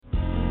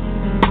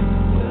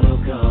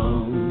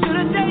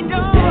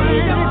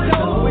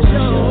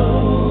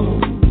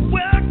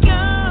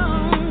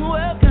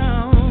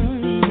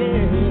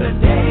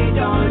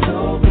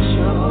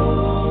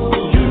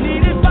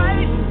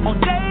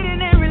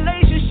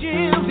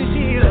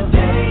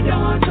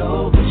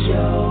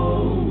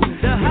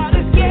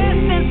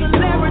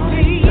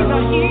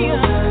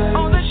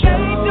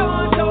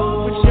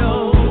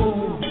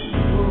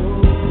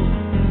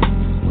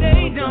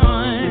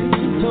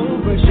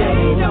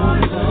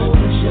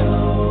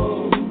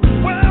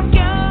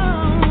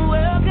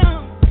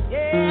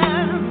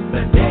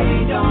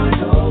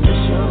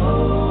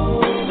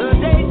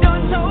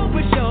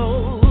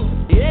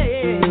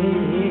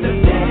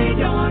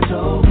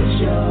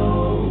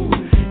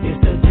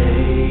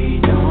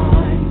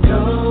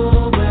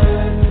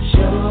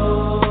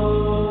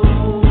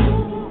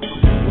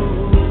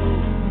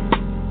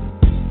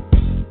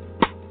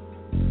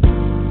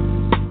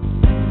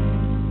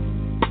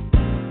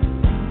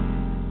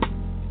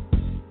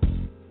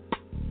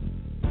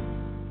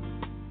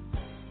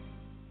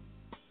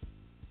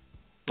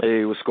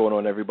What's going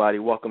on, everybody?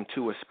 Welcome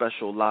to a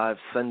special live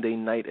Sunday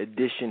night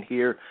edition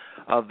here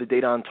of the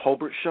Dedan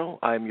Tolbert Show.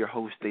 I am your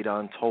host,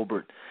 Dedan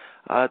Tolbert.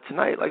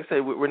 Tonight, like I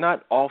say, we're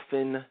not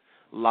often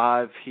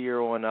live here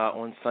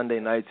on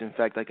Sunday nights. In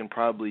fact, I can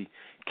probably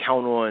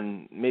count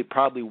on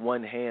probably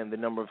one hand the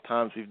number of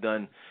times we've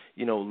done,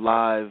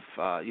 live,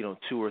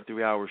 2 or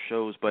 3 hour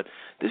shows. But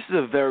this is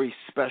a very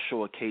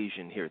special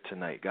occasion here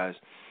tonight, guys.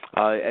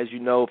 As you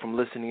know from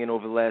listening in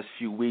over the last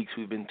few weeks,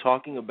 we've been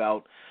talking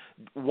about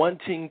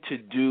wanting to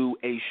do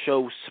a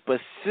show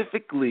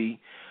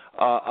specifically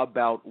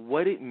about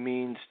what it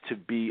means to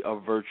be a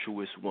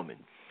virtuous woman.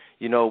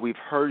 We've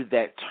heard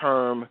that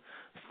term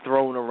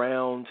thrown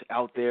around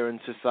out there in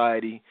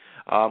society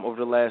over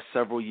the last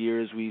several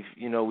years. We've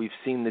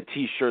seen the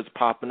T-shirts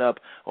popping up.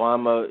 Oh,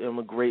 I'm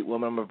a great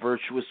woman. I'm a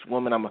virtuous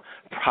woman. I'm a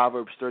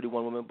Proverbs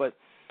 31 woman. But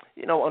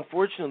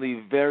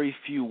unfortunately, very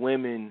few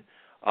women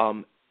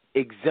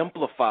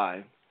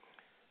exemplify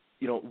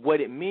what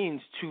it means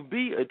to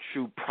be a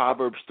true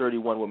Proverbs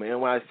 31 woman.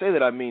 And when I say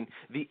that, I mean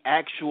the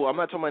actual, I'm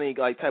not talking about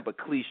any type of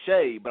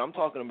cliche, but I'm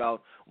talking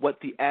about what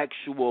the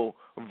actual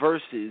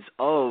verses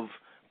of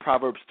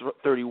Proverbs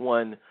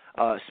 31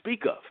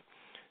 speak of.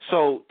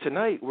 So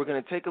tonight we're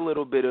going to take a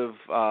little bit of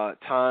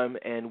time,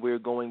 and we're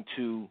going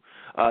to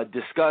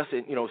discuss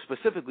and,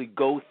 specifically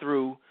go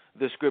through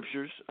the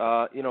scriptures,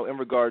 in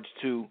regards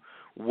to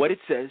what it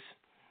says,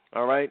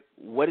 all right,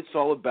 what it's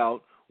all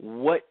about,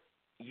 what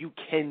you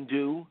can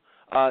do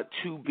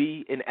to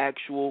be an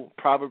actual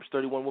Proverbs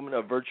 31 woman,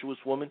 a virtuous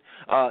woman,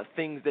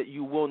 things that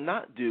you will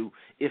not do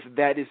if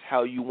that is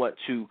how you want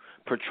to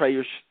portray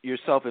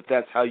yourself, if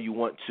that's how you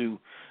want to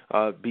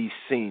be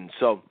seen.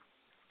 So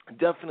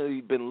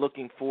definitely been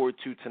looking forward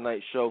to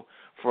tonight's show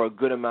for a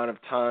good amount of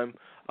time.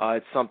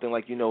 It's something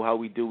like how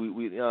we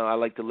do. I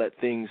like to let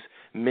things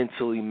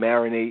mentally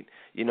marinate.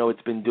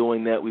 It's been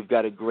doing that. We've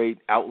got a great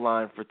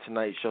outline for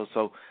tonight's show,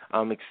 so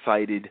I'm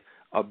excited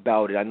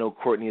about it. I know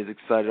Courtney is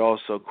excited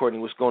also. Courtney,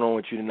 what's going on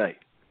with you tonight?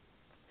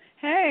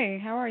 Hey,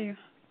 how are you?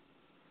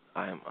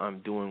 I'm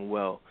doing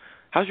well.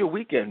 How's your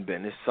weekend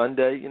been? It's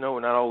Sunday.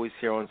 We're not always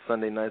here on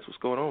Sunday nights. What's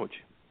going on with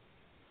you?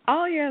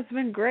 Oh, yeah, it's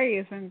been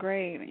great.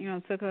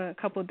 Took a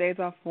couple of days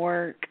off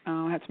work.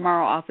 Had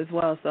tomorrow off as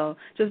well, so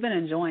just been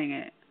enjoying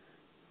it.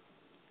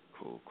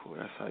 Cool.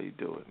 That's how you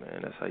do it, man.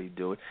 That's how you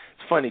do it.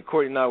 It's funny,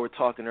 Courtney and I were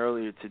talking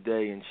earlier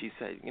today, and she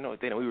said,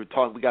 Dana,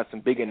 we got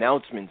some big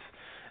announcements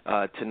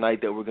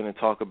tonight that we're going to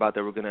talk about,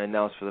 that we're going to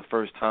announce for the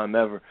first time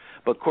ever.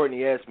 But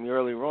Courtney asked me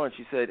earlier on,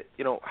 she said,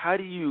 how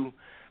do you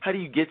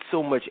get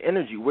so much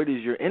energy? Where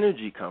does your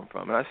energy come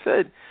from? And I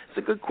said, it's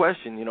a good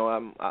question.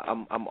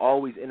 I'm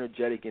always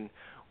energetic, and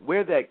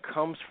where that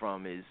comes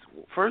from is,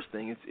 first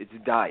thing, it's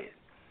diet.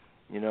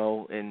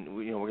 And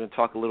we're going to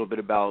talk a little bit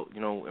about,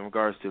 in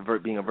regards to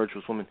being a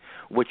virtuous woman,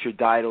 what your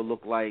diet will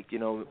look like.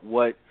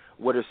 What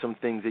are some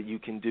things that you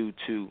can do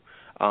to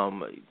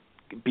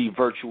be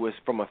virtuous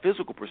from a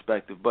physical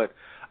perspective. But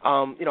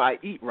I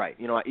eat right.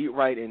 I eat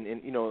right,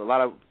 and a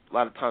lot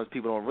of times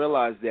people don't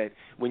realize that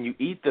when you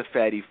eat the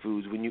fatty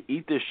foods, when you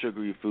eat the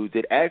sugary foods,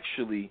 it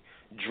actually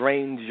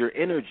drains your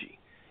energy.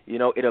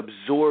 It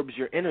absorbs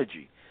your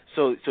energy.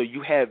 So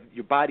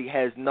your body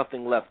has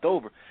nothing left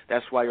over.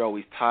 That's why you're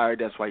always tired.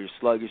 That's why you're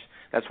sluggish.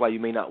 That's why you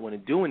may not want to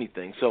do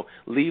anything. So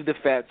leave the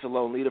fats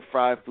alone. Leave the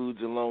fried foods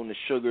alone, the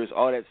sugars,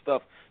 all that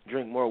stuff.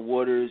 Drink more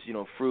waters,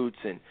 fruits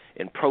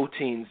and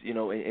proteins,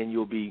 and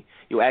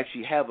you'll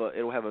actually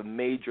it'll have a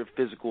major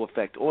physical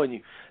effect on you.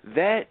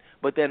 That,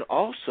 but then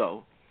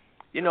also,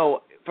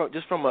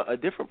 just from a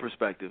different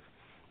perspective,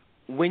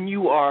 when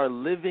you are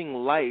living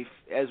life,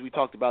 as we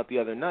talked about the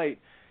other night,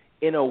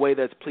 in a way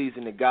that's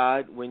pleasing to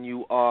God, when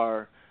you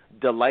are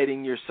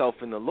delighting yourself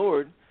in the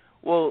Lord,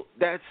 well,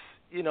 that's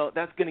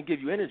going to give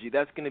you energy.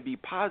 That's going to be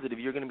positive.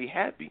 You're going to be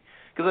happy.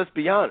 Because let's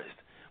be honest,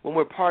 when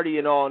we're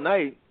partying all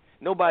night,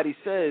 nobody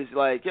says,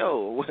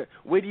 yo,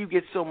 where do you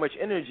get so much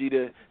energy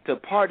to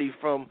party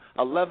from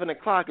 11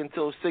 o'clock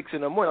until 6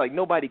 in the morning?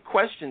 Nobody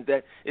questions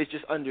that. It's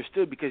just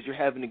understood because you're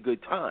having a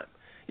good time.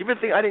 You ever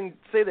think, I didn't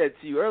say that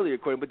to you earlier,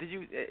 Courtney, but did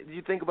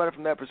you think about it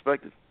from that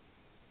perspective?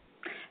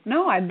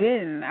 No, I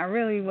didn't. I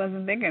really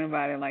wasn't thinking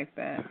about it like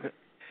that.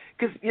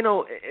 Because,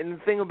 and the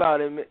thing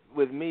about it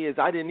with me is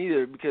I didn't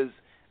either, because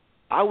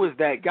I was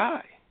that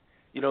guy.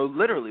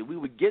 Literally, we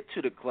would get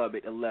to the club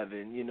at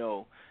 11,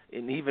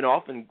 and even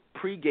often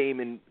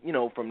pregame and,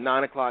 from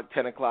 9 o'clock,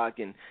 10 o'clock,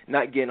 and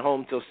not getting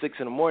home till 6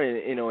 in the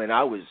morning, and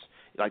I was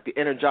like the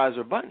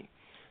Energizer Bunny.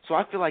 So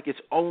I feel like it's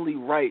only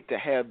right to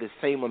have the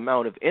same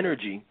amount of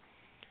energy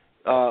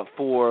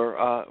for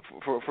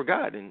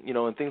God and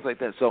and things like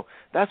that. So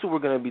that's what we're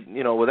going to be.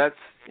 That's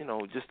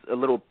just a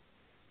little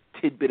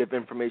tidbit of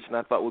information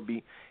I thought would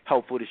be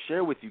helpful to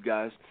share with you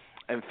guys.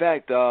 In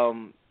fact,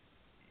 I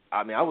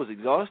was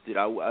exhausted.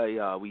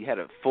 We had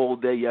a full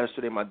day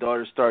yesterday. My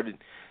daughter started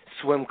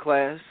swim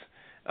class,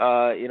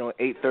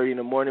 8:30 in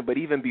the morning. But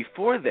even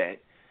before that,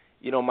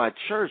 my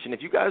church, and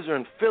if you guys are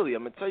in Philly,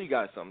 I'm going to tell you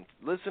guys something.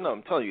 Listen up,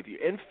 I'm telling you, if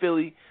you're in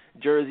Philly,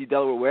 Jersey,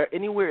 Delaware,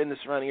 anywhere in the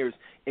surrounding areas,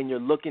 and you're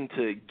looking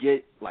to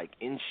get,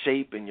 in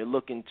shape and you're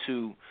looking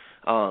to,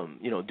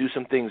 do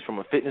some things from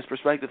a fitness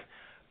perspective,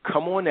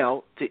 come on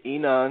out to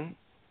Enon.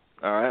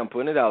 All right, I'm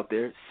putting it out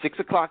there, 6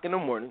 o'clock in the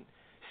morning,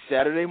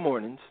 Saturday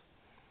mornings.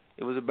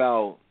 It was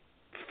about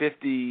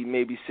 50,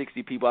 maybe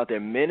 60 people out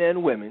there, men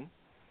and women.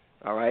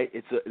 All right,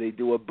 they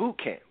do a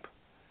boot camp.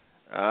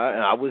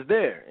 And I was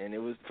there, and it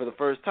was for the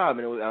first time,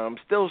 and I'm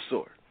still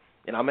sore.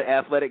 And I'm an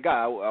athletic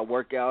guy. I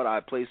work out,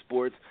 I play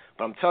sports,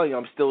 but I'm telling you,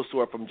 I'm still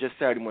sore from just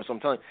Saturday morning. So I'm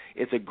telling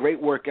you, it's a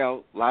great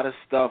workout, a lot of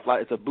stuff.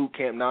 It's a boot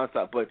camp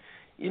nonstop. But,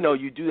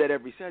 you do that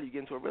every Saturday. You get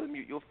into a rhythm,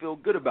 you'll feel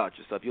good about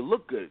yourself. You'll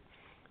look good.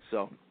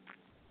 So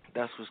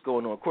that's what's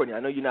going on. Courtney, I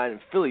know you're not in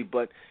Philly,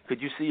 but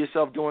could you see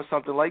yourself doing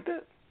something like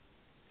that?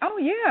 Oh,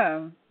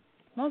 yeah,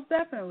 most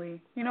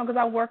definitely. Because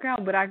I work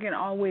out, but I can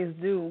always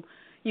do,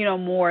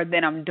 more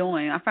than I'm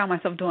doing. I found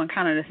myself doing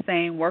kind of the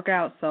same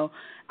workout, so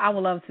I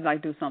would love to,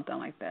 do something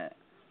like that.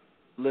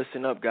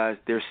 Listen up, guys.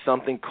 There's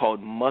something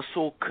called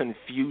muscle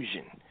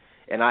confusion,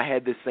 and I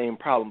had the same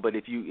problem. But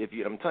if you,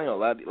 I'm telling you, a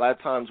lot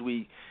of times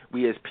we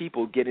as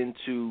people get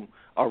into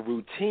a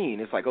routine.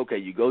 It's like, okay,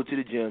 you go to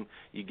the gym,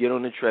 you get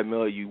on the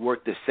treadmill, you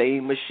work the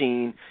same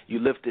machine, you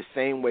lift the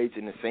same weights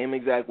in the same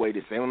exact way,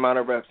 the same amount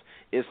of reps.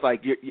 It's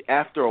like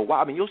after a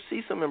while, you'll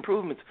see some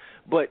improvements,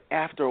 but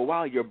after a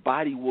while, your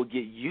body will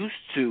get used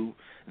to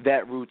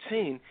that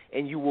routine,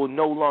 and you will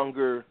no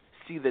longer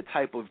see the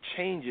type of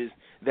changes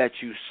that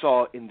you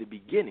saw in the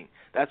beginning.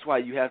 That's why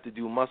you have to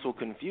do muscle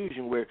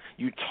confusion, where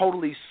you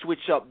totally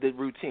switch up the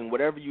routine.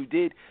 Whatever you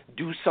did,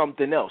 do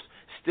something else.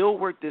 Still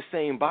work the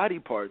same body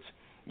parts,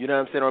 you know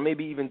what I'm saying, or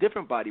maybe even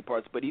different body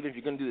parts, but even if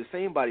you're going to do the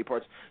same body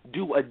parts,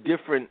 do a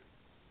different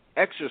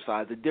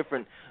exercise, a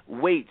different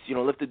weights,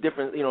 lift a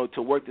different,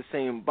 to work the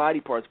same body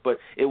parts, but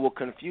it will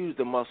confuse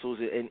the muscles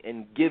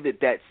and give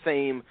it that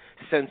same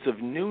sense of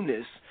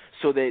newness,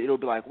 so that it'll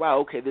be like, wow,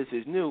 okay, this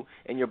is new,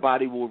 and your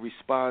body will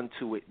respond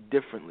to it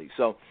differently.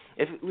 So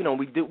if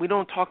we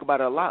don't talk about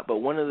it a lot, but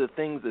one of the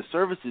things, the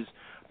services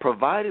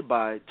provided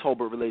by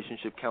Tolbert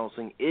Relationship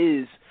Counseling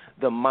is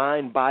the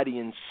mind, body,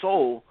 and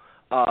soul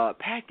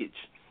package,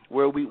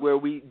 where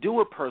we do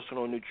a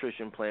personal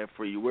nutrition plan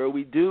for you, where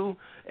we do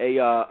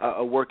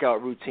a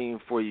workout routine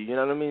for you. You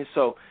know what I mean?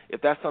 So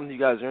if that's something you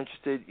guys are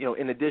interested,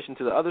 in addition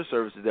to the other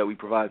services that we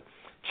provide,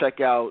 check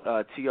out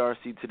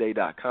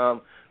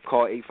trctoday.com.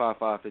 Call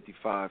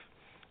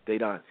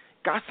 855-55-DAY-DON.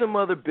 Got some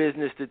other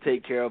business to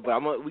take care of,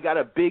 but we got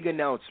a big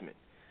announcement.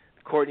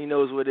 Courtney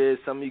knows what it is.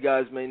 Some of you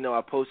guys may know.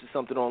 I posted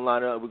something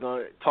online. We're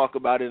going to talk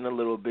about it in a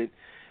little bit,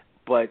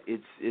 but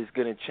it's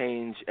going to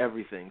change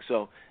everything.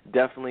 So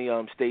definitely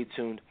stay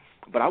tuned.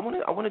 But I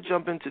want to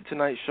jump into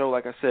tonight's show.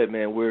 Like I said,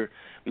 man,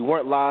 we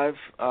weren't live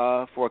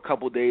for a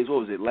couple of days.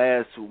 What was it?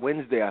 Last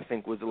Wednesday, I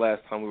think, was the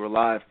last time we were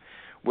live,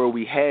 where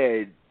we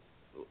had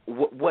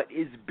what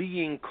is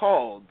being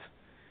called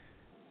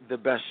the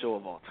best show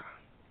of all time.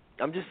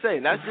 I'm just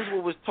saying, that's just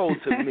what was told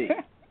to me.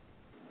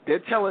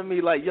 They're telling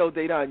me, like, yo,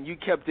 Dedan, you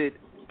kept it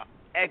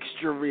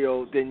extra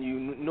real than you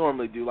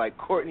normally do. Like,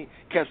 Courtney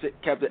kept it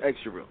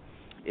extra real.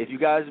 If you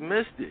guys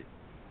missed it,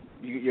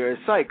 you're a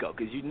psycho,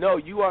 because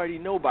you already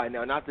know by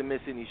now not to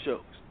miss any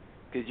shows,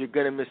 because you're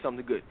going to miss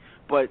something good.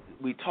 But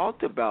we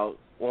talked about,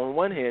 on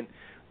one hand,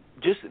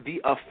 just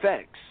the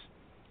effects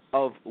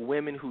of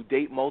women who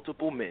date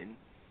multiple men.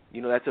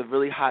 That's a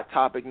really hot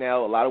topic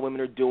now. A lot of women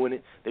are doing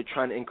it. They're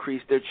trying to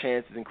increase their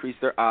chances, increase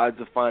their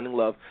odds of finding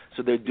love.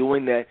 So they're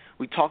doing that.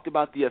 We talked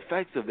about the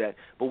effects of that.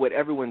 But what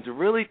everyone's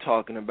really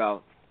talking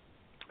about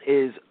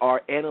is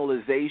our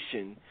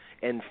analyzation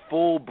and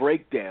full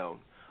breakdown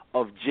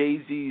of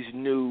Jay-Z's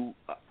new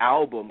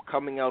album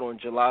coming out on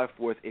July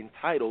 4th,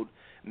 entitled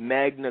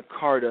Magna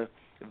Carta,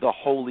 The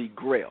Holy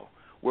Grail,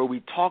 where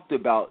we talked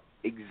about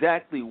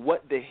exactly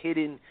what the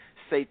hidden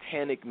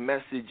satanic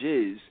message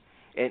is.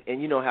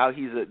 And you know how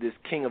he's this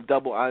king of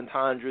double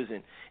entendres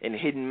and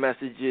hidden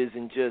messages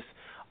and just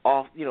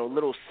off,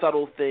 little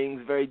subtle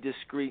things, very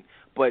discreet,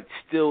 but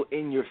still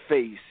in your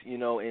face,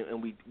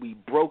 and we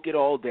broke it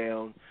all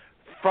down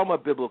from a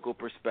biblical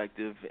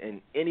perspective,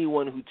 and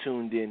anyone who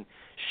tuned in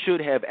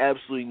should have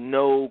absolutely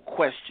no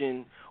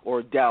question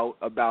or doubt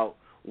about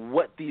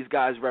what these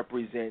guys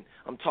represent.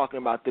 I'm talking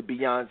about the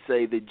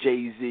Beyonce, the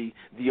Jay-Z,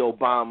 the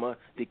Obama,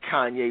 the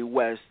Kanye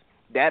West,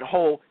 that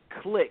whole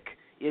clique,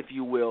 if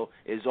you will,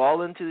 is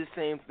all into the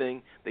same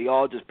thing. They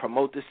all just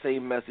promote the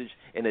same message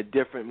in a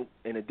different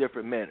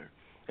manner.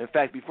 In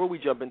fact, before we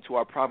jump into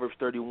our Proverbs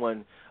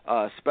 31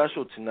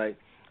 special tonight,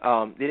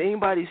 did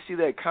anybody see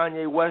that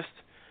Kanye West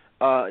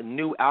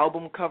new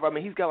album cover? I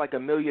mean, he's got like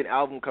 1 million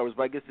album covers,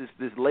 but I guess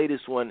this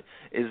latest one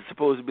is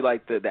supposed to be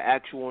like the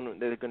actual one that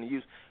they're going to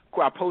use.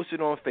 I posted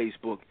on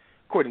Facebook.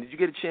 Courtney, did you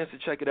get a chance to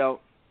check it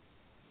out?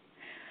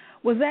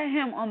 Was that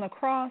him on the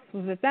cross?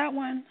 Was it that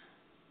one?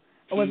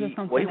 Or was it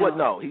something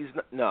else? He's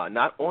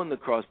not on the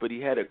cross, but he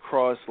had a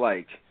cross,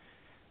 like,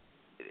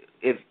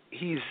 if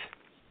he's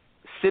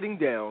sitting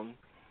down,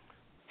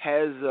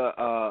 has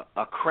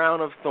a crown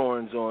of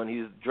thorns on.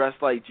 He's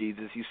dressed like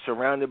Jesus. He's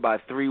surrounded by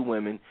 3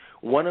 women.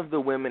 One of the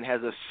women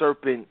has a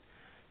serpent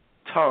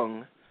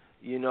tongue.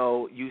 You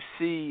know, you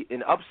see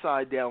an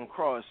upside-down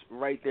cross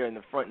right there in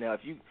the front. Now, if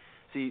you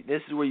see,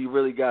 this is where you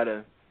really got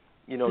to,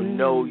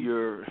 know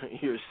your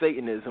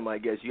Satanism, I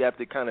guess. You have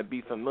to kind of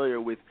be familiar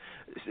with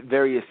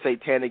various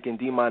satanic and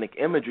demonic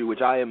imagery,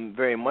 which I am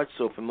very much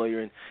so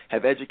familiar and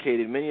have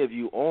educated many of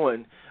you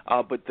on.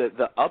 But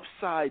the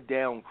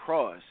upside-down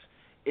cross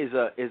is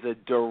a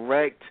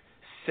direct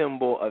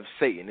symbol of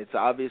Satan. It's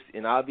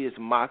an obvious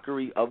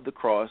mockery of the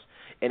cross,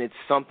 and it's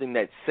something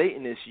that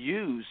Satanists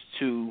use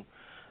to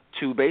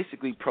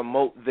basically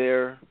promote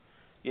their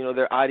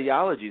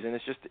ideologies, and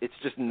it's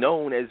just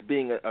known as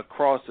being a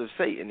cross of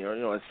Satan,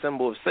 a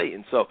symbol of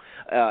Satan. So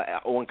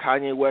on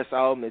Kanye West's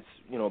album,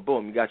 it's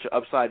boom, you got your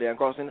upside down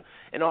cross,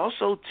 and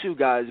also too,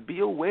 guys, be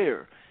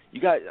aware. You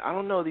got, I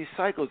don't know, these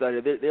psychos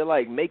out there, they're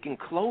like making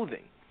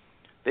clothing.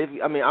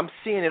 I'm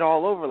seeing it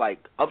all over,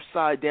 like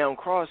upside down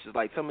crosses,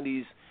 like some of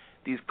these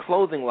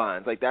clothing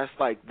lines, like that's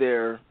like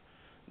their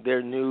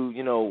new,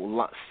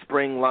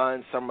 spring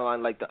line, summer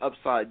line, like the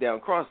upside down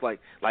cross, like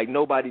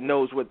nobody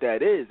knows what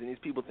that is, and these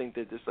people think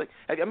that it's like,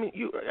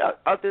 you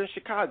out there in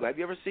Chicago, have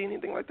you ever seen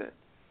anything like that?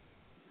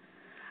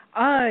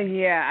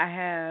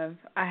 Yeah,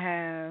 I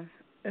have.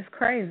 It's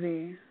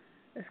crazy.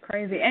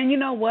 And you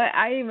know what?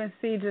 I even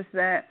see just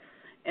that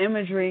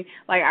imagery,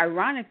 like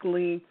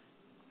ironically,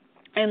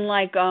 in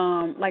like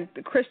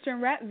the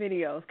Christian rap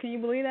videos. Can you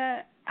believe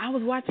that? I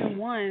was watching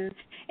one,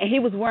 and he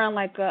was wearing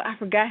like I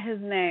forgot his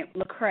name,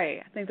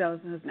 Lecrae. I think that was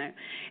his name.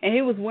 And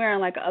he was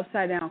wearing like an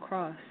upside-down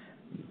cross.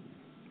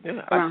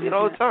 Yeah, I see it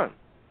all the time.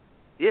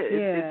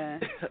 Yeah,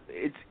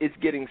 it's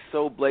getting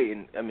so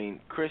blatant. I mean,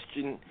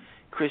 Christian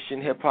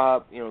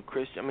hip-hop,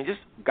 Christian, just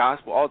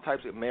gospel, all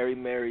types of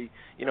Mary.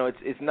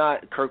 It's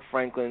not Kirk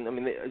Franklin. I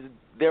mean,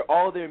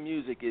 all their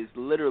music is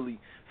literally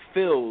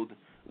filled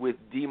with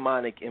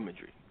demonic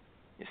imagery.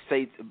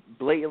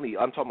 Blatantly,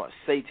 I'm talking about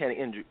satanic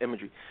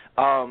imagery.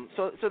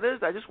 So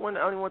there's that. I don't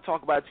even want to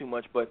talk about it too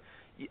much, but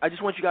I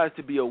just want you guys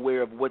to be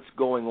aware of what's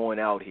going on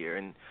out here.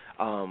 And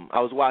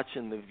I was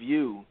watching The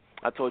View.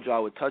 I told you I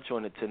would touch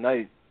on it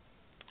tonight.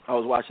 I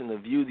was watching The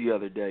View the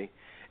other day,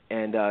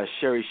 and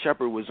Sherry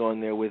Shepherd was on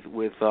there with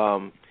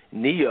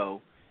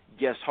Neo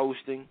guest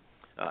hosting.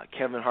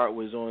 Kevin Hart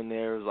was on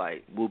there. It was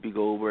like Whoopi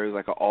Goldberg,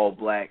 like an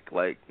all-black,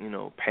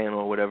 panel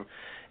or whatever.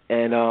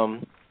 And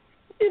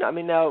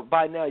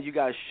by now you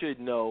guys should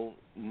know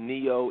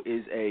Neo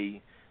is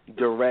a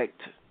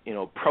direct,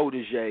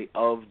 protege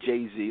of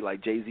Jay-Z.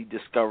 Like Jay-Z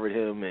discovered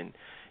him and,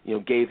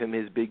 gave him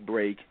his big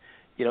break.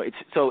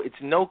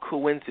 It's no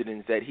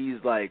coincidence that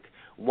he's like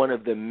one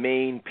of the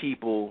main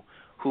people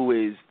who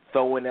is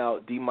throwing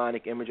out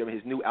demonic imagery.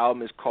 His new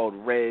album is called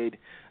Red.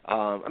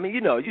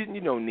 You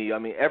know Neo.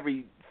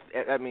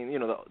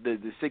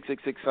 The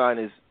 666 sign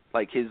is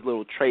like his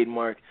little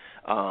trademark.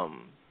 I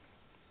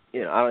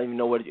don't even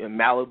know what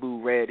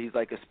Malibu Red. He's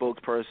like a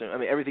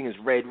spokesperson. Everything is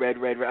red.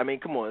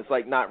 Come on, it's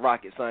like not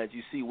rocket science.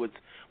 You see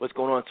what's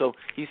going on. So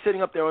he's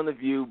sitting up there on The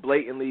View,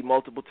 blatantly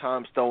multiple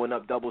times throwing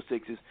up double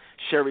sixes.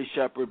 Sherry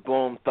Shepherd,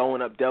 boom,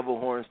 throwing up devil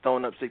horns,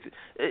 throwing up sixes.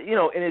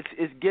 And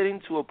it's getting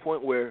to a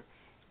point where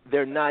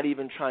they're not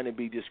even trying to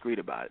be discreet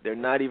about it. They're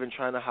not even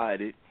trying to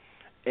hide it.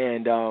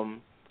 And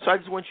so I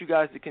just want you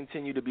guys to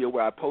continue to be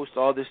aware. I post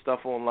all this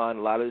stuff online.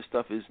 A lot of this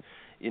stuff is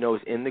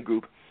in the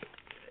group.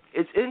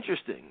 It's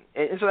interesting,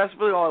 and so that's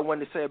really all I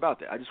wanted to say about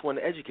that. I just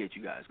wanted to educate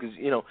you guys because,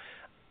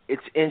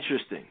 it's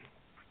interesting.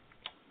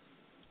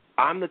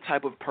 I'm the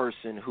type of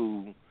person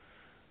who,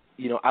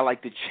 I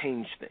like to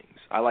change things.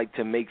 I like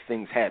to make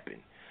things happen.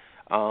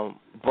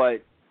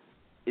 But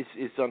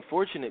it's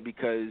unfortunate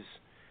because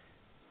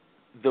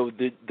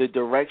the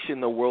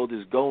direction the world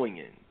is going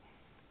in,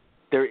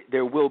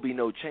 there will be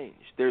no change.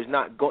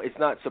 It's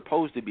not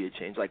supposed to be a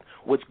change. Like,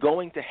 what's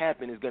going to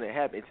happen is going to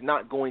happen. It's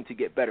not going to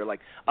get better. Like,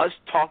 us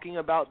talking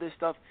about this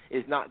stuff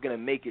is not going to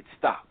make it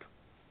stop.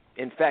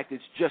 In fact,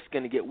 it's just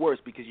going to get worse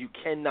because you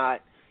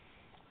cannot,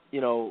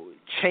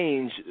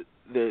 change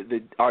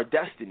our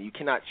destiny. You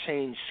cannot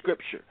change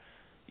Scripture.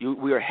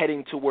 We are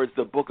heading towards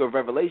the book of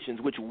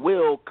Revelations, which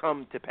will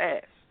come to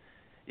pass.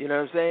 You know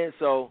what I'm saying?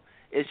 So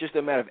it's just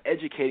a matter of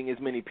educating as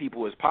many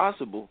people as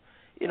possible,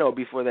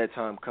 before that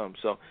time comes.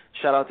 So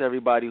shout out to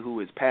everybody who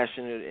is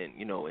passionate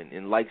and,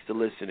 and likes to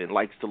listen and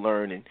likes to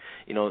learn and,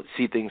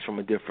 see things from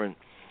a different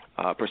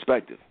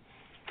perspective.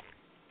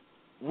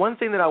 One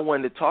thing that I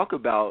wanted to talk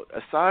about,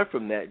 aside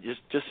from that,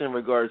 just in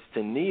regards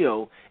to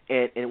Neo,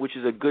 and which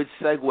is a good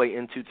segue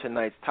into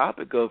tonight's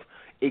topic of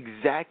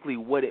exactly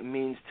what it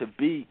means to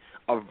be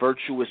a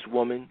virtuous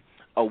woman,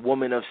 a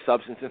woman of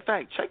substance. In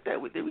fact, check that.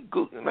 As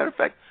a matter of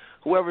fact,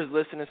 whoever's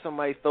listening,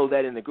 somebody throw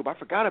that in the group. I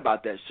forgot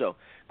about that show.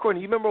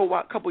 Courtney, you remember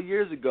a couple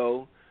years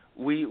ago,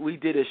 we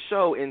did a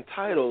show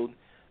entitled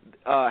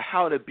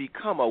How to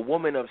Become a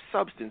Woman of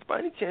Substance. By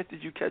any chance,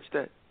 did you catch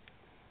that?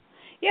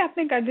 Yeah, I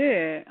think I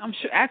did. I'm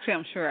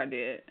sure I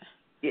did.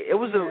 It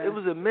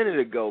was a minute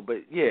ago, but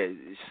yeah,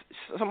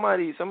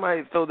 somebody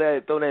throw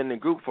that in the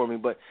group for me.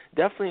 But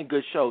definitely a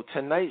good show.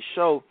 Tonight's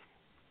show,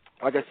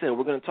 like I said,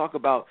 we're going to talk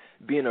about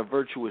being a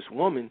virtuous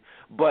woman.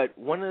 But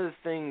one of the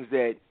things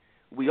that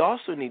we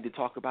also need to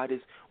talk about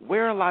is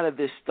where a lot of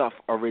this stuff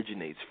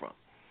originates from.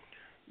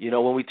 You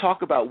know, when we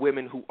talk about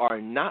women who are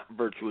not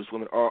virtuous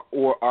women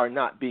or are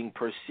not being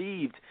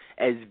perceived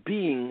as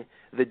being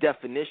the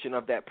definition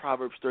of that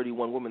Proverbs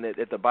 31 woman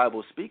that the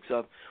Bible speaks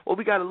of, well,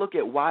 we got to look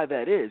at why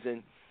that is.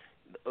 And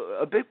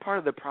a big part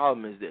of the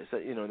problem is this.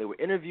 You know, they were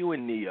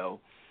interviewing Neo,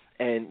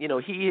 and, you know,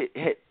 he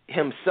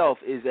himself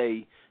is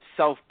a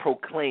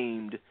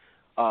self-proclaimed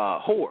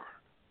whore.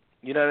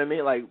 You know what I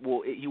mean? Like,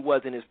 well, he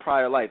was in his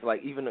prior life.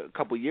 Like, even a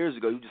couple of years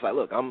ago, he was just like,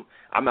 look, I'm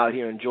out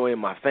here enjoying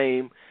my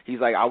fame. He's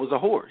like, I was a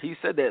whore. He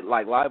said that,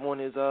 like, live on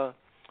his, what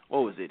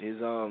was it, his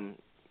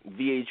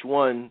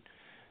VH1,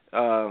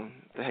 the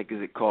heck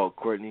is it called,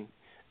 Courtney?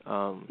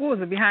 What was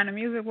it, Behind the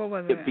Music? What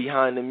was it?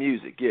 Behind the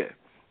Music, yeah.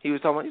 He was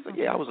talking about, he's like,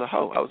 yeah, I was a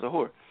hoe. I was a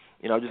whore.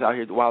 You know, just out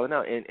here wilding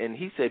out. And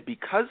he said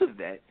because of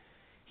that,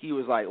 he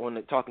was like,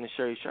 talking to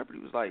Sherry Shepherd,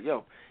 he was like,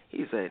 yo,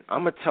 he said,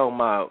 I'm going to tell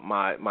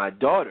my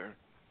daughter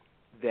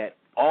that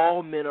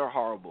all men are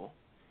horrible.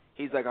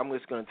 He's like, I'm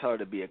just going to tell her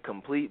to be a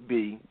complete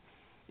B,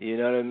 you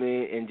know what I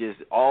mean, and just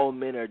all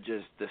men are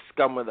just the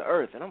scum of the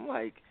earth. And I'm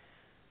like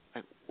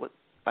what?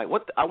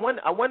 I want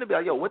to be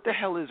like, yo, what the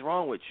hell is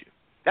wrong with you?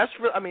 That's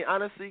real. I mean,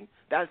 honestly,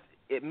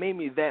 it made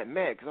me that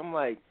mad because I'm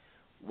like,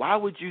 why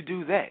would you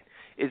do that?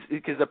 It's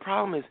because the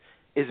problem is,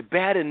 it's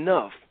bad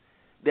enough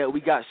that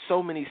we got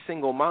so many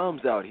single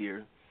moms out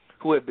here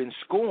who have been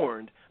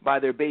scorned by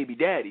their baby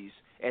daddies,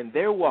 and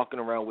they're walking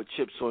around with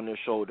chips on their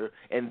shoulder,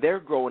 and they're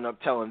growing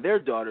up telling their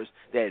daughters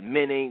that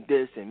men ain't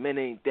this and men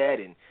ain't that,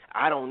 and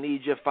I don't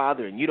need your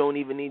father, and you don't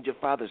even need your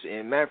father.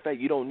 And matter of fact,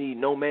 you don't need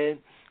no man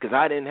because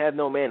I didn't have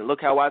no man, and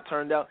look how I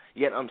turned out,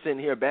 yet I'm sitting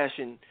here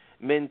bashing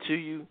men to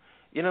you.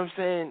 You know what I'm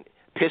saying?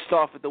 Pissed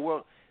off at the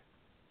world.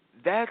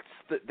 That's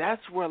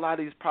where a lot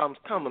of these problems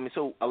come. I mean,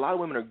 so a lot of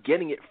women are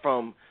getting it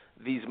from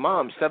these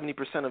moms. 70%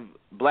 of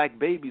black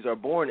babies are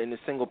born in the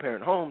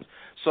single-parent homes.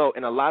 So,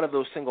 and a lot of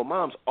those single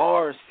moms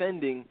are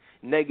sending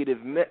negative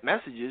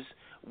messages,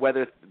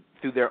 whether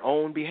through their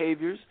own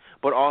behaviors,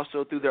 but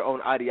also through their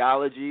own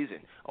ideologies.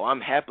 And, oh,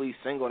 I'm happily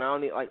single, and I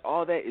don't need, like,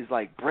 all that is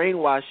like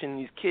brainwashing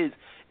these kids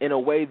in a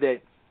way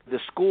that the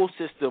school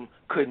system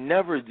could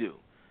never do.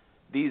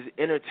 These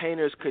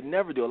entertainers could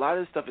never do. A lot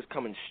of this stuff is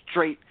coming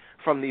straight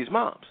from these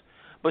moms.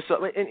 But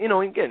so, and you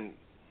know, again,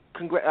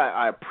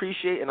 I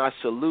appreciate and I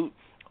salute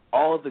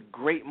all the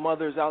great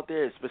mothers out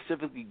there,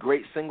 specifically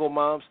great single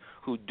moms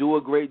who do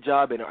a great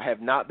job and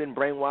have not been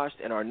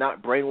brainwashed and are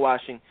not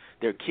brainwashing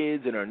their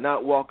kids and are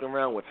not walking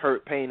around with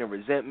hurt, pain, and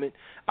resentment.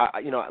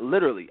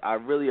 Literally, I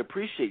really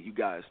appreciate you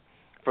guys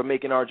for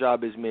making our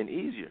job as men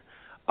easier.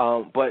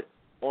 But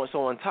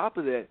on top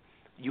of that,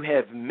 you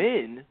have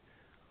men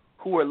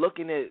who are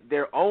looking at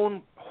their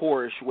own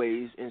whorish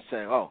ways and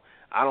saying, "Oh,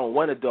 I don't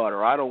want a daughter.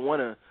 Or I don't want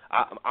to.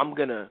 I'm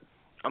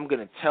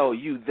gonna tell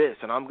you this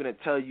and I'm gonna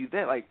tell you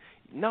that." Like,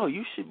 no,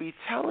 you should be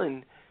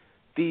telling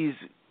these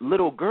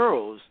little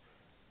girls,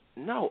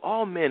 no,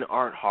 all men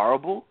aren't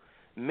horrible.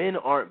 Men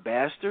aren't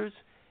bastards.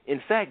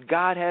 In fact,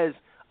 God has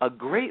a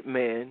great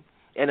man,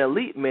 an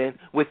elite man,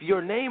 with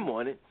your name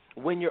on it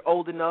when you're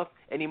old enough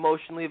and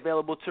emotionally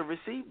available to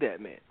receive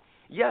that man.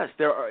 Yes,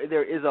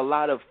 there is a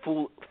lot of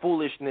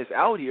foolishness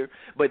out here,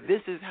 but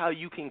this is how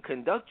you can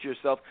conduct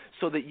yourself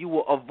so that you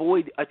will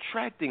avoid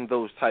attracting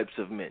those types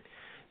of men.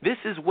 This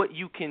is what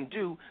you can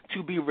do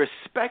to be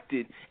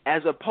respected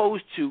as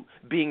opposed to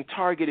being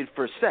targeted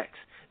for sex.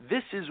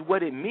 This is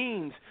what it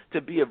means to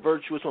be a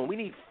virtuous one. We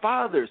need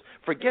fathers.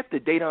 Forget the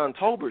Dedan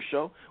Tolbert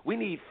show. We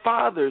need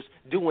fathers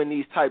doing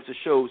these types of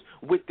shows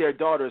with their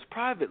daughters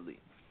privately.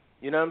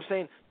 You know what I'm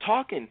saying?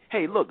 Talking,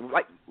 hey, look,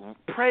 like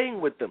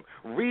praying with them,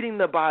 reading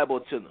the Bible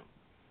to them.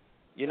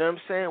 You know what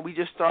I'm saying? We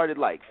just started,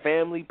 like,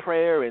 family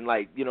prayer and,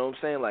 like, you know what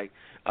I'm saying? Like,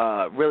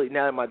 really,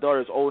 now that my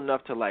daughter's old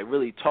enough to, like,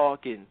 really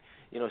talk and,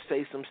 you know,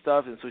 say some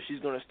stuff, and so she's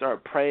going to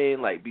start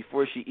praying, like,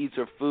 before she eats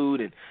her food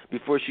and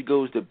before she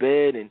goes to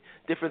bed and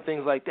different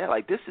things like that.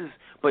 Like, this is,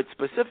 but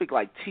specific,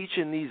 like,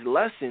 teaching these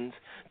lessons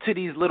to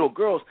these little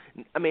girls.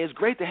 I mean, it's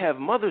great to have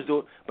mothers do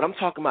it, but I'm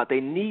talking about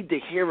they need to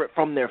hear it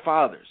from their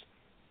fathers.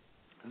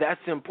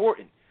 That's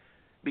important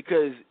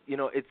because, you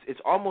know, it's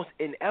almost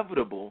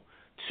inevitable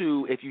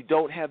to, if you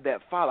don't have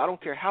that father, I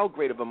don't care how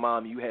great of a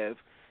mom you have,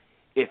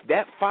 if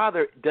that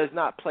father does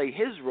not play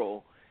his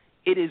role,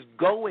 it is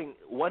going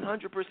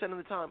 100% of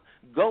the time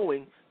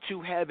going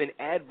to have an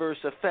adverse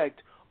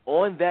effect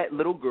on that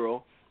little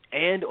girl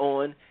and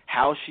on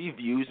how she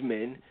views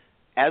men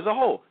as a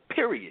whole,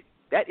 period.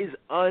 That is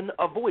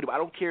unavoidable. I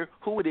don't care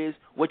who it is,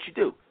 what you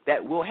do.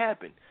 That will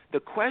happen. The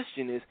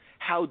question is,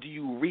 how do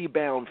you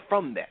rebound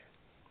from that?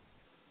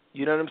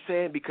 You know what I'm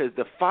saying? Because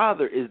the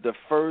father is the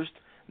first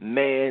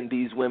man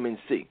these women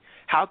see.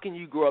 How can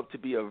you grow up to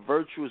be a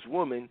virtuous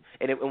woman?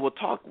 And we'll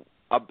talk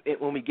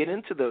when we get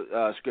into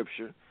the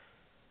scripture.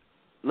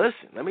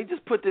 Listen, let me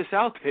just put this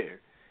out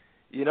there.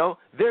 You know,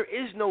 there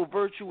is no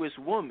virtuous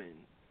woman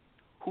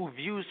who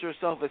views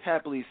herself as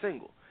happily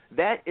single.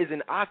 That is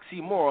an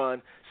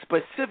oxymoron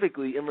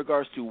specifically in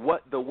regards to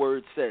what the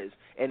word says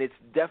and its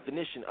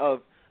definition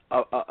of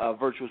a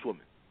virtuous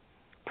woman.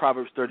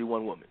 Proverbs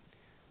 31 woman.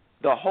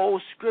 The whole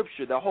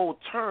scripture, the whole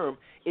term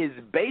is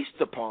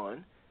based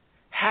upon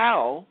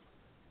how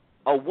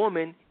a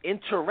woman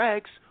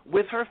interacts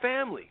with her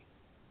family,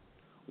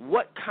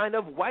 what kind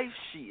of wife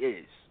she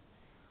is,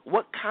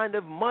 what kind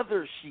of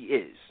mother she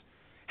is,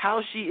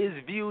 how she is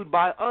viewed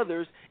by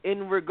others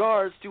in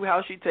regards to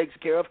how she takes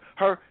care of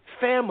her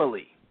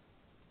family.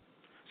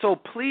 So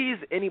please,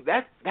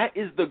 that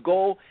is the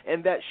goal,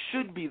 and that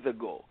should be the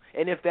goal.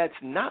 And if that's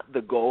not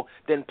the goal,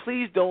 then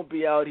please don't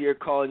be out here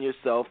calling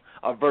yourself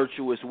a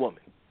virtuous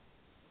woman.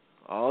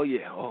 Oh,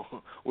 yeah.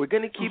 Oh, we're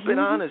going to keep it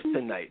honest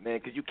tonight, man,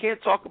 because you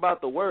can't talk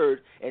about the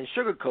word and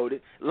sugarcoat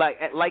it like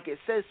it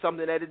says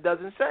something that it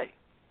doesn't say.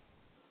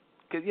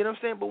 Because, you know what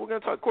I'm saying? But we're going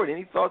to talk. Courtney,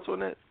 any thoughts on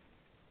that?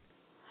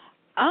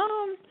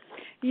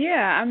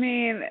 Yeah, I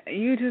mean,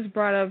 you just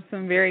brought up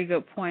some very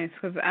good points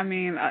because, I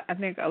mean, I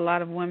think a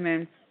lot of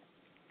women,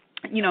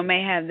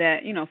 may have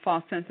that,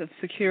 false sense of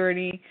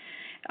security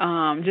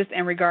just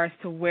in regards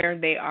to where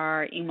they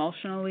are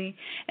emotionally.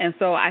 And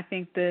so I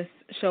think this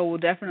show will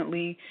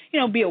definitely,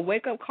 be a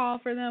wake-up call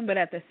for them, but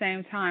at the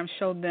same time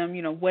show them,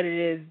 what it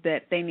is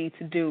that they need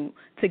to do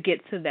to get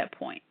to that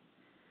point.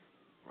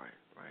 Right,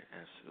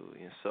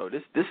 absolutely. And so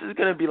this is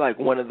going to be like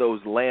one of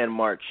those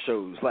landmark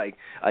shows, like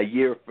a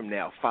year from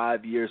now,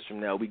 5 years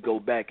from now, we go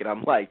back and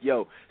I'm like,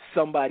 yo,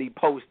 somebody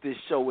post this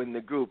show in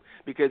the group,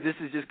 because this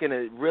is just going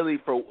to really,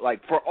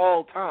 for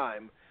all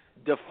time,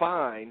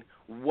 define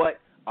what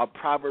a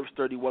Proverbs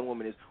 31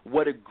 woman is,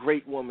 what a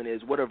great woman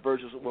is, what a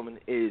virtuous woman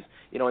is.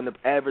 In the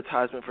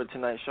advertisement for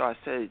tonight's show, I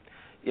said,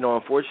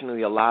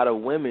 unfortunately, a lot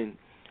of women,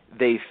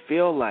 they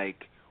feel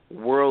like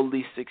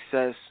worldly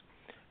success,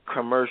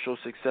 commercial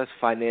success,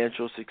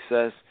 financial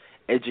success,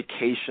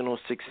 educational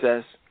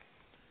success,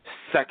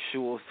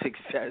 sexual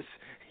success,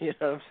 you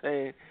know what I'm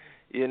saying?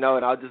 And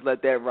I'll just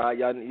let that ride.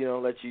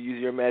 Y'all, let you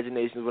use your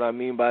imagination is what I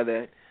mean by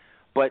that.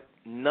 But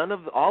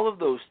all of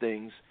those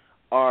things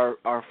are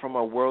from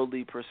a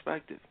worldly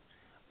perspective.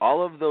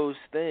 All of those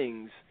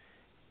things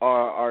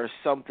are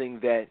something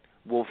that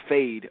will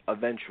fade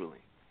eventually.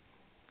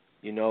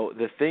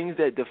 The things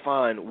that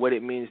define what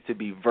it means to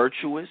be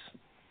virtuous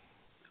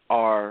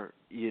are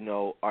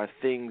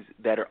things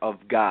that are of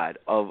God,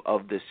 of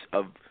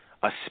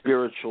a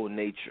spiritual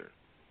nature.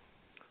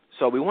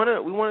 So we want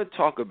to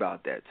talk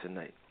about that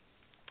tonight.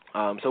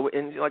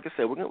 And like I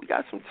said, we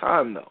got some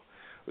time though.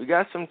 We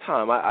got some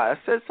time. I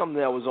said something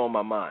that was on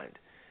my mind,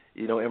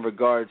 in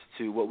regards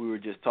to what we were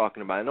just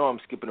talking about. I know I'm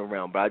skipping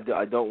around, but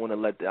I don't want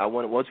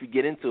to once we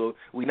get into it,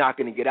 we're not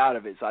going to get out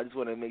of it. So I just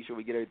want to make sure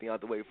we get everything out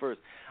the way first.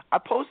 I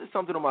posted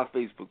something on my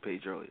Facebook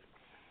page earlier.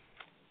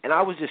 And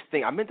I was just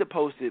thinking, I meant to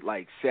post it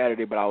like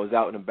Saturday, but I was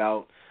out and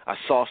about. I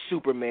saw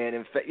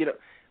Superman.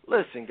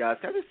 Listen, guys,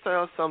 can I just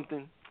tell you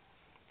something?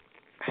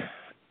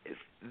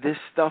 This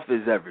stuff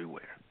is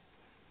everywhere.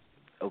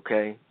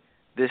 Okay?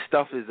 This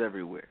stuff is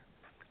everywhere.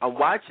 I'm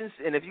watching,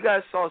 and if you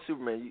guys saw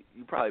Superman,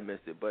 you probably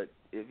missed it, but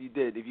if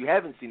you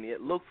haven't seen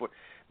it, look for it.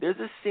 There's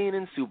a scene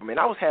in Superman.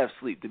 I was half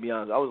asleep, to be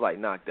honest. I was like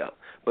knocked out,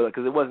 but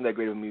because it wasn't that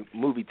great of a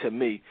movie to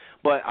me.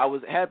 But I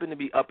happened to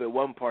be up at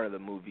one part of the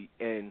movie,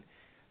 and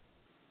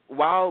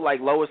while like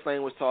Lois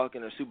Lane was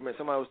talking or Superman,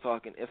 somebody was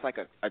talking, it's like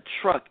a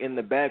truck in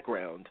the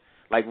background,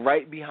 like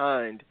right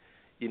behind,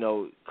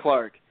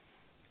 Clark,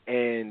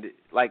 and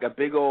like a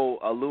big old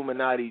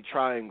Illuminati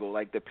triangle,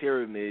 like the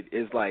pyramid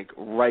is like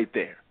right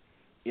there.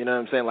 You know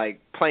what I'm saying?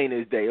 Like plain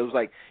as day. It was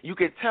like you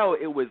could tell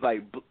it was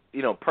like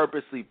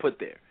purposely put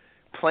there.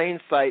 Plain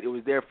sight. It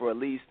was there for at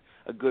least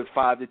a good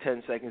 5 to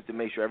 10 seconds to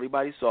make sure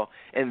everybody saw,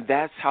 and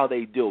that's how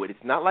they do it. It's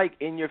not like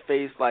in your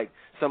face, like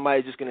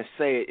somebody's just gonna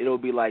say it. It'll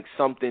be like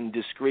something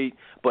discreet,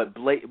 but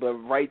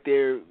right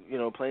there,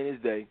 plain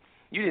as day.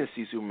 You didn't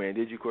see Superman,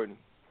 did you, Courtney?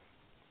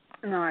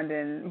 No, I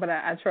didn't, but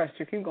I trust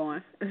you. Keep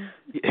going.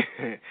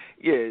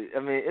 Yeah. I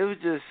mean, it was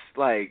just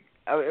like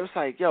it was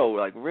like, yo,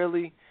 like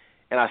really,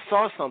 and I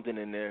saw something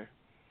in there,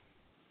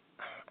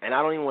 and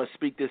I don't even want to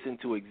speak this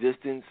into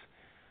existence,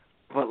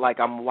 but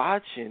like I'm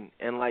watching,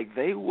 and like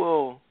they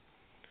will.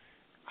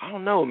 I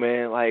don't know,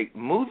 man. Like,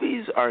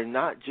 movies are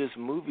not just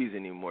movies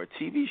anymore.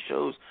 TV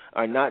shows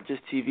are not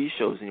just TV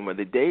shows anymore.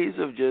 The days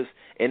of just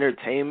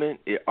entertainment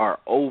are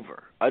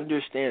over.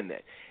 Understand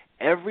that.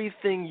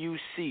 Everything you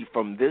see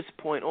from this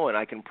point on,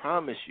 I can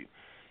promise you,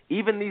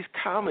 even these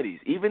comedies,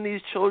 even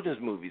these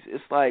children's movies,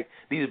 it's like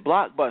these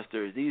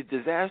blockbusters, these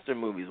disaster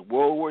movies,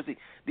 World War Z,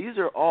 these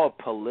are all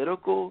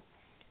political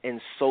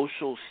and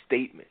social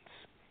statements.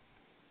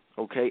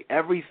 Okay,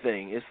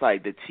 everything. It's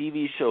like the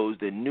TV shows,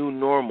 the new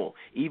normal,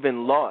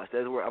 even Lost.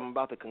 That's where I'm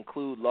about to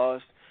conclude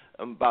Lost.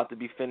 I'm about to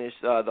be finished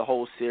the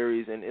whole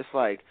series, and it's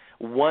like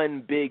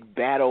one big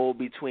battle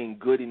between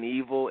good and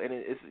evil, and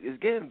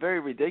it's getting very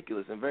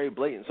ridiculous and very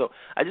blatant. So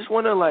I just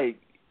want to like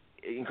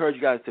encourage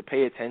you guys to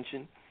pay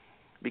attention,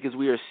 because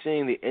we are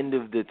seeing the end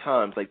of the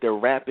times. Like they're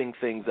wrapping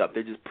things up.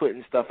 They're just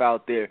putting stuff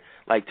out there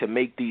like to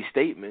make these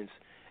statements,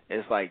 And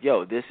it's like,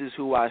 yo, this is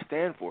who I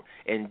stand for.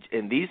 And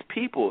these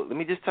people, let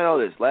me just tell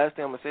you this. Last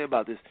thing I'm going to say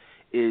about this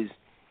is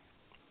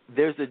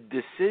there's a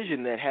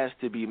decision that has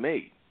to be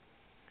made.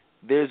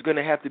 There's going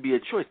to have to be a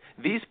choice.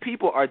 These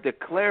people are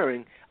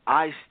declaring,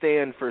 I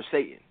stand for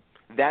Satan.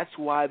 That's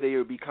why they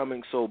are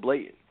becoming so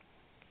blatant.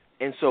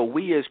 And so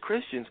we as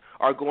Christians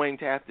are going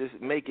to have to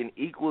make an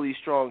equally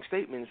strong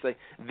statement and say,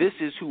 this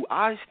is who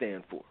I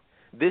stand for.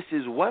 This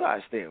is what I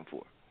stand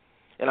for.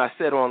 And I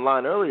said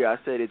online earlier, I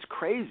said it's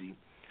crazy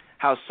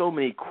how so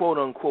many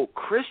quote-unquote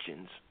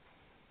Christians,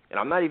 and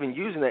I'm not even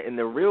using that in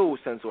the real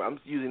sense, I'm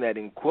using that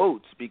in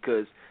quotes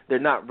because they're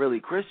not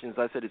really Christians.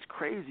 I said it's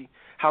crazy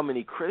how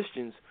many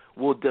Christians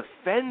will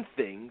defend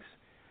things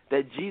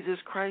that Jesus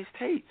Christ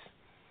hates.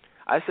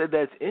 I said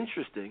that's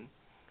interesting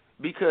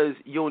because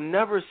you'll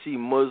never see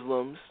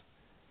Muslims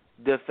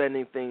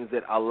defending things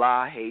that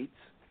Allah hates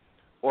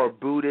or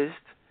Buddhists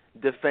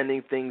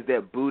defending things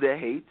that Buddha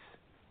hates.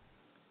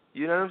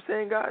 You know what I'm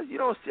saying, guys? You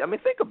don't see, I mean,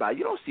 think about it.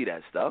 You don't see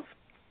that stuff.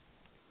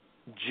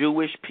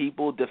 Jewish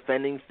people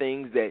defending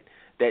things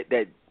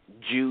that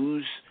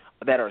Jews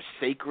that are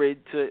sacred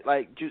to,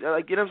 like, Jews,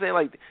 like, you know what I'm saying?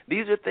 Like,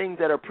 these are things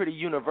that are pretty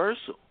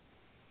universal.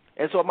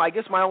 And so I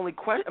guess my only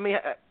question, I mean,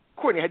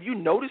 Courtney, have you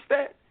noticed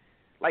that?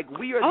 Like,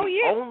 we are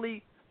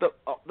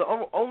the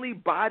only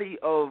body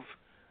of,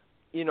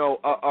 you know,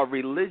 a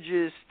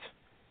religious,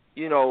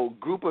 you know,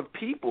 group of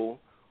people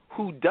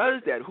who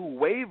does that, who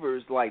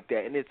wavers like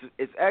that, and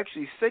it's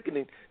actually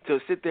sickening to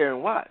sit there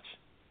and watch.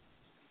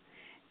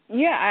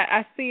 Yeah,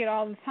 I see it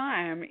all the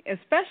time,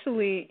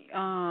 especially,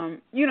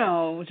 you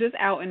know, just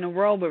out in the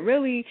world, but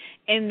really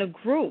in the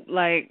group.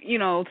 Like, you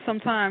know,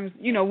 sometimes,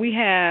 you know, we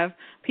have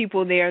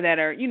people there that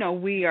are, you know,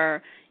 we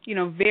are, you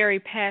know, very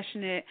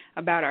passionate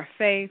about our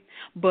faith,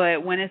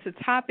 but when it's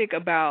a topic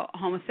about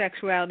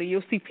homosexuality,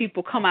 you'll see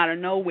people come out of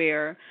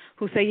nowhere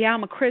who say, yeah,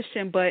 I'm a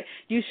Christian, but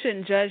you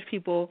shouldn't judge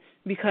people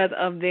because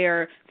of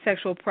their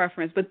sexual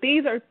preference. But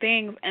these are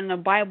things in the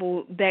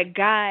Bible that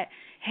God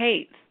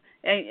hates.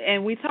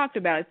 And we talked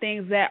about it,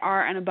 things that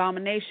are an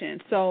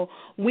abomination. So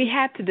we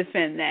have to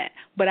defend that.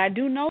 But I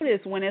do notice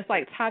when it's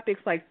like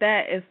topics like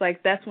that, it's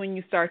like that's when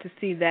you start to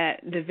see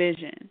that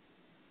division.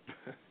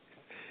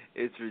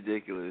 It's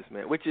ridiculous,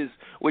 man. Which is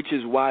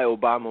why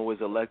Obama was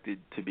elected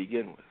to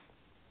begin with.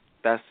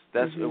 That's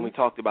when we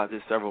talked about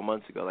this several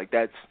months ago. Like,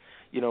 that's,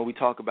 you know, we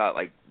talk about,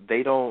 like,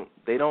 they don't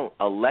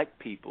elect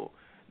people,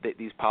 that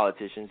these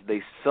politicians,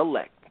 they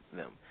select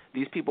them.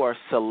 These people are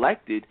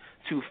selected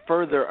to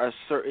further a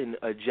certain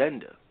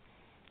agenda.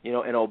 You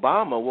know, and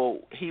Obama, well,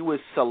 he was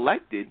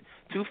selected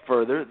to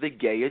further the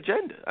gay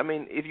agenda. I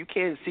mean, if you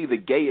can't see the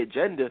gay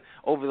agenda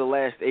over the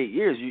last 8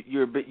 years,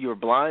 you're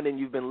blind and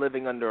you've been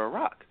living under a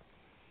rock.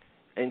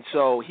 And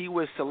so he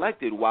was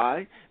selected.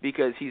 Why?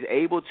 Because he's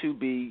able to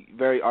be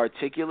very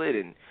articulate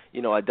and,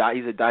 you know,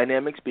 he's a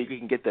dynamic speaker. He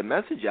can get the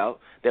message out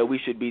that we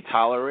should be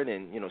tolerant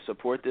and, you know,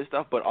 support this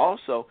stuff. But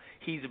also,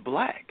 he's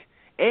black.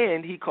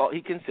 And he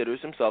considers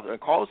himself and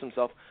calls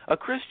himself a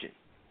Christian.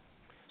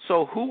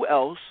 So who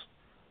else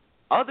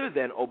other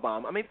than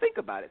Obama? I mean, think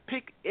about it.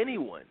 Pick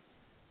anyone.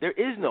 There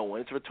is no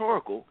one. It's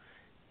rhetorical.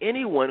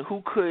 Anyone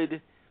who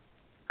could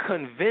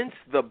convince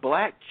the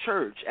black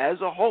church as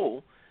a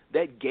whole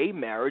that gay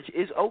marriage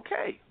is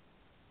okay.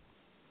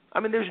 I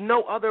mean, there's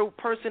no other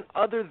person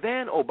other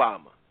than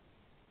Obama.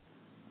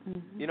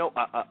 You know,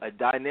 a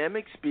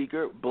dynamic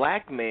speaker,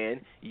 black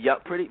man,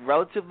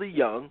 relatively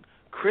young,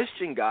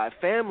 Christian guy,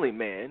 family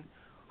man,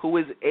 who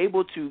is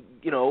able to,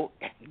 you know,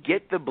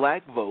 get the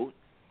black vote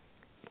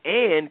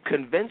and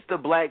convince the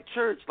black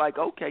church, like,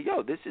 okay,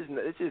 yo, this is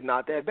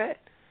not that bad.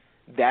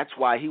 That's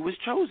why he was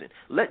chosen.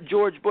 Let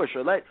George Bush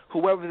or let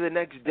whoever the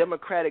next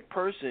Democratic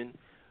person,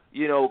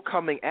 you know,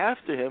 coming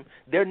after him,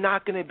 they're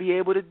not going to be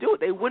able to do it.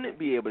 They wouldn't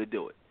be able to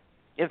do it.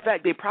 In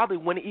fact, they probably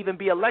wouldn't even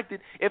be elected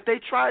if they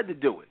tried to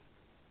do it.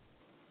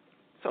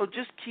 So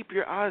just keep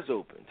your eyes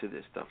open to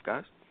this stuff,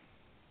 guys.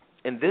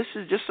 And this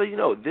is, just so you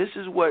know, this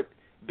is what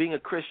being a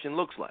Christian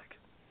looks like.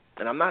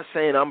 And I'm not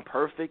saying I'm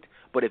perfect,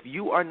 but if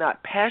you are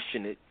not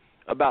passionate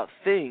about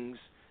things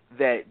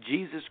that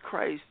Jesus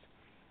Christ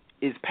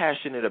is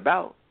passionate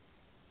about,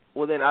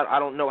 well, then I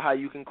don't know how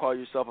you can call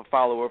yourself a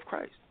follower of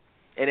Christ.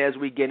 And as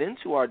we get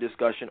into our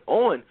discussion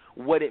on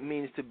what it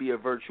means to be a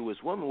virtuous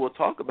woman, we'll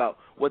talk about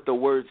what the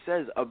Word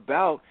says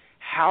about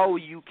how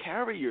you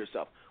carry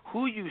yourself,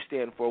 who you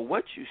stand for,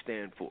 what you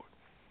stand for.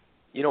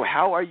 You know,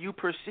 how are you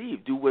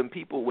perceived?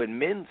 When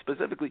men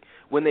specifically,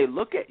 when they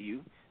look at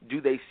you, do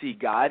they see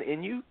God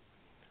in you?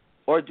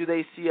 Or do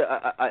they see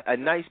a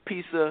nice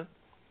piece of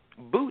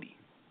booty?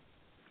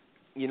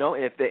 You know,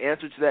 and if the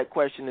answer to that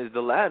question is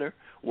the latter,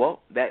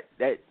 well, that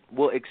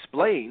will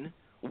explain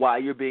why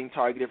you're being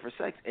targeted for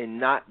sex and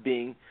not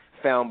being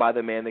found by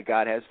the man that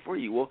God has for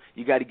you. Well,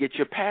 you got to get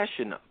your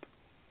passion up.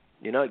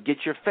 You know, get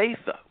your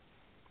faith up.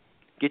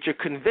 Get your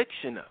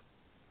conviction up.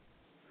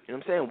 You know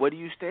what I'm saying? What do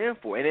you stand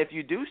for? And if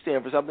you do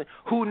stand for something,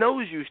 who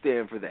knows you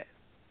stand for that?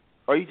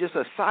 Or are you just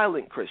a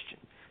silent Christian?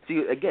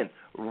 See, again,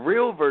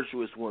 real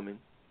virtuous women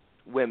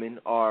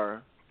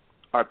are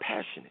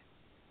passionate.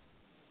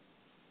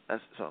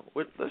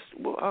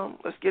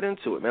 Let's get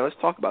into it, man. Let's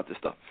talk about this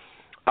stuff.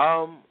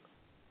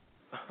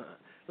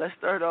 Let's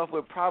start off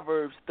with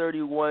Proverbs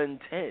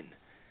 31:10.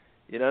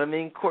 You know what I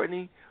mean,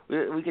 Courtney?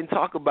 We can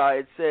talk about it.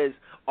 It says,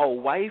 a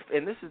wife,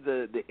 and this is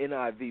the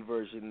NIV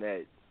version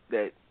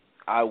that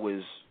I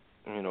was,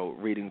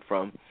 reading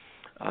from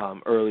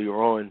earlier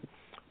on.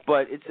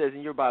 But it says,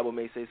 in your Bible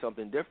may say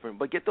something different.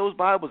 But get those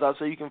Bibles out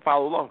so you can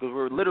follow along, because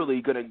we're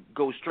literally going to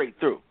go straight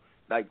through.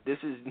 Like, this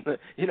is,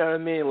 you know what I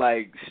mean,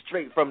 like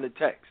straight from the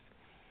text.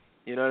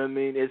 You know what I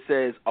mean? It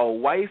says, a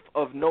wife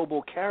of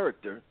noble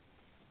character,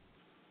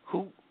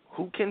 who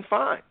can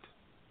find?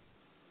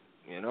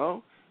 You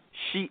know?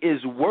 She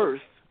is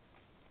worth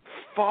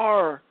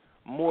far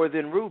more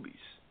than rubies,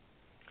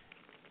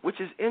 which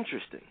is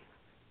interesting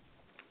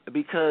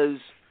because,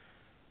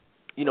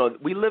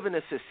 we live in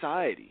a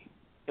society,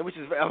 and which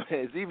is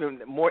it's even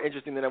more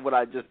interesting than what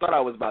I just thought I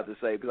was about to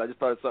say, because I just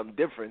thought of something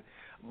different.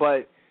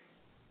 But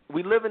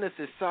we live in a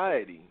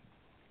society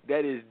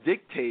that is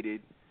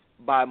dictated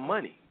by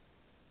money.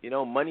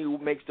 Money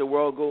makes the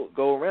world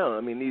go around.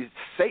 I mean, these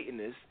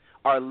Satanists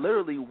are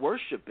literally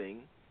worshiping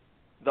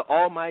the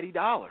almighty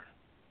dollar.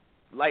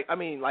 Like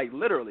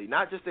literally,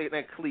 not just in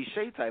a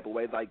cliche type of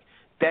way, like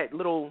that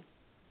little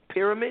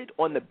pyramid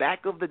on the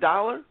back of the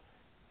dollar,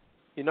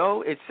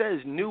 it says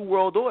New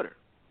World Order.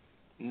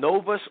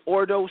 Novus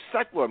Ordo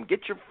Seclorum.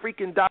 Get your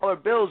freaking dollar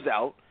bills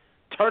out,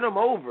 turn them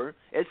over.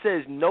 It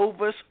says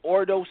Novus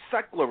Ordo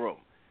Seclorum.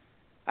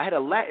 I had a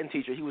Latin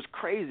teacher. He was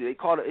crazy. They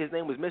called it. His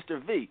name was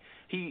Mr. V.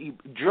 He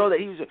drilled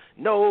it. He was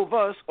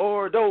Novus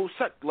Ordo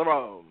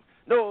Seclorum.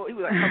 No, he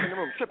was like coming in the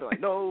room tripping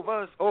like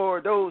Novus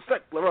Ordo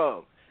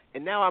Seclorum.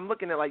 And now I'm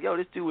looking at like, yo,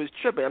 this dude was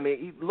tripping. I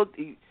mean,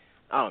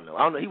 I don't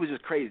know. He was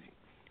just crazy.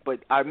 But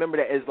I remember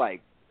that as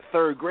like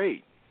third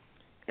grade,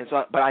 and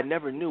so, but I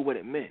never knew what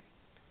it meant.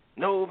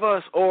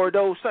 Novus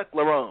Ordo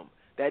Seclorum.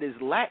 That is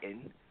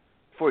Latin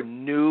for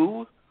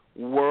New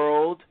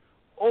World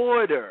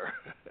Order.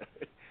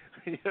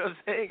 You know what I'm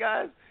saying,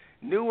 guys?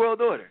 New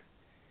World Order.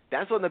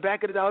 That's on the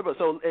back of the dollar bill.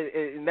 So,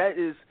 and that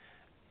is,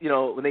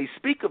 when they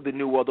speak of the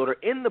New World Order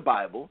in the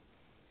Bible,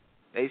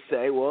 they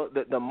say, well,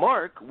 the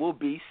mark will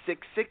be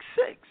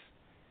 666.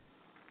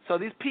 So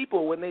these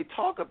people, when they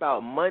talk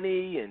about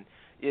money and,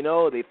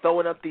 they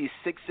throwing up these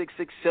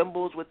 666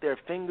 symbols with their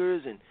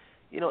fingers and,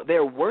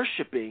 they're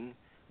worshiping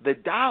the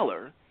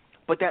dollar,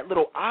 but that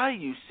little eye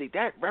you see,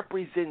 that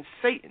represents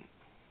Satan.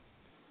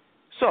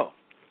 So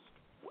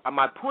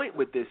my point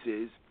with this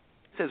is,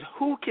 it says,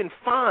 who can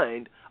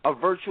find a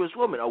virtuous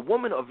woman, a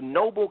woman of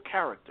noble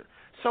character,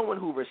 someone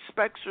who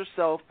respects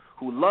herself,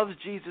 who loves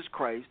Jesus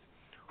Christ,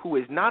 who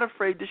is not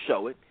afraid to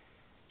show it?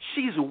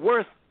 She's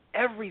worth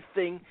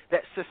everything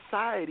that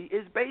society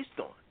is based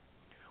on.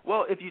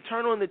 Well, if you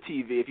turn on the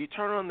TV, if you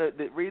turn on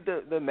read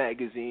the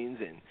magazines,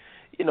 and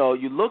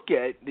you look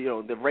at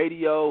the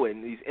radio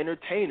and these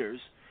entertainers,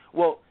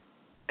 well,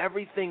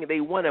 everything they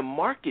want to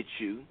market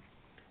you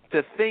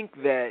to think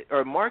that,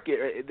 or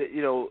market,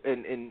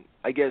 and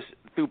I guess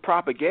through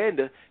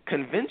propaganda,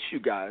 convince you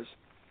guys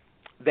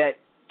that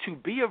to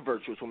be a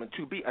virtuous woman,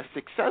 to be a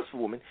successful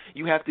woman,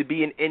 you have to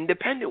be an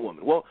independent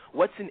woman. Well,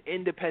 what's an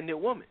independent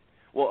woman?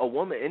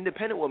 Well,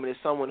 independent woman is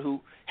someone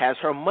who has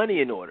her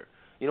money in order.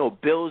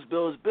 Bills.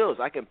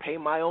 I can pay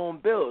my own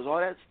bills, all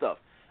that stuff.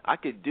 I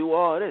could do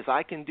all this.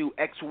 I can do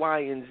X, Y,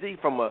 and Z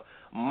from a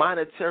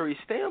monetary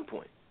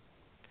standpoint.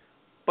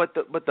 But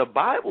the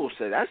Bible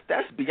says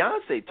that's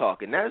Beyonce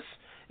talking. That's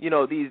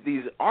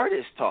these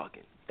artists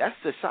talking. That's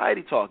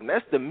society talking.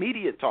 That's the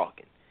media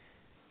talking.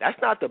 That's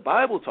not the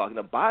Bible talking.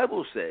 The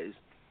Bible says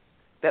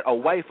that a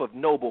wife of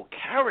noble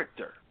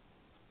character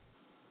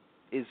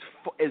is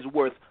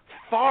worth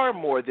far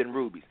more than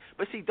rubies.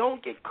 But see,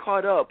 don't get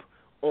caught up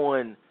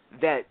on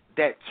that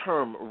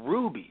term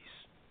rubies,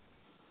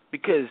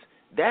 because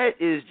that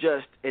is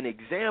just an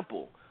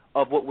example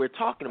of what we're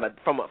talking about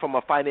from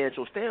a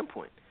financial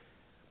standpoint.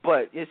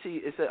 But you see,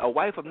 it's a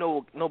wife of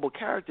noble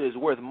character is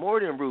worth more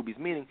than rubies,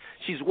 meaning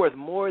she's worth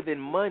more than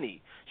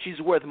money. She's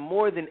worth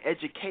more than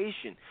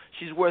education.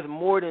 She's worth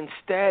more than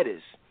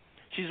status.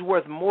 She's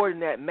worth more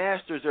than that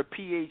master's or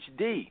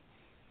PhD.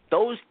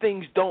 Those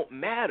things don't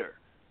matter.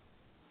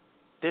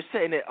 They're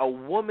saying that a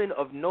woman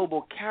of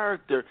noble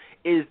character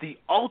is the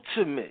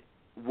ultimate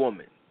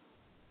woman.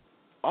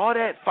 All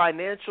that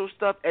financial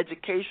stuff,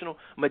 educational,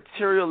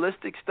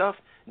 materialistic stuff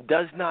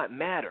does not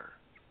matter.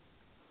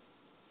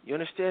 You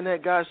understand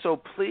that, guys? So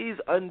please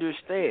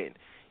understand,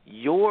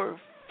 your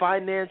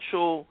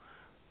financial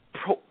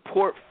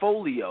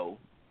portfolio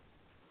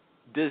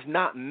does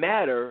not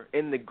matter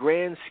in the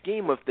grand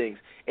scheme of things.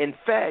 In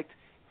fact,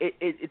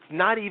 it's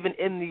not even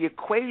in the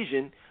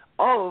equation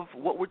of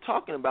what we're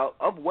talking about,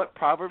 of what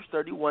Proverbs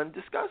 31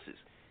 discusses.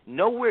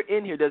 Nowhere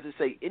in here does it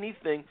say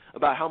anything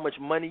about how much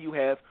money you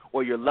have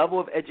or your level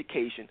of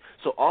education.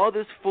 So all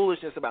this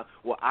foolishness about,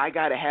 well, I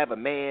got to have a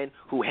man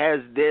who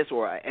has this,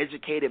 or an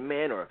educated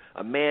man, or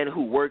a man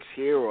who works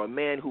here, or a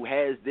man who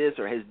has this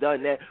or has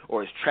done that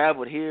or has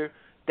traveled here.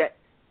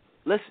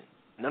 Listen,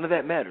 none of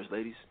that matters,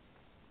 ladies.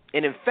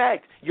 And in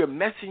fact, you're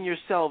messing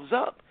yourselves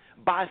up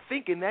by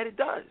thinking that it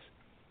does.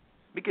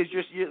 Because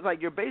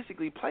you're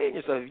basically playing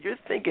yourself. You're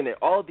thinking that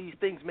all these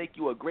things make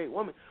you a great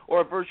woman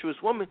or a virtuous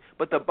woman,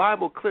 but the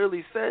Bible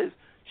clearly says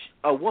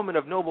a woman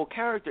of noble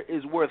character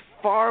is worth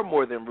far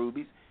more than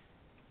rubies.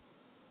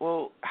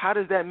 Well, how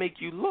does that make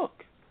you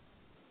look?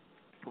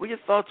 What are your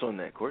thoughts on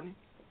that, Courtney?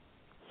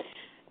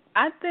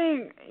 I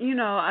think,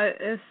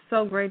 it's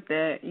so great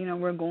that,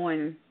 we're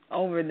going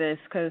over this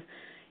because,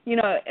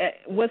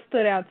 what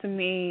stood out to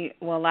me,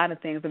 well, a lot of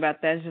things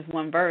about that, is just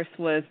one verse,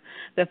 was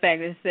the fact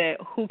that it said,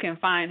 who can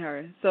find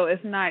her? So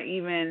it's not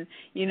even,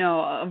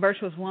 a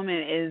virtuous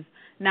woman is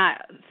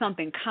not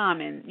something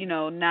common.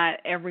 Not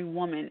every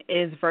woman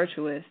is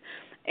virtuous.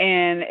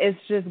 And it's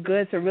just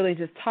good to really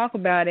just talk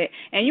about it.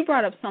 And you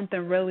brought up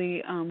something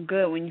really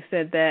good when you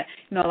said that,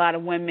 a lot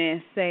of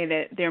women say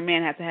that their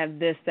man has to have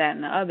this, that,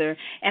 and the other.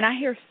 And I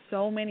hear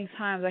so many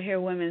times, I hear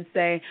women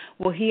say,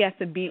 well, he has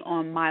to be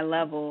on my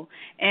level.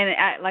 And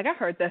I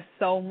heard that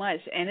so much.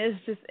 And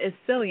it's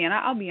silly. And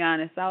I'll be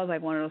honest, I was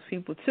like one of those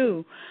people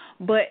too.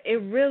 But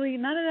it really,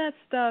 none of that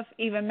stuff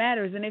even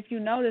matters. And if you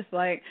notice,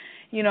 those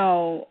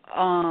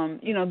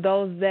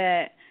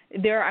that,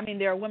 there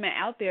are women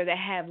out there that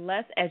have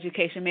less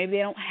education. Maybe they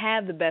don't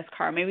have the best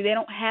car. Maybe they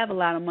don't have a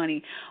lot of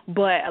money.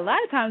 But a lot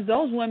of times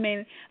those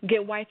women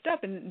get wiped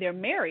up and they're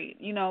married,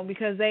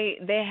 because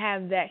they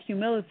have that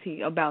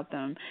humility about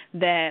them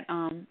that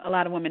a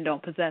lot of women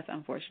don't possess,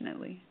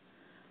 unfortunately.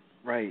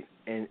 Right,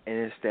 and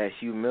it's that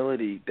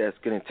humility that's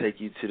going to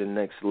take you to the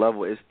next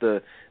level. It's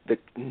the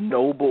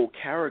noble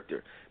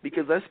character.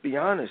 Because let's be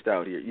honest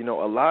out here,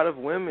 a lot of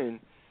women,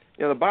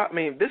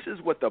 this is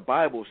what the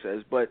Bible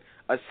says, but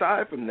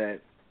aside from that,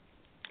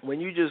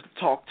 when you just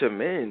talk to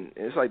men,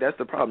 it's like that's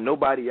the problem.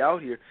 Nobody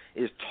out here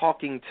is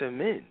talking to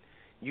men.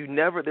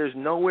 There's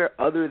nowhere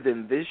other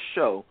than this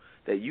show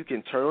that you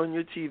can turn on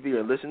your TV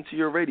or listen to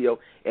your radio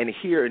and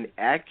hear an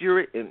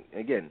accurate, and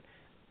again,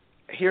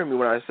 hear me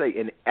when I say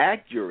an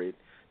accurate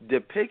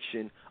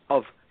depiction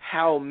of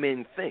how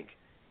men think.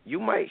 You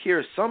might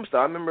hear some stuff.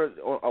 I remember,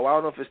 I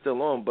don't know if it's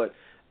still on, but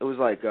it was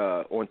like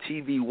on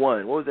TV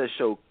One. What was that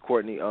show,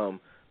 Courtney?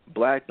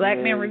 Black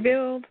Men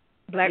Revealed.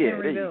 Black Men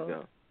Revealed. There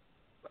you go.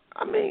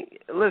 I mean,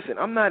 listen,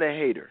 I'm not a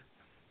hater.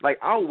 Like,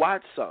 I'll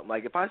watch something.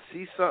 Like, if I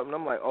see something,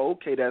 I'm like, oh,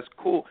 okay, that's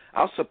cool.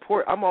 I'll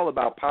support. I'm all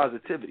about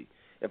positivity.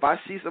 If I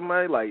see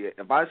somebody,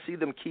 if I see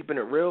them keeping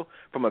it real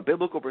from a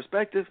biblical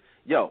perspective,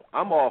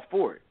 I'm all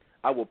for it.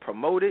 I will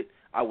promote it.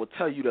 I will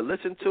tell you to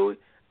listen to it.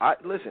 I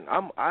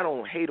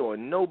don't hate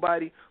on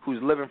nobody who's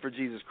living for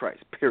Jesus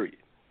Christ, period.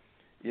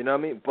 You know what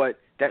I mean? But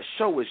that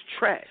show is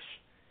trash.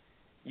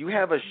 You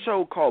have a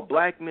show called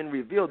Black Men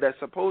Revealed that's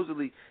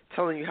supposedly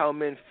telling you how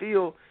men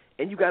feel,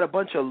 and you got a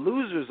bunch of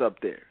losers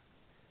up there,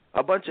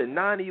 a bunch of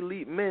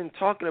non-elite men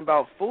talking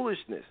about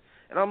foolishness.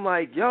 And I'm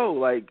like,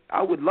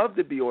 I would love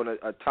to be on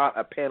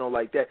a panel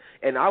like that,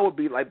 and I would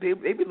be like,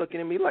 they'd be looking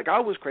at me like I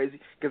was crazy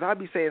because I'd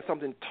be saying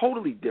something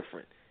totally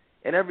different.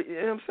 And you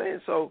know what I'm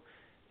saying? So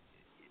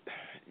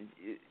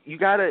you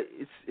gotta.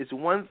 It's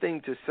one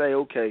thing to say,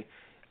 okay,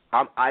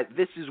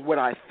 this is what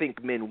I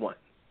think men want.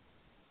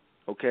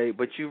 Okay,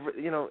 but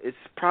it's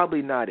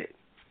probably not it.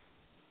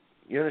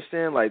 You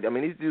understand?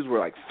 These dudes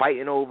were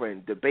fighting over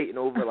and debating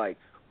over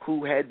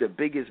who had the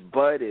biggest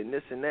butt and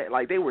this and that.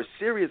 They were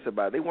serious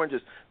about it. They weren't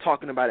just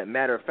talking about it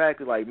matter of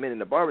factly like men in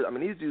the barbers.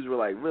 These dudes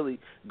were really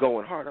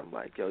going hard. I'm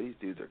like, these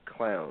dudes are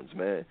clowns,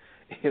 man.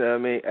 You know what I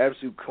mean?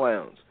 Absolute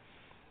clowns.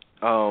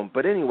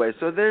 But anyway,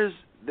 so there's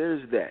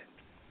that.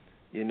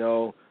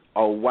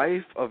 A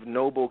wife of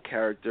noble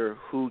character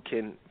who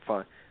can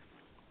find.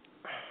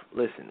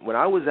 Listen, when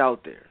I was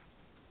out there,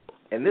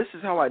 and this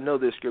is how I know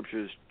this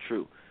scripture is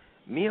true,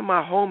 me and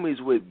my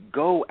homies would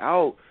go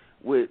out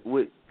with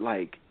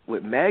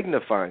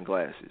magnifying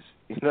glasses.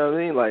 You know what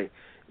I mean?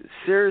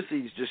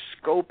 Seriously, just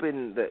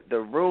scoping the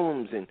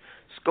rooms and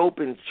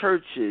scoping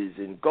churches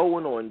and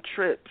going on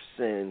trips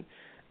and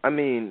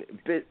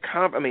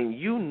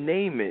you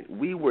name it,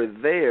 we were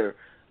there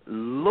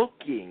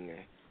looking.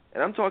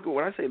 And I'm talking,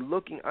 when I say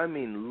looking, I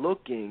mean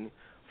looking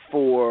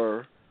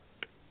for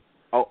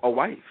a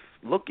wife,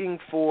 looking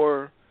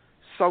for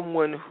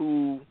someone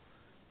who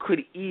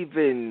could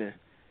even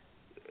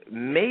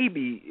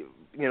maybe,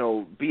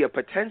 be a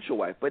potential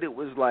wife. But it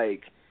was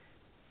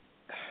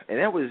and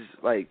that was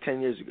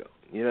 10 years ago.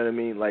 You know what I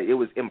mean? It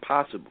was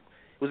impossible.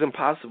 It was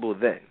impossible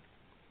then.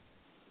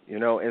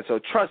 And so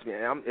trust me,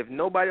 if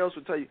nobody else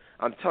will tell you,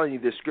 I'm telling you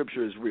this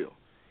scripture is real.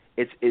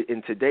 It's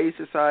in today's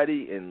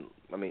society, and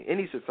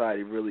any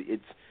society really,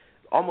 it's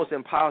almost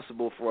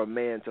impossible for a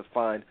man to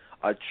find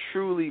a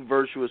truly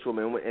virtuous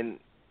woman. And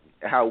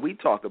how we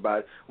talk about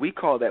it, we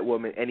call that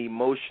woman an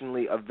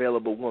emotionally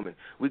available woman.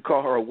 We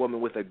call her a woman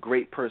with a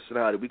great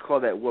personality. We call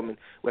that woman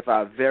with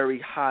a very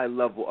high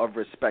level of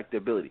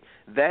respectability.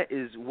 That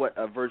is what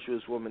a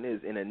virtuous woman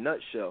is in a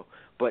nutshell.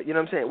 But you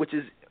know what I'm saying? Which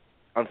is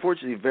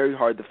unfortunately very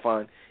hard to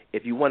find.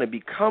 If you want to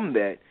become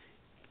that,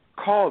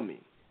 call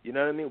me. You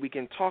know what I mean? We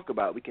can talk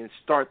about it. We can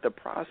start the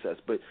process.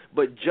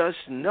 But just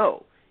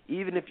know,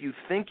 even if you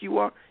think you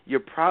are,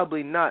 you're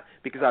probably not,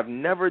 because I've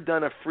never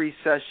done a free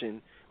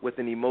session with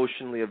an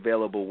emotionally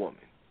available woman.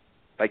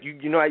 Like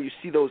you know how you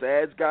see those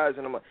ads, guys,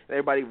 and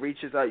everybody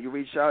reaches out, you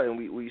reach out, and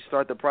we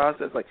start the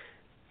process. Like,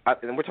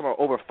 and we're talking about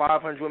over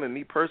 500 women.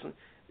 Me personally,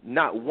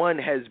 not one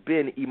has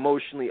been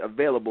emotionally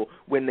available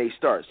when they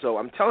start. So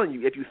I'm telling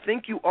you, if you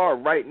think you are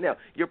right now,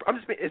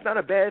 it's not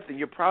a bad thing.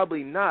 You're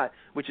probably not,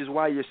 which is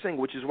why you're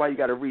single, which is why you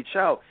got to reach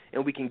out,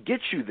 and we can get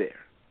you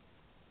there.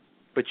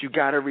 But you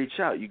got to reach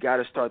out. You got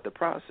to start the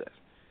process.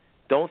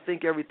 Don't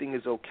think everything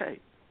is okay.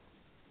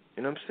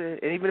 You know what I'm saying?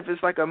 And even if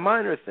it's like a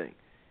minor thing,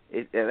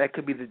 that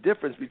could be the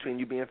difference between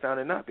you being found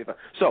and not being found.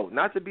 So,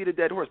 not to beat a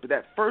dead horse, but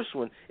that first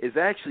one is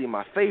actually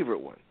my favorite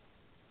one.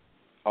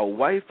 A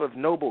wife of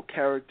noble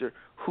character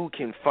who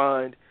can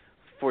find,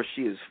 for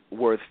she is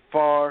worth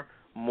far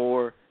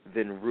more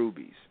than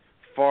rubies,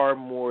 far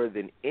more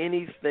than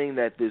anything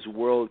that this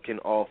world can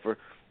offer,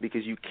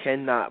 because you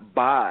cannot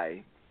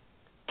buy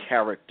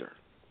character.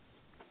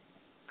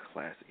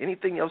 Classic.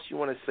 Anything else you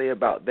want to say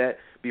about that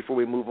before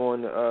we move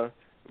on to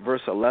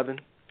verse 11?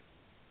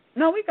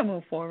 No, we can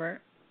move forward.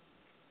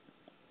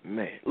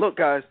 Man, look,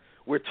 guys,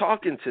 we're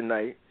talking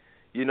tonight.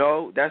 You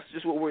know, that's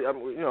just what we're,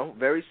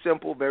 very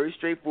simple, very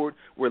straightforward.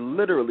 We're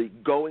literally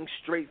going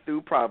straight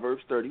through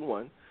Proverbs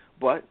 31.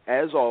 But,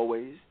 as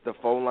always, the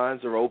phone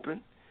lines are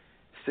open,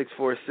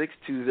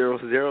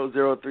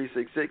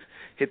 646-200-0366.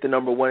 Hit the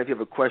number 1 if you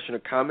have a question or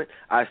comment.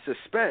 I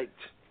suspect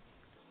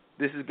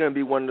this is going to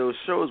be one of those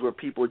shows where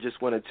people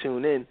just want to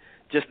tune in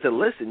just to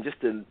listen, just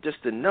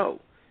to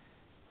know.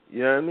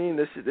 You know what I mean?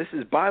 This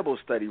is Bible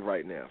study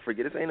right now.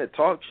 Forget, this ain't a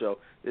talk show.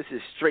 This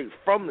is straight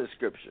from the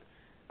Scripture.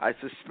 I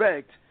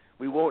suspect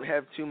we won't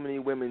have too many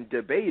women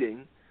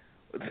debating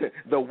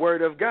the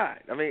Word of God.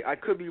 I mean, I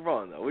could be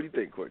wrong, though. What do you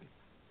think, Courtney?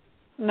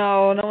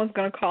 No one's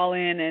going to call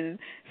in and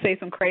say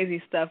some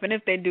crazy stuff. And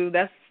if they do,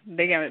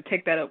 they got to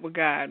take that up with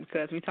God,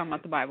 because we're talking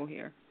about the Bible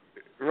here.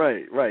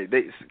 Right.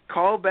 They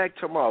call back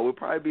tomorrow. We'll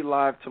probably be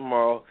live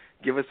tomorrow.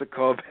 Give us a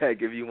call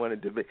back if you want to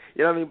debate.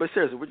 You know what I mean? But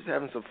seriously, we're just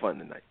having some fun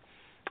tonight.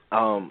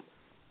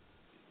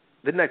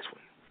 The next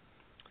one,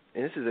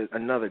 and this is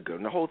another good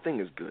one. The whole thing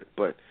is good,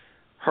 but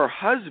her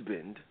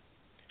husband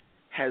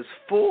has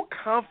full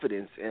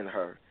confidence in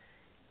her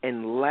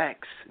and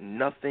lacks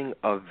nothing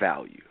of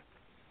value.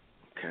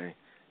 Okay?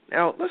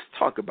 Now, let's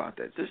talk about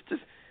that. Just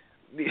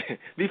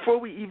before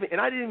we even, and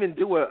I didn't even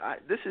do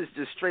this is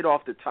just straight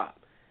off the top.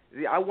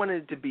 I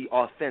wanted it to be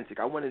authentic.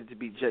 I wanted it to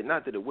be,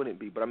 not that it wouldn't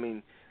be, but I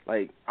mean,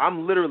 like,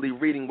 I'm literally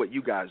reading what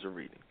you guys are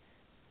reading.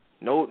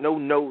 No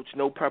notes,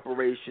 no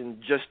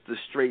preparation, just the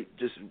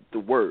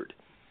word.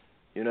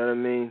 You know what I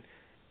mean?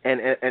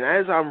 And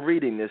as I'm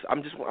reading this, I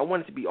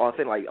want it to be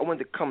authentic. Like, I want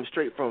it to come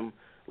straight from,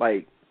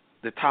 like,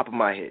 the top of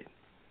my head,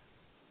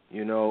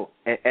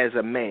 as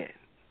a man.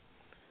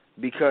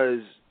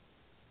 Because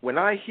when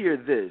I hear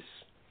this,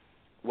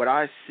 what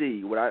I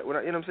see, what I you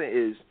know what I'm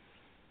saying, is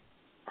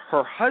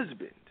her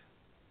husband.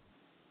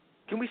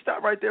 Can we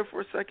stop right there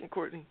for a second,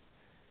 Courtney?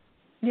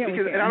 Yeah,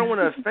 because, and I don't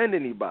want to offend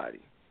anybody,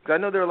 because I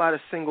know there are a lot of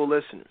single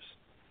listeners.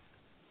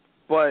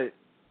 But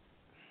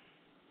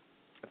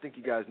I think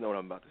you guys know what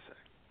I'm about to say.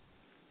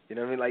 You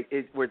know what I mean? Like,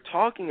 we're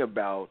talking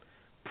about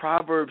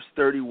Proverbs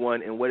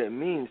 31 and what it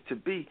means to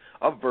be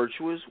a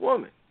virtuous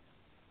woman.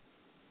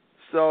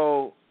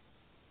 So,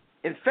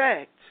 in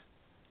fact,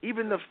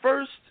 even the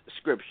first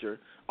scripture,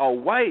 a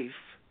wife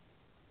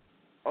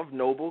of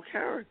noble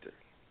character.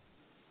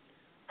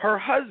 Her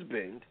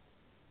husband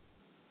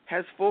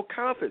has full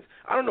confidence.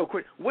 I don't know,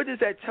 what does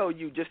that tell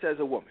you just as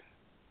a woman?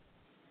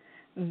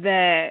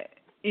 That,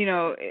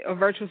 a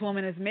virtuous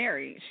woman is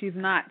married. She's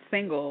not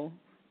single.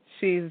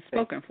 She's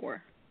spoken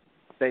for.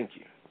 Thank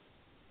you.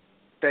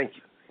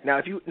 Now,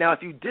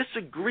 if you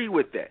disagree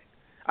with that,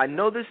 I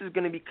know this is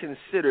going to be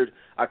considered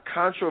a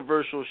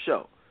controversial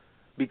show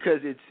because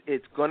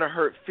it's going to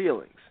hurt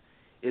feelings.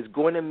 It's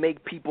going to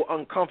make people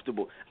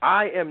uncomfortable.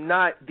 I am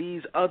not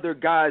these other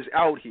guys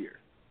out here,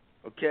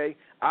 okay?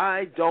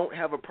 I don't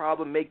have a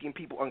problem making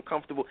people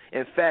uncomfortable.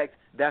 In fact,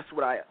 that's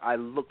what I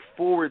look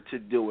forward to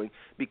doing,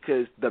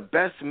 because the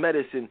best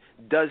medicine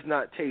does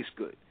not taste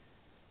good.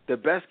 The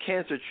best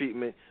cancer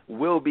treatment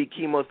will be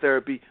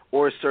chemotherapy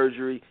or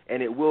surgery,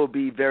 and it will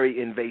be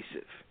very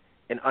invasive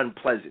and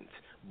unpleasant,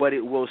 but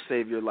it will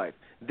save your life.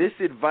 This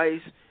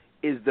advice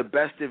is the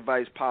best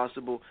advice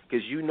possible,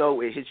 because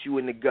it hits you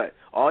in the gut.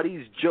 All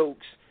these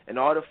jokes and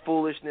all the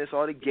foolishness,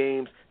 all the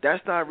games,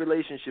 that's not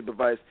relationship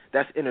advice.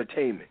 That's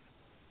entertainment.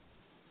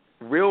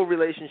 Real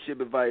relationship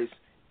advice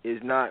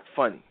is not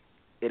funny.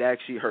 It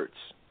actually hurts.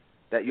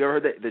 You ever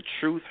heard that the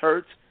truth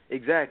hurts?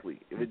 Exactly.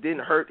 If it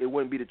didn't hurt, it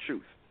wouldn't be the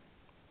truth.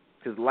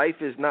 Because life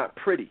is not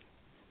pretty.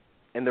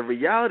 And the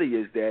reality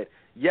is that,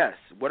 yes,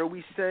 what are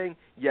we saying?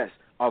 Yes,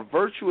 a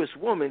virtuous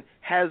woman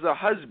has a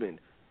husband.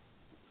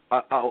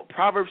 A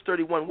Proverbs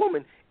 31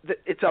 woman,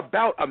 it's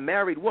about a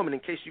married woman, in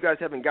case you guys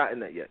haven't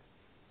gotten that yet.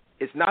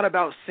 It's not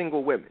about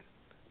single women.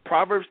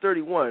 Proverbs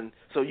 31,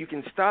 so you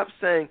can stop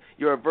saying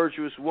you're a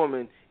virtuous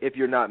woman if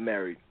you're not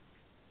married.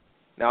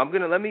 Now,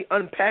 let me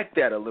unpack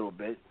that a little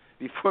bit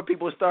before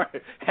people start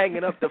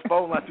hanging up the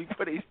phone line,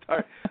 before they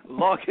start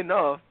logging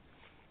off.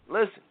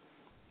 Listen,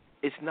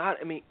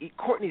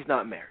 Courtney's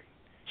not married.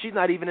 She's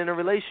not even in a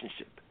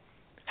relationship.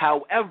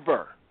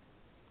 However,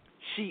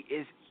 she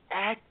is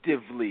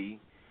actively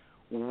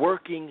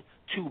working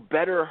to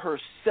better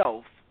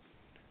herself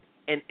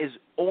and is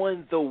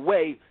on the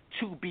way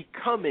to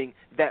becoming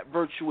that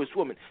virtuous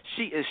woman.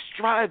 She is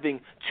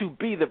striving to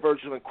be the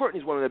virtuous woman.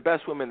 Courtney's one of the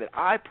best women that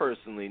I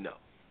personally know.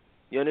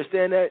 You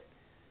understand that?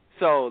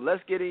 So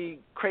let's get any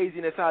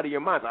craziness out of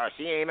your mind. Oh,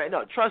 she ain't.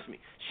 No, trust me.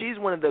 She's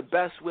one of the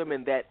best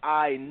women that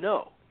I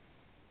know.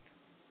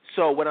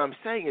 So what I'm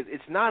saying is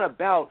it's not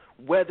about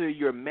whether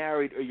you're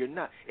married or you're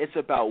not. It's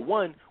about,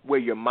 one, where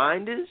your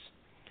mind is.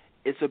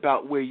 It's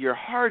about where your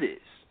heart is.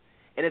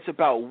 And it's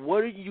about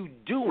what are you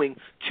doing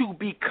to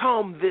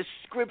become this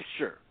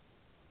scripture.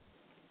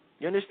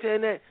 You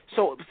understand that?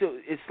 So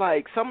it's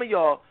like some of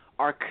y'all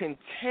are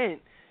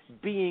content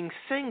being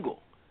single.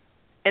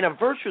 And a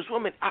virtuous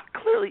woman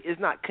clearly is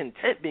not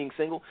content being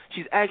single.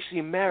 She's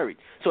actually married.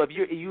 So if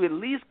you at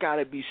least got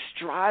to be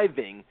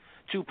striving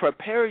to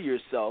prepare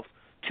yourself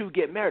to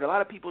get married. A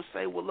lot of people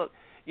say, well, look,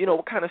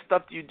 what kind of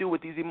stuff do you do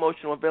with these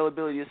emotional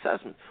availability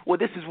assessments? Well,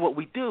 this is what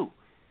we do.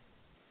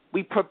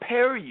 We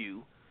prepare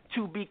you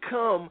to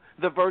become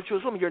the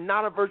virtuous woman. You're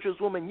not a virtuous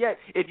woman yet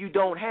if you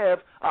don't have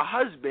a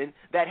husband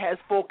that has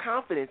full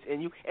confidence in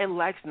you and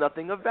lacks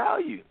nothing of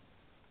value.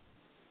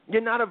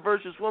 You're not a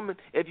virtuous woman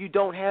if you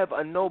don't have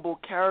a noble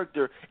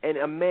character and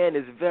a man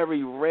is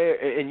very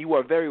rare, and you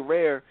are very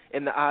rare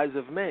in the eyes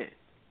of men.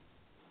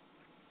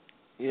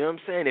 You know what I'm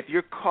saying? If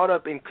you're caught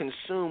up and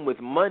consumed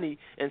with money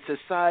and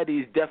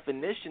society's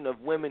definition of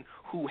women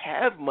who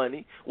have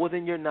money, well,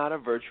 then you're not a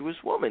virtuous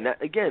woman. Now,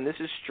 again, this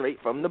is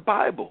straight from the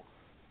Bible.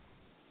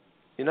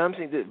 You know what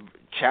I'm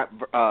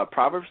saying?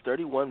 Proverbs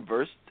 31,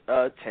 verse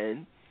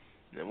 10,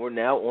 and we're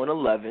now on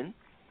 11.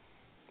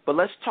 But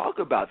let's talk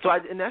about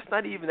and that's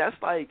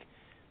like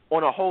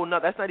on a whole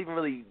nother. That's not even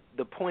really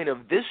the point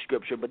of this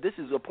scripture, but this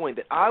is a point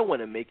that I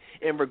want to make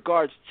in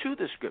regards to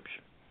the scripture.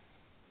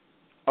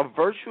 A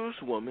virtuous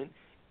woman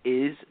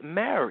is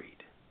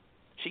married.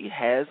 She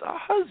has a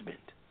husband.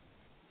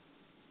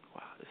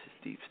 Wow, this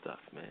is deep stuff,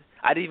 man.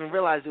 I didn't even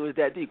realize it was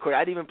that deep, Corey.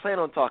 I didn't even plan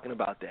on talking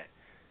about that.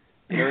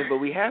 But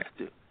we have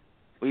to.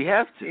 We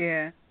have to.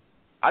 Yeah.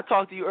 I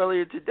talked to you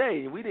earlier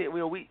today, and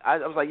I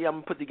was like, I'm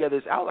gonna put together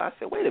this outline. I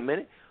said, wait a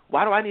minute.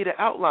 Why do I need an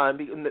outline?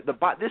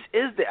 This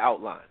is the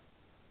outline.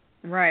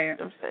 Right. You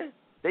know what I'm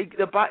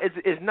saying?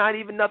 It's not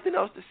even nothing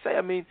else to say.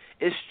 I mean,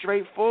 it's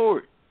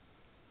straightforward.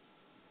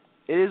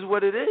 It is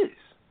what it is.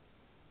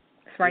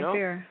 It's right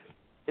there.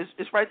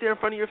 It's right there in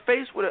front of your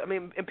face.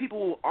 And people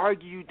will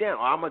argue you down.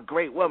 Oh, I'm a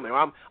great woman.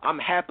 Or I'm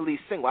happily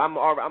single.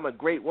 I'm a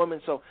great woman,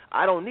 so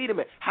I don't need a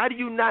man. How do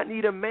you not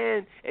need a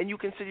man and you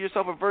consider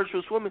yourself a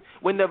virtuous woman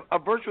when a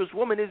virtuous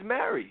woman is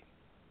married?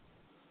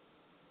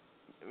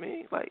 I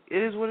mean, it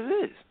is what it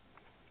is.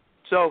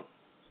 So,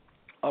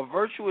 a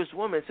virtuous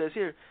woman says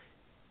here,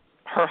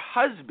 her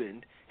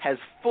husband has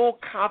full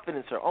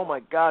confidence in her. Oh, my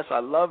gosh, I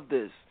love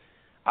this.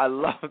 I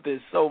love this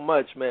so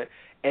much, man,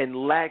 and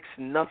lacks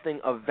nothing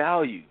of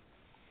value.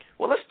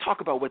 Well, let's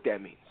talk about what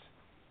that means.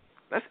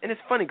 And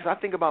it's funny because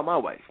I think about my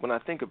wife when I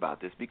think about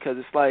this, because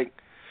it's like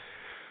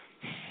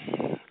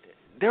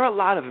there are a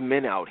lot of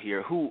men out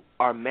here who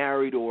are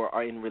married or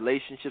are in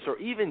relationships or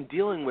even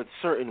dealing with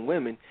certain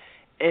women.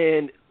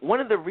 And one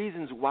of the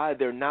reasons why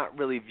they're not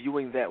really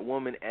viewing that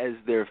woman as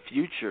their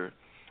future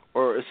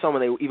or as someone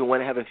they even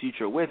want to have a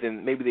future with,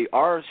 and maybe they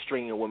are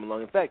stringing a woman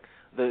along. In fact,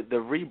 the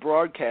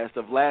rebroadcast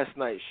of last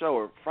night's show,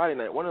 or Friday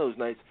night, one of those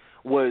nights,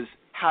 was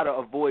how to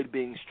avoid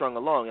being strung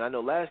along. And I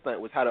know last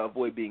night was how to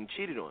avoid being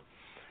cheated on.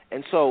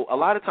 And so a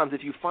lot of times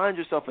if you find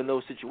yourself in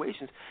those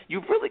situations,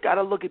 you've really got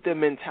to look at the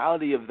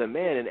mentality of the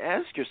man and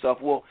ask yourself,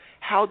 well,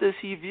 how does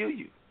he view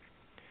you?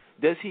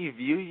 Does he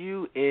view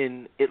you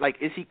in it?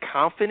 Is he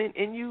confident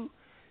in you?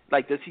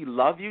 Does he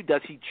love you?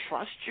 Does he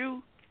trust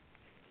you?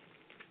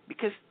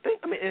 Because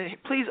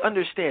please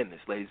understand this,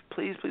 ladies.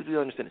 Please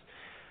understand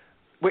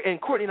this.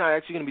 And Courtney and I are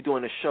actually going to be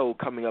doing a show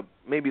coming up,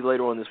 maybe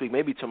later on this week,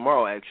 maybe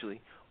tomorrow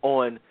actually,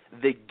 on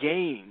the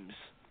games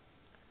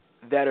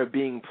that are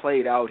being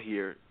played out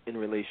here in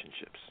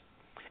relationships.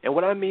 And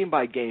what I mean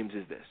by games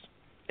is this.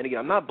 And again,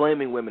 I'm not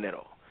blaming women at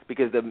all,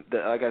 because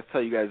like I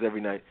tell you guys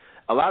every night,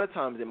 a lot of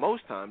times, and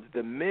most times,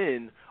 the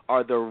men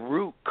are the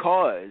root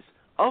cause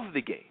of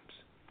the games.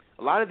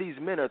 A lot of these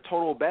men are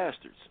total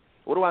bastards.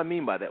 What do I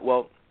mean by that?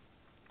 Well,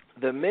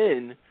 the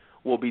men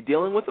will be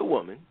dealing with a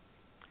woman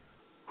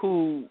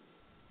who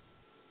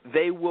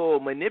they will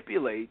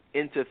manipulate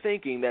into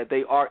thinking that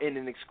they are in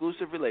an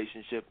exclusive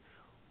relationship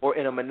or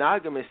in a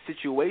monogamous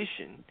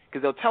situation,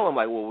 because they'll tell them,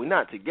 well, we're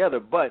not together,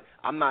 but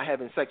I'm not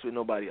having sex with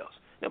nobody else.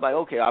 They're like,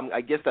 okay,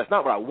 I guess that's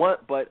not what I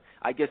want, but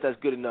I guess that's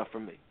good enough for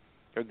me.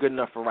 They're good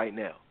enough for right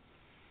now.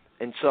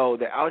 And so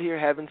they're out here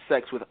having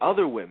sex with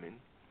other women.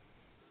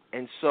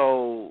 And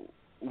so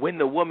when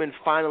the woman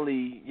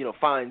finally,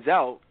 finds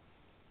out,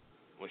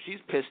 well, she's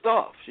pissed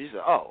off. She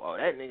said, oh,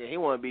 that nigga, he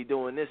want to be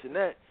doing this and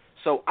that.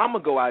 So I'm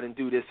going to go out and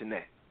do this and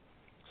that.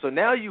 So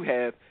now you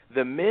have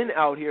the men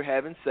out here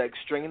having sex,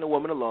 stringing the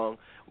woman along,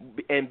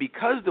 and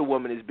because the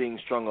woman is being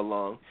strung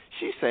along,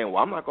 she's saying,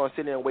 well, I'm not going to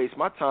sit there and waste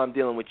my time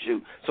dealing with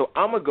you, so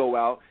I'm going to go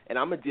out and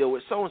I'm going to deal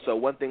with so-and-so.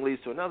 One thing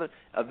leads to another.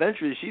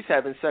 Eventually, she's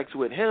having sex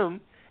with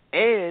him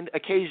and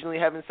occasionally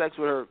having sex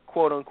with her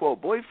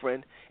quote-unquote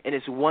boyfriend, and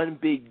it's one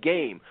big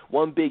game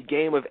of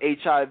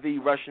HIV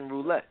Russian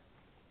roulette.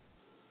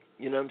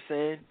 You know what I'm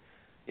saying?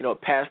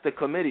 Pass the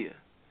chlamydia.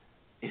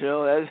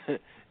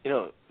 That's,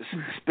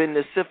 spin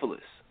the syphilis.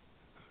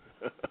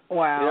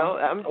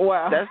 Wow.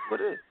 Wow. That's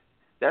what it is.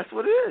 That's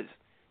what it is.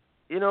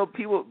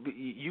 People,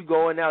 you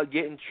going out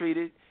getting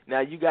treated.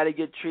 Now you got to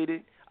get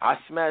treated. I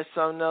smash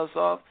something else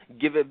off,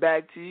 give it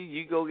back to you.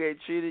 You go get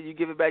treated, you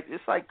give it back.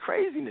 It's like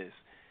craziness.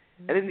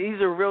 And then these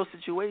are real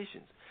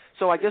situations.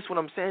 So I guess what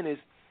I'm saying is,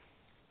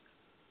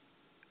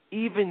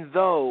 even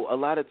though a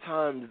lot of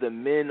times the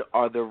men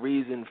are the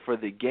reason for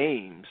the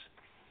games,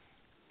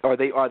 or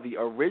they are the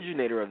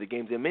originator of the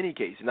games in many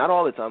cases, not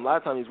all the time. A lot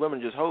of times these women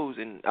are just hoes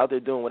and out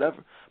there doing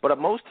whatever. But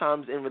most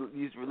times in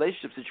these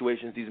relationship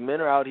situations, these men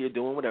are out here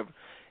doing whatever.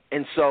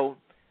 And so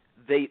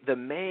the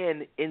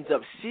man ends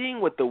up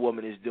seeing what the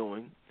woman is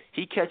doing.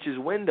 He catches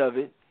wind of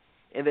it,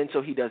 and then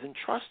so he doesn't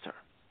trust her.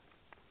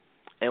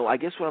 And I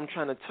guess what I'm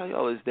trying to tell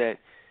y'all is that,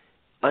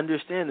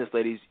 understand this,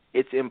 ladies,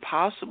 it's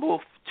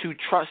impossible to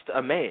trust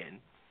a man.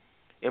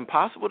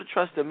 Impossible to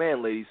trust a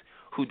man, ladies,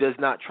 who does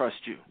not trust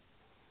you.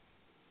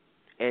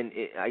 And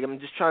I'm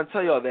just trying to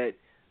tell y'all that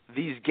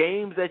these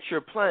games that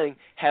you're playing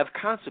have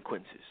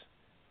consequences.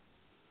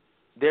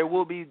 There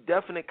will be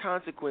definite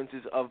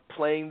consequences of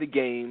playing the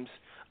games,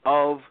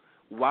 of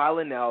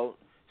wilding out,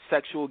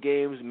 sexual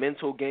games,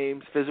 mental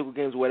games, physical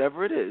games,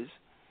 whatever it is.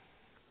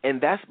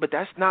 But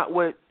that's not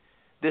what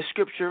the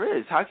scripture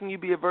is. How can you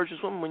be a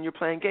virtuous woman when you're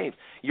playing games?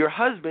 Your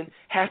husband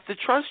has to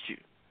trust you.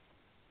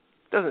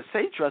 It doesn't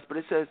say trust, but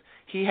it says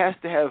he has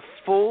to have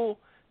full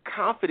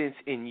confidence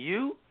in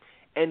you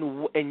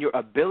and your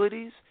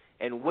abilities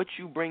and what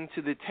you bring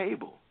to the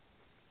table,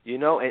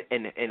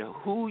 and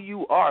who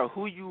you are,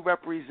 who you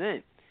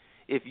represent.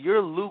 If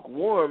you're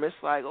lukewarm, it's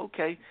like,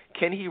 okay,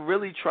 can he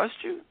really trust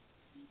you?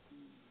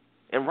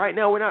 And right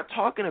now we're not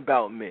talking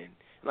about men.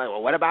 Like,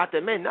 well, what about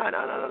the men?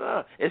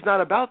 No. It's not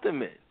about the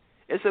men.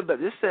 This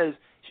says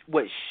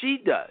what she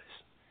does.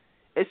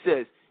 It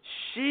says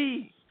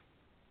she,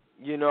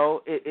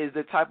 is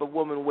the type of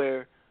woman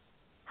where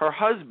her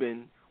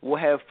husband will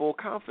have full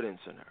confidence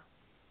in her.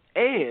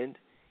 And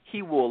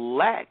he will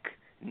lack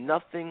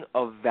nothing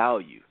of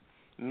value,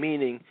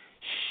 meaning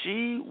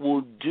she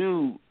will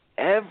do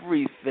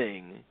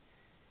everything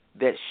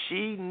that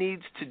she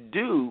needs to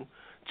do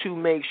to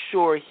make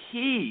sure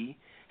he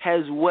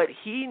has what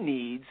he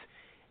needs,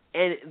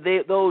 and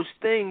those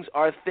things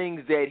are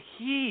things that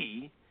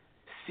he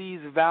sees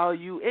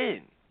value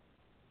in.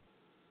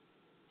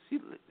 See,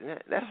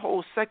 that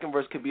whole second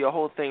verse could be a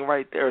whole thing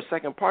right there, a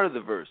second part of the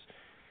verse.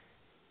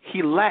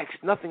 He lacks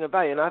nothing of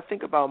value. And I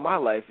think about my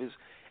life is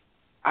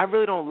I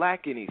really don't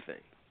lack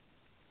anything.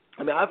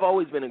 I mean, I've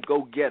always been a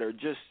go-getter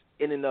just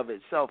in and of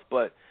itself,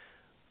 but,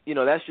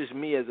 that's just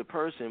me as a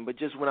person. But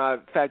just when I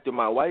factor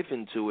my wife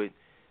into it,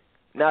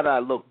 now that I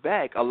look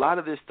back, a lot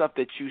of this stuff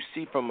that you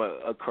see from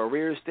a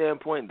career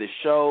standpoint, the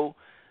show,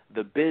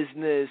 the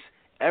business,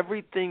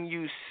 everything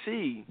you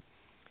see,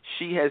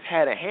 she has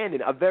had a hand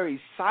in, a very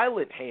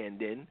silent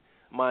hand in.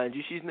 Mind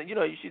you,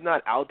 she's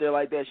not out there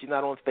like that. She's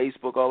not on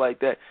Facebook all like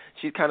that.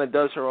 She kind of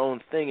does her own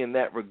thing in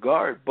that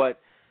regard. But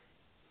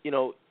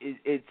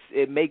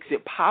it makes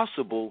it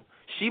possible.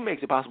 She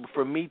makes it possible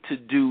for me to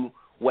do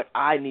what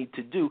I need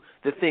to do,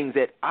 the things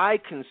that I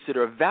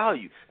consider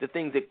value, the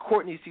things that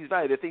Courtney sees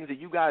value, the things that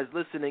you guys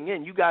listening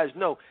in. You guys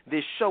know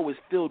this show is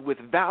filled with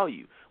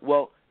value.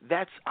 Well,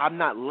 I'm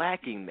not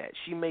lacking that.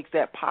 She makes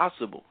that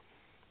possible.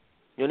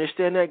 You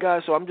understand that,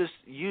 guys? So I'm just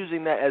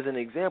using that as an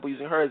example,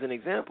 using her as an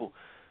example.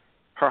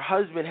 Her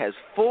husband has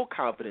full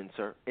confidence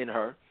in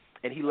her,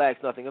 and he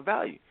lacks nothing of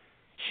value.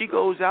 She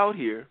goes out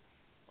here.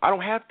 I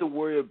don't have to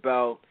worry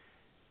about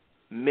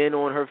men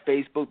on her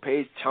Facebook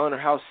page telling her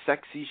how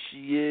sexy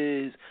she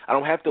is. I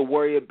don't have to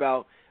worry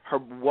about her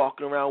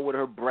walking around with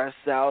her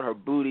breasts out, her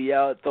booty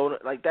out. Those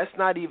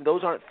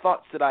aren't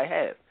thoughts that I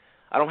have.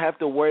 I don't have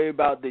to worry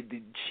about the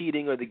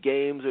cheating or the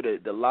games or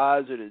the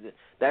lies.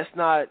 That's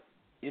not,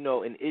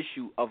 an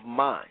issue of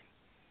mine.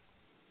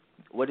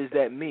 What does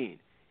that mean?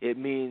 It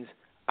means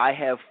I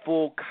have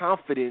full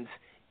confidence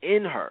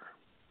in her.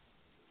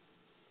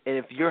 And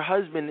if your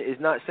husband is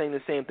not saying the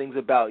same things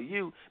about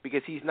you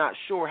because he's not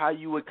sure how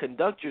you would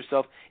conduct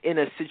yourself in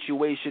a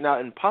situation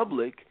out in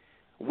public,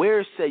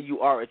 where say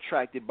you are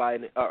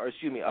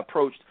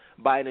approached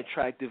by an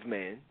attractive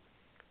man,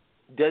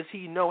 does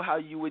he know how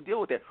you would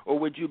deal with that, or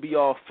would you be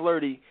all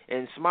flirty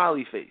and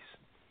smiley face?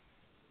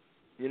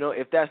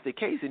 If that's the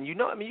case, and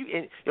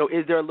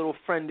is there a little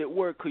friend at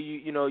work who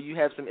you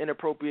have some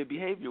inappropriate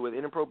behavior with,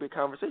 inappropriate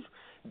conversation?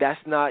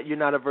 You're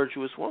not a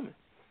virtuous woman,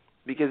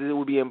 because it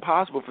would be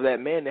impossible for that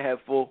man to have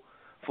full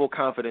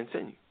confidence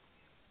in you.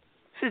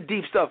 This is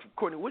deep stuff,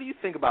 Courtney. What do you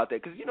think about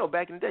that? Because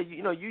back in the day,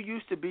 you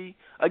used to be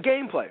a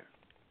game player.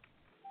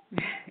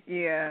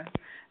 Yeah,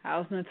 I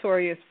was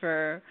notorious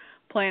for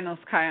playing those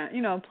kind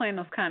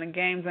of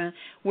games, and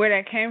where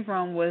that came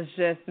from was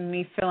just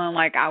me feeling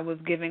like I was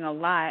giving a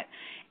lot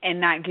and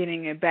not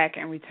getting it back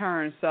in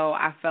return. So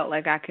I felt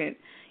like I could,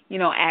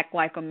 act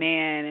like a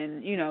man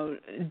and,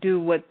 do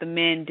what the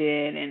men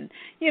did. And,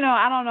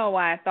 I don't know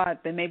why I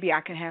thought that maybe I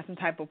could have some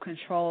type of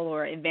control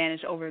or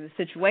advantage over the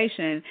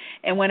situation.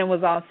 And when it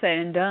was all said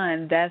and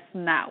done, that's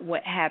not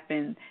what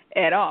happened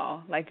at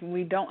all. Like,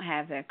 we don't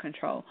have that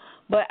control.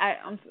 But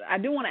I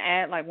do want to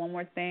add, like, one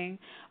more thing,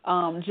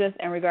 just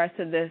in regards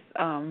to this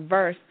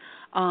verse.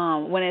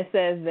 When it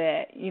says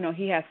that,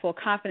 he has full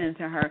confidence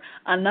in her.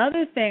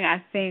 Another thing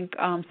I think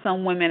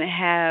some women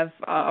have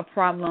a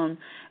problem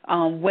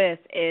with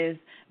is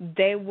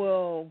they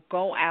will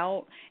go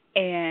out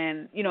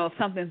and, if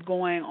something's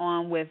going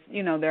on with,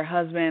 their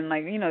husband,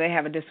 like, they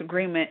have a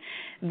disagreement,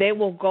 they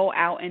will go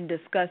out and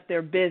discuss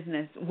their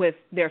business with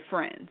their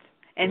friends.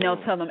 And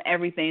they'll tell them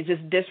everything,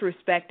 just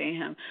disrespecting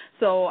him.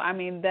 So, I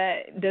mean,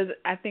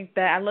 I think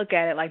that I look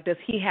at it like, does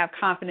he have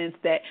confidence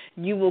that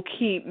you will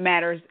keep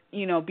matters,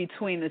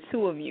 between the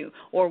two of you?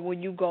 Or will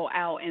you go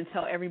out and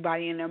tell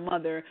everybody and their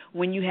mother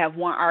when you have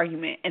one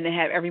argument and then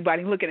have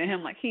everybody looking at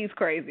him like he's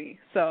crazy?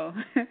 So,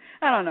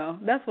 I don't know.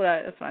 That's what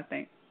I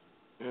think.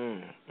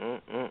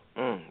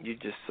 You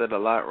just said a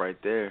lot right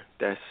there.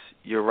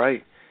 You're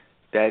right.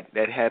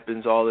 That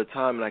happens all the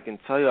time, and I can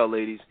tell y'all,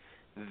 ladies,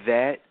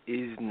 that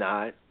is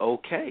not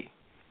okay.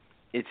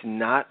 It's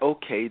not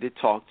okay to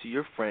talk to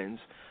your friends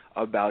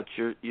about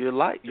your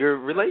life, your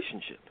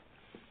relationship.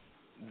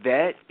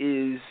 That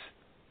is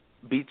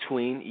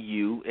between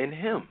you and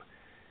him.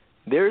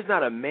 There is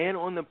not a man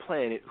on the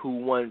planet who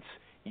wants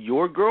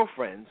your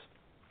girlfriends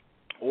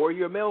or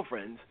your male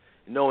friends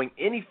knowing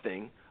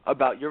anything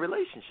about your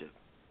relationship.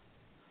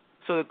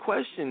 So the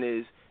question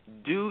is,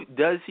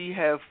 does he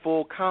have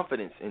full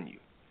confidence in you?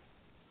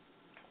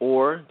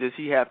 Or does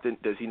he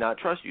not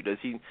trust you? Does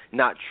he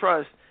not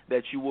trust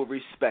that you will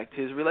respect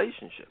his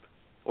relationship?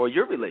 Or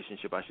your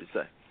relationship, I should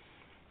say.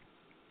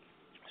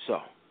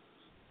 So,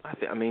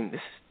 I mean,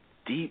 this is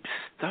deep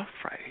stuff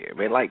right here,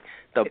 man. Like,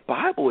 the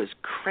Bible is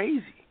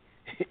crazy.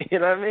 You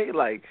know what I mean?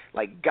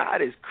 Like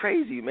God is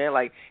crazy, man.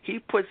 Like, he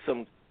put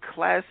some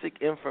classic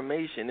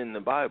information in the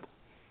Bible.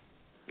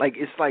 Like,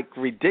 it's like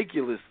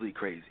ridiculously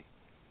crazy.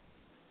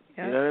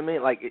 You know what I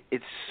mean? Like,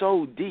 it's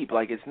so deep.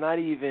 Like, it's not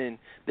even,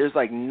 there's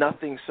like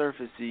nothing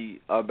surfacey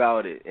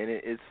about it. And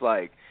it's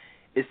like,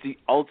 it's the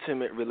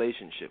ultimate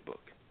relationship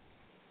book.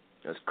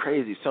 It's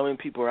crazy. So many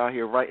people are out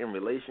here writing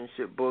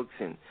relationship books,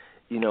 and,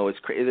 it's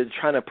crazy. They're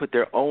trying to put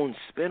their own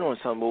spin on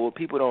something. But what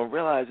people don't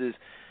realize is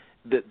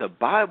that the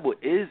Bible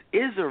is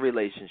a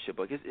relationship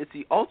book. It's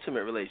the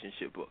ultimate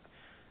relationship book.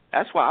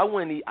 That's why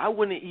I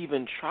wouldn't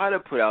even try to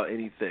put out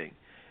anything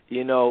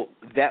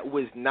that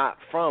was not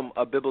from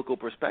a biblical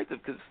perspective,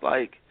 because it's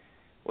like,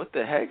 what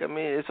the heck? I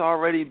mean, it's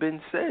already been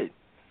said.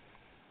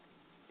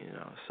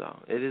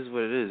 So it is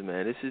what it is,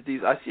 man.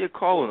 I see a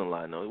call on the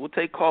line, though. We'll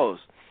take calls.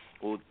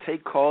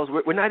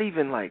 We're not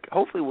even like,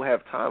 hopefully we'll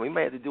have time. We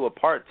may have to do a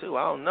part 2.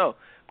 I don't know,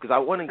 because I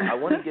want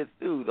to get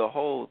through the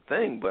whole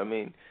thing. But,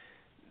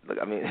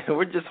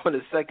 we're just on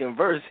the second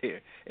verse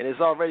here, and it's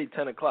already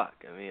 10 o'clock.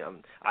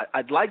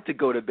 I'd like to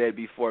go to bed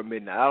before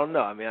midnight. I don't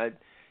know.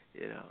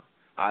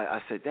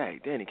 I said, hey,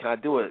 Danny,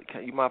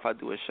 you mind if I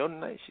do a show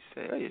tonight? She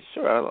said, oh, yeah,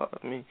 sure. I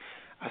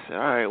said, all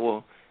right,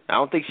 well, I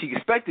don't think she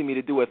expected me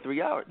to do a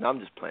 3-hour. No, I'm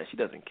just playing. She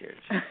doesn't care.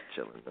 She's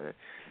chilling, man.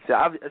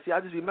 I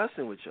just be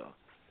messing with y'all.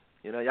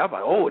 Y'all be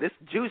like, oh, this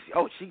juicy.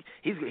 Oh,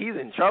 he's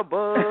in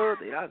trouble.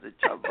 Y'all's in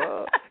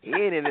trouble. He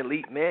ain't an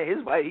elite man.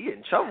 His wife, he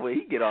in trouble.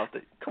 He get off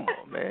the. Come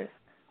on, man.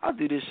 I'll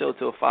do this show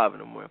till 5 in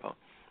the morning.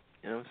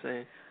 You know what I'm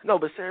saying? No,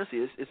 but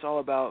seriously, it's all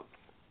about,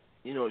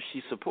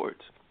 she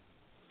supports.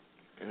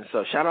 And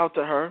so shout out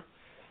to her.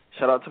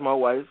 Shout out to my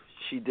wife.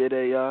 She did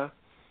her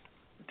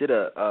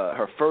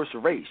first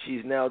race.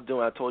 She's now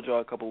doing, I told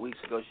y'all a couple of weeks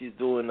ago, she's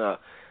doing a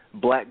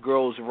Black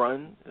Girls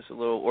Run. It's a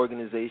little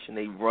organization.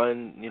 They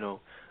run,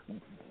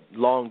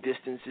 long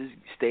distances,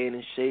 staying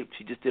in shape.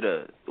 She just did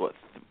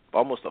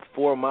almost a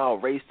 4-mile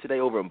race today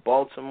over in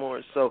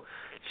Baltimore. So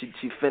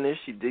she finished.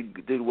 She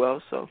did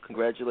well. So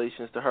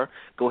congratulations to her.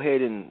 Go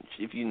ahead and,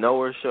 if you know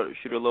her, shoot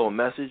her a little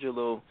message, a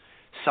little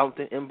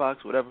something,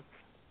 inbox, whatever,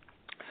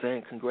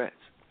 saying congrats.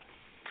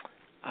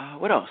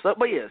 What else?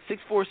 But yeah,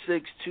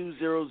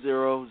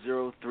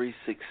 646-200-0366.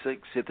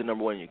 Hit the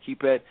number 1 on your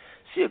keypad.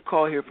 See a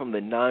call here from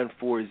the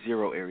 940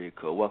 area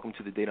code. Welcome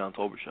to the Data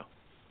October Show.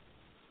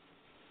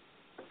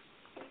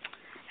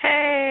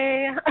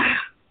 Hey,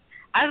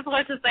 I just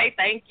want to say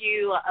thank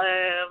you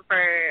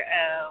for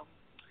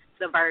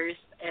the verse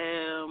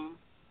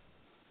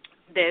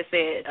that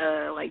said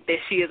that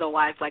she is a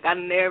wife. Like, I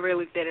never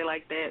looked at it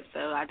like that,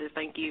 so I just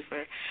thank you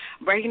for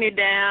breaking it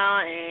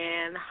down,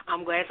 and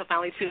I'm glad to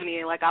finally tune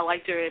in. Like, I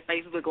liked your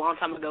Facebook a long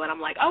time ago, and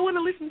I'm like, I want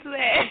to listen to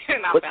that,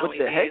 and what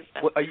the heck?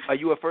 So. Are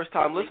you a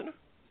first-time listener?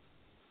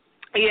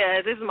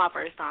 Yeah, this is my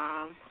first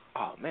time.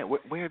 Oh man,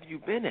 where have you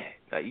been at?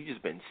 Like, you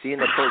just been seeing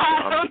the person.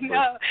 I don't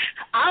know.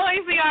 I always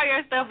see all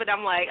your stuff, and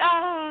I'm like,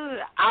 oh.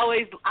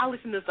 I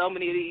listen to so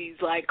many of these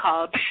like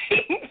call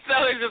things,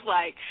 so it's just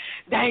like,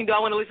 dang, do I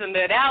want to listen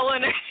to that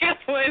one or this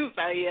one?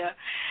 So yeah.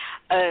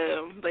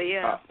 But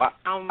yeah,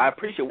 I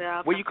appreciate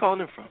it. Where you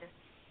calling in from?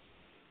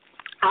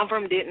 I'm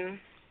from Denton.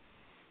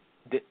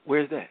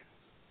 Where's that?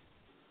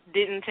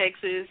 Denton,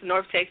 Texas,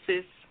 North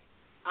Texas.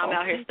 I'm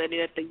out here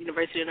studying at the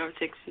University of North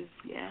Texas.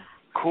 Yeah.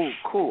 Cool.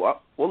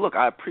 Well, look,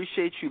 I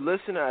appreciate you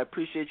listening. I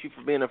appreciate you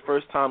for being a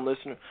first-time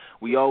listener.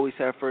 We always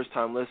have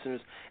first-time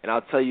listeners, and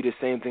I'll tell you the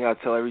same thing I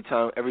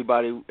tell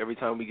everybody every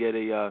time we get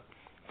a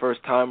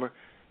first-timer.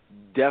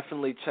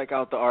 Definitely check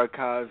out the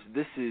archives.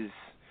 This is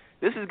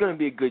going to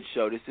be a good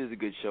show. This is a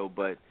good show,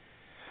 but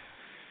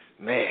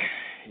man,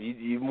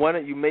 you want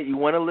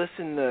to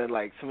listen to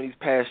like some of these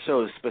past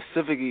shows,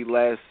 specifically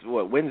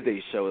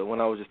Wednesday's show, the one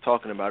I was just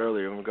talking about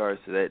earlier in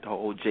regards to that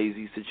whole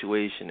Jay-Z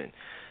situation, and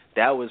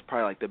that was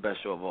probably like the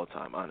best show of all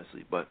time,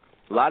 honestly. But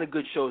a lot of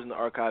good shows in the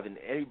archive, and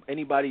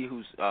anybody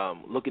who's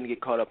looking to get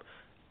caught up,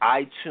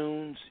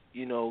 iTunes,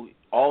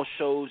 all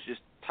shows,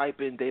 just type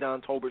in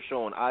Dedan Tolbert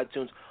Show on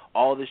iTunes.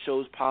 All the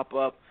shows pop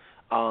up.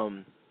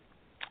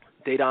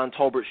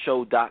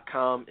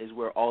 DedanTolbertShow.com is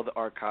where all the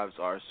archives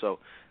are, so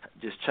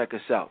just check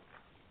us out.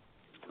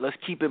 Let's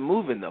keep it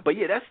moving, though. But,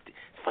 yeah, it's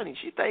funny.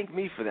 She thanked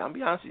me for that. I'll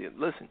be honest with you.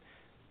 Listen,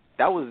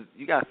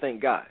 you got to thank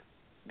God,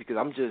 because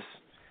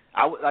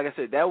like I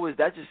said,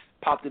 that just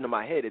popped into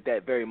my head at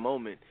that very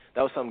moment.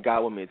 That was something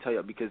God wanted me to tell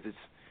you, because it's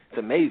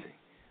amazing.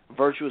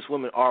 Virtuous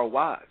women are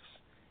wives.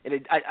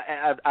 And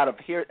out of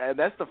here,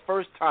 that's the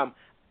first time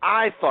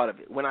I thought of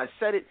it. When I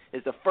said it,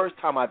 it's the first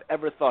time I've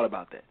ever thought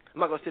about that. I'm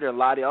not going to sit there and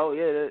lie to you. Oh,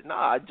 yeah, no,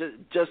 I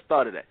just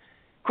thought of that.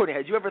 Courtney,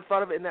 had you ever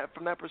thought of it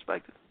from that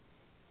perspective?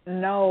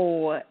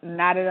 No,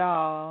 not at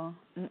all.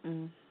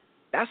 Mm-mm.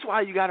 That's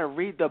why you got to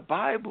read the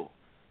Bible.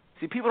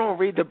 See, people don't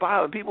read the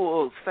Bible. People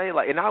will say,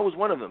 like, and I was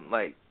one of them.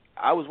 Like,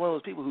 I was one of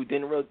those people who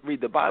didn't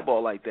read the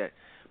Bible like that.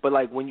 But,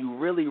 like, when you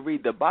really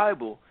read the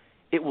Bible,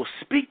 it will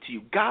speak to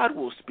you. God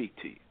will speak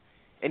to you.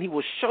 And he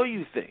will show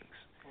you things.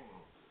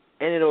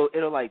 And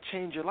it'll like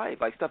change your life,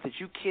 like stuff that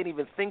you can't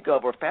even think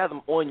of or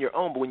fathom on your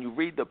own. But when you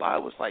read the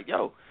Bible, it's like,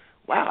 yo,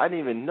 wow, I didn't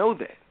even know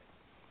that.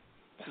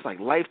 It's just like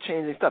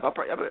life-changing stuff.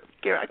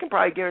 I can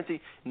probably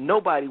guarantee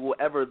nobody will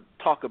ever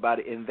talk about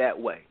it in that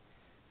way.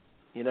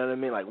 You know what I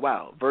mean? Like,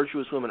 wow,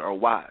 virtuous women are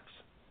wives.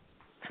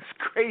 It's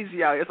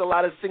crazy out here. There's a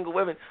lot of single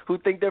women who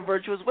think they're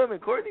virtuous women,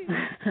 Courtney.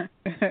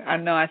 I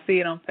know. I see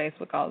it on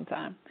Facebook all the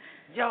time.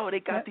 Yo, they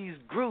got these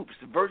groups,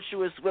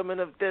 virtuous women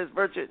of this,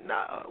 virtuous.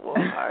 No, well, all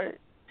right.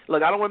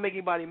 Look, I don't want to make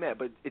anybody mad,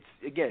 but it's,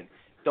 again,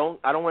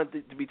 I don't want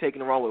it to be taken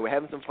the wrong way. We're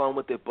having some fun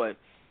with it, but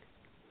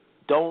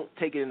don't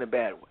take it in a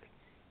bad way.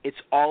 It's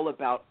all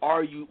about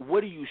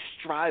what are you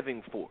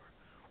striving for?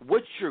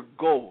 What's your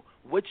goal?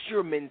 What's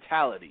your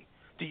mentality?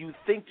 Do you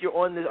think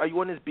are you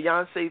on this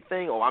Beyonce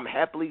thing? Oh, I'm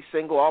happily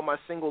single, all my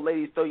single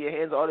ladies throw your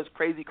hands, all this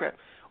crazy crap.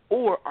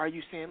 Or are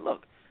you saying,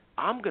 look,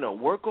 I'm going to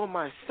work on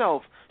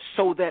myself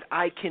so that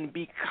I can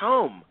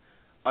become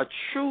a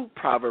true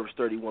Proverbs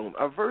 31 woman,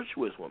 a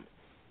virtuous woman?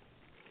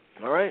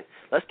 All right,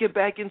 let's get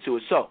back into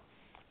it. So,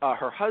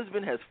 her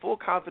husband has full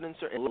confidence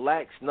and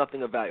lacks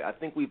nothing of value. I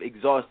think we've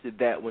exhausted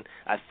that one.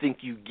 I think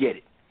you get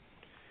it.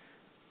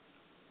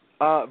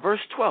 Verse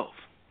 12,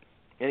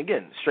 and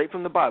again, straight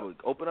from the Bible.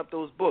 Open up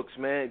those books,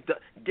 man.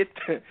 Get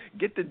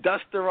the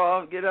duster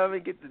off. Get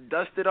the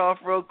dusted off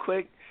real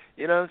quick.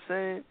 You know what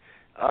I'm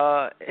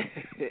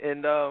saying?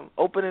 And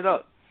open it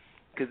up,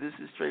 because this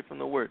is straight from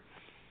the Word.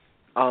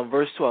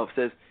 Verse 12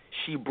 says,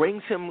 "She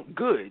brings him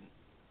good,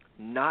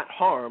 not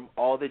harm,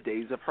 all the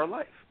days of her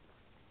life."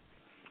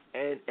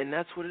 And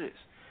that's what it is.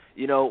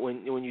 You know,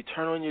 when you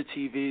turn on your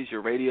TVs,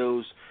 your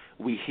radios,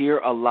 we hear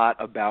a lot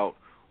about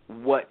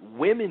what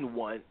women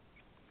want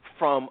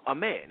from a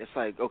man. It's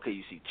like, okay,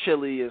 you see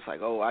chili, it's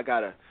like, oh, I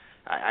got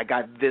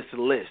this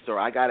list, or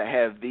I got to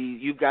have these,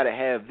 you've got to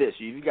have this,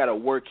 you've got to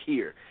work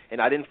here.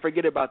 And I didn't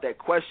forget about that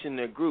question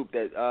in the group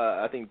that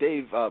I think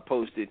Dave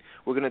posted.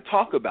 We're going to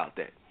talk about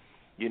that.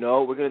 You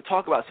know, we're going to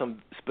talk about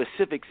some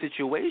specific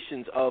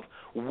situations of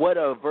what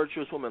a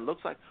virtuous woman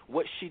looks like,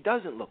 what she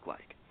doesn't look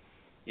like.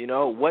 You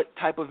know, what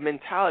type of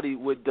mentality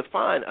would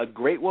define a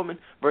great woman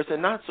versus a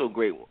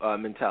not-so-great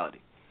mentality.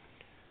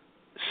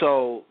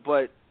 So,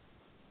 but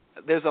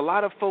there's a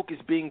lot of focus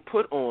being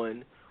put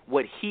on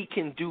what he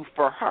can do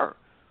for her,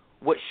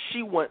 what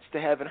she wants to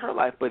have in her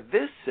life. But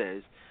this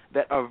says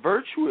that a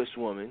virtuous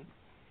woman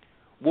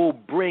will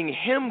bring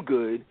him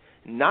good,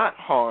 not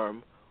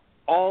harm,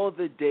 all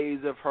the days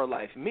of her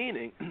life,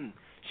 meaning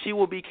she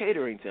will be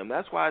catering to him.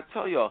 That's why I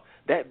tell y'all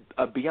that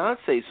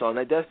Beyonce song,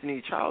 that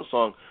Destiny Child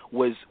song,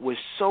 was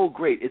so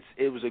great.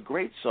 It was a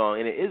great song,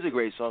 and it is a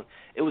great song.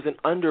 It was an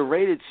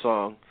underrated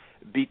song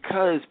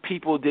because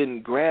people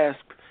didn't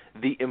grasp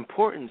the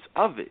importance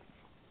of it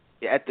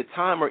at the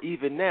time or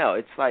even now.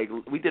 It's like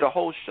we did a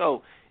whole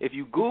show. If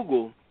you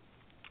Google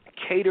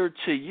 "Cater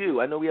to You,"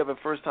 I know we have a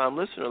first-time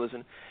listener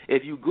listen.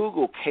 If you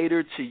Google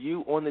 "Cater to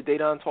You" on the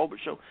Dedan Tolbert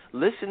Show,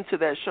 listen to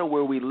that show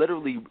where we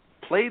literally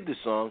played the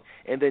song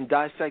and then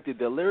dissected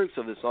the lyrics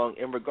of the song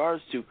in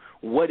regards to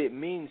what it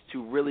means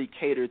to really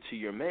cater to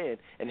your man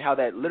and how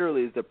that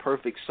literally is the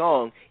perfect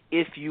song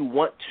if you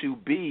want to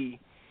be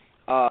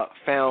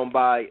found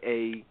by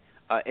an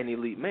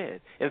elite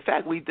man. In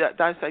fact, we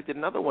dissected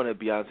another one of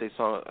Beyonce's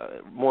songs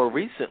more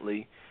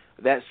recently.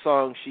 That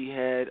song she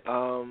had,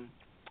 1+1.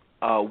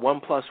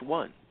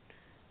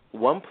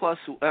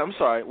 I'm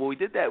sorry. Well, we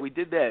did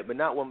that, but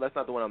not one. That's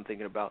not the one I'm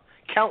thinking about.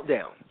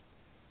 Countdown.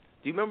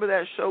 Do you remember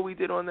that show we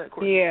did on that?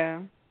 Course? Yeah.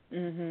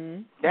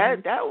 Mhm.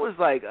 That was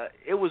like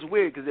it was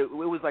weird because it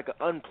was like an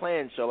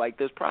unplanned show. Like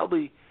there's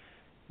probably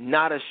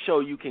not a show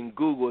you can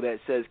Google that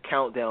says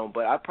Countdown,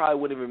 but I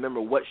probably wouldn't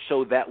remember what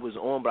show that was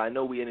on. But I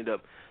know we ended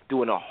up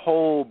doing a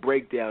whole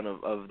breakdown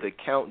of the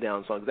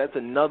Countdown songs. That's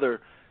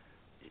another.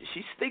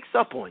 She sneaks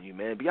up on you,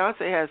 man.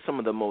 Beyonce has some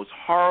of the most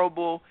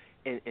horrible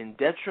and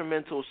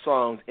detrimental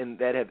songs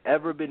that have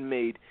ever been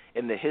made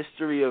in the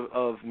history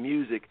of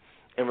music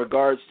in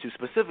regards to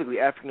specifically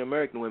African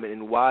American women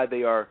and why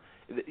they are,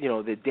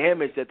 the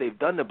damage that they've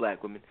done to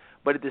black women.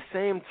 But at the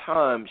same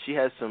time, she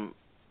has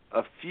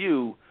a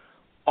few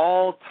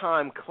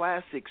all-time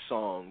classic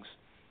songs.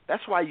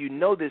 That's why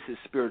this is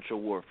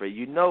spiritual warfare.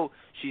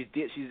 She's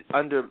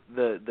under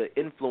the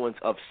influence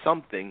of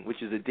something,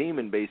 which is a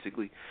demon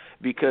basically,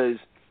 because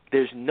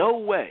there's no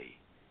way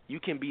you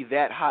can be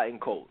that hot and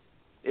cold.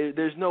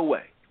 There's no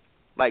way.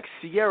 Like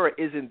Sierra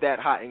isn't that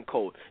hot and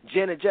cold.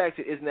 Janet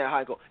Jackson isn't that hot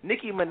and cold.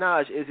 Nicki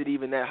Minaj isn't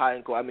even that hot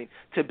and cold. I mean,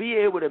 to be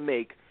able to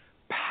make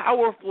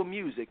powerful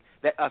music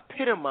that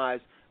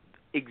epitomize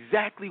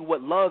exactly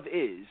what love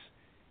is,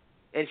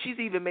 and she's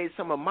even made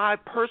some of my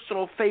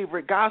personal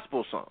favorite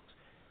gospel songs.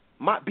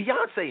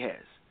 Beyonce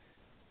has.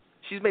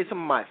 She's made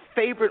some of my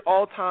favorite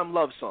all-time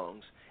love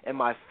songs and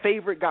my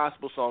favorite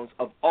gospel songs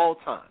of all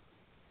time.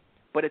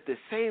 But at the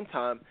same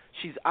time,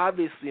 she's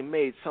obviously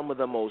made some of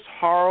the most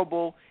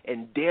horrible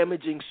and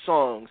damaging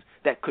songs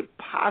that could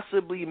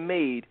possibly be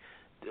made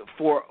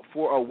for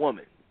a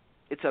woman.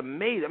 It's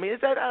amazing. I mean, is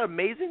that not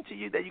amazing to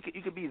you that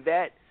you could be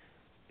that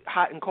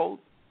hot and cold?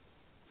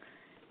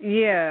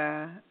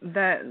 Yeah,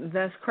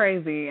 that's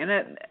crazy.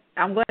 And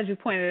I'm glad you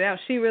pointed it out.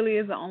 She really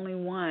is the only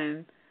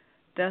one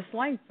that's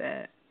like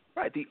that.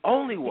 Right, the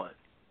only one.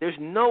 There's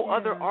no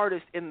other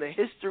artist in the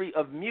history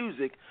of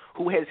music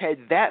who has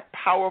had that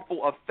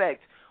powerful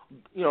effect,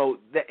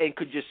 that and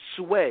could just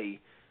sway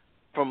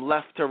from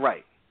left to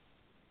right.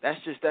 That's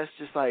just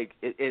like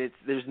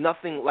there's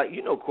nothing like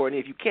Courtney.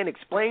 If you can't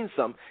explain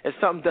something, if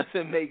something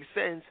doesn't make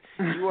sense,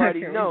 you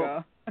already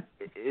know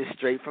it's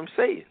straight from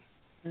Satan.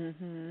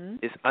 Mhm.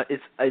 It's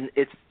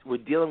we're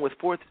dealing with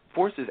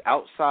forces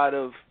outside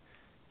of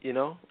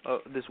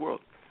this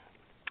world.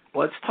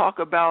 Let's talk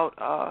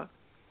about.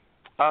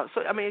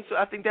 So I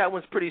think that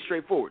one's pretty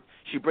straightforward.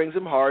 She brings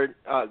him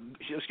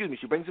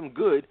she brings him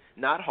good,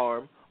 not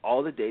harm,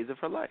 all the days of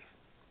her life.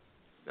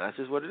 That's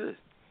just what it is.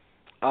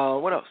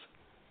 What else?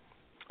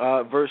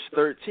 Verse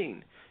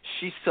 13.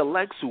 She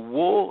selects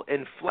wool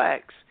and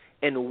flax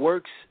and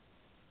works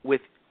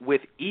with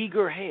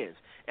eager hands.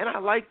 And I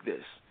like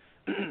this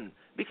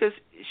because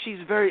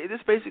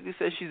this basically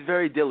says she's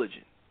very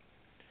diligent.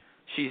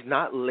 She's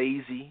not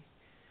lazy.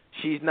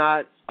 She's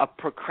not a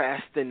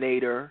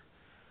procrastinator.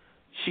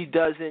 She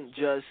doesn't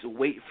just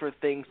wait for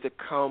things to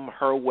come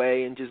her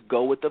way and just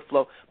go with the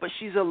flow, but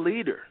she's a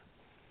leader.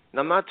 And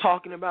I'm not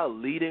talking about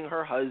leading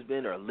her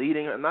husband or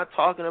leading her. I'm not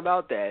talking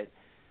about that,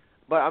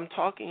 but I'm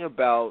talking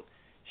about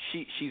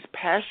she's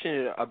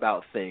passionate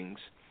about things,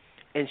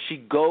 and she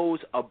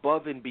goes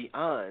above and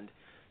beyond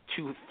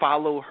to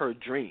follow her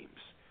dreams.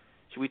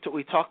 We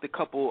talked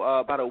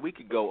about a week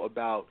ago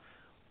about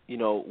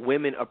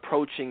women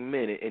approaching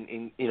men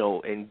and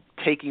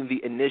taking the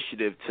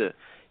initiative to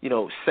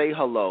say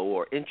hello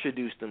or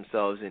introduce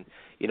themselves and,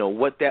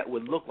 what that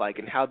would look like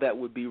and how that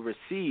would be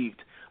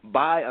received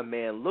by a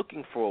man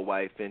looking for a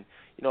wife. And,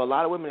 a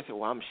lot of women say,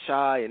 well, I'm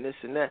shy and this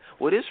and that.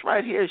 Well, this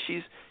right here,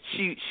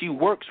 she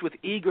works with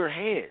eager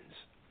hands.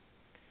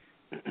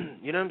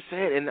 You know what I'm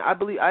saying? And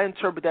I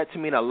interpret that to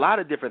mean a lot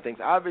of different things.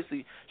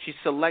 Obviously, she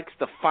selects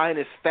the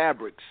finest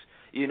fabrics.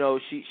 She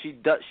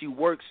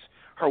works,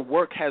 her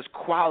work has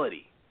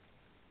quality.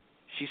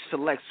 She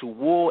selects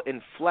wool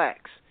and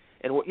flax.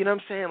 And you know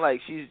what I'm saying? Like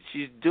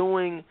she's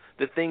doing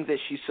the things that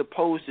she's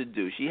supposed to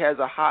do. She has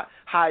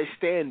high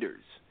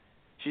standards.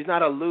 She's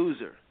not a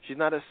loser. She's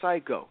not a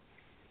psycho.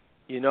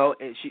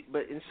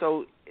 And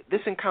so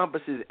this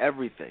encompasses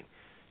everything.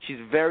 She's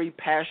very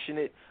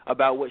passionate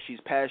about what she's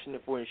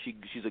passionate for, and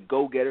she's a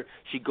go-getter.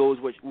 She gets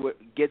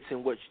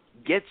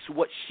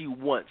what she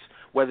wants,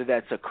 whether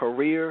that's a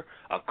career,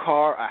 a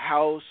car, a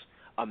house,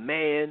 a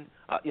man,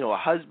 a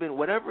husband,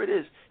 whatever it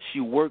is. She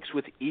works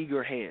with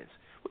eager hands.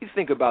 What do you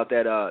think about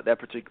that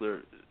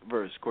particular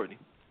verse, Courtney?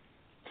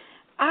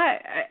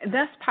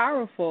 That's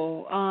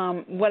powerful.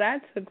 What I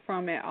took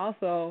from it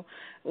also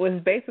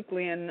was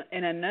basically, in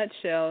a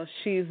nutshell,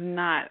 she's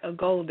not a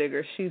gold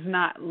digger. She's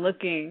not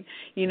looking,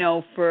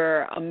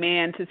 for a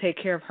man to take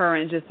care of her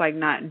and just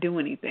not do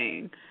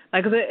anything.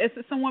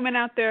 It's some women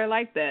out there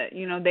like that.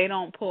 They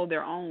don't pull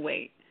their own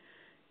weight.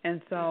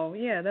 And so,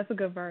 yeah, that's a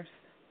good verse.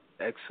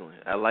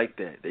 Excellent. I like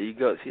that. There you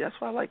go. See, that's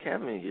why I like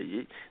having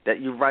you.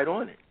 That you're right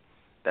on it.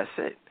 That's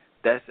it.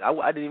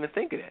 I didn't even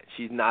think of that.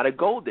 She's not a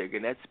gold digger,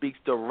 and that speaks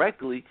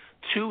directly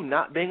to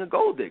not being a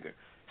gold digger.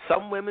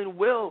 Some women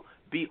will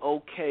be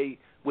okay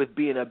with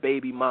being a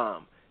baby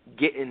mom,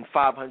 getting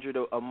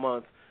 $500 a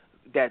month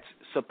that's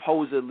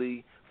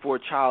supposedly for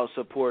child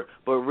support,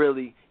 but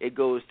really it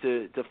goes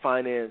to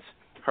finance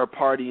her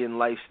partying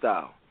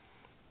lifestyle.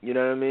 You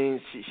know what I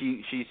mean?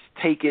 She's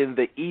taking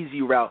the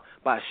easy route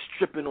by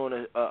stripping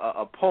on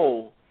a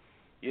pole,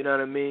 you know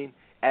what I mean,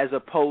 as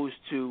opposed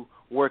to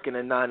working a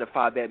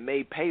 9-to-5 that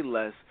may pay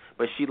less,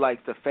 but she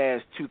likes the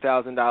fast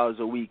 $2,000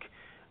 a week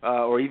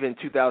or even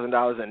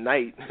 $2,000 a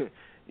night,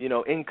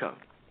 income.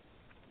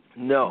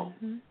 No.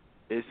 Mm-hmm.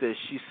 It says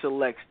she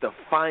selects the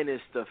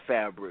finest of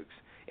fabrics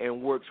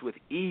and works with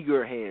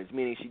eager hands,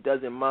 meaning she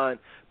doesn't mind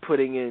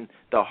putting in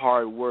the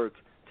hard work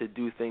to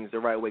do things the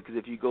right way. Because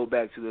if you go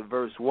back to the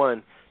verse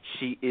 1,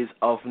 she is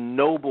of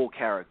noble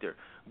character.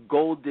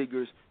 Gold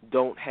diggers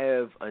don't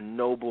have a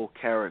noble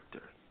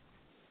character.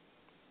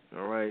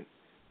 All right?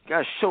 You got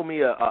to show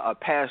me a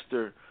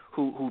pastor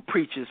who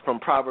preaches from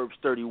Proverbs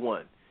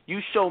 31. You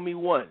show me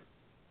one.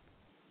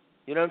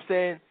 You know what I'm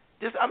saying?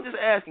 I'm just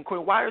asking,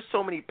 Quinn, why are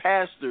so many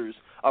pastors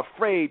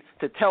afraid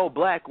to tell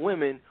black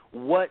women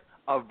what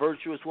a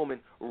virtuous woman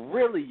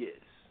really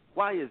is?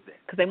 Why is that?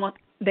 Because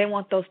they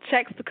want those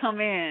checks to come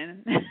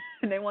in.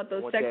 They want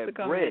those checks to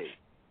come bread.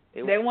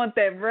 in. They want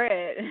that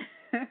bread.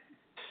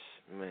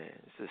 Man,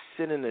 it's a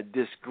sin and a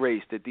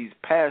disgrace that these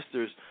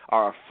pastors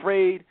are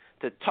afraid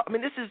to talk. I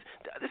mean, this is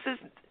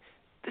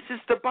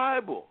the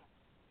Bible.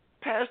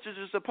 Pastors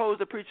are supposed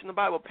to preach in the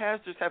Bible.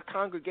 Pastors have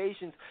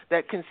congregations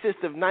that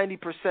consist of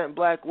 90%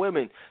 black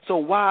women. So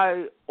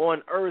why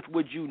on earth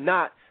would you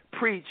not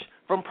preach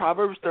from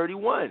Proverbs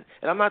 31?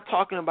 And I'm not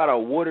talking about a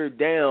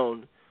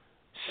watered-down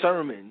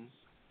sermon,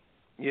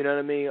 you know what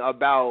I mean,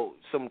 about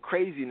some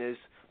craziness,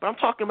 but I'm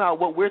talking about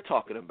what we're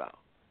talking about.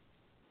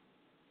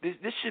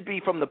 This should be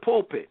from the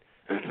pulpit.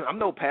 I'm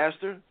no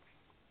pastor.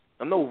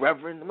 I'm no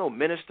reverend. I'm no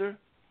minister.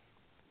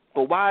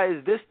 But why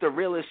is this the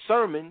realest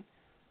sermon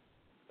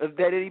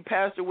that any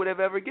pastor would have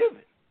ever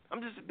given?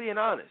 I'm just being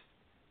honest.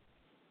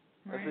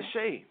 Right. That's a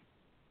shame.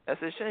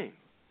 That's a shame.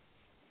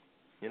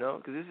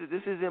 Because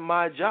this isn't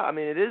my job. I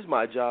mean, it is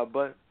my job,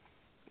 but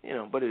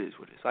but it is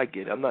what it is. I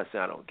get it. I'm not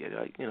saying I don't get it.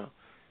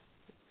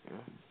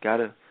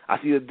 I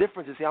see the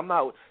difference. See, I'm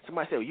not.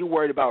 Somebody said, well, "You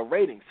worried about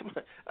ratings?"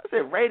 I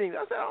said, "Ratings."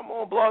 I said, "I'm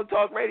on Blog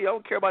Talk Radio. I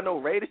don't care about no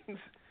ratings."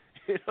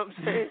 You know what I'm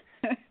saying?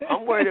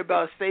 I'm worried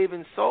about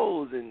saving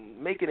souls and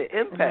making an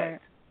impact. Right.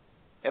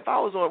 If I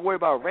was worried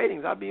about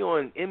ratings, I'd be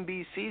on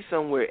NBC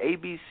somewhere,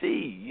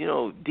 ABC,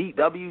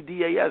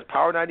 WDAS,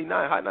 Power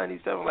 99, Hot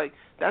 97. Like,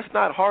 that's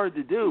not hard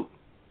to do.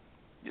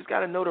 You just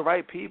got to know the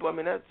right people. I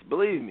mean,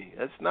 believe me,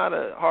 that's not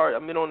a hard.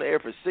 I've been on the air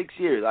for 6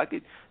 years. I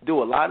could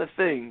do a lot of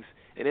things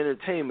in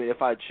entertainment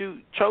if I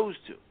chose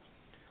to.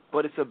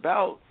 But it's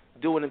about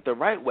doing it the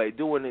right way,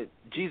 doing it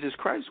Jesus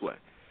Christ's way.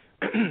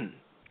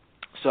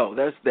 So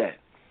that's that.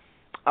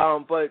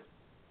 But it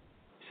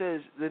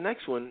says the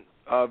next one,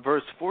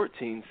 verse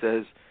 14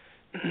 says,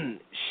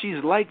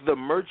 she's like the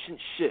merchant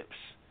ships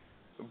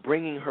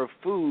bringing her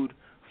food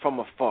from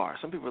afar.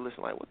 Some people are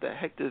listening like, what the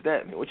heck does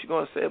that mean? What you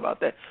going to say about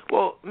that?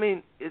 Well, I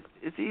mean,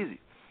 it's easy.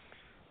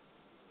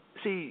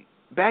 See,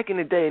 back in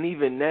the day and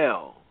even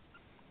now,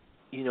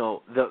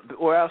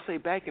 or I'll say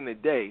back in the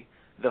day,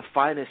 the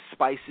finest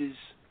spices,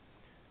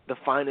 the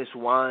finest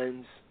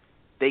wines,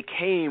 they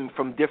came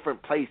from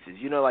different places.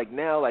 Like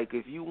now, like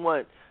if you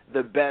want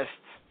the best,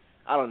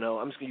 I don't know,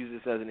 I'm just going to use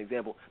this as an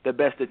example, the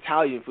best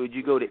Italian food,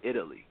 you go to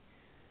Italy.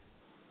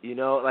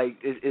 Like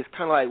it's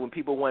kind of like when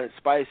people wanted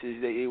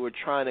spices, they were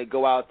trying to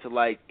go out to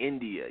like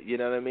India, you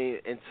know what I mean?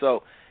 And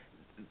so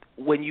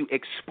when you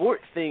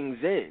export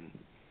things in,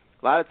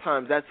 a lot of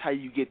times that's how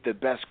you get the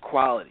best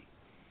quality.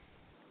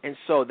 And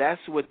so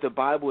that's what the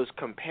Bible is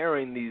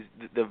comparing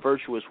the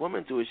virtuous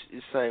woman to, is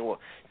saying, well,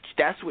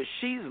 that's what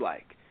she's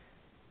like.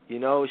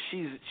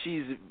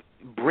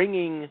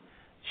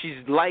 She's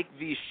like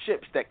these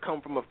ships that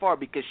come from afar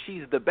because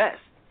she's the best.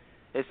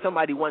 If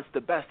somebody wants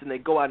the best and they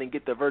go out and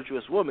get the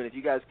virtuous woman, if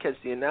you guys catch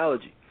the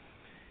analogy,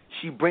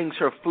 she brings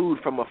her food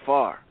from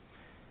afar.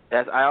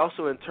 I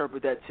also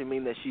interpret that to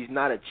mean that she's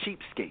not a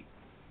cheapskate.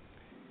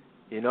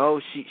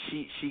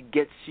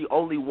 She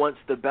only wants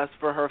the best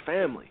for her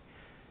family.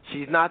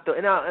 She's not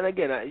and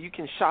again, you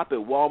can shop at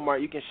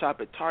Walmart, you can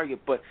shop at Target,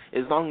 but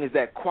as long as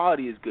that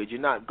quality is good, you're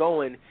not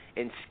going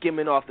and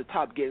skimming off the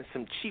top, getting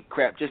some cheap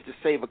crap just to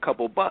save a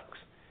couple bucks.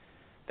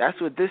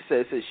 That's what this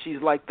says. It says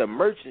she's like the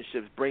merchant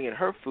ships bringing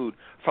her food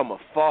from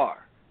afar.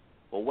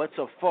 Well, what's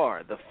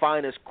afar? The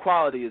finest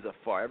quality is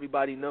afar.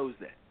 Everybody knows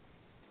that.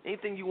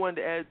 Anything you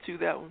wanted to add to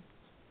that one?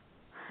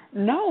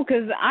 No,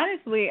 because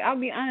honestly, I'll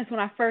be honest, when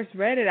I first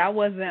read it, I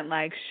wasn't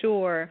like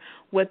sure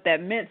what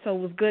that meant, so it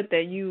was good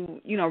that you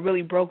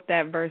really broke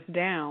that verse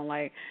down.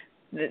 Like,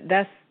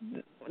 that's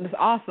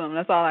awesome.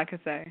 That's all I can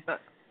say.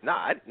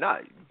 Nah,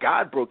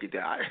 God broke it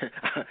down.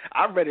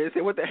 I read it and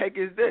said, what the heck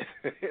is this?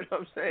 You know what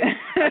I'm saying?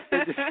 I said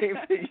the same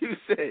thing you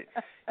said.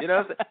 You know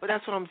what I'm saying? But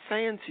that's what I'm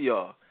saying to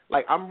y'all.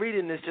 Like, I'm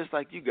reading this just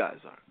like you guys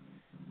are.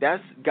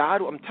 That's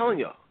God. I'm telling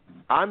y'all,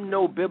 I'm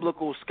no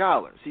biblical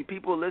scholar. See,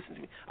 people listen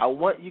to me. I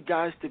want you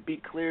guys to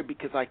be clear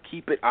because I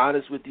keep it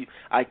honest with you.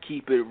 I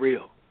keep it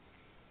real.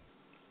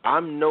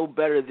 I'm no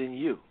better than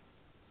you.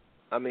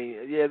 I mean,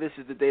 yeah, this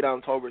is the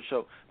Daydown Tolbert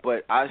show,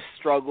 but I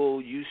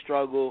struggle, you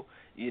struggle.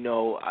 You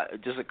know,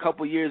 just a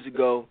couple years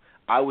ago,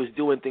 I was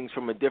doing things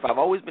from a different. I've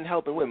always been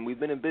helping women. We've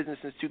been in business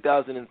since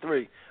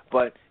 2003,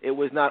 but it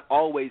was not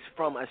always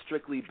from a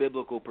strictly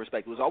biblical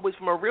perspective. It was always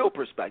from a real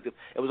perspective.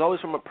 It was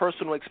always from a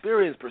personal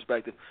experience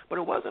perspective, but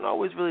it wasn't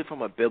always really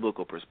from a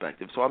biblical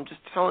perspective. So I'm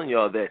just telling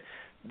y'all that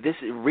this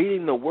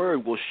reading the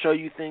Word will show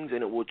you things,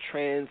 and it will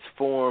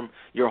transform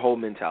your whole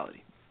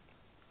mentality.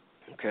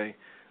 Okay?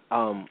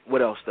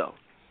 What else, though?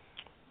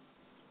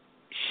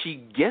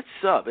 She gets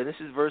up, and this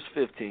is verse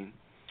 15.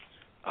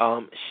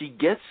 She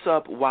gets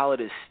up while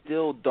it is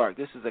still dark.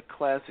 This is a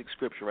classic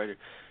scripture right here.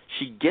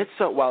 She gets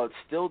up while it's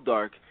still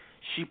dark.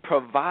 She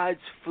provides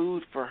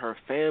food for her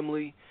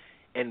family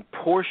and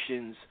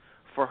portions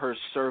for her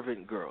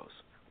servant girls.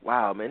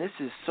 Wow, man, this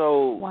is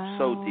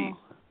so deep.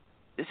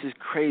 This is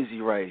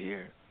crazy right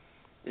here.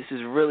 This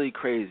is really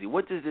crazy.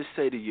 What does this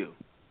say to you?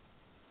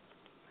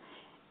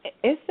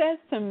 It says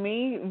to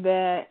me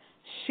that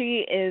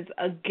she is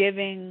a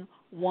giving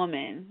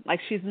woman. Like,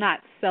 she's not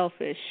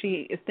selfish.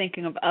 She is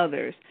thinking of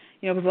others.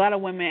 You know, because a lot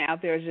of women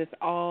out there are just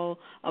all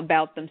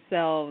about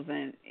themselves,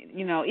 and,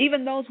 you know,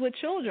 even those with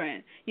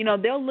children, you know,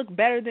 they'll look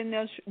better than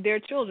their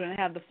children and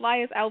have the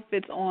flyest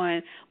outfits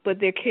on, but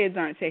their kids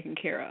aren't taken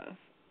care of.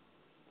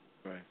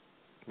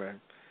 Right.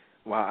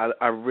 Wow,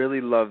 I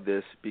really love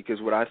this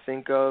because what I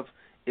think of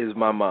is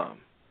my mom.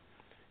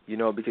 You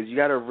know, because you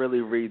got to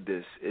really read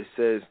this. It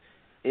says,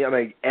 I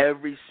mean,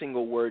 every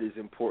single word is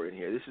important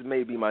here. This is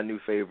maybe my new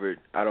favorite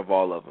out of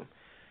all of them.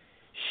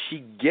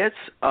 She gets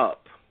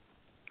up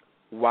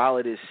while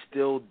it is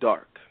still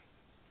dark.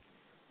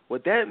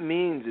 What that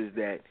means is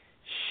that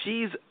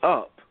she's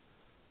up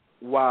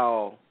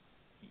while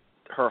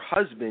her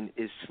husband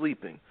is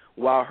sleeping,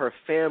 while her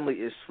family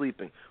is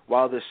sleeping,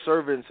 while the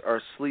servants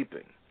are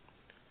sleeping.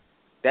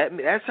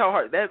 That's how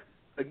hard that.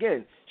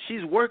 Again,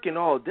 she's working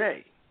all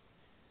day.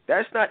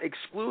 That's not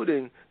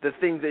excluding the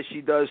things that she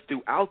does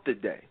throughout the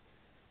day.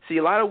 See,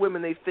 a lot of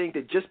women, they think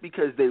that just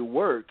because they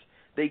work,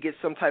 they get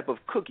some type of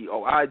cookie.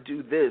 Oh, I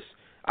do this.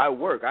 I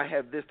work. I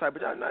have this type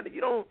of job. No,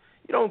 you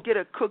don't get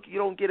a cookie. You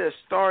don't get a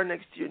star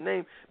next to your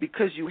name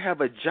because you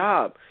have a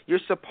job. You're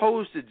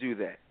supposed to do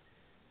that.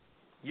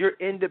 You're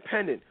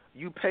independent.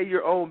 You pay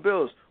your own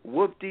bills.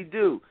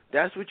 Whoop-de-doo.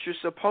 That's what you're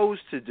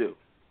supposed to do.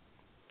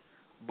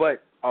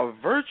 But a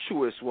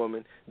virtuous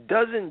woman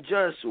doesn't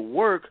just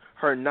work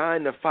her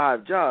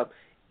 9-to-5 job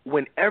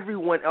when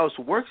everyone else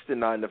works the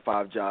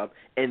 9-to-5 job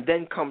and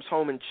then comes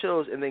home and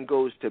chills and then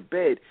goes to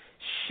bed.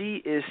 She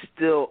is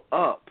still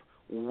up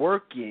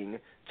working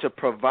to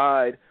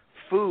provide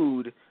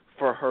food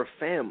for her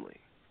family.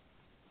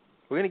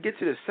 We're going to get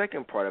to the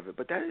second part of it,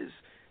 but that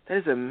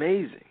is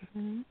amazing.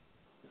 Mm-hmm.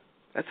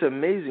 That's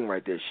amazing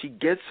right there. She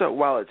gets up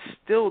while it's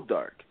still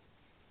dark.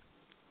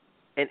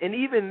 And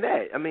even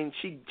that, I mean,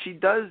 she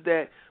does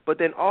that, but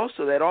then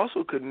also that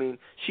also could mean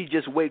she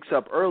just wakes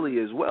up early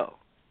as well.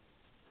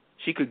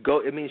 She could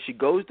go, I mean, she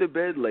goes to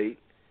bed late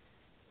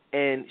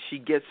and she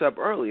gets up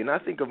early. And I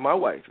think of my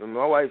wife. I mean,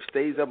 my wife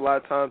stays up a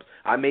lot of times.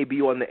 I may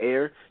be on the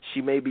air.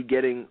 She may be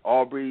getting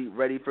Aubrey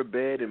ready for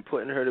bed and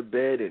putting her to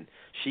bed, and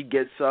she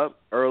gets up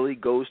early,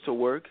 goes to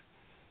work.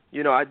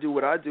 You know, I do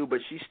what I do, but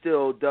she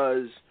still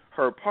does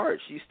her part.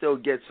 She still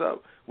gets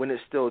up when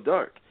it's still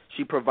dark.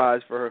 She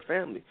provides for her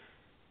family,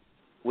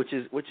 which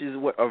is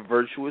what a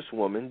virtuous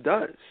woman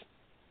does.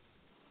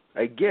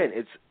 Again,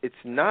 it's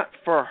not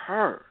for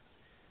her.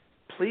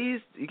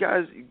 Please, you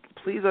guys,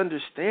 please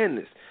understand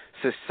this.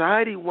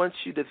 Society wants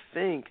you to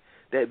think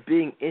that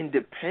being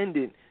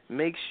independent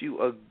makes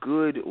you a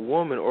good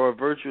woman or a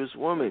virtuous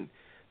woman.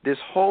 This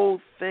whole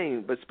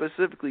thing, but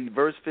specifically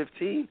verse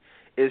 15,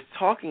 is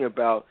talking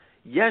about,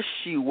 yes,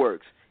 she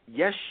works.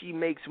 Yes, she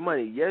makes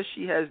money. Yes,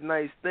 she has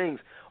nice things,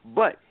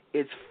 but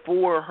it's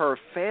for her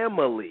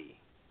family.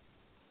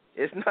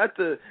 It's not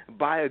to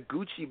buy a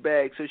Gucci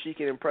bag so she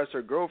can impress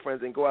her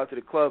girlfriends and go out to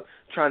the club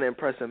trying to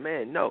impress a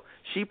man. No,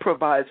 she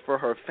provides for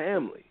her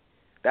family.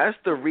 That's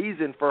the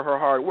reason for her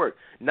hard work,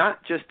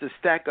 not just to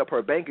stack up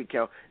her bank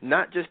account,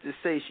 not just to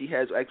say she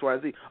has X, Y,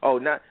 and Z.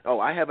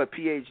 I have a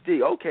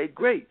PhD. Okay,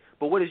 great.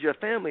 But what does your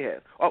family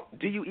have? Oh,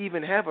 do you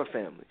even have a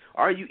family?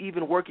 Are you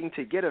even working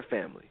to get a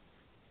family?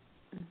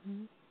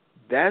 Mm-hmm.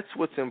 That's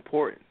what's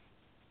important.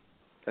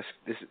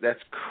 That's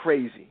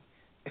crazy.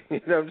 You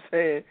know what I'm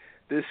saying?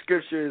 This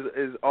scripture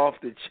is off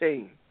the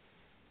chain.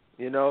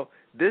 You know,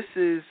 this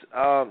is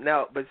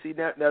now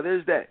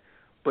there's that.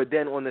 But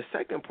then on the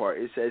second part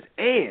it says,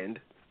 and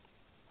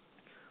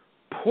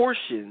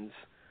portions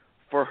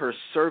for her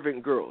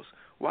servant girls.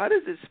 Why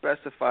does it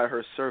specify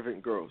her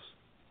servant girls?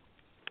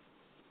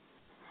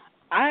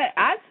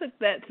 I took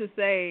that to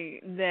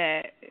say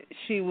that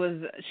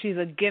she's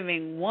a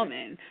giving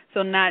woman.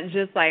 So not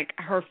just like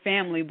her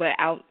family, but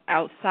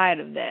outside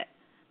of that.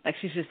 Like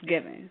she's just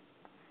giving.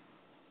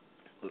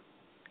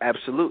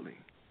 Absolutely.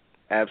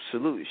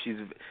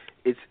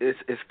 It's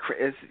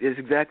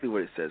exactly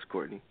what it says,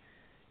 Courtney.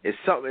 It's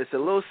a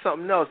little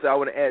something else that I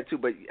want to add to,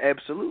 but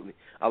absolutely.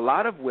 A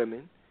lot of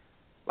women,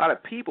 a lot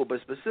of people,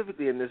 but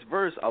specifically in this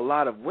verse, a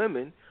lot of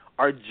women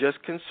are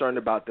just concerned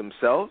about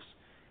themselves,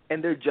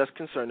 and they're just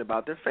concerned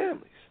about their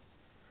families.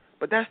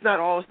 But that's not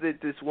all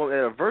that this woman,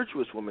 a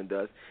virtuous woman,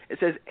 does. It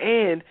says,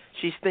 and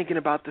she's thinking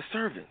about the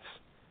servants.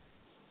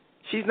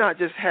 She's not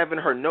just having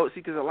her notes,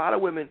 because a lot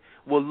of women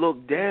will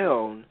look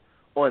down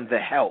on the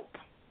help.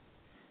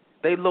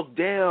 They look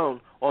down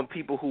on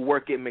people who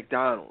work at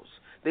McDonald's.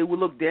 They will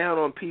look down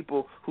on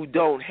people who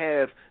don't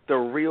have the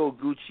real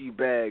Gucci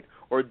bag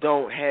or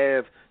don't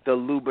have the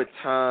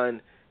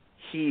Louboutin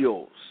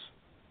heels.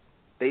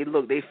 They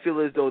feel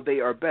as though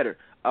they are better.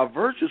 A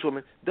virtuous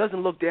woman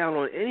doesn't look down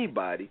on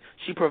anybody.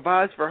 She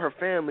provides for her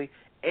family,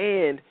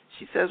 and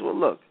she says, well,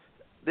 look,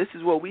 this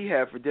is what we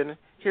have for dinner.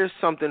 Here's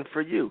something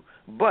for you.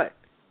 But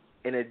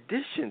in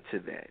addition to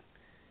that,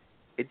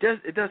 it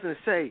doesn't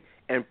say,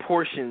 and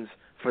portions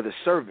for the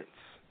servants.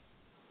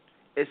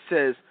 It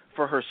says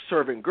for her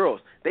servant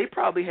girls. They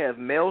probably have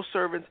male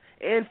servants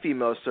and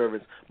female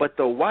servants, but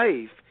the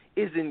wife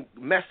isn't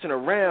messing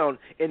around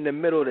in the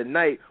middle of the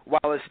night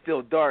while it's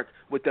still dark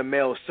with the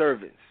male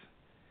servants.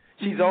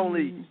 She's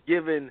only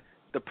given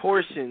the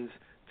portions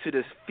to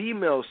the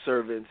female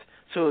servants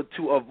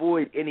to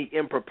avoid any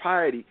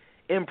impropriety,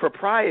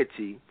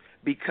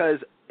 because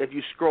if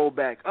you scroll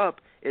back up,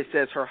 it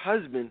says her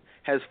husband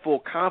has full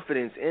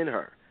confidence in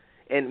her.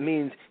 And it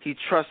means he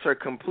trusts her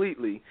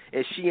completely,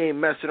 and she ain't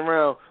messing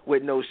around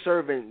with no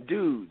servant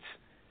dudes.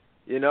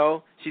 You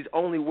know? She's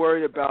only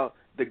worried about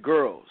the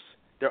girls.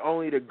 They're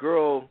only the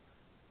girl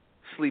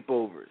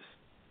sleepovers.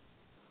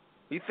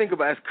 You think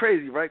about it, it's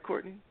crazy, right,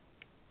 Courtney?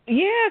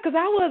 Yeah, because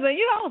I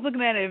was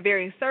looking at it at a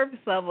very surface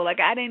level. Like,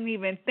 I didn't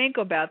even think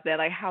about that,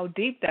 like how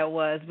deep that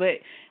was.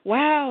 But,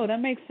 wow, that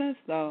makes sense,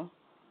 though.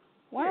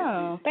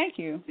 Wow, thank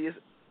you.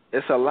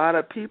 It's a lot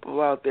of people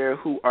out there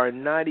who are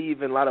not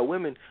even, a lot of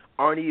women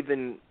aren't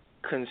even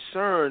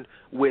concerned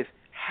with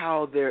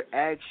how their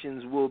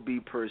actions will be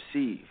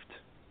perceived.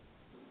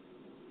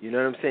 You know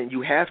what I'm saying?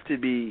 You have to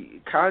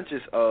be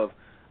conscious of,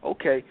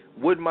 okay,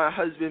 would my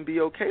husband be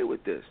okay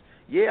with this?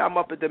 Yeah, I'm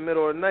up at the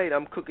middle of the night,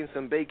 I'm cooking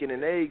some bacon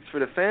and eggs for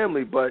the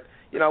family, but,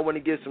 you know, I want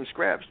to give some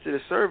scraps to the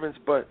servants,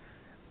 but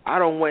I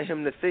don't want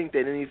him to think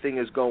that anything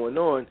is going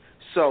on,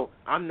 so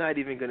I'm not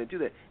even going to do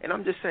that. And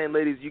I'm just saying,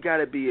 ladies, you got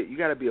to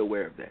be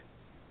aware of that.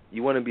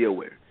 You want to be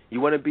aware. You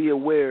want to be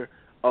aware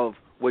of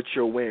what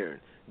you're wearing.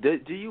 Do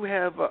you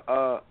have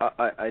a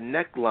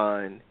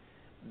neckline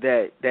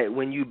that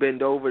when you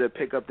bend over to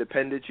pick up the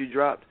pen that you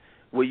dropped,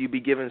 will you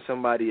be giving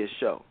somebody a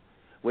show?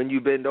 When you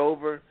bend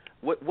over,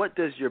 what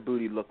does your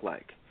booty look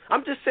like?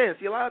 I'm just saying,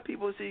 see, a lot of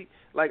people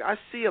I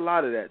see a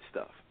lot of that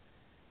stuff.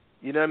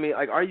 You know what I mean?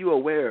 Like, are you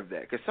aware of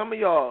that? Because some of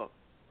y'all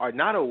are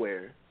not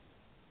aware,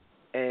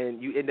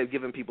 and you end up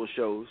giving people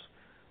shows,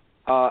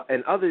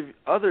 and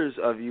others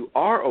of you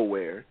are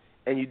aware,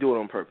 and you do it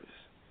on purpose.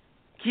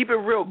 Keep it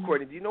real,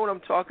 Courtney. Do you know what I'm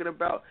talking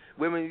about?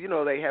 Women, you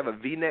know, they have a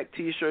V-neck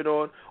T-shirt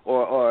on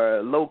or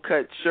a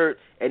low-cut shirt,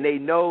 and they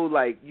know,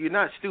 like, you're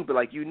not stupid.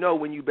 Like, you know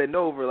when you bend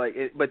over, like,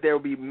 but there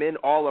will be men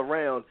all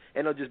around,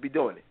 and they'll just be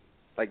doing it,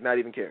 like, not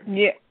even caring.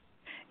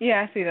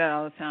 Yeah, I see that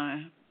all the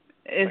time.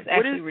 It's like,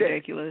 actually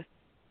ridiculous.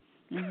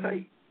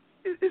 Like,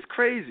 it's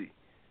crazy.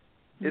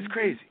 It's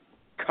crazy.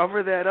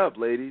 Cover that up,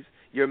 ladies.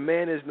 Your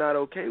man is not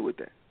okay with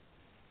that.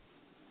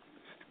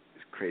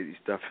 It's crazy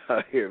stuff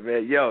out here,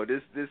 man. Yo,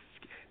 this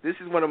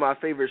is one of my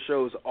favorite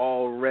shows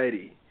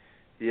already.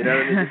 You know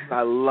what I mean?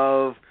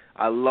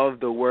 I love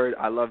the word.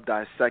 I love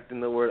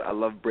dissecting the word. I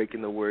love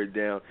breaking the word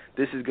down.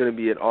 This is going to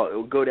be it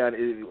will go down.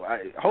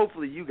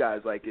 Hopefully you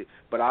guys like it,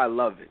 but I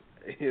love it.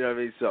 You know what I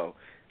mean? So,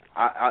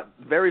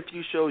 very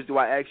few shows do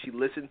I actually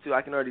listen to.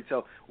 I can already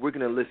tell we're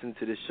going to listen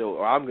to this show,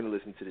 or I'm going to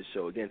listen to this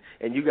show again,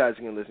 and you guys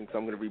are going to listen because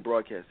I'm going to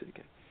rebroadcast it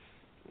again.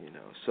 You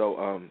know,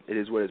 so it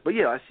is what it is. But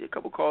yeah, I see a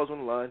couple calls on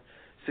the line.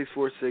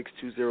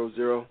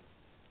 646-200-0366.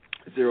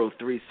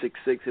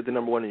 Hit the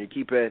number 1 on your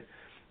keypad.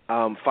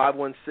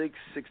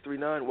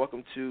 516-639.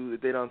 Welcome to the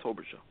Dayton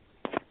Tolbert Show.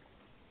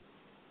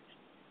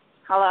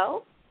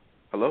 Hello?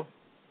 Hello?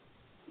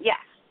 Yes.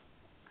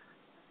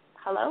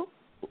 Hello?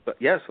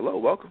 Yes, hello.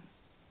 Welcome.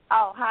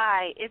 Oh,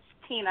 hi. It's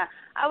Tina.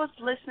 I was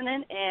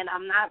listening, and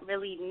I'm not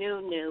really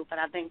new, but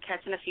I've been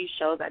catching a few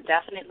shows. I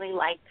definitely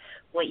like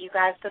what you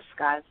guys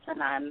discussed,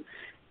 and I'm,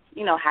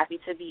 happy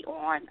to be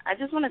on. I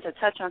just wanted to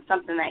touch on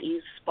something that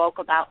you spoke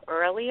about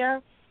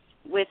earlier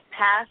with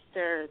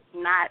pastors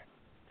not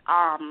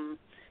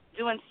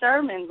doing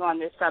sermons on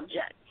this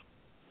subject.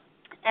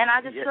 And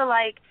I just feel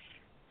like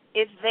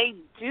if they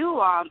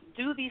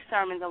do these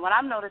sermons, and what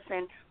I'm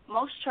noticing,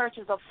 most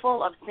churches are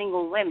full of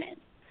single women.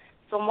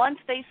 So once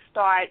they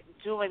start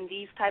doing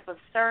these type of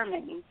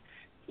sermons,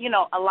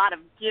 a lot of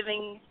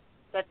giving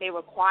that they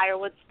require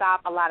would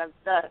stop. A lot of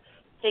the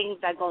things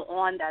that go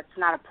on that's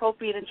not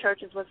appropriate in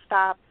churches would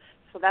stop.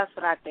 So that's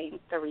what I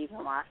think the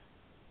reason why.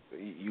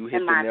 You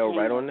hit the nail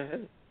right on the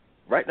head.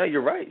 Right, no,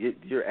 you're right.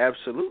 You're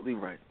absolutely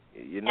right.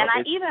 You know, and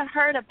I even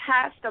heard a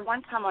pastor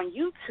one time on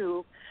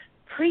YouTube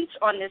preach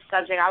on this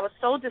subject. I was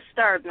so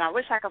disturbed, and I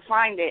wish I could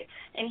find it.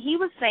 And he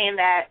was saying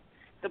that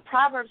the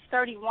Proverbs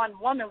 31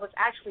 woman was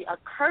actually a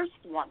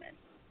cursed woman.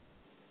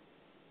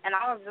 And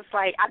I was just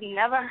like, I've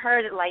never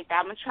heard it like that.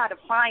 I'm going to try to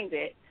find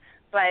it.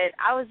 But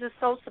I was just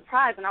so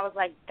surprised, and I was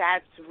like,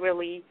 that's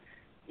really,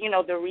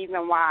 the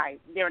reason why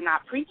they're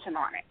not preaching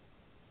on it.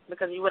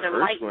 Because you would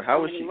enlighten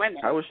so many women.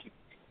 How was she?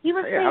 He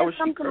was saying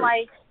something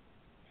like,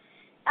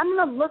 I'm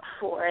going to look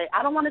for it.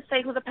 I don't want to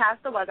say who the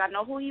pastor was. I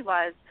know who he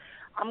was.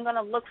 I'm going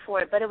to look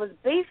for it. But it was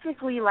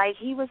basically like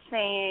he was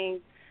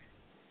saying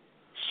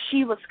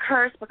she was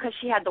cursed because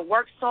she had to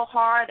work so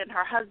hard and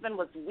her husband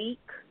was weak.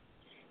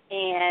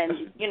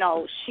 And,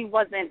 she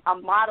wasn't a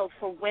model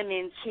for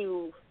women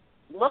to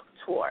look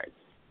towards.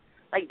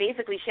 Like,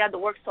 basically, she had to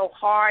work so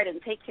hard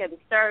and take care of the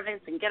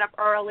servants and get up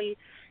early.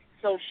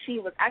 So she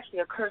was actually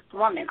a cursed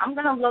woman. I'm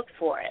going to look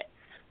for it.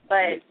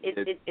 But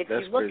if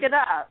you look it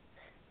up,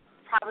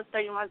 Proverbs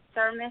 31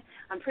 sermon,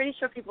 I'm pretty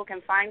sure people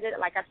can find it.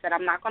 Like I said,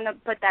 I'm not going to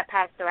put that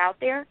pastor out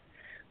there.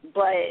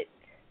 But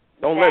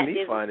don't let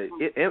me find it.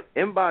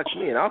 Inbox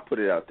me, and I'll put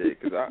it out there.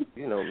 Because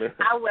man.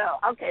 I will.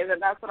 Okay, then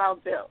that's what I'll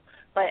do.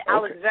 But I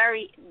was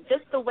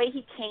just the way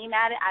he came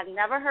at it, I've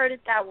never heard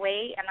it that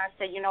way. And I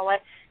said, you know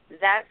what,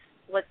 that's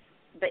what's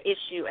the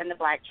issue in the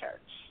black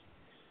church.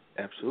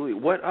 Absolutely.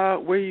 Where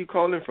are you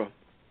calling from?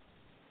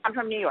 I'm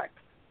from New York,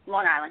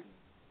 Long Island.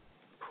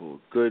 Cool.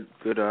 Good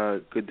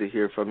to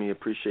hear from you.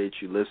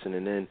 Appreciate you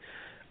listening in.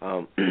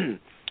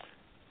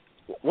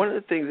 One of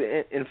the things,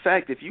 in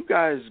fact, if you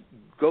guys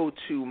go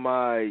to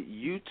my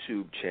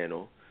YouTube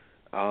channel,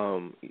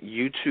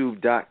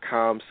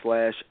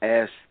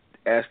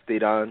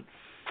 youtube.com/AskDadon,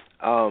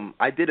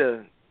 I did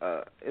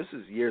this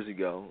was years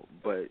ago,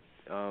 but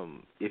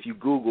if you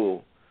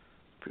Google,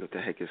 I forget what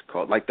the heck it's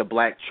called, like the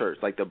Black Church,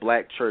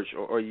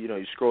 or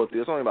you scroll through,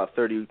 there's only about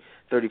 30,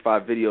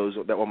 35 videos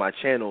that on my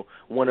channel,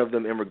 one of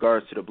them in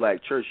regards to the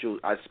Black Church.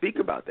 I speak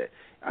about that.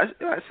 I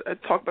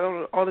talk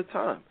about it all the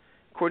time.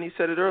 Courtney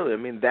said it earlier. I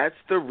mean, that's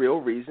the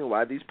real reason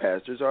why these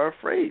pastors are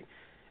afraid.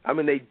 I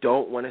mean, they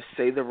don't want to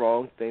say the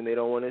wrong thing. They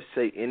don't want to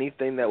say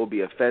anything that will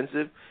be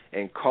offensive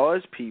and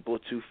cause people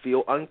to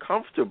feel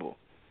uncomfortable.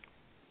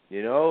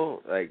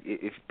 Like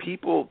if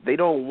people, they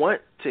don't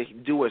want to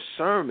do a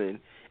sermon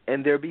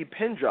and there be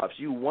pin drops.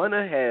 You want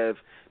to have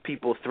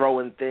people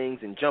throwing things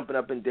and jumping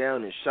up and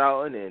down and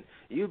shouting and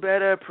you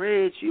better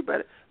preach,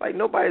 like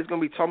nobody's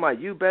going to be talking about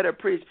you better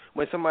preach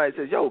when somebody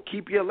says, yo,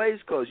 keep your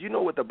legs closed. You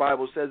know what the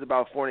Bible says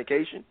about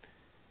fornication.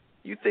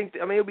 You think,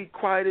 it'll be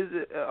quiet as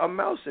a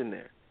mouse in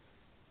there.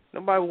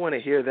 Nobody want to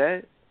hear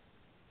that.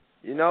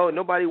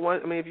 Nobody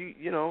wants, if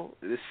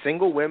the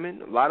single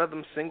women, a lot of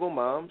them single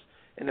moms,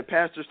 and the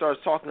pastor starts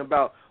talking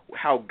about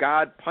how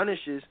God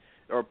punished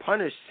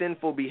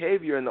sinful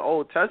behavior in the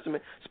Old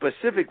Testament,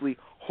 specifically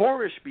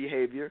whorish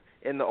behavior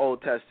in the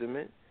Old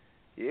Testament.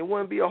 It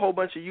wouldn't be a whole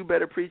bunch of you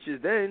better preachers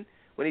then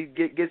when he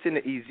gets into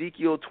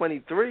Ezekiel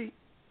 23,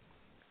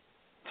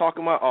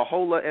 talking about a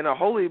hola and a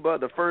holiba,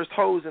 the first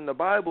hoes in the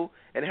Bible,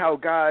 and how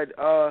God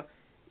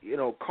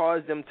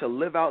caused them to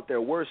live out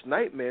their worst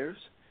nightmares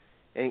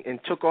and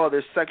took all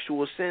their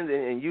sexual sins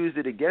and used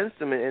it against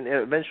them and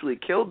eventually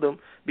killed them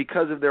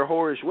because of their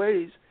whorish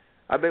ways.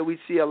 I bet we'd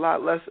see a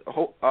lot less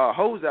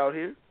hoes out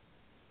here.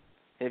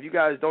 And if you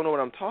guys don't know what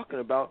I'm talking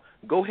about,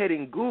 go ahead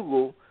and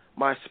Google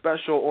my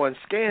special on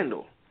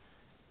Scandal.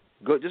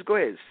 Just go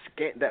ahead.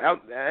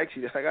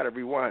 Actually, I got to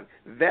rewind.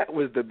 That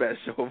was the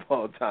best show of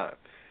all time.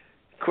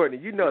 Courtney,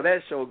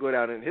 that show will go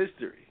down in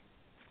history.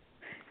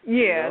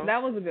 Yeah,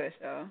 that was a good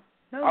show.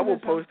 I will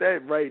post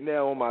that right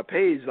now on my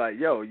page. Like,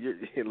 yo, you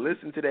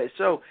listen to that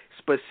show.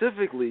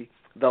 Specifically,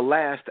 the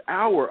last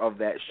hour of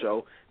that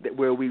show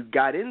where we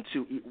got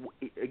into,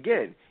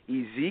 again,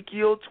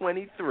 Ezekiel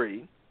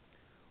 23,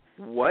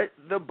 what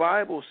the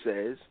Bible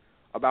says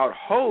about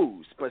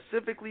hoes,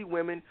 specifically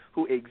women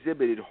who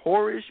exhibited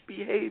whorish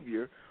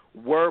behavior,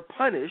 were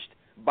punished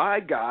by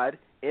God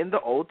in the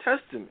Old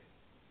Testament.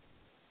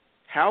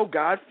 How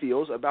God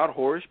feels about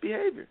whorish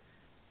behavior.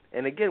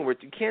 And again, you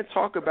can't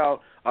talk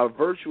about a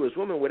virtuous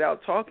woman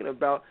without talking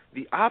about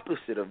the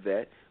opposite of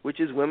that, which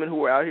is women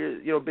who are out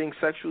here, being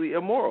sexually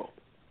immoral.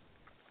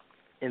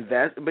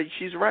 But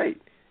she's right.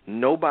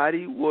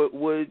 Nobody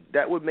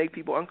that would make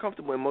people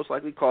uncomfortable and most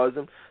likely cause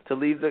them to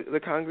leave the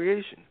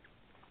congregation.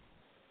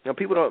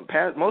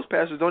 Most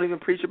pastors don't even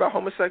preach about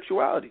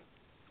homosexuality.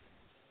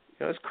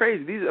 It's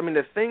crazy.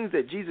 The things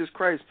that Jesus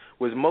Christ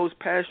was most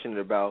passionate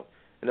about,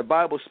 and the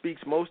Bible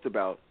speaks most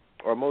about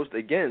or most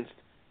against,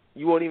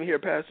 you won't even hear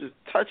pastors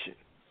touching,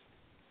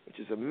 which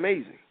is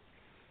amazing.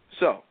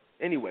 So,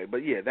 anyway,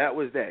 but yeah, that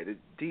was that.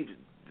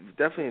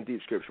 Definitely a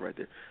deep scripture right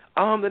there.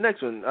 The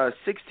next one,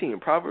 16,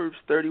 Proverbs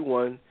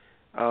 31,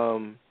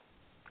 where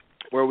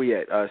are we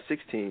at?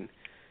 16.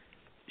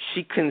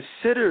 She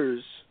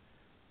considers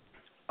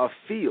a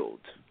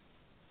field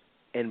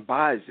and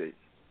buys it,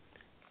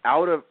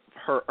 out of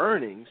her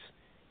earnings,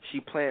 she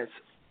plants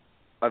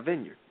a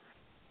vineyard.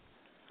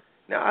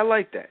 Now, I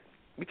like that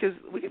because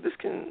we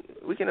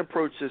can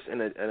approach this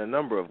in a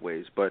number of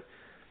ways, but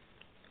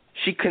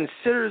she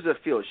considers a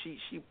field.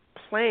 She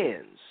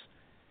plans.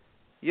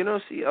 You know,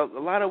 see, a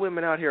lot of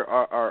women out here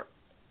are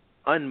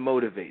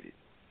unmotivated,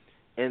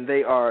 and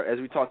they are, as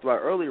we talked about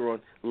earlier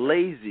on,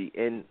 lazy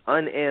and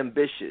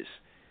unambitious.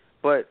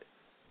 But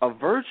a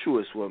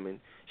virtuous woman,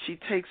 she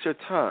takes her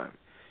time.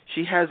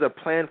 She has a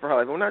plan for her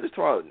life. We're not just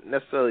talking about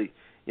necessarily,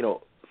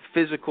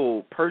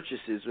 physical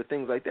purchases or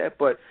things like that,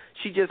 but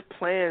she just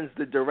plans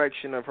the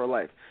direction of her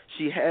life.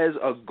 She has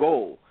a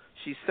goal.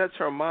 She sets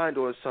her mind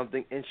on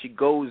something, and she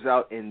goes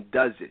out and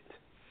does it.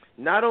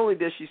 Not only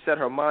does she set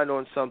her mind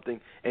on something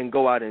and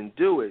go out and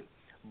do it,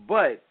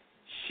 but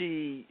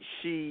she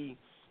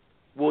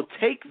will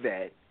take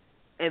that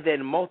and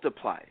then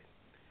multiply it.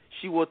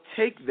 She will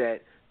take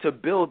that to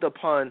build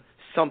upon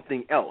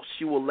something else.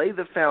 She will lay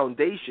the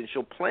foundation.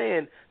 She'll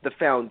plan the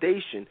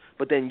foundation,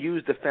 but then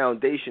use the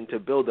foundation to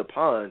build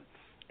upon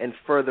and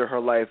further her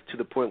life to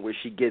the point where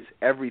she gets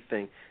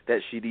everything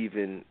that she'd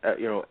even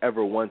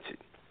ever wanted.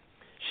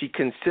 She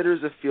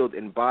considers a field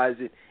and buys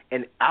it,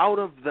 and out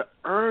of the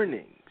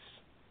earnings,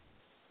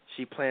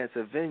 she plants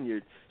a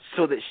vineyard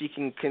so that she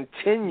can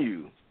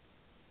continue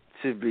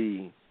to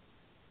be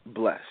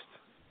blessed.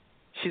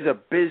 She's a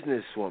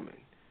businesswoman.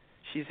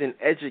 She's an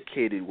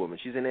educated woman.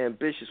 She's an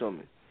ambitious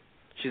woman.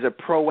 She's a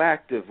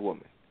proactive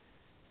woman.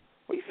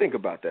 What do you think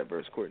about that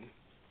verse, Courtney?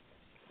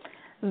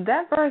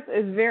 That verse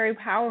is very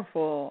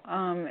powerful.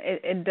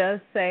 It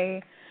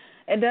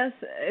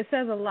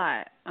says a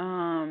lot.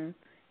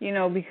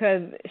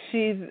 Because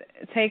she's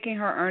taking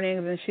her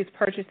earnings and she's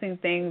purchasing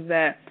things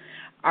that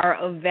are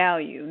of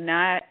value,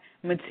 not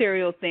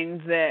material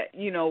things that,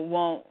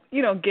 won't,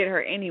 get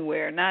her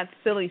anywhere, not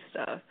silly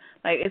stuff.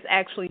 Like, it's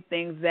actually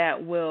things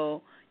that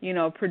will,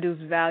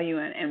 produce value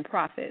and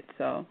profit.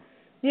 So,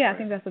 yeah, right. I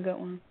think that's a good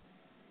one.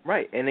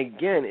 Right. And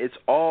again, it's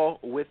all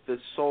with the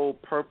sole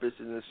purpose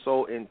and the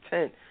sole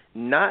intent,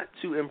 not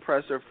to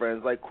impress her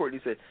friends, like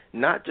Courtney said,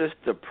 not just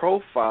the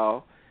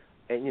profile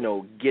and,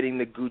 getting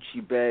the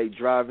Gucci bag,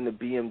 driving the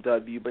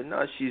BMW, but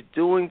no, she's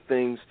doing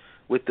things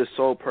with the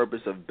sole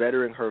purpose of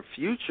bettering her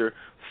future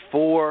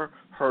for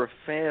her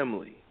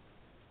family.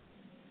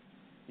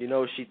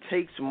 She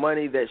takes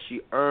money that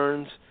she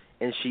earns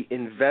and she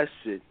invests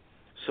it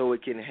so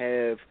it can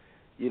have,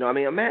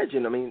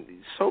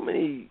 imagine, so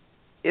many,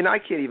 and I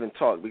can't even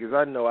talk because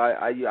I know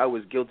I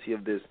was guilty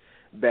of this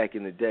back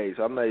in the day,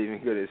 so I'm not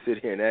even going to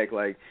sit here and act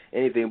like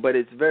anything, but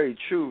it's very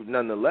true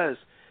nonetheless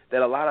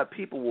that a lot of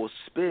people will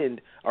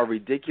spend a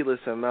ridiculous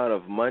amount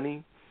of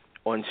money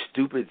on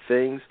stupid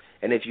things,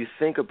 and if you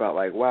think about,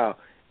 like, wow,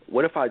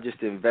 what if I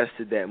just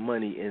invested that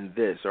money in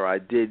this, or I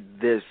did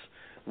this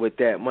with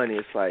that money,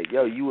 it's like,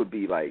 yo, you would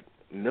be, like,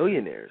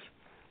 millionaires.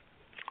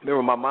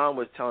 Remember, my mom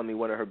was telling me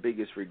one of her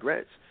biggest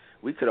regrets.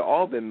 We could have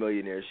all been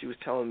millionaires. She was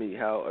telling me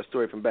a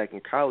story from back in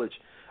college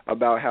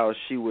about how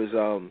she was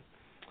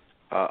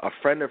a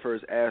friend of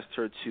hers asked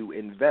her to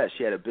invest.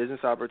 She had a business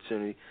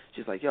opportunity.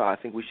 She's like, yo, I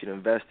think we should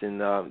invest in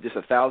just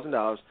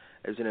 $1,000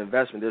 as an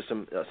investment.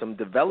 There's some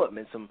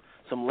development,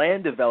 some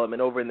land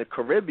development over in the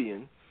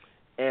Caribbean,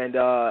 and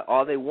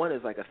all they want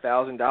is like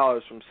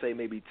 $1,000 from, say,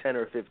 maybe 10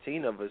 or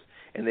 15 of us,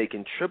 and they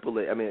can triple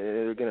it. I mean,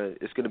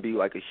 it's gonna be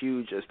like a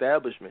huge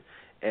establishment,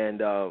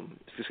 and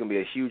it's just gonna be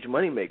a huge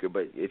moneymaker.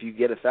 But if you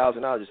get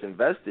 $1,000, just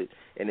invest it,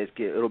 and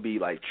it'll be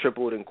like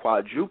tripled and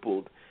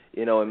quadrupled,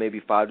 in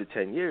maybe 5 to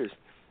 10 years.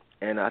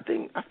 And I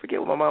forget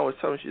what my mom was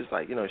telling me. She was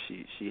like,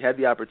 she had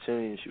the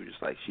opportunity, and she was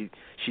just like,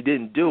 she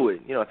didn't do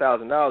it.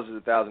 $1,000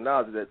 is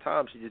 $1,000 at that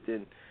time. She just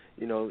didn't,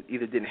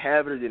 either didn't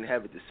have it or didn't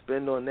have it to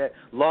spend on that.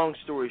 Long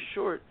story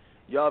short,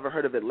 y'all ever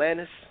heard of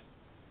Atlantis?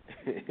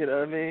 You know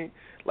what I mean?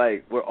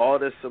 Like, where all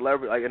the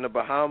celebrities, like in the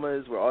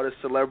Bahamas, where all the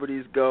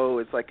celebrities go,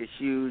 it's like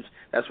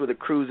that's where the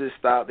cruises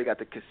stop. They got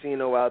the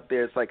casino out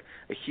there. It's like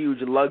a huge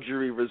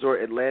luxury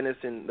resort, Atlantis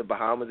in the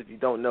Bahamas. If you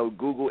don't know,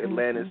 Google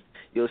Atlantis,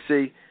 you'll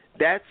see.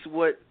 That's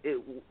what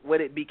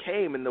it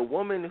became, and the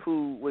woman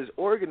who was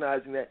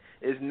organizing that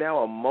is now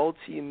a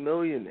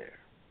multi-millionaire.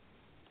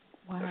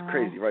 Wow. That's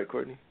crazy, right,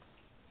 Courtney?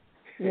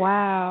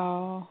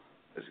 Wow.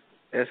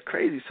 That's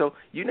crazy. So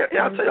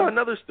I'll tell you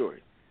another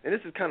story, and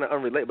this is kind of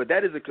unrelated, but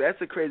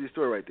that's a crazy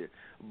story right there.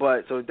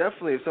 But so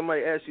definitely, if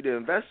somebody asks you to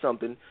invest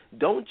something,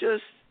 don't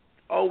just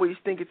always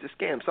think it's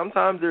a scam.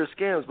 Sometimes there are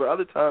scams, but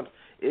other times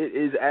it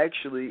is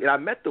actually. And I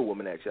met the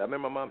woman actually. I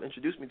remember my mom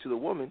introduced me to the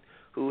woman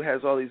who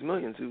has all these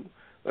millions.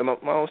 And my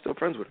mom's still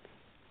friends with her.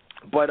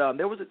 But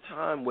there was a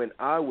time when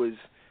I was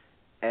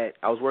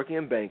working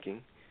in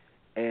banking,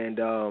 and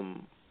I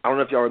don't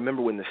know if y'all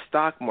remember when the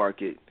stock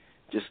market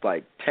just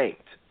like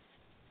tanked,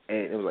 and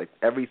it was like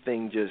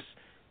everything just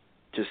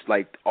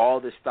like all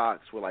the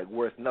stocks were like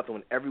worth nothing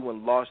when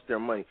everyone lost their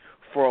money.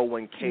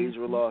 401ks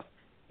were lost,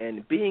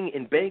 and being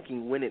in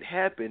banking when it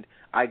happened,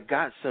 I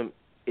got some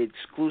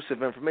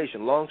exclusive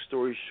information. Long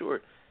story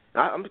short,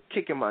 I'm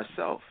kicking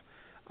myself.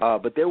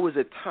 But there was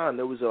a time,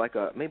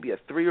 maybe a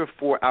 3 or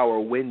 4 hour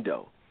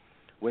window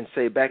when,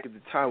 say, back at the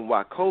time,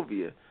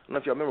 Wachovia, don't know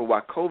if y'all remember,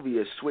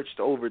 Wachovia switched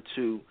over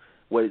to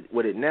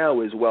what it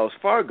now is Wells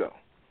Fargo.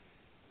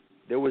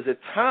 There was a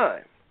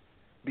time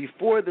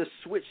before the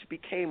switch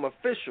became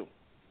official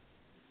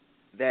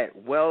that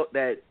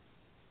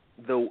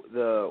the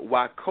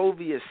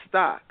Wachovia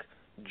stock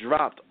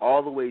dropped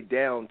all the way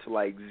down to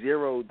like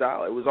 $0.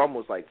 It was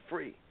almost like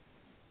free.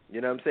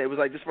 You know what I'm saying? It was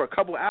like just for a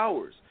couple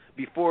hours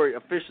before it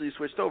officially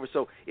switched over.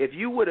 So if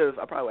you would have,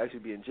 I probably would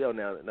actually be in jail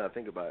now I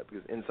think about it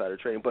because insider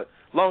trading. But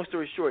long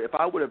story short, if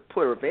I would have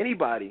put, or if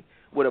anybody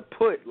would have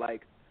put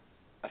like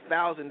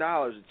 $1,000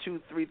 or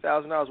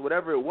 $2,000-$3,000,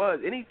 whatever it was,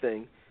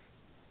 anything,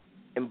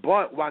 and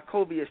bought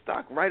Wachovia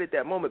stock right at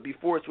that moment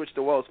before it switched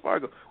to Wells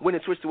Fargo. When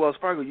it switched to Wells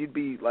Fargo, you'd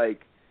be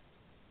like,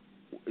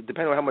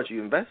 depending on how much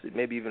you invested,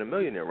 maybe even a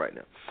millionaire right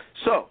now.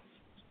 So,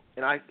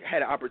 and I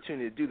had an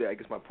opportunity to do that. I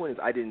guess my point is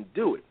I didn't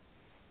do it.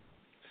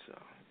 So,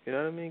 you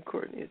know what I mean,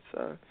 Courtney? It's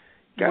you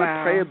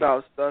gotta pray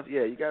about stuff.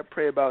 Yeah, you gotta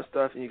pray about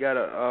stuff, and you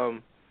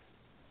gotta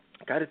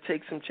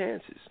take some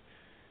chances.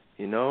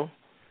 You know,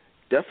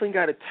 definitely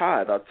gotta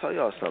tithe. I'll tell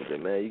y'all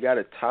something, man. You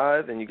gotta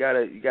tithe, and you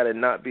gotta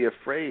not be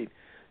afraid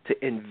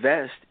to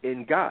invest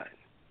in God,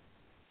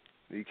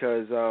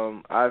 because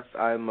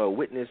I'm a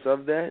witness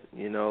of that.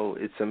 You know,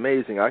 it's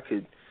amazing. I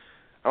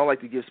don't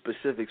like to give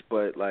specifics,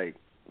 but like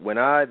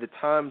the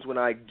times when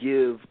I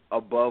give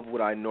above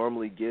what I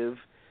normally give,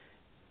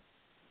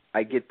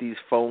 I get these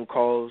phone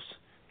calls,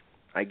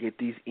 I get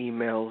these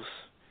emails,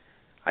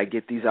 I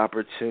get these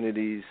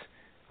opportunities.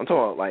 I'm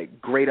talking about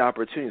like great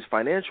opportunities,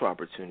 financial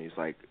opportunities,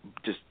 like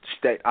just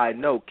that I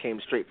know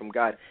came straight from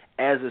God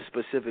as a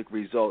specific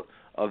result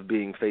of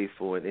being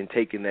faithful and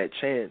taking that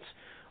chance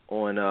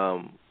on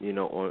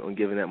on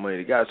giving that money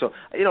to God. So,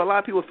 you know, a lot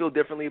of people feel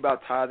differently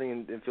about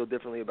tithing and feel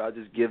differently about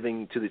just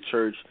giving to the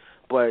church,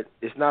 but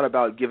it's not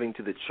about giving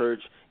to the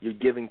church. You're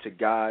giving to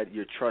God.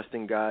 You're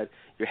trusting God.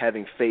 You're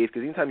having faith,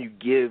 because anytime you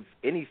give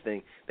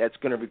anything, that's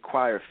going to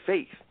require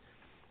faith.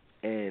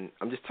 And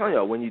I'm just telling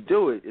y'all, when you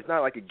do it, it's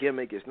not like a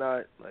gimmick. It's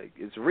not like,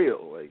 it's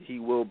real. Like, He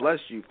will bless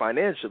you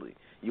financially.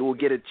 You will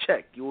get a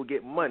check. You will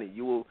get money.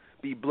 You will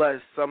be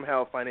blessed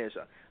somehow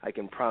financially. I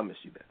can promise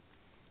you that.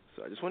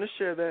 So I just want to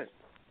share that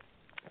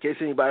in case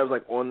anybody was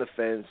like on the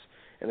fence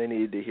and they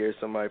needed to hear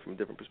somebody from a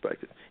different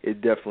perspective.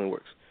 It definitely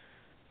works.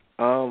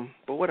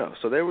 But what else?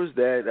 So there was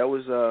that. That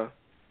was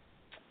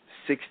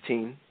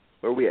 16.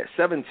 Where are we at?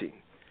 17.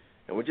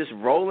 And we're just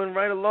rolling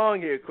right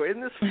along here.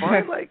 Isn't this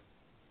fun? Like,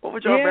 what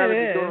would y'all rather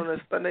be doing on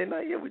a Sunday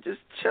night? Yeah, we're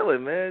just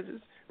chilling, man.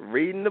 Just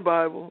reading the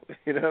Bible.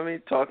 You know what I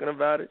mean? Talking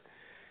about it.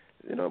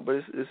 You know, but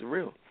it's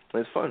real.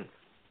 It's fun.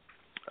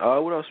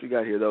 What else we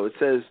got here, though? It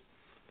says,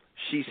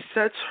 She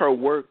sets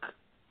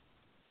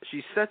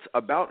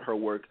about her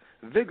work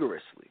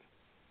vigorously,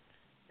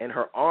 and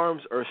her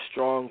arms are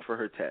strong for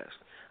her task.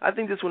 I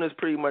think this one is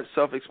pretty much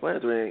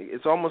self-explanatory.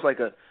 It's almost like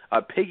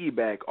a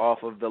piggyback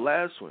off of the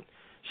last one.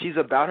 She's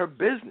about her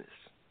business.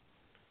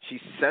 She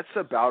sets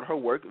about her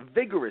work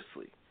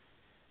vigorously.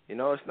 You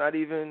know, it's not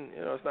even,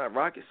 it's not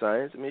rocket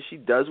science. I mean, she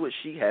does what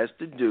she has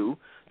to do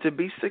to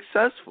be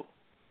successful.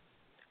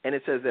 And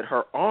it says that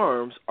her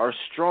arms are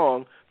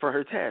strong for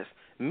her task.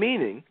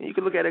 Meaning, and you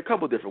can look at it a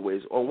couple different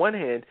ways. On one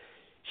hand,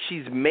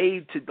 she's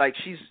made to, like,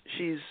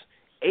 she's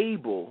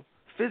able,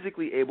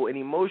 physically able and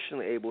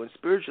emotionally able and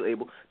spiritually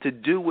able to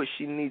do what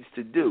she needs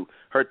to do.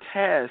 Her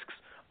tasks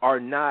are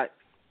not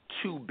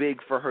too big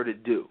for her to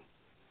do.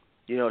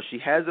 You know, she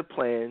has a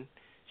plan.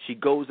 She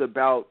goes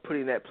about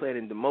putting that plan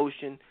into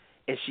motion,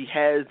 and she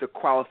has the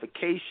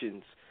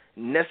qualifications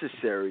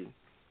necessary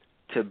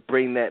to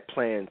bring that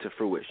plan to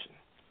fruition.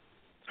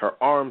 Her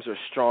arms are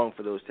strong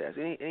for those tasks.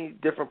 Any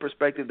different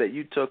perspective that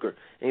you took or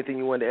anything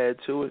you wanted to add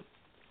to it?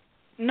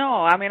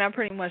 No, I mean, I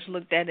pretty much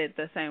looked at it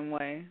the same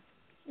way.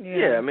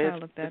 Yeah, I mean,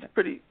 it's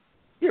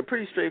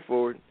pretty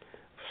straightforward.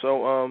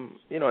 So,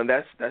 and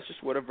that's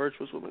just what a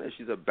virtuous woman is.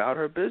 She's about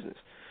her business.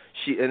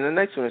 And the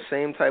next one, the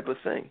same type of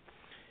thing.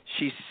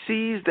 She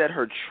sees that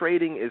her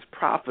trading is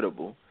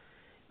profitable,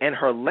 and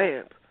her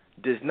lamp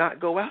does not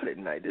go out at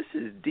night. This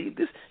is deep.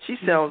 She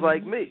sounds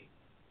like me.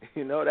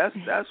 You know,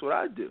 that's what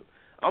I do.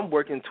 I'm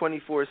working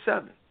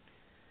 24/7,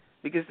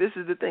 because this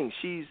is the thing.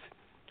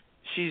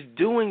 She's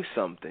doing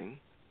something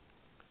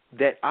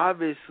that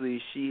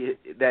obviously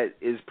that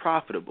is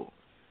profitable.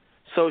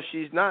 So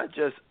she's not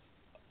just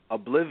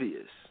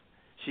oblivious.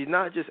 She's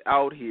not just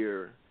out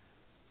here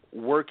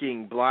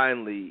working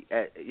blindly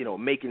at,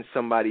 making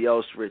somebody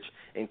else rich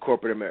in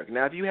corporate America.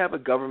 Now, if you have a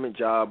government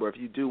job or if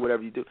you do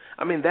whatever you do,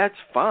 I mean, that's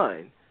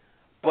fine.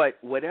 But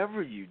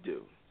whatever you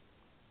do,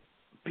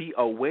 be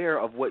aware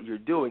of what you're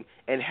doing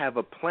and have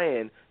a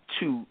plan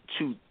to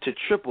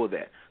triple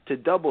that, to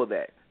double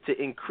that, to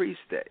increase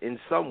that in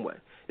some way.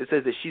 It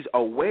says that she's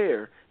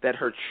aware that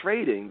her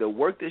trading, the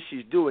work that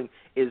she's doing,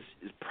 is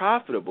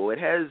profitable. It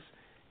has,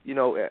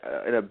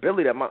 an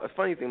ability. A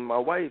funny thing, my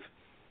wife,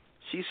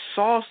 she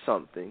saw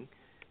something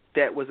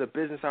that was a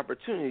business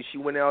opportunity. She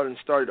went out and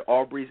started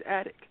Aubrey's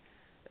Attic.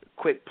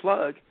 Quick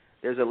plug,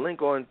 there's a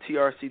link on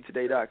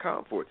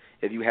trctoday.com for it.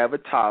 If you have a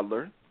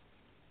toddler,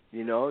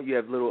 you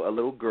have a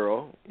little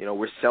girl,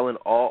 we're selling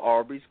all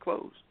Aubrey's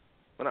clothes.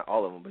 Well, not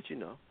all of them, but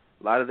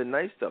A lot of the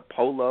nice stuff,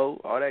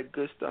 polo, all that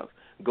good stuff.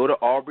 Go to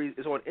Aubrey's.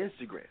 It's on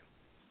Instagram.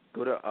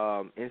 Go to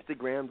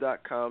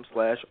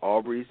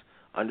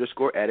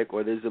Instagram.com/Aubrey's_attic,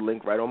 or there's a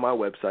link right on my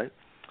website,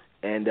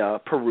 and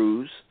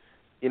peruse.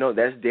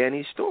 That's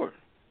Danny's store.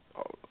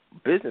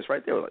 Business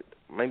right there, like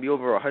maybe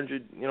over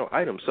 100,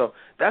 items. So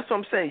that's what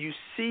I'm saying. You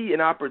see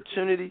an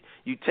opportunity,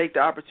 you take the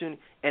opportunity,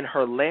 and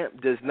her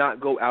lamp does not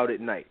go out at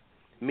night,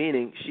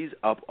 meaning she's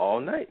up all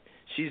night.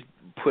 She's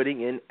putting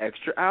in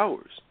extra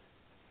hours.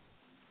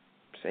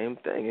 Same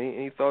thing.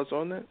 Any thoughts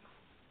on that?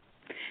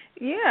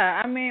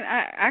 Yeah, I mean,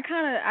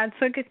 I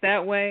took it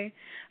that way,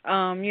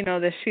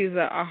 that she's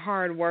a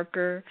hard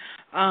worker,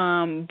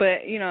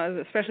 but,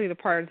 especially the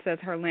part that says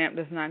her lamp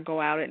does not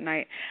go out at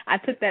night. I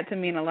took that to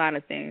mean a lot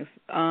of things.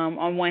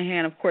 On one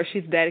hand, of course,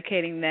 she's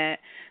dedicating that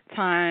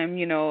time,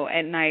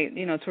 at night,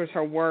 towards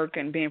her work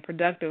and being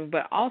productive,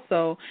 but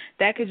also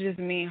that could just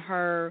mean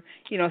her,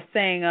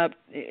 staying up,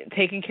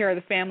 taking care of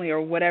the family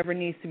or whatever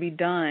needs to be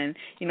done,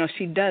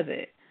 she does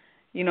it.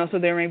 So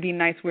there may be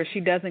nights where she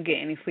doesn't get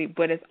any sleep,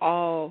 but it's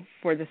all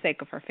for the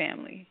sake of her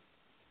family.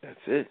 That's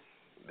it.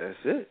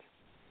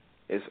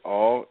 It's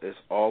all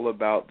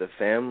about the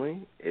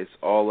family. It's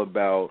all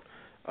about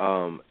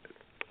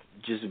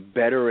just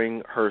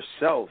bettering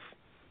herself,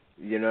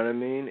 you know what I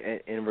mean,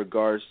 in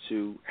regards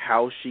to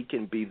how she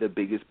can be the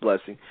biggest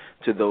blessing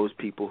to those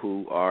people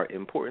who are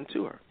important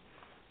to her.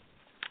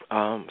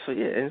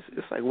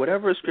 It's like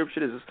whatever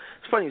scripture is. It's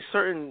funny,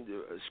 certain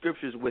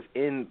scriptures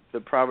within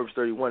the Proverbs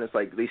 31, it's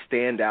like they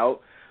stand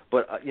out,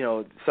 but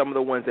some of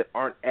the ones that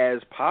aren't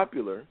as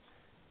popular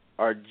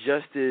are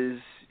just as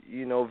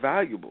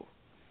valuable.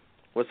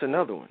 What's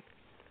another one?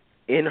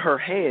 In her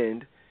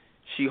hand,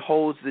 she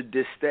holds the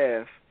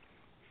distaff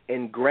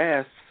and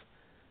grasps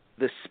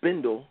the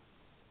spindle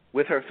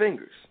with her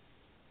fingers.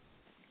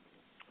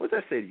 What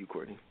does that say to you,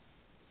 Courtney?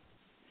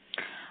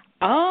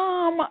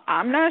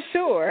 I'm not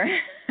sure.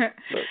 Look,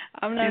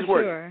 I'm not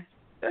sure.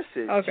 That's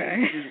it.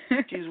 Okay.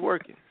 She's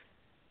working.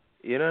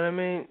 You know what I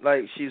mean?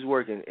 Like, she's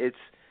working.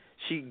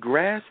 She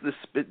grasps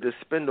the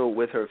spindle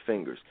with her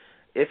fingers.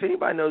 If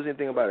anybody knows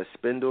anything about a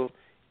spindle,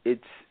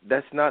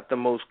 that's not the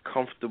most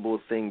comfortable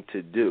thing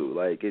to do.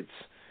 Like, it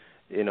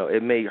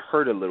may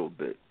hurt a little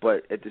bit,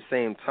 but at the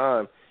same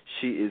time,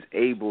 she is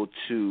able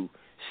to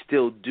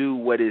still do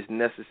what is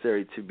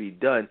necessary to be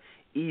done,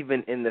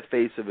 even in the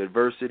face of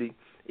adversity,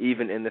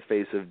 even in the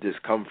face of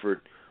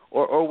discomfort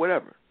or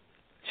whatever.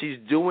 She's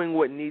doing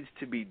what needs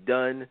to be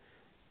done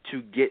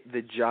to get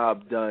the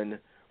job done,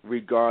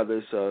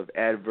 regardless of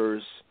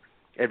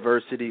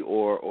adversity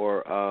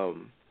or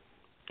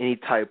any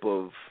type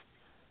of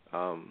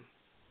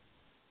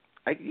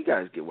you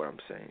guys get what I'm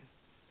saying.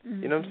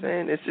 Mm-hmm. You know what I'm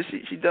saying? It's just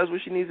she does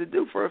what she needs to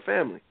do for her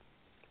family,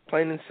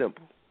 plain and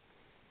simple.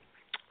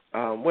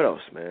 What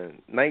else,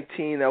 man?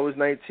 19. That was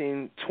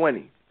 19.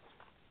 20.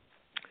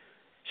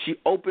 She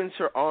opens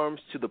her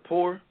arms to the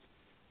poor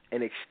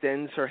and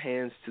extends her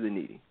hands to the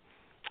needy.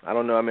 I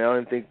don't know. I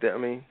don't think that.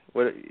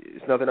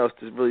 It's nothing else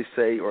to really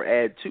say or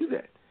add to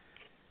that.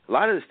 A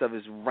lot of this stuff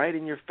is right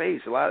in your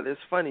face.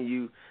 It's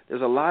funny.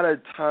 There's a lot of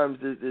times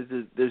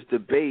there's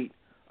debate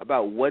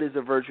about what is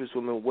a virtuous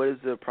woman, what is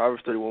the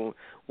Proverbs 31 woman,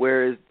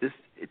 whereas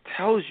it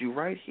tells you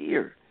right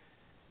here.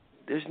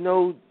 There's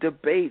no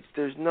debates.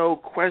 There's no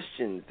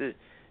questions.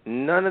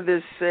 None of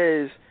this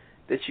says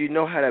that you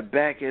know how to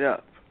back it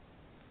up.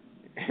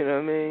 You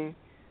know what I mean?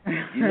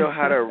 You know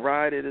how to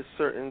ride it a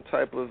certain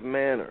type of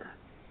manner.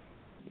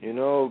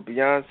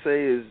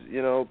 Beyonce is,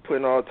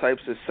 putting all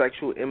types of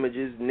sexual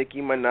images. Nicki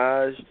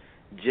Minaj,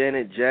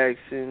 Janet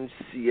Jackson,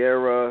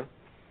 Sierra.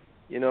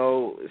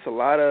 It's a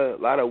lot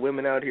of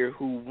women out here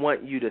who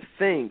want you to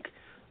think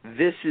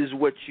this is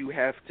what you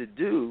have to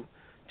do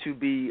to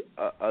be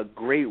a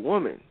great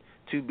woman,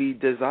 to be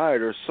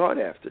desired or sought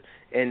after.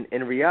 And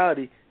in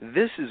reality,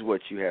 this is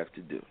what you have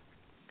to do.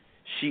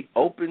 She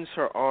opens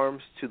her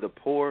arms to the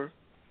poor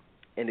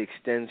and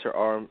extends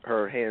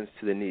her hands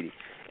to the needy.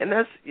 And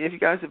that's, if you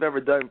guys have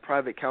ever done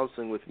private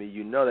counseling with me,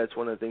 that's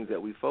one of the things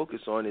that we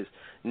focus on is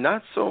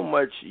not so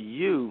much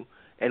you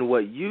and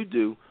what you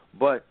do,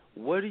 but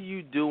what are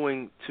you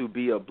doing to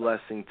be a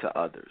blessing to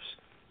others?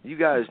 You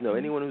guys know,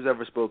 anyone who's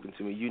ever spoken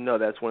to me,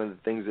 that's one of the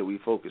things that we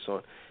focus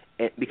on,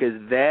 because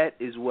that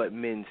is what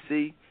men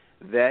see.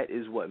 That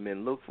is what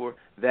men look for.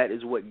 That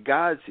is what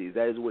God sees.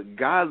 That is what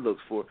God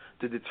looks for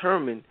to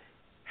determine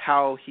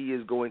how he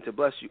is going to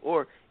bless you,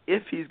 or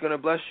if he's going to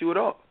bless you at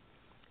all.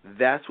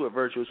 That's what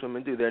virtuous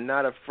women do. They're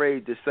not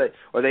afraid to say,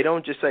 or they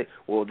don't just say,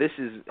 well, this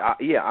is,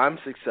 I'm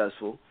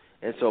successful,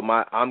 and so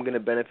I'm going to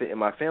benefit and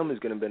my family's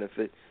going to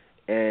benefit,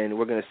 and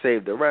we're going to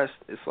save the rest.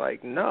 It's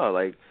like,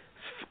 no,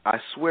 I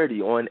swear to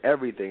you on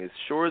everything, as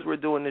sure as we're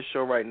doing this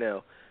show right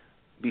now,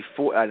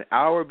 an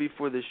hour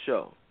before the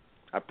show,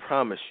 I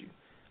promise you,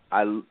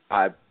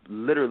 I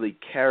literally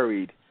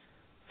carried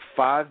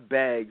 5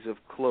 bags of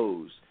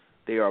clothes.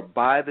 They are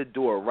by the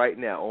door right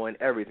now on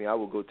everything. I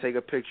will go take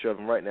a picture of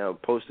them right now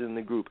and post it in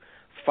the group.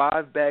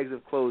 5 bags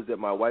of clothes that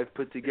my wife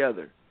put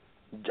together.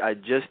 I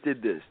just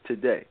did this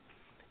today.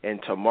 And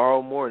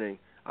tomorrow morning,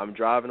 I'm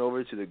driving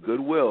over to the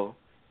Goodwill,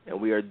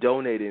 and we are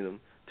donating them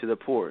to the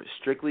poor.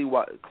 Strictly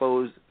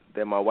clothes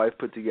that my wife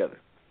put together.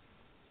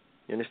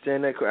 You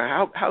understand that?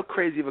 How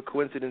crazy of a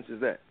coincidence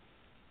is that?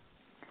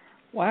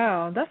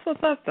 Wow, that's what's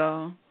up,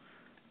 though.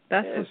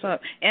 That's what's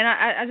up. And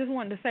I just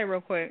wanted to say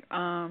real quick,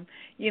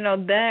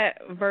 that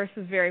verse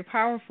is very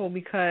powerful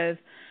because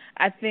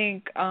I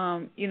think,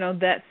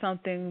 that's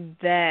something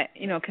that,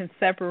 can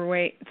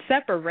separate,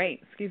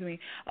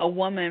 a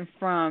woman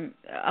from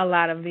a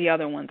lot of the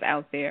other ones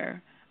out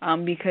there,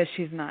 because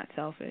she's not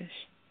selfish.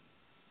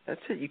 That's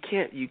it. You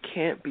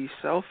can't be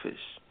selfish.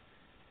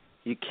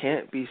 You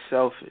can't be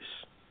selfish.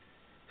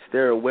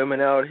 There are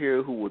women out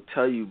here who will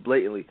tell you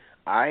blatantly,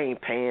 I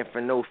ain't paying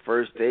for no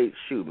first date.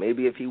 Shoot,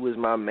 maybe if he was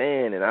my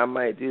man and I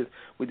might do.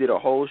 We did a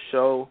whole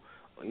show,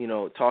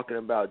 talking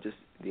about just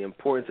the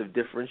importance of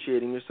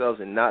differentiating yourselves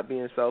and not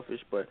being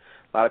selfish, but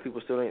a lot of people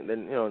still ain't,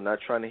 not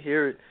trying to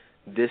hear it.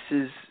 This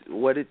is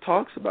what it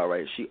talks about,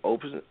 right? She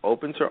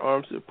opens her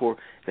arms to the poor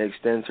and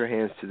extends her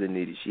hands to the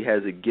needy. She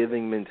has a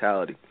giving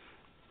mentality.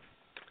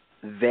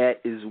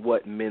 That is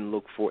what men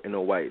look for in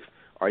a wife.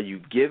 Are you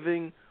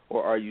giving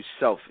or are you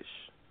selfish?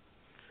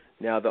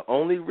 Now, the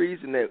only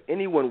reason that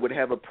anyone would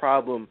have a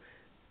problem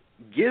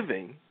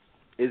giving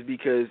is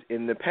because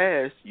in the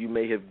past you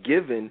may have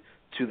given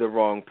to the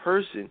wrong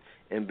person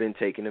and been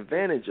taken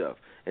advantage of.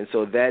 And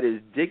so that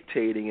is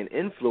dictating and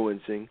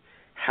influencing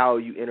how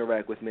you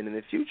interact with men in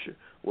the future.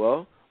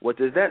 Well, what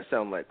does that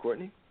sound like,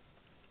 Courtney?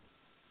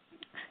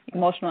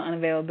 Emotional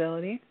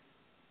unavailability.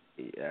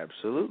 Yeah,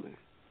 absolutely.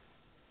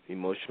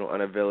 Emotional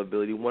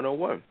unavailability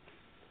 101.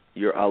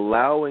 You're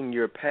allowing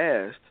your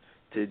past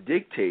to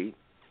dictate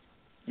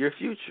your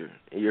future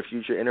and your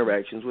future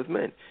interactions with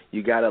men.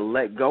 You got to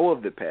let go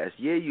of the past.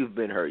 Yeah, you've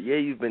been hurt. Yeah,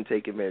 you've been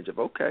taken advantage of.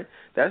 Okay,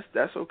 that's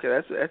okay.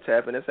 That's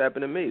happened. That's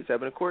happened to me. It's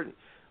happened to Courtney.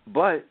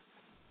 But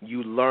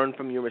you learn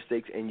from your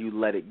mistakes and you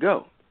let it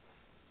go.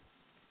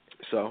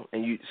 So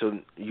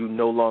you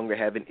no longer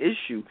have an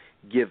issue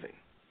giving.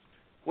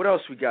 What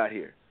else we got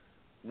here?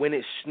 When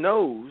it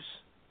snows,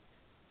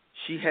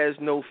 she has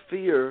no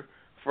fear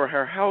for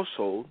her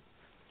household,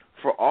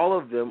 for all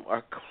of them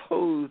are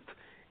clothed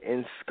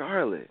in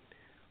scarlet.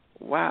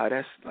 Wow,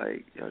 that's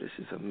this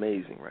is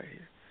amazing right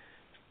here.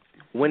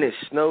 When it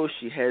snows,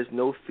 she has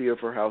no fear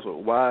for her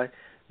household. Why?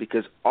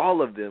 Because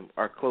all of them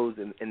are clothed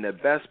in the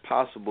best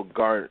possible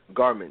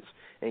garments,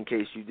 in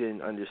case you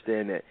didn't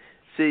understand that.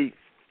 See,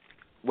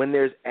 when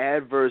there's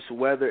adverse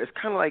weather, it's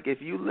kind of like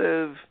if you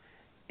live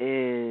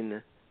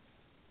in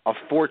a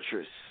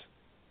fortress,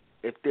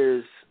 if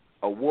there's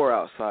a war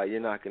outside, you're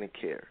not going to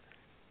care.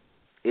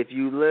 If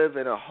you live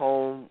in a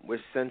home with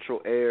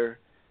central air,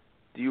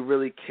 do you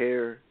really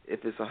care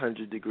if it's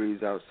 100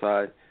 degrees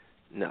outside?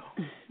 No.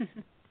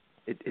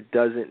 It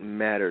doesn't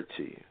matter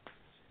to you.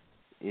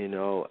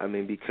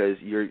 Because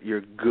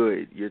you're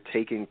good. You're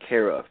taken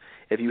care of.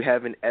 If you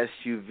have an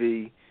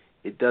SUV,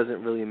 it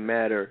doesn't really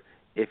matter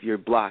if your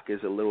block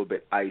is a little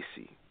bit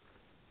icy.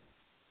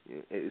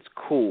 It's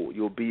cool.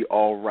 You'll be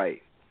all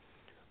right.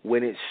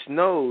 When it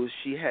snows,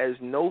 she has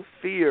no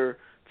fear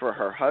for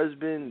her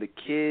husband, the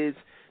kids,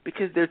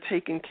 because they're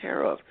taken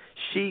care of.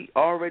 She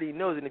already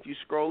knows, and if you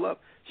scroll up,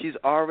 she's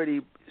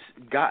already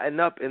gotten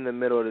up in the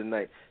middle of the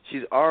night.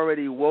 She's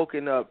already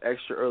woken up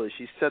extra early.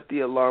 She set the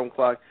alarm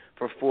clock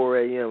for 4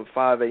 a.m.,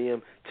 5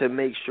 a.m. to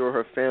make sure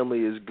her family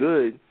is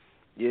good,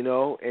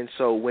 And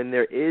so when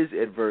there is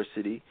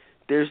adversity,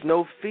 there's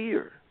no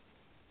fear.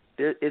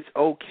 It's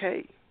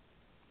okay.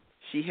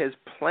 She has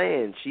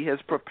planned. She has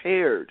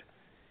prepared.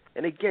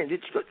 And again,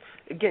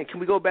 can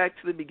we go back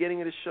to the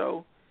beginning of the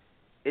show?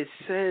 It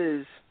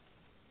says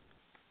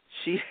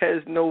she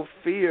has no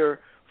fear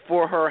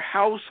for her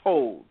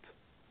household.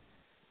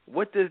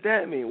 What does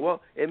that mean?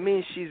 Well, it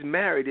means she's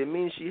married. It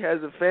means she has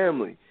a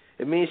family.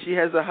 It means she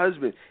has a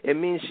husband. It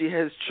means she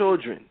has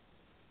children.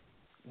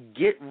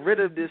 Get rid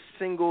of this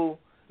single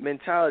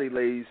mentality,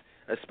 ladies,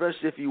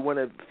 especially if you want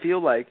to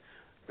feel like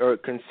or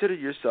consider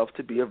yourself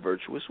to be a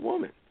virtuous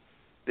woman.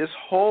 This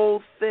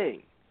whole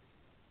thing,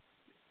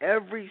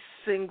 every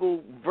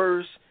single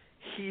verse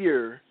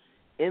here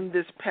in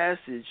this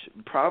passage,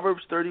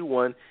 Proverbs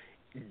 31,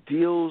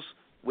 deals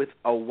with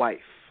a wife,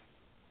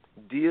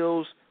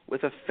 deals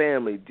with a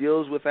family,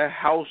 deals with a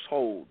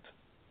household.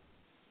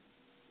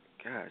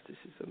 Gosh, this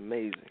is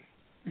amazing.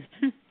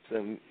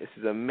 This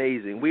is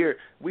amazing. We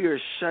are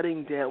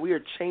shutting down. We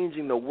are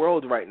changing the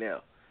world right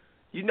now.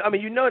 You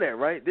know that,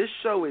 right? This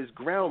show is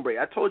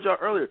groundbreaking. I told y'all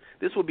earlier,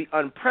 this will be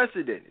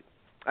unprecedented.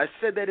 I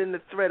said that in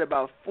the thread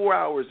about 4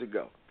 hours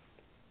ago.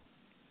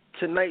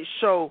 Tonight's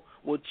show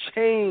will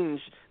change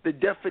the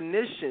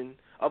definition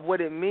of what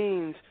it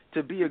means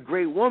to be a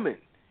great woman.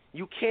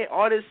 You can't,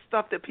 all this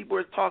stuff that people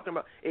are talking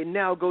about, it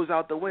now goes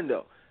out the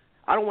window.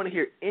 I don't want to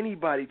hear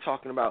anybody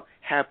talking about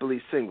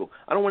happily single.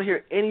 I don't want to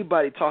hear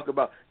anybody talk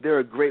about they're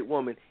a great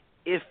woman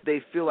if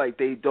they feel like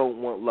they don't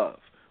want love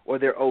or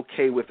they're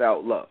okay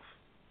without love.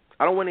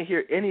 I don't want to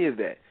hear any of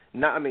that.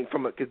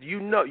 Because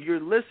you're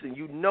listening.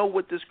 You know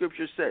what the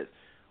scripture says.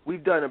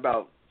 We've done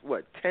about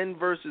 10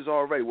 verses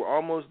already. We're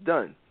almost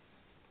done.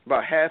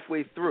 About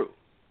halfway through.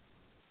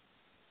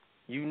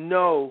 You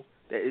know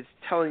that it's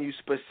telling you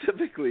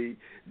specifically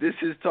this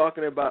is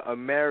talking about a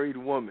married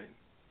woman.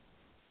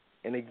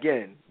 And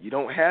again, you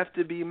don't have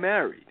to be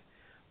married.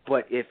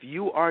 But if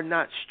you are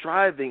not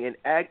striving and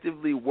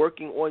actively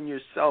working on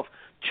yourself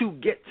to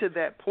get to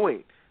that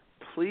point,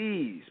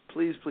 please,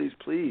 please, please,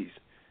 please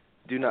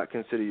do not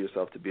consider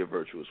yourself to be a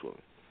virtuous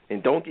woman.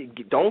 And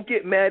don't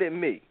get mad at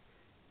me,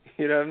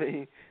 you know what I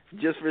mean,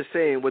 just for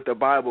saying what the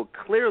Bible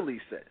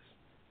clearly says.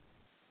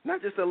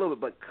 Not just a little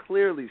bit, but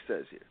clearly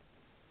says here.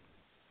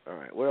 All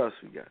right, what else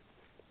we got?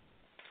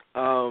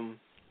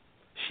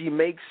 She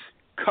makes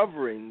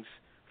coverings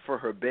for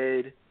her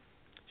bed.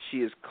 She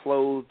is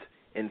clothed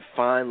in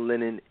fine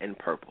linen and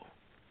purple.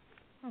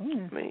 I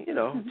mean, you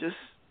know, just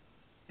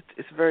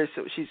it's very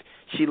simple.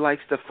 She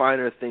likes the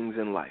finer things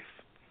in life.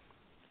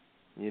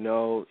 You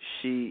know,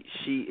 she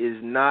is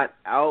not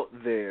out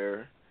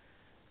there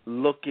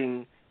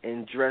looking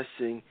and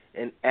dressing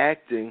and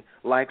acting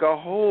like a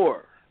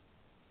whore.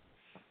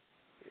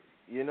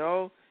 You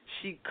know,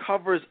 she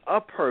covers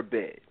up her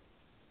bed.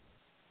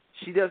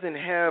 She doesn't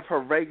have her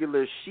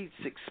regular sheets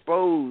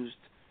exposed.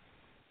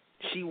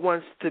 She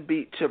wants to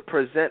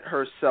present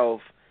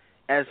herself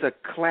as a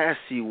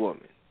classy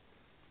woman,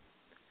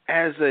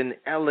 as an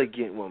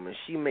elegant woman.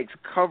 She makes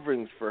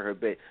coverings for her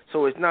bed.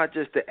 So it's not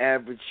just the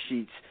average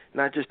sheets,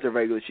 not just the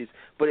regular sheets,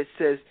 but it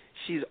says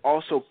she's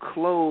also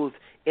clothed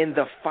in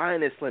the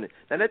finest linen.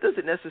 Now that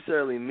doesn't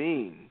necessarily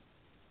mean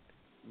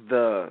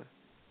the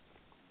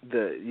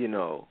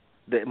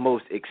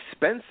most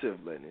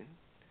expensive linen.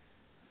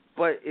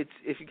 But it's,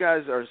 if you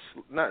guys are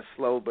not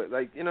slow, but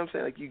like, you know what I'm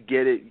saying, like you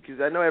get it, because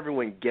I know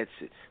everyone gets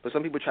it, but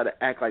some people try to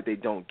act like they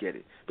don't get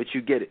it, but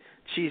you get it.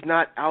 She's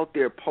not out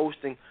there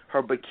posting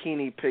her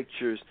bikini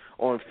pictures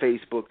on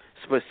Facebook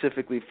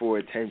specifically for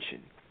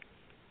attention.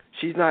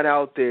 She's not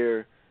out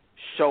there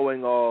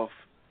showing off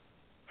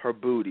her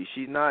booty.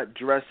 She's not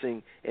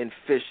dressing in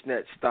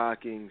fishnet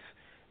stockings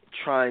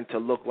trying to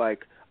look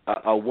like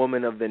a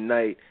woman of the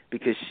night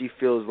because she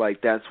feels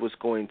like that's what's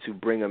going to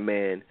bring a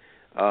man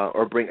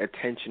or bring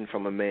attention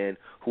from a man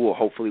who will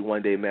hopefully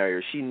one day marry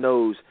her. She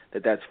knows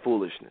that that's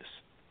foolishness.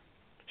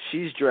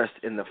 She's dressed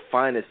in the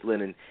finest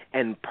linen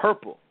and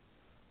purple.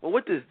 Well,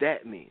 what does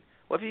that mean?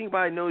 Well, if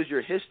anybody knows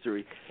your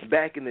history,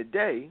 back in the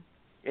day,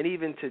 and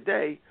even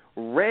today,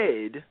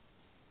 red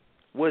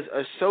was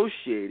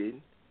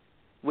associated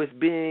with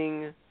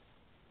being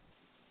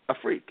a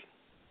freak,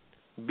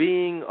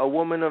 being a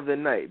woman of the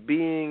night,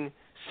 being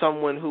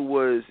someone who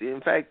was, in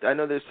fact, I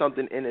know there's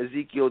something in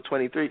Ezekiel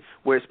 23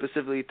 where it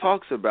specifically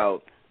talks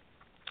about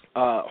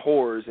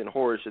whores and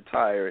whorish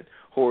attire and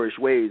whorish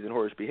ways and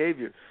whorish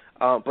behavior.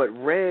 But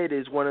red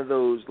is one of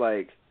those,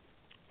 like,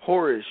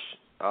 whorish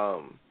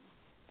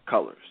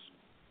colors,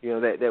 you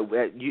know, that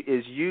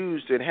is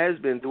used and has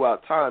been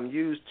throughout time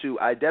used to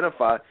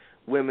identify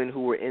women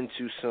who were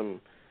into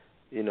some,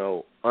 you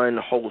know,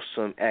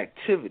 unwholesome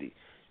activity.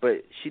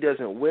 But she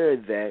doesn't wear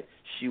that.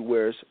 She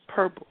wears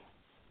purple.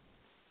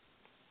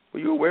 Were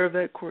you aware of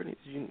that, Courtney?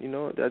 You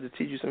know, did I just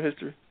teach you some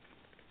history?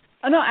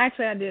 Oh, no,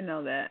 actually, I did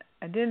know that.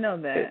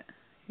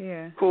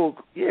 Yeah. Cool.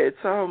 Yeah,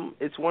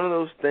 it's one of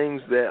those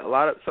things that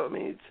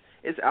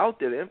it's out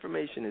there. The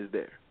information is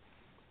there.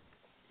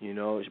 You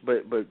know,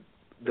 but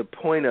the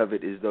point of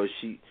it is, though,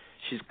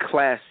 she's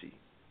classy.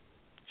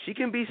 She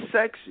can be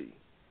sexy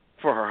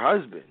for her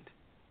husband,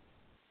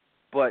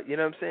 but you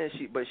know what I'm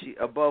saying? She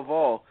above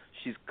all,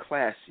 she's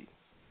classy.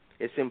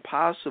 It's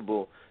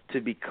impossible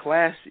to be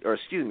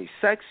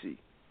sexy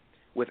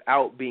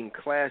without being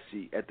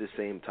classy at the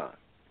same time.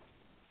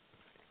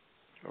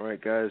 All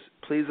right, guys,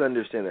 please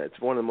understand that. It's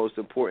one of the most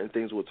important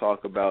things we'll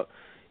talk about.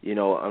 You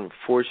know,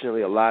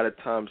 unfortunately, a lot of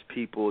times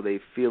people, they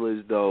feel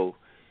as though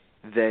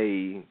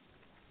they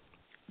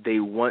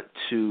want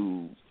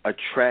to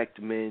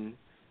attract men,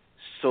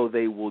 so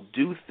they will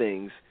do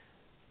things.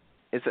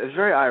 It's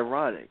very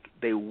ironic.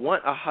 They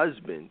want a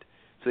husband,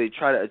 so they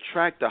try to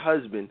attract a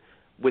husband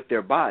with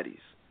their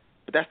bodies.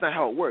 But that's not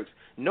how it works.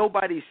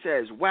 Nobody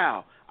says,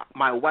 wow,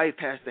 my wife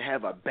has to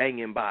have a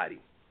banging body.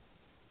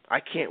 I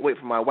can't wait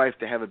for my wife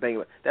to have a banging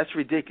body. That's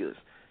ridiculous.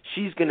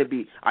 She's going to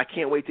be, I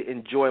can't wait to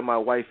enjoy my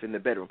wife in the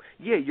bedroom.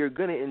 Yeah, you're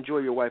going to enjoy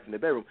your wife in the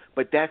bedroom,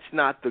 but that's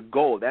not the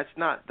goal. That's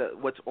not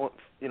what's on,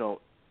 you know,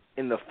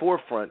 in the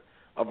forefront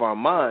of our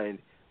mind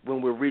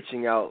when we're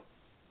reaching out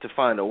to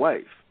find a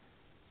wife.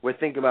 We're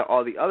thinking about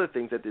all the other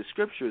things that the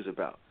scripture is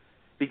about.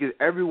 Because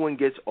everyone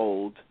gets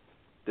old.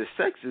 The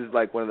sex is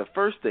like one of the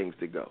first things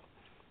to go,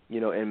 you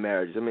know, in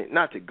marriages. I mean,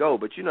 not to go,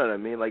 but you know what I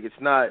mean? Like, it's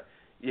not,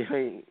 you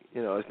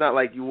know, it's not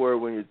like you were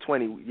when you're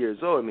 20 years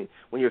old. I mean,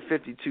 when you're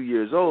 52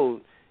 years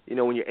old, you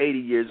know, when you're 80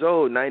 years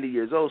old, 90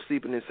 years old,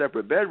 sleeping in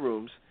separate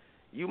bedrooms,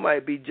 you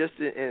might be just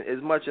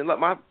as much in love.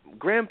 My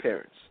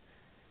grandparents,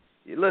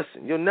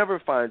 listen, you'll never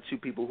find two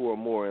people who are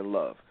more in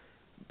love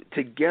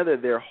together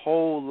their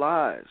whole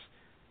lives.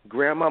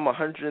 Grandmama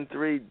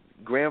 103,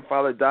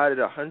 grandfather died at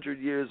 100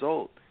 years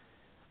old.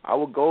 I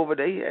would go over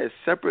there. He had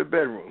separate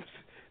bedrooms.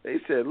 They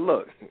said,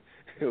 look,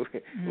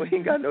 we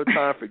ain't got no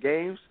time for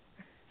games.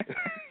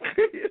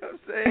 You know what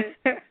I'm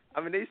saying?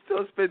 I mean, they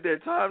still spend their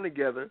time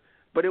together,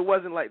 But it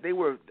wasn't like they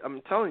were,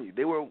 I'm telling you,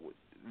 they were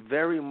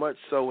very much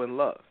so in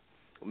love.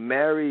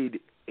 Married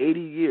 80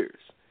 years,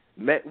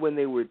 met when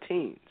they were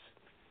teens.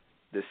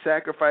 The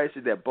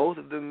sacrifices that both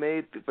of them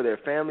made for their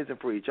families and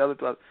for each other.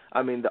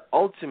 I mean, the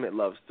ultimate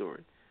love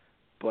story.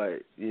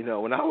 But, you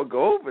know, when I would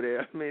go over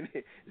there, I mean,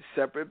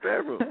 separate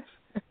bedrooms.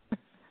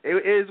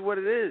 It is what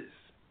it is.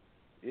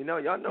 You know,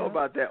 y'all know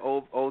about that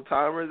old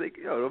timers. They,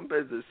 you know, them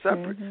beds are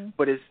separate.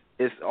 But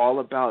it's all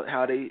about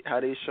how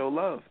they show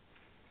love.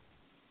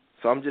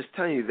 So I'm just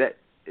telling you that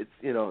it's,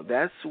 you know,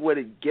 that's what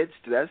it gets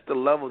to. That's the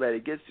level that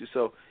it gets to.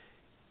 So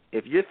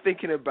if you're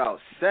thinking about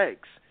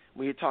sex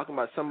when you're talking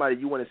about somebody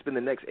you want to spend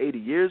the next 80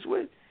 years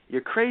with,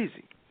 you're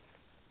crazy.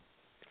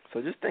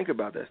 So just think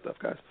about that stuff,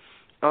 guys.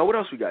 What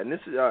else we got? And this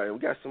is, all right, we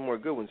got some more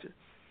good ones here.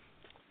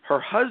 Her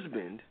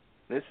husband,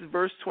 this is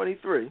verse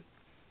 23,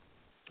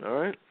 all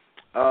right?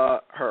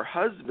 Her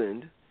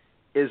husband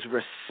is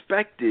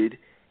respected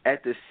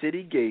at the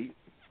city gate,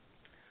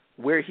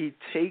 where he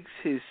takes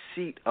his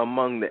seat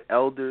among the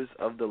elders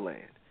of the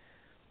land.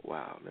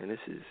 Wow, man, this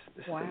is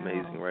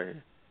amazing right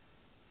here.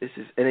 This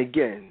is, and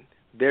again,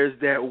 there's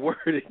that word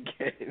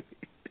again.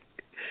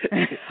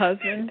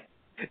 Husband.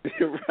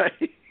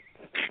 Right.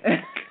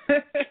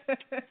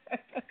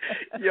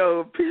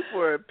 Yo,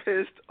 people are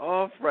pissed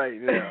off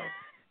right now.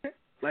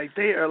 Like,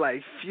 they are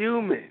like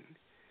fuming.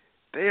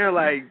 They are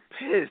like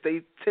pissed.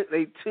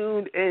 They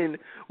tuned in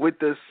with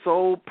the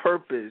sole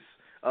purpose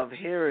of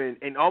hearing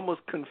and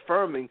almost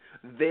confirming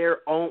their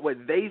own, what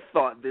they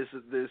thought this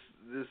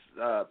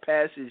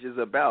passage is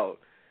about.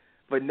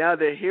 But now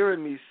they're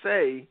hearing me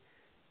say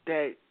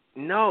that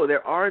no,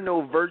 there are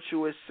no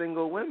virtuous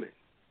single women.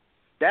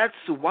 That's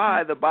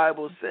why the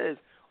Bible says,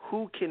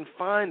 who can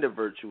find a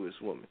virtuous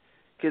woman?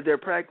 Because there are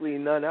practically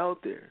none out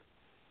there.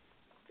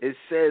 It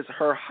says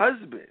her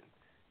husband.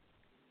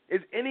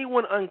 Is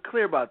anyone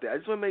unclear about that? I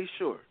just want to make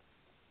sure.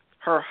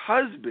 Her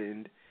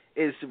husband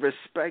is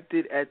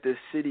respected at the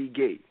city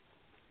gate.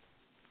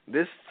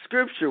 This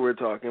scripture we're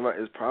talking about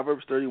is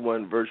Proverbs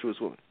 31, virtuous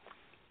woman.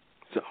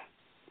 So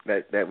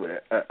that would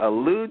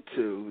allude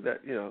to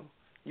that, you know,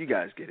 you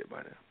guys get it by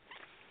now.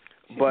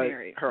 She's but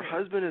married. Her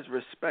husband is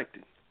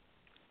respected.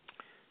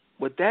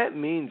 What that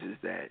means is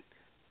that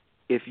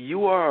if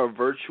you are a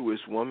virtuous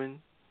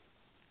woman,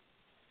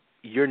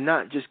 you're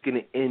not just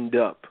going to end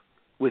up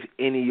with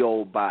any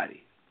old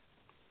body.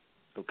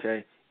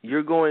 Okay? You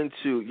are going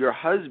to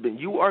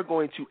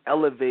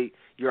elevate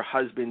your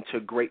husband to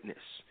greatness.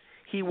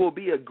 He will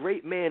be a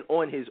great man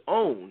on his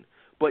own,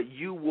 but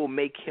you will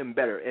make him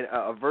better. And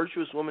a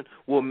virtuous woman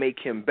will make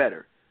him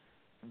better.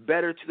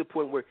 Better to the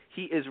point where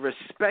he is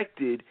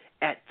respected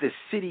at the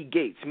city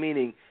gates,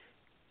 meaning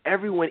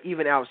everyone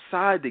even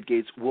outside the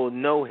gates will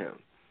know him.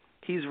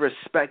 He's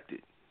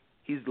respected.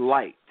 He's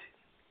liked.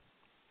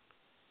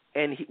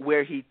 And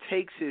where he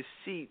takes his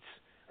seat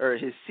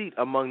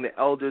among the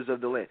elders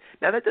of the land.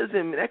 Now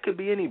that could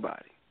be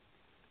anybody,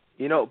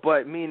 you know,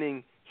 but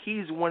meaning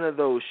he's one of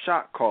those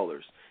shot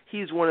callers.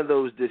 He's one of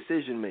those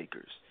decision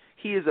makers.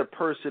 He is a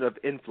person of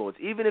influence,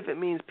 even if it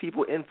means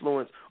people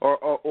influence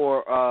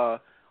or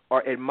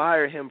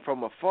admire him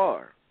from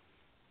afar.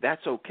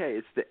 That's okay.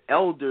 It's the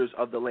elders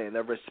of the land.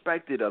 They're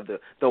respected of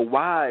the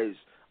wise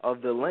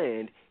of the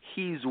land.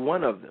 He's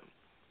one of them.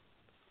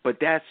 But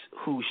that's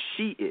who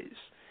she is.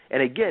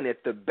 And again,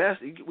 at the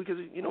best, because,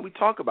 you know, we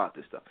talk about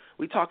this stuff.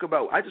 We talk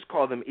about, I just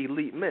call them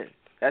elite men.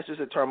 That's just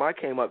a term I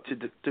came up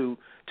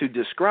to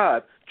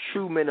describe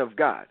true men of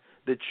God,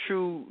 the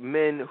true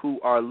men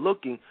who are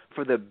looking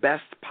for the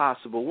best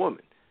possible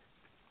woman.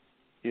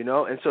 You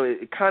know, and so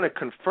it kind of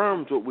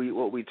confirms what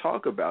we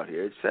talk about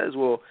here. It says,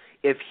 well,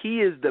 if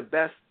he is the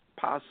best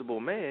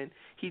possible man,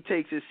 he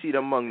takes his seat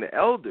among the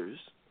elders.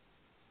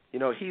 You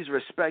know, he's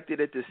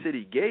respected at the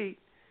city gate.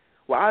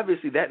 Well,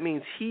 obviously that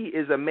means he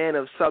is a man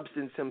of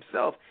substance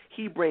himself.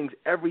 He brings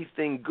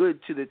everything good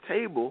to the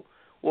table.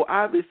 Well,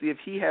 obviously if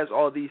he has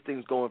all these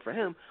things going for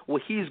him,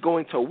 well, he's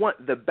going to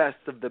want the best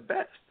of the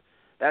best.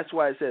 That's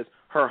why it says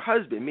her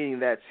husband, meaning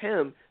that's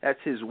him, that's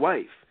his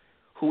wife,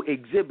 who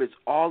exhibits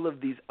all of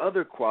these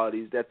other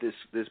qualities that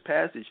this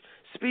passage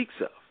speaks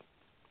of.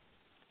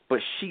 But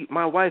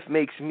my wife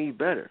makes me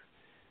better.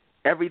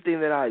 Everything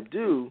that I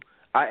do,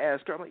 I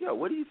ask her, I'm like, yo,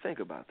 what do you think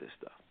about this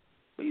stuff?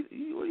 What do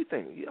you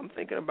think? I'm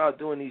thinking about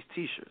doing these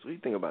T-shirts. What do you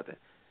think about that?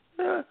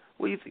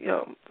 What do you think?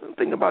 I'm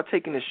thinking about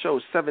taking the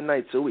show 7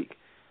 nights a week.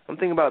 I'm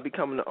thinking about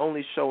becoming the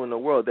only show in the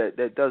world that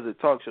does a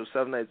talk show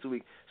 7 nights a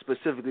week,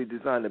 specifically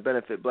designed to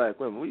benefit black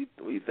women. What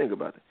do you think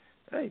about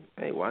it?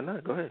 Hey, why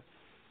not? Go ahead.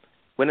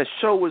 When a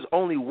show was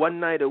only 1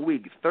 night a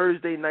week,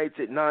 Thursday nights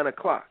at 9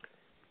 o'clock,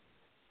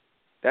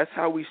 that's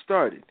how we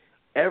started.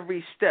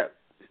 Every step,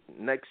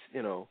 next,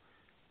 you know,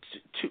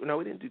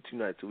 we didn't do 2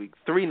 nights a week,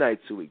 3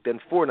 nights a week, then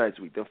 4 nights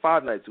a week, then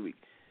 5 nights a week,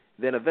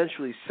 then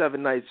eventually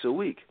 7 nights a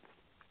week.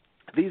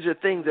 These are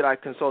things that I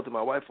consulted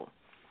my wife on.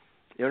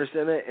 You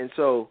understand that? And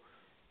so,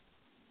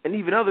 and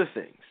even other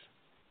things.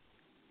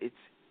 It's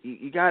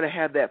you got to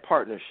have that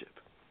partnership,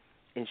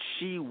 and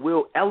she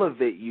will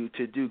elevate you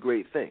to do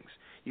great things.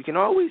 You can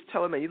always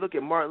tell her, man. You look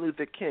at Martin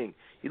Luther King,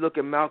 you look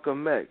at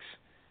Malcolm X.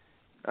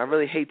 I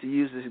really hate to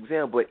use this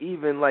example, but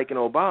even like in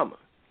Obama,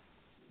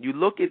 you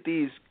look at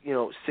these,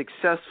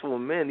 successful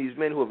men, these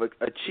men who have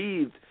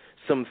achieved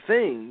some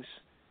things.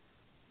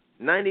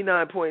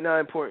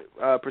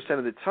 99.9%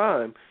 of the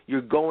time,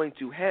 you're going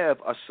to have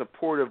a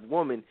supportive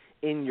woman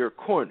in your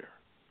corner.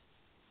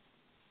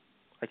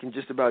 I can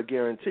just about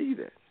guarantee you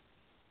that.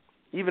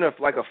 Even if,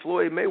 like a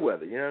Floyd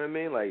Mayweather, you know what I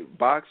mean? Like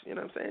box, you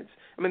know what I'm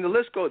saying? The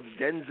list goes.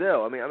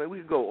 Denzel. I mean, we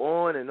could go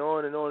on and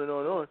on and on and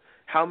on and on.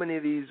 How many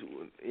of these,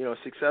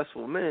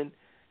 successful men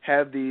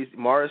have these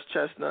Morris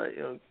Chestnut,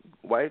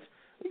 wives?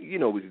 We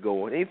could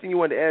go on. Anything you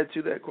want to add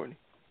to that, Courtney?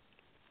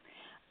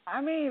 I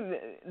mean,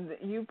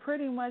 you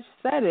pretty much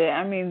said it.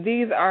 I mean,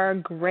 these are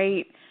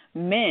great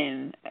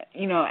men,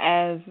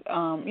 as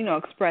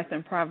expressed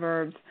in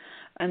Proverbs,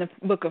 in the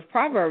book of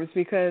Proverbs,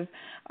 because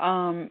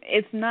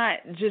it's not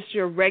just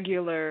your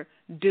regular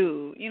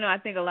dude. I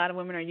think a lot of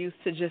women are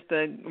used to just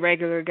the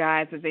regular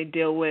guys that they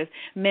deal with,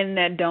 men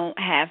that don't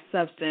have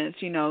substance,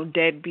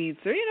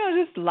 deadbeats or,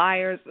 just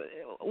liars,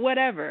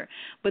 whatever.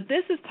 But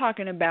this is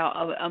talking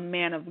about a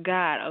man of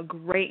God, a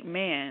great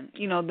man,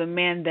 the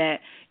man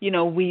that,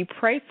 we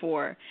pray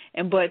for.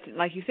 But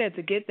like you said,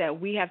 to get that,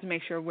 we have to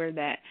make sure we're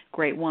that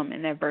great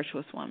woman, that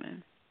virtuous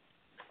woman.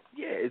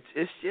 Yeah,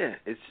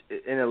 it's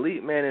an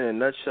elite man in a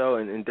nutshell,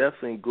 and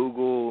definitely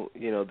Google,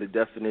 the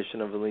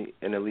definition of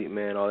an elite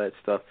man, all that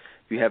stuff.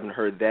 If you haven't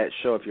heard that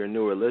show, if you're a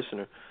newer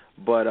listener,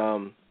 but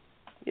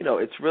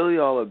it's really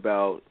all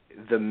about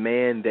the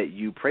man that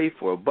you pray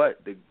for.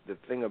 But the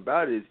thing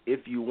about it is,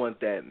 if you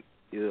want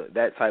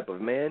that type of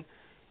man,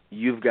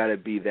 you've got to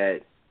be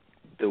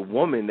the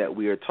woman that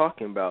we are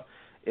talking about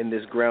in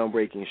this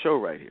groundbreaking show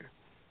right here.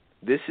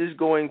 This is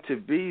going to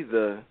be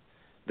the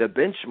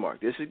benchmark.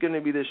 This is going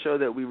to be the show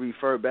that we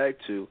refer back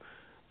to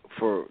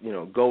for,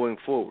 going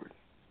forward.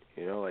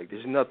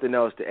 There's nothing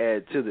else to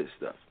add to this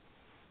stuff.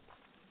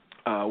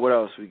 What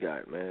else we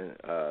got, man?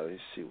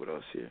 Let's see what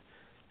else here.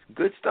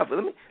 Good stuff.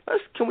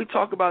 Can we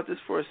talk about this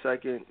for a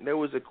second? There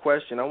was a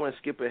question. I want to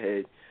skip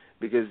ahead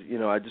because,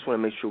 I just want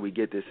to make sure we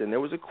get this in. There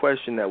was a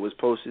question that was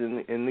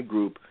posted in the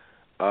group,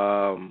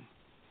 and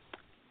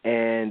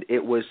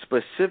it was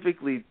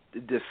specifically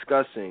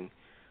discussing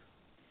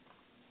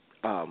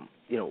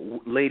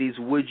ladies,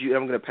 would you,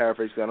 I'm going to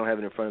paraphrase because I don't have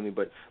it in front of me,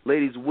 but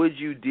ladies, would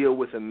you deal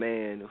with a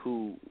man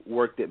who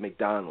worked at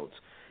McDonald's?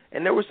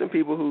 And there were some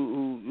people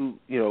who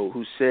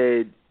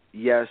said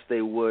yes,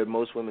 they would.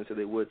 Most women said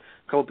they would.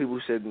 A couple people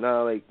who said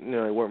no, they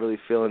weren't really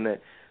feeling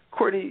that.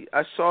 Courtney,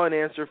 I saw an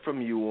answer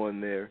from you on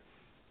there.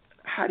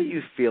 How do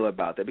you feel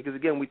about that? Because,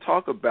 again, we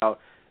talk about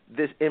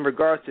this in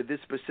regards to this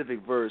specific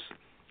verse.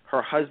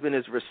 Her husband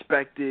is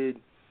respected.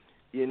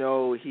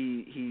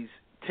 He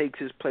takes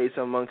his place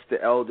amongst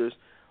the elders.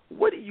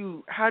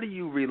 How do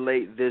you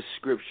relate this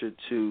scripture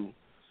to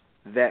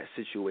that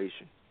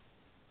situation?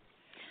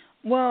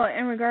 Well,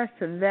 in regards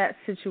to that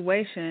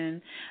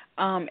situation,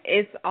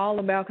 it's all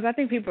about, because I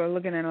think people are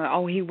looking at it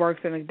like, he works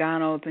at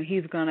McDonald's and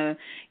he's going to,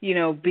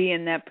 be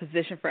in that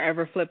position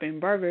forever flipping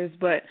burgers.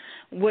 But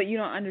what you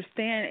don't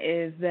understand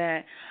is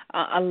that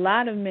a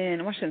lot of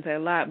men, I shouldn't say a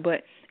lot,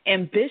 but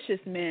ambitious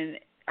men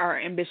are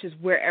ambitious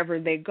wherever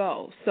they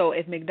go. So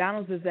if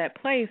McDonald's is that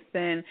place,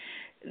 then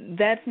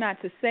that's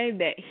not to say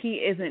that he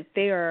isn't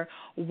there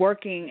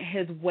working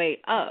his way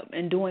up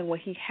and doing what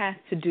he has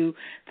to do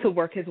to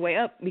work his way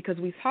up, because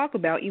we talk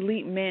about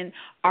elite men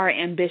are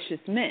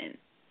ambitious men.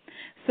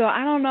 So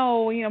I don't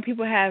know,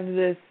 people have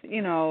this,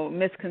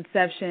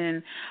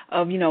 misconception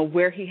of,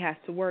 where he has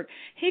to work.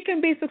 He can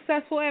be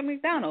successful at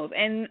McDonald's,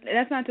 and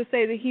that's not to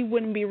say that he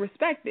wouldn't be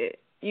respected.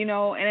 An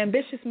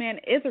ambitious man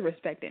is a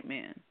respected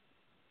man.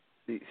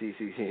 See,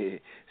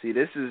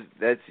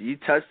 that's you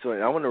touched on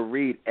it. I want to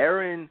read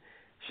Erin.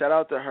 Shout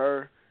out to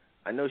her.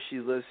 I know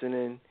she's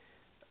listening.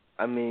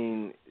 I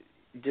mean,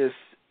 just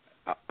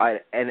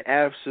an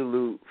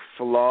absolute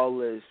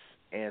flawless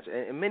answer.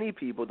 And many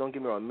people, don't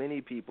get me wrong,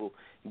 many people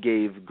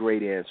gave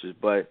great answers.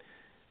 But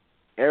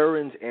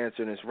Erin's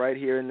answer, and it's right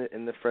here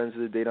in the Friends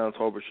of the Day Down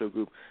Talbot Show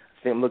group.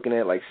 I think I'm looking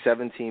at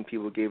 17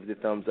 people gave it the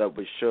thumbs up,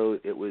 which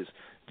showed it was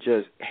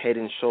just head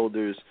and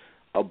shoulders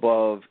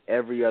above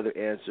every other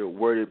answer,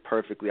 worded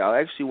perfectly. I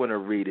actually want to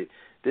read it.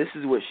 This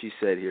is what she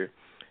said here.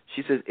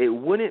 She says, it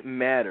wouldn't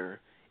matter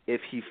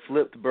if he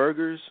flipped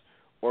burgers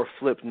or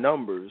flipped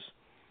numbers.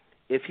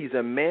 If he's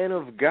a man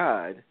of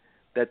God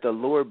that the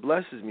Lord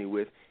blesses me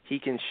with, he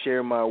can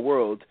share my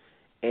world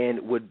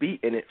and would be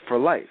in it for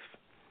life.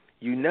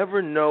 You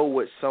never know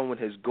what someone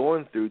has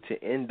gone through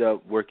to end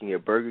up working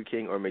at Burger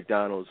King or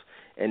McDonald's,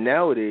 and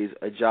nowadays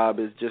a job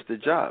is just a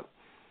job.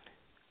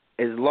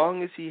 As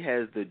long as he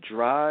has the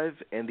drive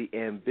and the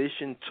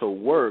ambition to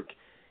work,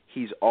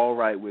 he's all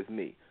right with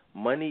me.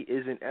 Money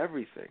isn't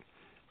everything.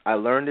 I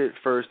learned it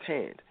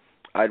firsthand.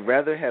 I'd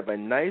rather have a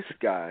nice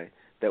guy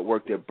that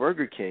worked at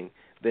Burger King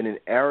than an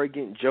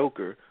arrogant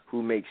joker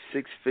who makes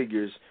six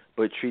figures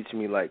but treats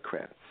me like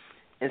crap.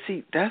 And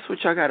see, that's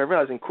what y'all got to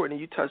realize. And Courtney,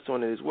 you touched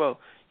on it as well.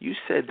 You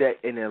said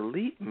that an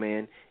elite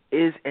man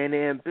is an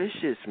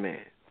ambitious man.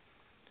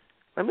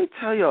 Let me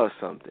tell y'all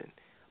something.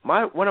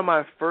 One of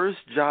my first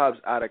jobs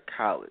out of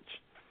college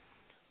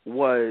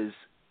was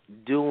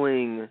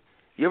doing.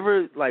 You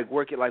ever like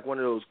work at like one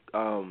of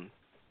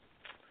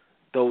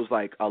those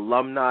like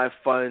alumni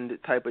fund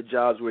type of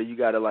jobs where you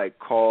gotta like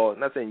call?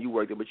 Not saying you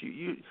worked there, but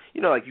you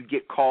know like you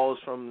get calls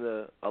from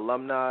the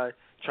alumni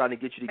trying to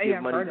get you to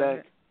give money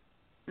back.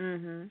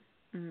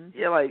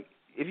 Yeah, like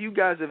if you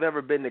guys have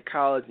ever been to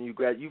college and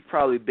you've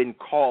probably been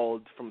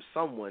called from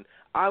someone.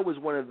 I was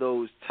one of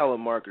those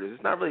telemarketers.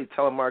 It's not really a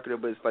telemarketer,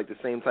 but it's like the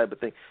same type of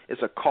thing.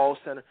 It's a call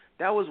center.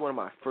 That was one of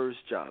my first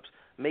jobs,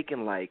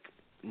 making like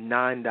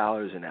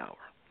 $9 an hour,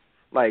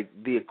 like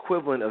the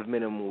equivalent of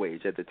minimum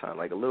wage at the time,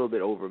 like a little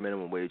bit over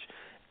minimum wage.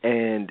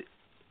 And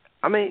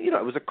I mean, you know,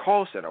 it was a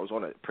call center. I was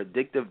on a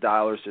predictive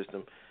dialer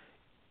system.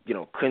 You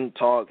know, couldn't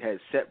talk, had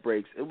set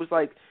breaks. It was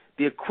like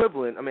the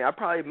equivalent. I mean, I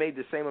probably made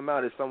the same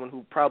amount as someone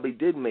who probably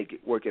did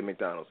work at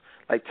McDonald's.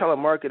 Like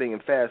telemarketing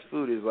and fast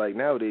food is like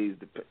nowadays,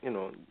 you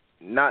know,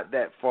 not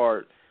that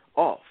far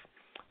off.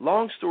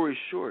 Long story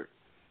short,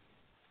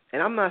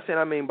 and I'm not saying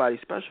I'm anybody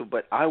special,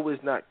 but I was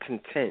not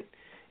content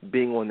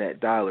being on that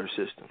dialer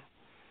system.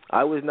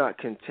 I was not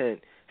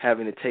content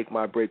having to take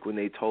my break when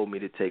they told me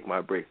to take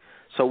my break.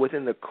 So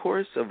within the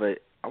course of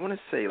I want to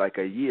say like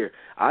a year,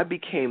 I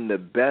became the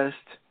best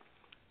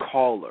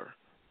caller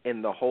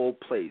in the whole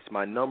place.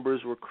 My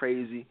numbers were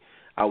crazy.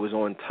 I was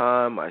on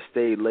time. I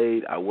stayed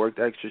late. I worked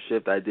extra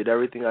shift. I did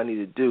everything I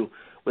needed to do.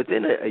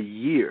 Within a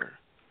year,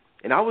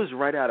 and I was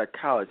right out of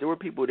college. There were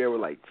people there were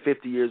like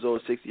 50 years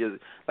old, 60 years,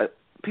 like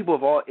people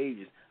of all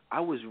ages.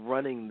 I was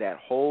running that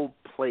whole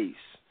place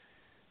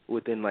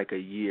within like a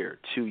year,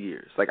 2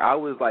 years. Like I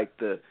was like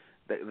the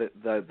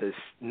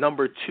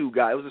number two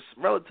guy. It was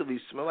a relatively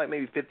small, like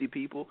maybe 50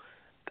 people.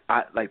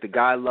 Like the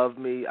guy loved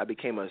me. I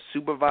became a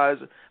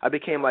supervisor. I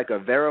became like a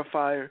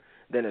verifier,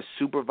 then a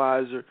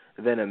supervisor,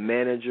 then a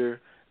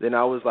manager. Then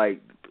I was like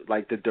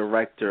the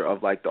director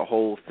of like the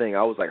whole thing.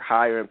 I was like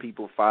hiring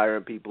people,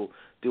 firing people,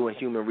 doing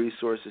human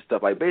resources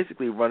stuff, like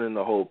basically running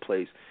the whole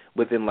place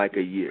within like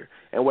a year.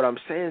 And what I'm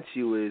saying to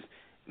you is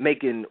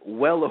making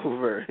well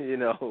over, you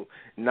know,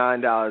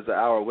 $9 an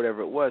hour,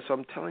 whatever it was. So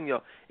I'm telling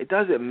y'all, it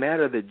doesn't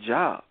matter the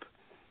job.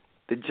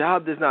 The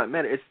job does not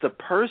matter. It's the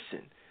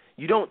person.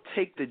 You don't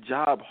take the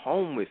job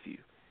home with you.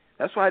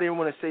 That's why I didn't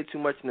want to say too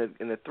much in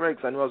the thread,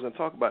 because I knew I was going to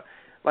talk about,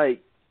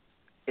 like,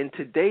 in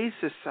today's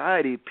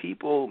society,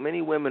 people,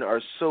 many women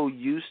are so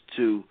used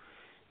to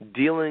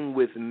dealing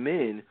with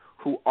men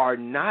who are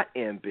not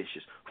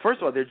ambitious.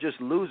 First of all, they're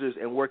just losers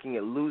and working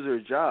at loser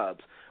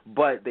jobs,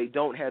 but they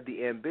don't have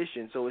the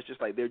ambition, so it's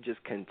just like they're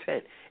just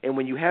content. And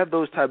when you have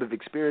those type of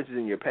experiences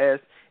in your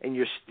past and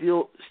you're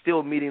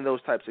still meeting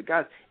those types of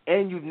guys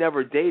and you've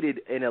never dated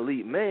an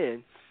elite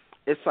man,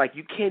 it's like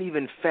you can't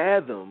even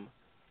fathom,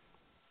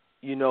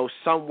 you know,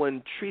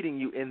 someone treating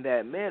you in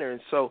that manner.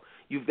 And so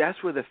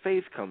that's where the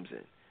faith comes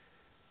in.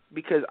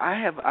 Because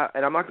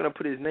and I'm not going to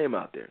put his name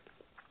out there,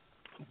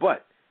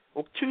 but,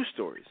 well, two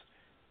stories.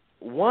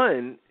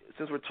 One,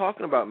 since we're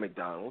talking about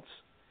McDonald's,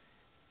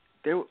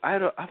 I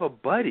have a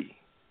buddy.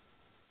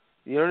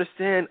 You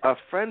understand? A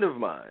friend of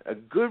mine, a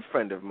good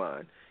friend of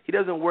mine. He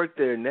doesn't work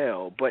there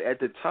now, but at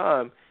the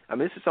time, I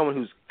mean, this is someone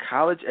who's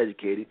college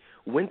educated,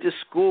 went to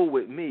school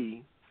with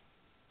me,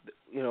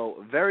 you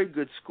know, very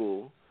good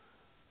school,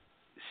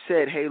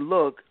 said, hey,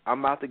 look, I'm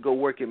about to go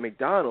work at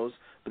McDonald's,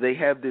 but they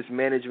have this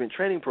management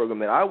training program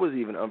that I was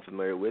even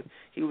unfamiliar with.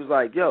 He was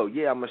like, yo,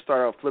 yeah, I'm going to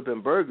start out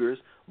flipping burgers,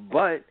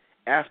 but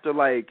after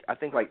I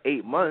think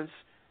 8 months,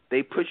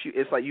 they put you,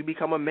 it's like you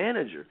become a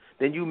manager.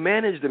 Then you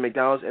manage the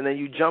McDonald's, and then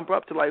you jump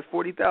up to like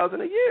 $40,000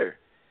 a year.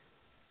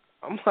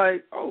 I'm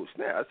like, oh,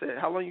 snap. I said,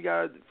 how long you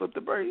got to flip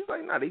the burger? He's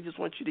like, nah, they just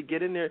want you to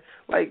get in there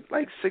like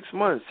 6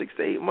 months, 6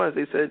 to 8 months.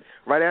 They said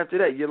right after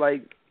that, you're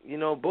like, you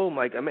know, boom,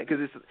 like, I mean,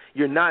 because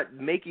you're not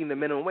making the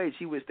minimum wage.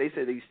 They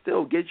said they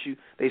still get you,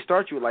 they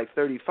start you at like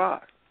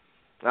 35.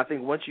 And I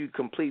think once you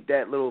complete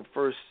that little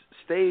first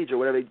stage or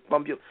whatever, they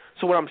bump you.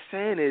 So what I'm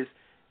saying is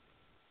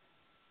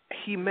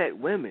he met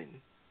women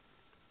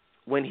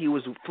when he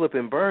was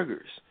flipping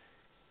burgers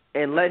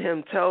and let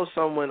him tell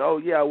someone, oh,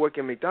 yeah, I work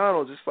at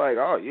McDonald's. It's like,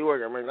 oh, you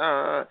work at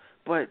McDonald's.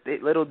 But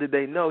little did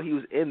they know he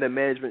was in the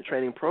management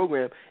training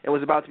program and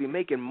was about to be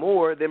making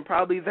more than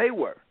probably they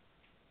were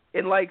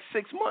in like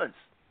 6 months.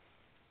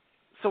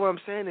 So what I'm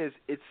saying is,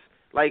 it's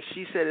like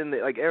she said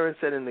like Aaron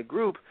said in the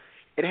group,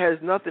 it has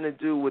nothing to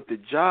do with the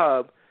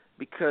job,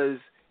 because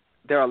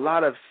there are a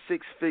lot of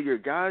six-figure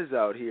guys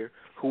out here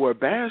who are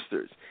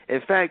bastards. In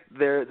fact,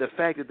 the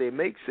fact that they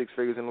make six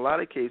figures in a lot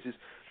of cases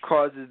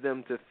causes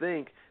them to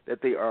think that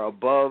they are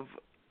above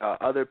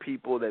other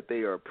people, that they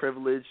are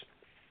privileged.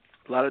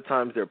 A lot of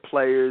times they're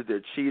players,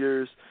 they're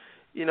cheaters.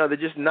 You know, they're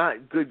just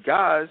not good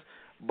guys,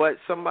 but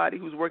somebody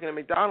who's working at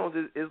McDonald's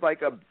is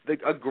like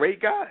a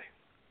great guy.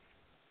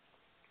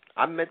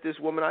 I met this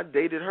woman. I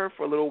dated her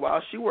for a little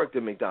while. She worked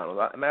at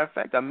McDonald's. As a matter of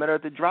fact, I met her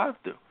at the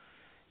drive-thru.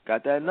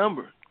 Got that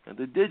number and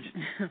the digits.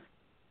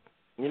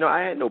 You know,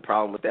 I had no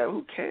problem with that.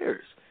 Who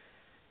cares?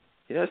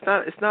 You know,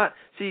 it's not.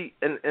 See,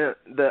 and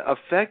the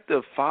effect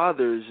of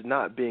fathers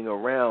not being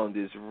around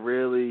is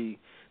really,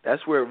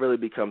 that's where it really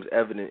becomes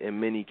evident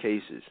in many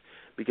cases.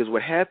 Because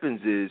what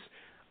happens is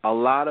a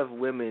lot of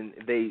women,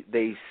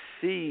 they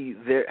see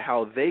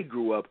how they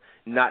grew up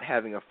not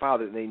having a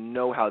father, and they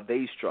know how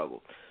they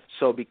struggled.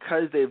 So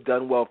because they've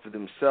done well for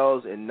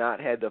themselves and not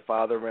had the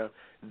father around,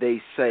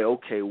 they say,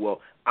 okay,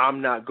 well,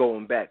 I'm not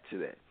going back to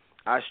that.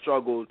 I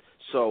struggled,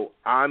 so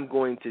I'm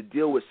going to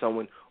deal with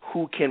someone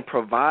who can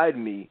provide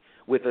me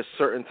with a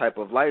certain type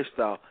of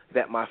lifestyle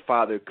that my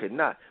father could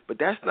not. But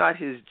that's not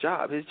his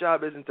job. His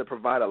job isn't to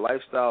provide a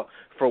lifestyle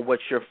for what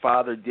your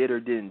father did or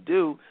didn't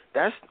do.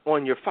 That's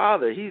on your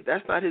father.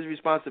 That's not his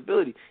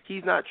responsibility.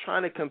 He's not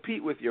trying to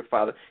compete with your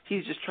father.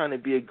 He's just trying to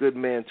be a good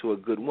man to a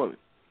good woman.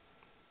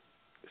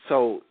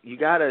 So you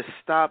got to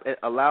stop at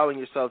allowing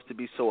yourself to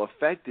be so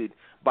affected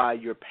by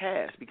your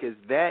past, because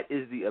that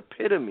is the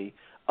epitome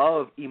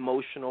of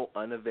emotional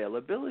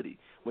unavailability.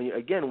 When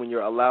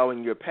you're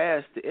allowing your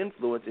past to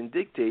influence and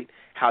dictate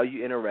how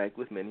you interact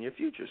with men in your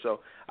future. So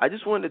I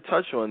just wanted to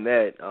touch on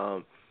that,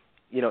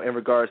 in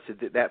regards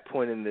to that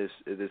point in this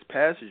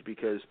passage,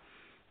 because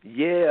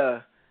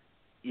a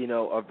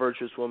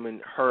virtuous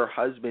woman, her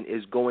husband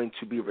is going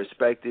to be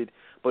respected,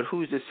 but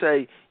who's to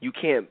say you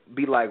can't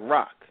be like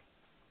Rock?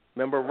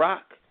 Remember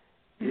Rock?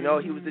 He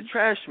was the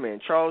trash man,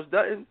 Charles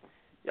Dutton.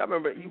 Y'all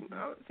remember?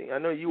 I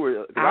know you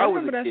were. I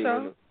remember that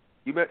show.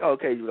 You met?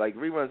 Okay, you like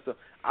reruns. So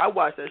I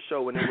watched that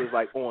show when it was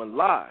like on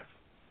live.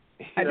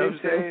 You know what I'm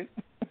saying?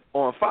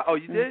 On Fox. Oh,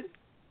 you did?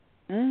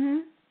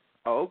 Mhm.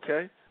 Oh,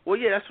 okay. Well,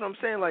 yeah, that's what I'm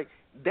saying. Like,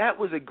 that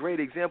was a great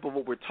example of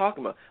what we're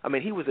talking about. I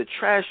mean, he was a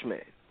trash man,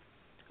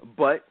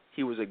 but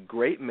he was a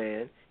great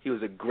man. He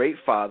was a great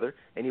father,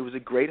 and he was a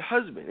great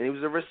husband, and he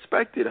was a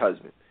respected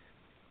husband.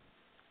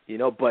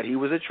 But he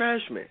was a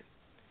trash man.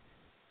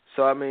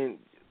 So I mean,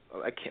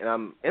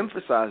 I'm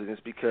emphasizing this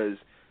because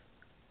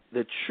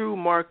the true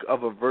mark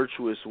of a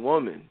virtuous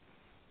woman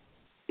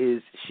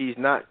is she's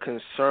not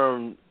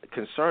concerned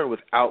with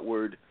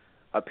outward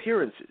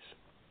appearances.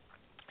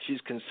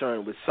 She's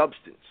concerned with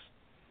substance.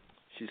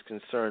 She's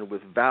concerned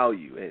with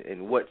value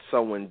and what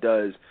someone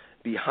does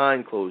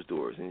behind closed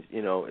doors, and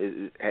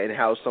and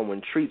how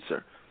someone treats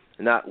her,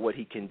 not what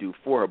he can do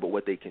for her, but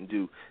what they can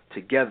do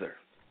together.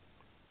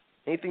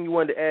 Anything you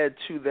wanted to add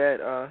to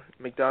that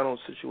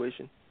McDonald's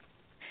situation?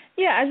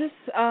 Yeah,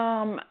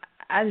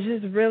 I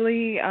just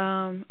really,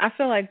 I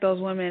feel like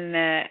those women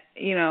that,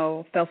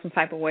 felt some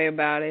type of way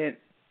about it,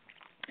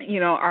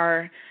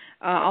 are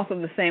also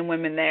the same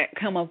women that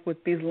come up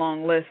with these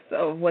long lists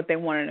of what they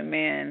want in a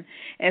man,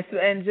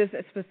 and just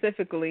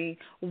specifically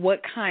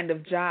what kind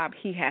of job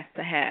he has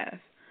to have.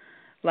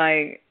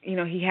 Like,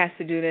 he has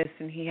to do this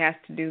and he has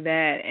to do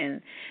that,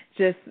 and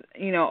just,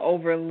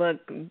 overlook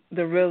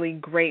the really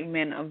great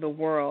men of the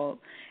world.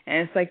 And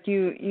it's like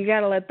you got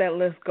to let that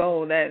list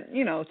go, that,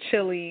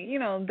 chilly,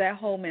 that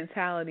whole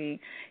mentality.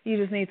 You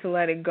just need to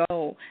let it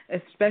go,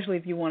 especially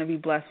if you want to be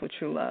blessed with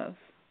true love.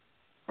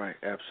 Right,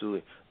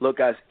 absolutely. Look,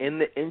 guys, in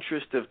the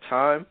interest of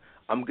time,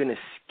 I'm going to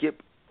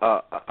skip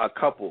a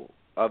couple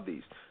of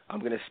these. I'm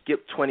going to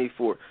skip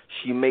 24.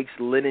 She makes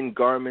linen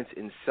garments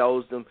and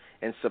sells them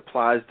and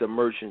supplies the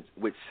merchants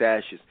with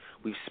sashes.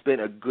 We've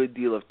spent a good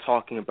deal of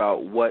talking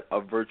about what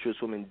a virtuous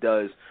woman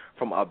does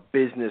from a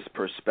business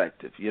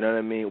perspective. You know what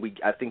I mean?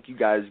 I think you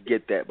guys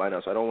get that by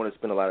now, so I don't want to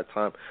spend a lot of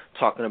time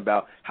talking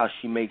about how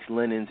she makes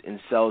linens and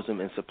sells them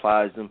and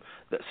supplies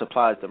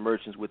the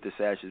merchants with the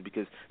sashes,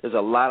 because there's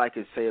a lot I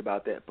could say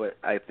about that, but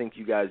I think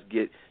you guys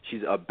get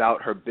she's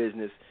about her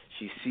business.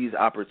 She sees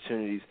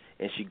opportunities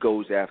and she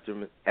goes after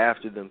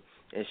them,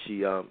 and she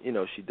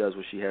does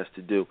what she has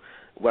to do.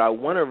 What I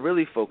want to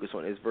really focus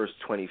on is verse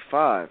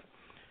 25.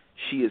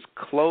 She is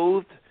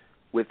clothed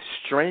with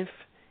strength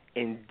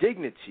and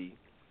dignity,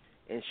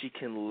 and she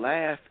can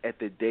laugh at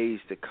the days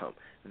to come.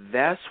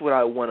 That's what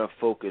I want to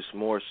focus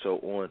more so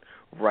on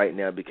right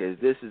now, because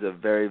this is a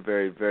very,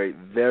 very, very,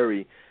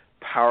 very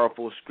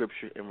powerful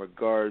scripture in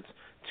regards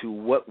to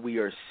what we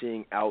are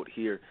seeing out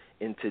here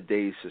in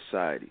today's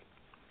society.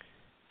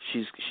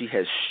 She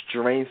has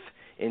strength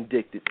and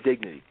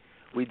dignity.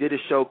 We did a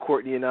show,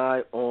 Courtney and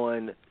I,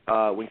 on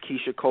when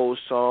Keisha Cole's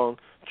song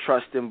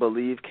Trust and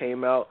Believe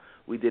came out.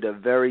 We did a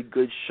very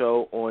good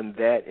show on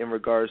that in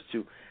regards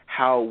to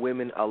how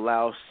women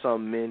allow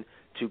some men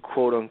to,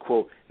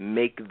 quote-unquote,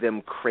 make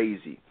them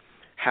crazy.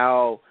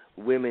 How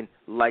women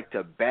like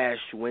to bash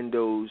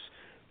windows,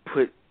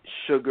 put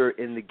sugar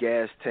in the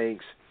gas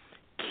tanks,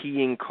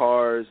 keying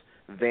cars,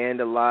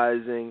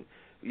 vandalizing,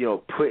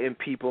 putting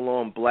people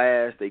on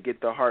blast. They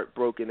get their heart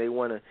broken. They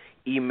want to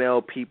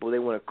email people. They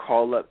want to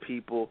call up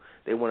people.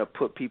 They want to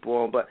put people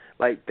on. But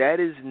that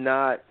is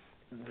not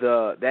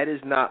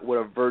what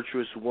a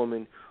virtuous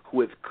woman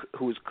who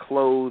is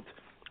clothed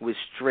with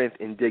strength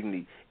and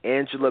dignity.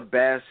 Angela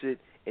Bassett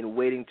in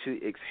Waiting to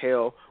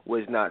Exhale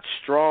was not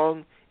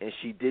strong, and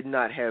she did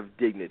not have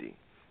dignity.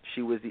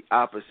 She was the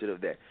opposite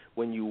of that.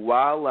 When you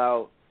wild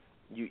out,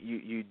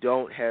 you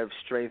don't have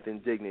strength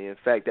and dignity. In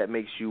fact, that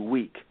makes you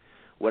weak.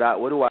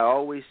 What do I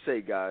always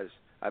say, guys?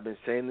 I've been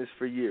saying this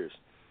for years.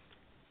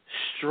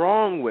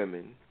 Strong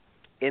women,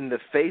 in the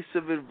face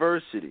of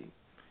adversity,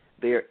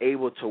 they are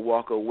able to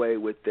walk away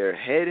with their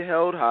head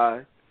held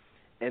high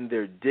and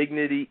their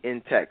dignity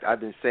intact. I've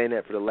been saying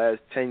that for the last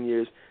 10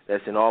 years.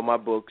 That's in all my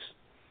books.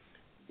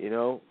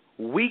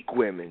 Weak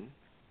women,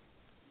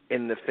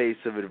 in the face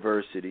of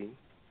adversity,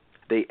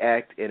 they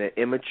act in an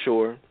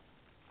immature,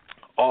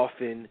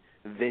 often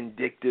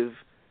vindictive,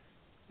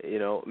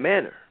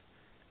 manner.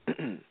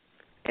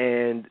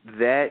 And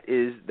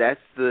that's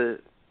the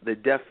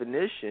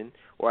definition,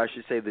 or I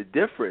should say the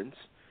difference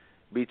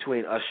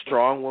between a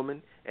strong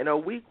woman and a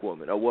weak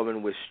woman, a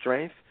woman with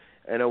strength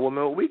and a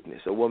woman with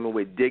weakness, a woman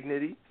with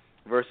dignity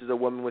versus a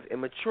woman with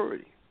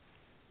immaturity.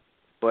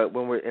 But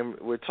when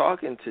we're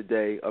talking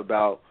today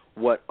about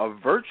what a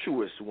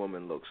virtuous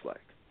woman looks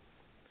like,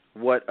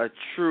 what a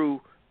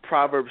true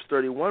Proverbs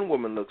 31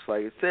 woman looks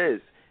like, it says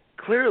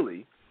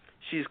clearly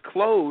she's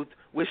clothed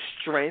with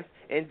strength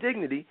and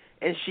dignity,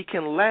 and she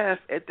can laugh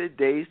at the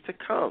days to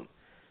come.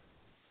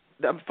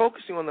 I'm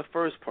focusing on the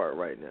first part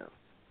right now,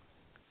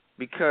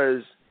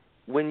 because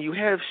when you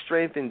have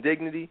strength and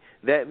dignity,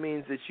 that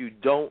means that you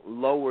don't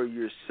lower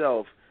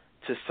yourself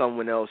to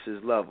someone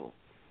else's level.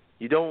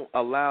 You don't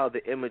allow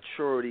the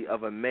immaturity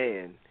of a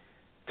man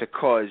to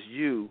cause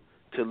you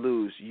to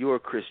lose your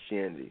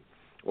Christianity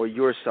or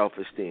your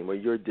self-esteem or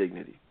your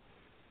dignity.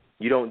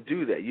 You don't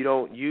do that.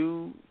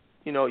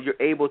 You're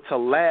able to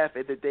laugh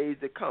at the days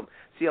that come.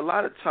 See, a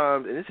lot of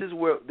times, and this is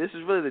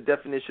really the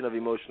definition of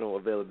emotional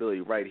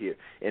availability right here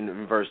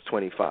in verse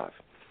 25.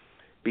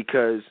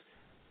 Because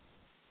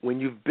when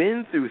you've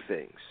been through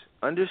things,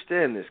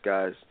 understand this,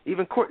 guys.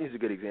 Even Courtney's a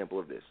good example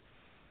of this.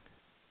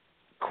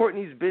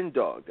 Courtney's been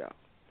dogged out.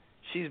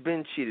 She's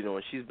been cheated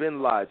on. She's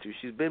been lied to.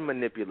 She's been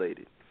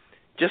manipulated,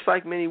 just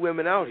like many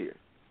women out here.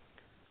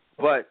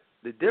 But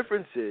the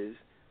difference is,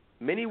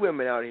 many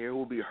women out here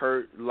will be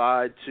hurt,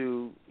 lied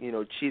to,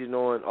 cheated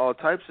on, all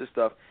types of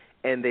stuff,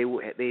 and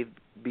they've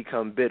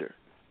become bitter.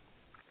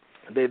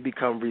 They've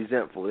become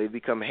resentful. They've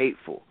become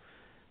hateful.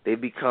 They've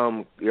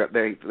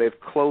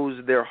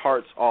closed their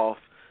hearts off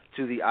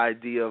to the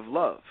idea of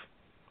love,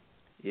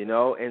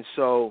 and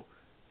so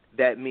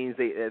that means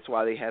that's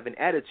why they have an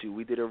attitude.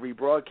 We did a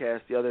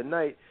rebroadcast the other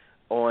night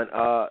on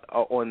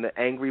the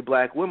angry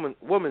black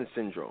woman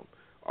syndrome.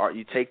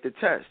 You take the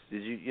test.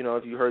 Did you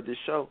if you heard this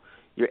show,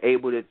 you're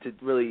able to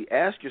really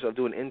ask yourself,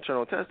 do an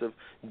internal test of,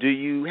 do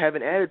you have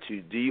an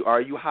attitude?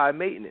 Are you high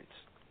maintenance?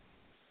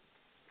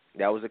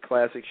 That was a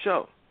classic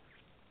show.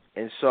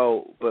 And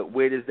so, but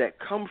where does that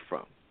come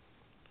from?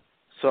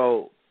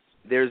 So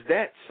there's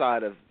that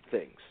side of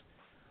things.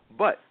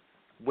 But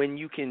when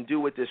you can do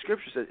what the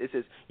scripture says, it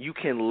says you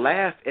can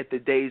laugh at the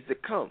days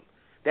that come.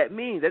 That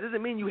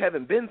doesn't mean you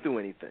haven't been through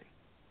anything.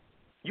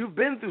 You've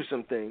been through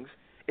some things.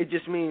 It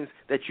just means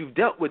that you've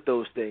dealt with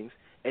those things,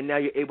 and now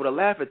you're able to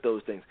laugh at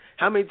those things.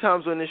 How many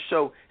times on this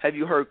show have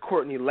you heard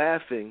Courtney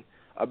laughing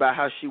about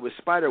how she was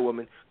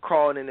Spider-Woman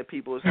crawling into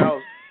people's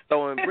house,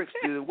 throwing bricks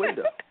through the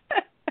window?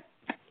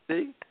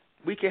 See?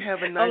 We can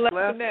have a nice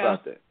laugh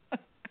about that.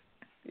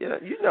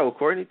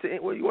 Courtney,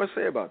 what do you want to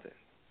say about that?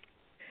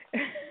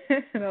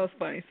 That was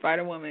funny.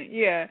 Spider-Woman.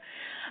 Yeah.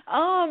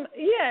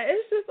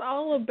 It's just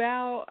all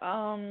about,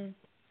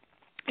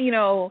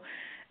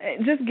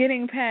 just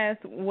getting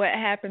past what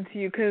happened to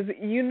you, because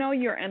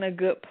you're in a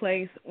good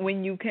place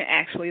when you can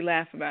actually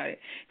laugh about it.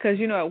 Because,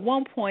 at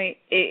one point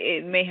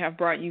it may have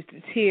brought you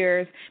to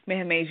tears, may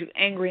have made you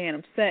angry and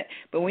upset.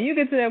 But when you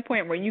get to that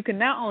point where you can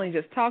not only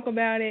just talk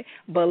about it,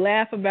 but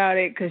laugh about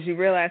it because you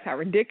realize how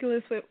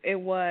ridiculous it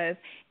was,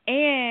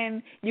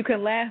 and you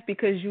can laugh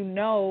because you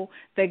know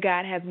that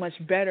God has much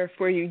better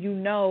for you. You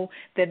know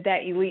that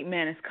elite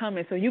man is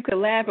coming. So you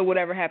can laugh at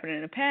whatever happened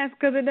in the past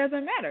because it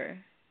doesn't matter.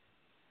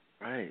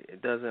 Right.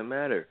 It doesn't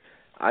matter.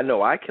 I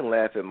know I can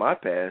laugh at my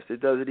past.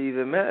 It doesn't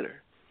even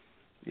matter.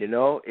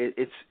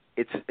 It's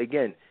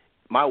again,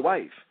 my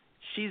wife,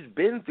 she's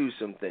been through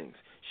some things.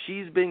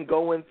 She's been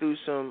going through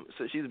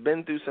she's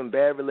been through some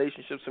bad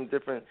relationships, some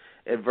different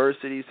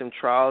adversities, some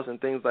trials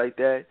and things like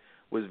that.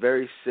 Was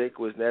very sick,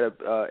 was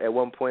at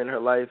one point in her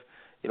life,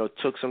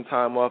 took some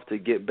time off to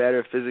get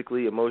better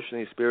physically,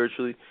 emotionally,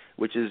 spiritually,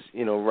 which is,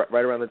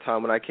 right around the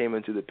time when I came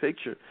into the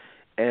picture.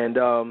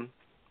 And,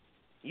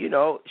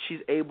 she's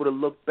able to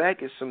look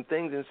back at some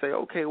things and say,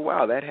 okay,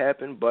 wow, that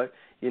happened, but,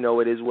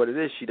 it is what it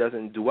is. She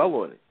doesn't dwell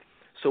on it.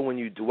 So when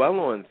you dwell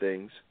on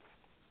things,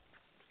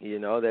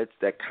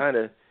 that kind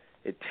of,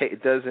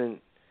 it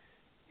doesn't,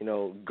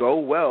 go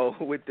well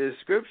with this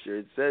scripture.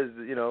 It says,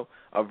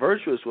 a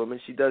virtuous woman,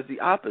 she does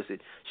the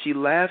opposite. She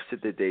laughs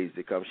at the days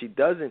to come. She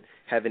doesn't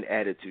have an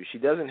attitude. She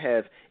doesn't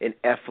have an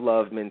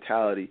F-love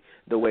mentality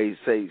the way,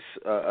 say,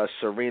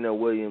 Serena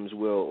Williams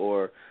will,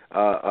 or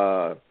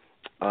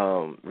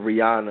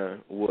Rihanna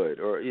would,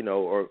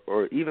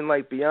 or even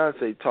like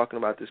Beyonce talking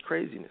about this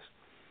craziness.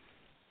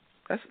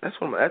 That's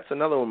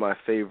another one of my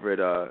favorite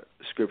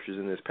scriptures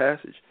in this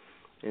passage.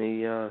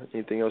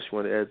 Anything else you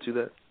want to add to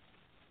that?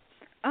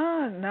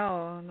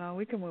 No,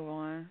 we can move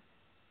on.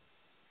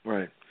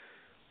 Right.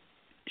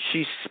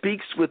 She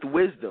speaks with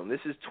wisdom. This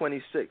is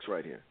 26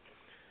 right here.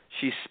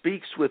 She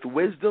speaks with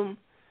wisdom,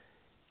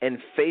 and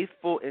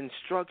faithful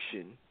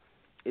instruction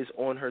is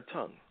on her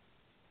tongue.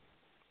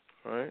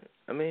 All right?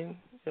 I mean,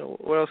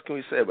 what else can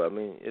we say about it? I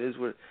mean, it is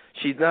what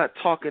she's not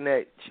talking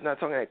that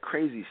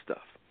crazy stuff.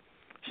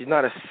 She's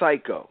not a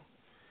psycho.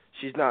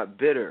 She's not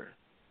bitter.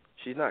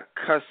 She's not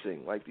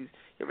cussing like these.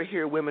 You ever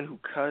hear women who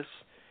cuss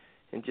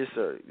and just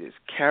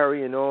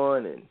carrying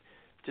on and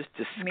just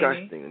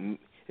disgusting?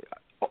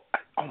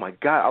 Oh my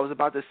God, I was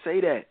about to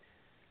say that.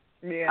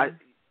 Yeah.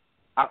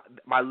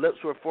 My lips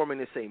were forming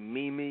to say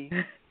Mimi,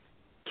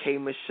 K.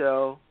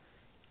 Michelle,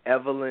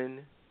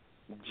 Evelyn,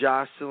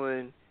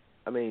 Jocelyn.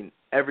 I mean,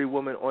 every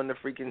woman on the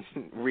freaking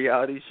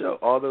reality show,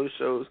 all those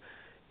shows.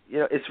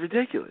 It's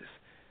ridiculous.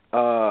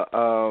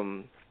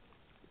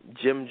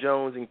 Jim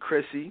Jones and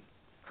Chrissy.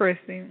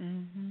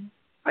 Mm-hmm.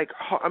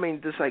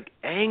 Just like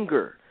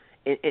anger,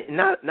 and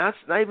not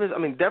even. I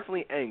mean,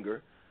 definitely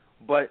anger,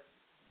 but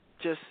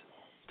just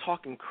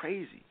talking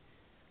crazy,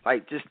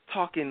 like just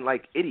talking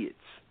like idiots,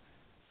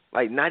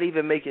 like not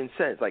even making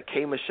sense. Like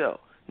K.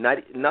 Michelle,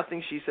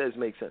 nothing she says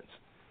makes sense.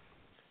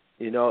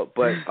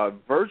 But a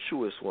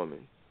virtuous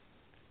woman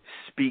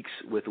speaks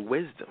with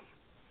wisdom,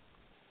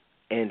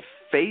 and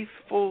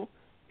faithful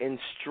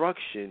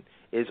instruction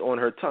is on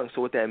her tongue.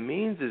 So what that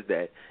means is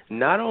that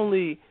not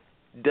only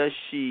does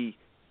she,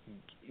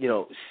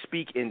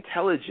 speak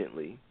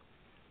intelligently,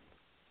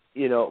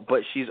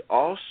 but she's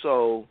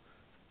also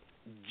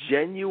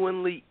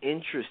genuinely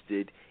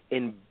interested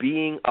in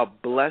being a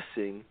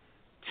blessing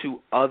to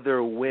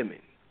other women,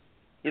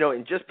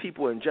 and just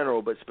people in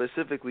general, but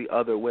specifically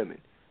other women.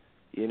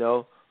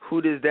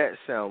 Who does that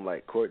sound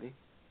like, Courtney?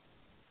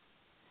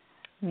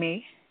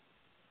 Me.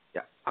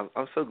 Yeah,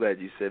 I'm so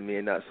glad you said me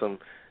and not some,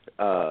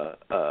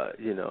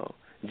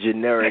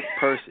 generic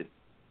person.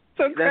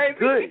 So crazy. That's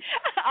good.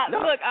 No.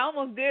 Look, I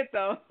almost did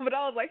though, but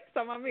I was like,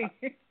 "You're talking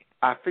about me."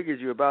 I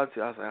figured you were about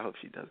to. I was like, I hope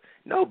she does.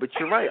 No, but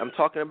you're right. I'm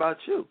talking about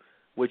you.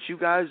 What you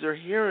guys are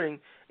hearing,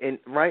 and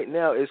right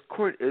now is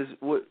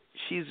what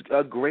she's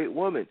a great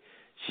woman.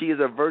 She is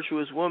a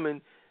virtuous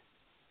woman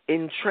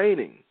in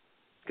training.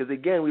 Because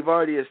again, we've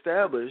already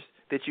established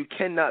that you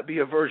cannot be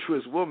a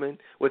virtuous woman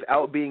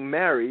without being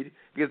married,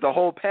 because the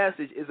whole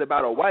passage is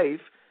about a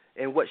wife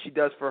and what she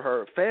does for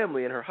her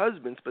family and her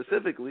husband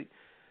specifically.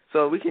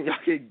 So y'all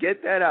can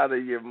get that out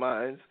of your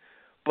minds.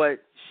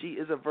 But she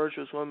is a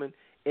virtuous woman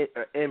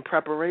in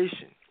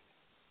preparation.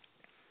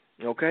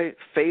 Okay?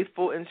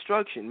 Faithful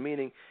instruction,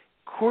 meaning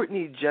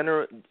Courtney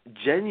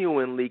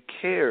genuinely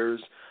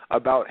cares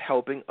about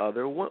helping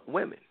other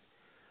women,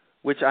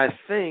 which I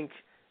think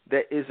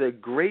that is a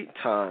great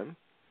time,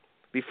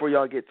 before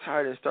y'all get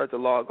tired and start to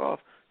log off,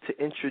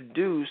 to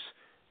introduce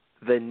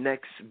the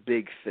next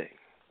big thing.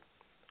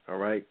 All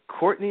right?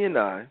 Courtney and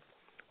I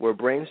were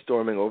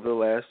brainstorming over the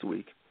last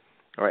week.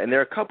 All right, and there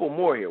are a couple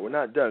more here. We're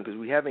not done because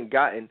we haven't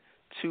gotten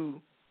to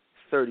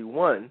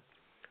 31,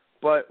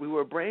 but we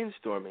were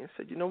brainstorming and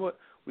said, you know what?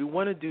 We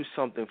want to do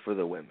something for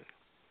the women,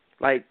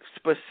 like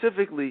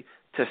specifically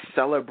to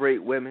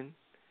celebrate women,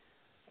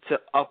 to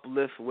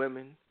uplift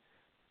women,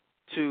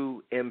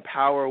 to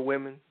empower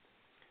women.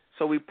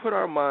 So we put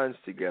our minds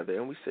together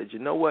and we said, you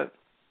know what?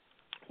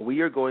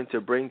 We are going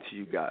to bring to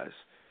you guys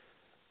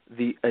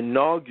the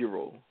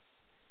inaugural,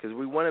 because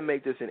we want to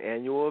make this an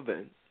annual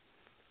event,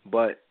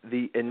 but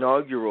the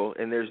inaugural,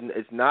 and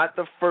it's not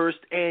the first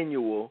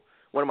annual.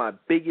 One of my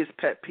biggest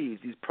pet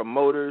peeves, these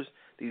promoters,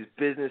 these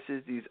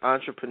businesses, these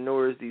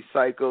entrepreneurs, these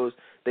psychos,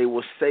 they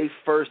will say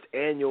first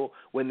annual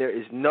when there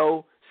is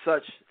no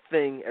such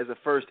thing as a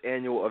first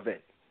annual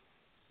event.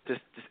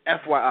 Just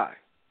FYI.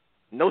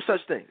 No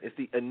such thing. It's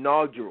the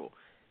inaugural.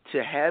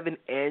 To have an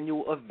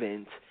annual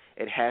event,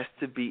 it has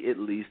to be at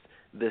least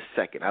the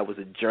second. I was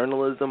a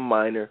journalism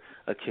minor,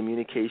 a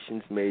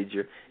communications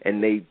major,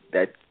 and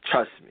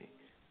trust me,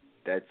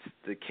 that's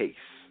the case.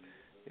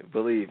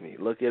 Believe me,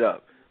 look it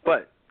up.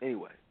 But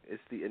anyway,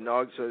 it's the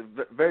inaugural,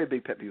 so very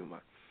big pet peeve of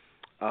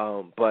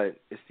mine. But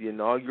it's the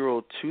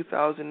inaugural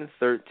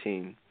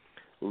 2013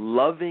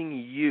 Loving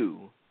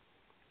You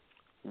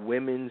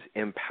Women's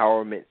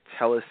Empowerment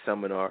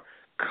Teleseminar,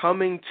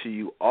 coming to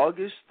you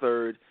August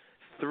 3rd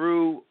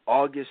through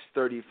August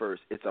 31st.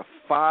 It's a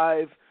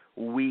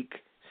 5-week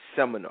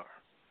seminar,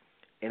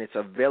 and it's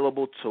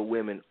available to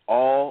women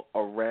all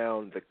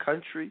around the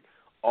country,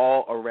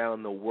 all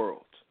around the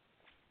world.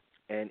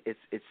 And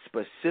it's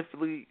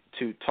specifically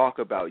to talk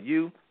about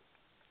you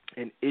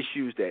and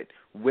issues that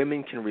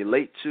women can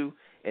relate to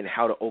and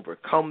how to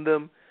overcome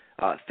them,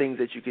 things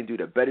that you can do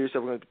to better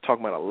yourself. We're going to be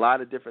talking about a lot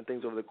of different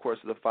things over the course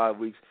of the 5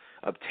 weeks,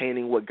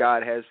 obtaining what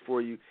God has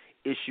for you,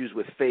 issues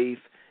with faith,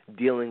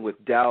 dealing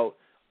with doubt,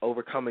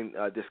 overcoming,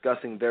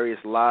 discussing various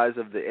lies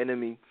of the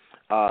enemy,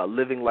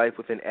 living life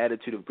with an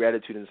attitude of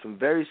gratitude, and some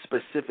very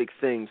specific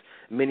things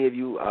many of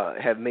you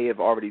may have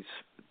already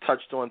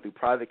touched on through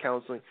private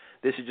counseling.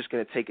 This is just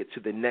going to take it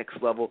to the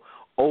next level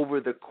over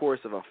the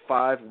course of a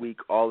 5-week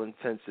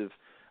all-intensive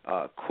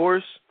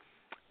course.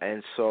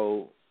 And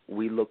so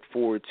we look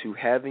forward to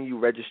having you.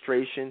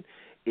 Registration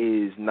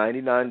is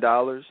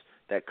 $99.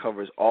 That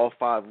covers all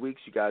 5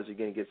 weeks. You guys are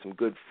going to get some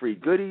good free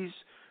goodies,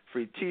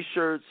 free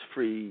T-shirts,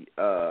 free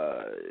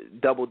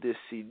double disc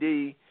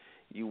CD.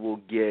 You will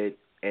get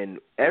and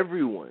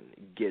everyone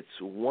gets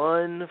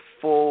 1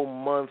 full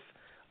month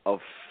of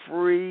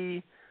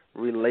free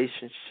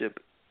relationship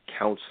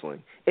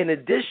counseling, in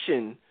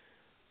addition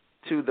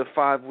to the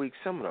 5-week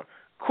seminar.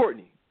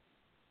 Courtney,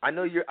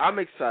 I'm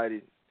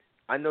excited.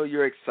 I know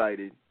you're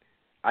excited.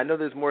 I know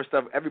there's more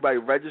stuff. Everybody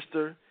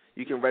register.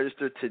 You can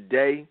register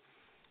today,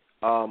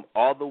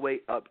 all the way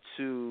up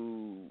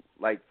to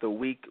like the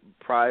week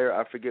prior.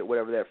 I forget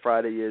whatever that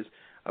Friday is.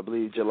 I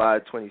believe July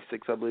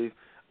 26th, I believe.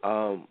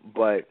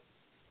 But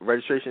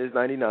registration is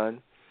 $99.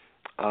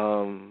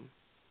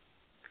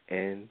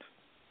 And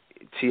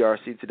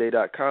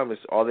trctoday.com is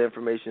all the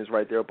information is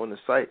right there up on the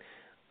site.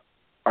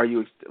 What do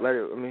you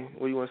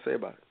want to say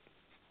about it?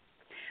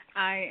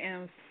 I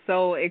am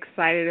so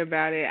excited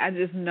about it. I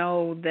just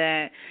know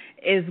that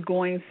it's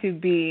going to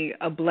be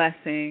a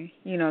blessing,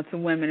 to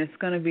women. It's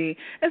going to be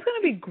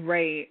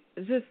great.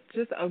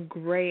 Just a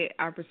great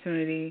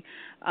opportunity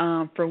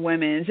for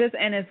women.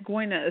 And it's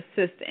going to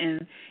assist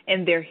in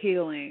their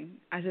healing.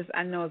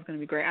 I know it's going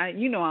to be great.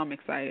 I'm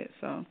excited.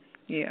 So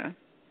yeah.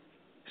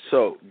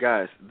 So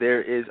guys,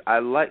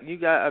 I've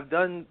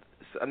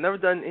never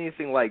done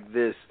anything like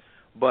this,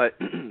 but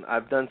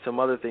I've done some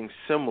other things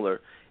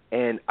similar.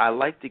 And I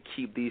like to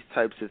keep these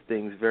types of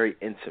things very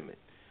intimate.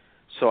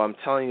 So I'm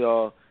telling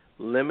y'all,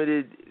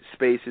 limited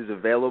spaces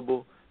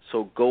available,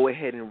 so go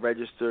ahead and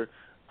register.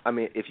 I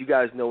mean, if you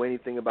guys know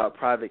anything about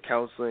private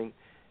counseling,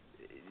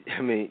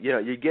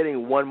 you're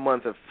getting 1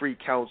 month of free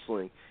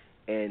counseling,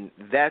 and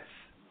that's,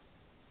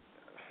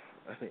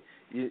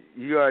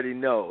 you already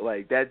know,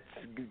 like, that's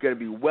going to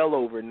be well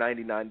over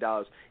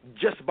 $99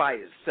 just by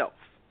itself.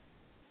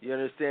 You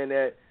understand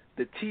that?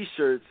 The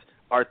T-shirts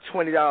are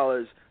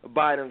 $20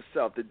 by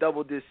themselves. The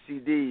double disc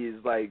CD is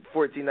like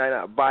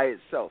 $14.99 by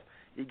itself.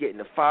 You're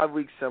getting a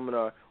 5-week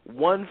seminar,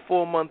 1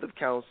 full month of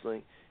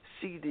counseling,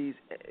 CDs,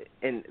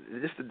 and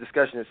just the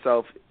discussion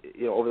itself,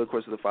 over the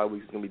course of the 5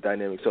 weeks is going to be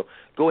dynamic. So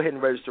go ahead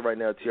and register right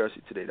now at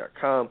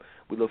trctoday.com.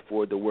 We look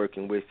forward to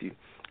working with you.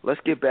 Let's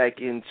get back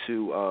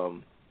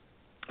into.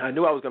 I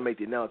knew I was going to make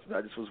the announcement.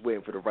 I just was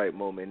waiting for the right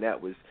moment, and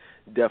that was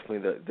definitely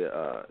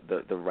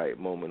the right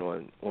moment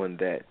on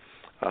that.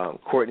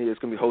 Courtney is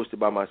going to be hosted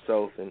by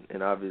myself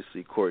and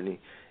obviously Courtney.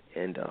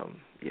 And,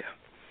 yeah.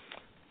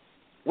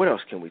 What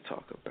else can we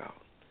talk about?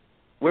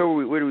 Where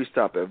do we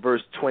stop at?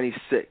 Verse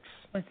 26.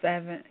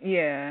 27,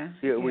 yeah.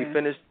 Yeah, we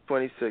finished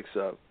 26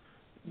 up,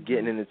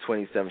 getting into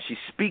 27. She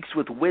speaks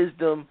with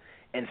wisdom,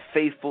 and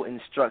faithful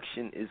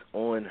instruction is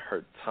on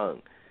her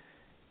tongue.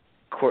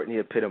 Courtney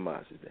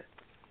epitomizes that.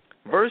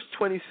 Verse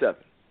 27.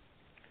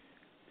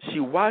 She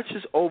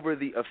watches over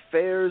the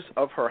affairs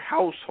of her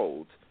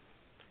household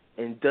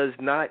and does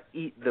not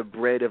eat the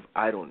bread of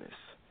idleness.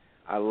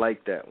 I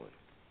like that one.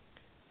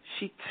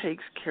 She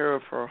takes care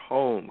of her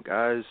home,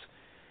 guys.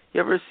 You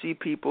ever see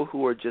people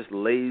who are just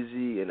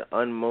lazy and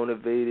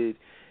unmotivated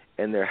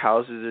and their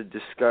houses are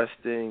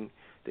disgusting?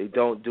 They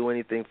don't do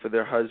anything for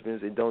their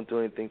husbands. They don't do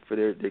anything for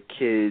their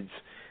kids.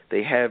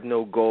 They have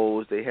no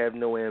goals. They have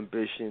no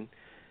ambition.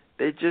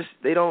 They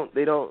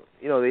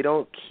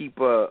don't keep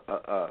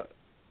a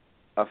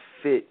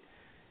fit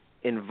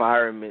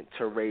environment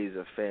to raise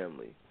a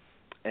family.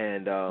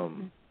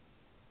 And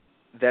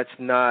that's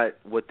not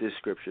what this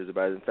scripture is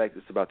about. In fact,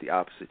 it's about the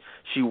opposite.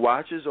 She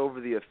watches over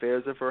the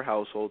affairs of her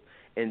household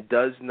and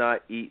does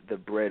not eat the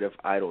bread of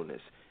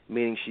idleness,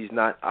 meaning she's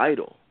not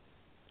idle.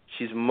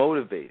 She's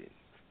motivated.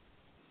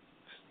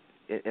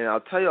 And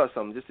I'll tell y'all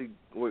something.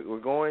 We're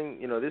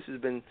going, this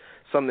has been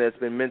something that's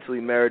been mentally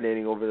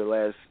marinating over the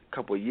last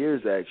couple of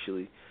years,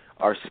 actually,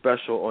 our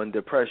special on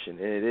depression,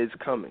 and it is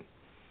coming,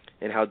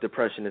 and how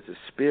depression is a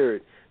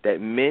spirit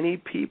that many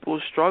people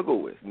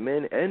struggle with,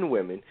 men and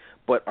women,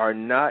 but are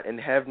not and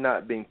have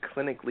not been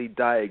clinically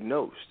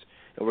diagnosed.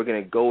 And we're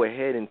going to go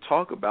ahead and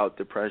talk about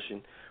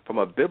depression from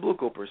a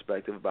biblical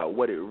perspective about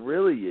what it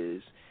really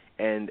is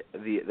and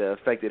the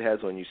effect it has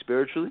on you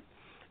spiritually,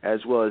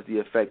 as well as the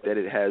effect that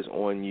it has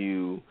on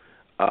you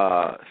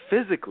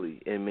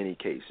physically in many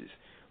cases,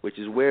 which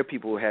is where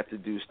people have to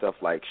do stuff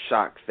like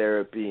shock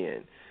therapy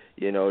and,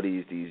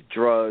 these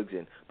drugs.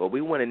 But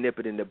we want to nip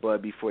it in the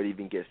bud before it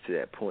even gets to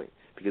that point,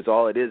 because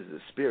all it is a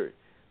spirit.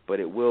 But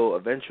it will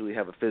eventually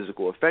have a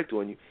physical effect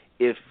on you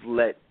if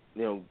let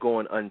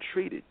going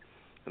untreated.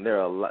 And there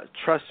are a lot.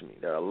 Trust me,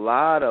 there are a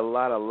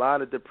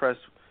lot of depressed,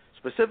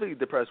 specifically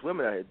depressed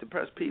women out here,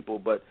 depressed people.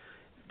 But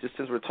just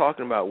since we're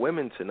talking about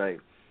women tonight,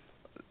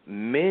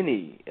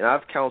 many, and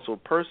I've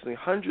counseled personally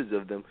hundreds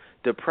of them,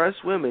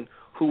 depressed women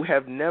who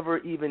have never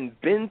even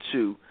been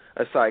to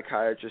a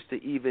psychiatrist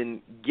to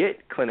even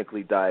get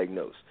clinically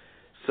diagnosed.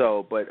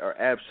 So, but are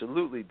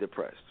absolutely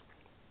depressed.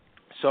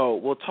 So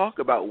we'll talk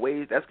about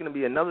ways. That's going to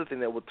be another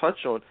thing that we'll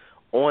touch on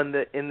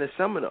in the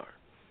seminar,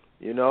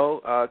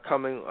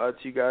 coming to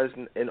you guys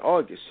in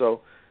August.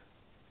 So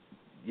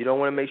you don't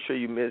want to make sure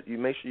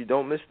you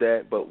don't miss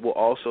that. But we'll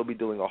also be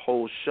doing a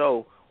whole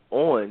show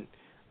on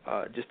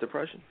just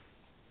depression.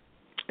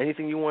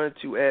 Anything you wanted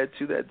to add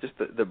to that? Just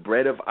the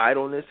bread of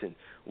idleness and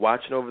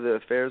watching over the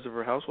affairs of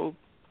her household?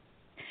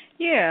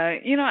 Yeah,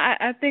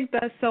 I think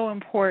that's so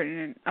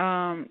important,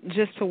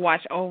 just to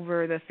watch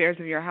over the affairs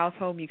of your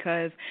household,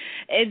 because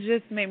it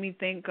just made me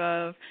think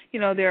of,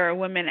 there are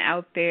women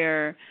out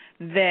there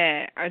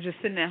that are just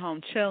sitting at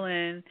home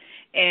chilling,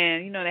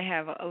 and, they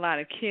have a lot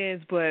of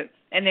kids,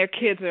 and their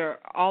kids are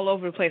all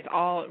over the place,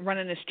 all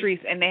running the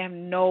streets, and they have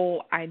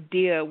no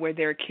idea where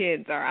their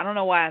kids are. I don't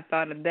know why I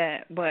thought of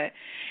that, but,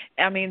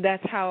 I mean,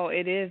 that's how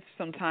it is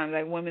sometimes,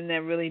 like women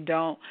that really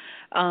don't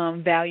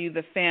value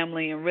the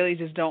family and really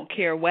just don't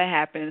care what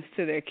happens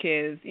to their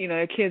kids.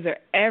 Their kids are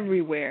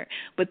everywhere.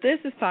 But this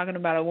is talking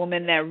about a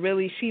woman that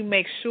really, she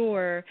makes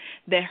sure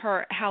that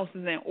her house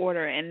is in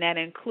order, and that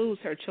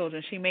includes her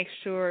children. She makes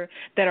sure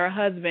that her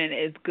husband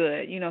is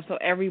good, so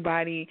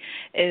everybody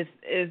is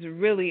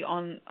really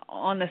on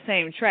the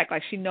same track.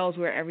 Like, she knows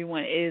where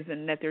everyone is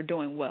and that they're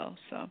doing well.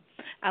 So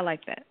I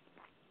like that.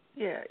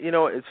 Yeah,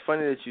 it's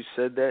funny that you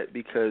said that,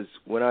 because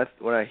when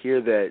I hear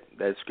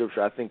that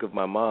scripture, I think of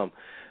my mom,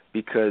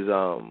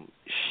 because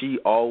she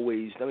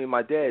always, I mean,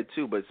 my dad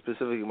too, but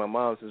specifically my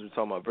mom, since we're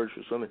talking about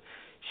virtuous women,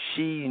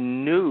 she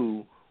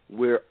knew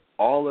where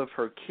all of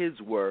her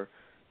kids were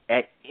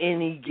at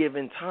any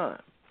given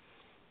time.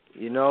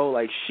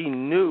 Like, she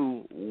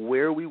knew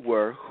where we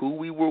were, who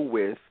we were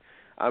with.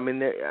 I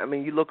mean,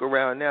 you look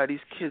around now, these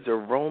kids are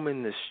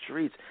roaming the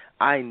streets.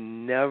 I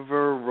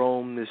never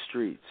roamed the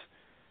streets.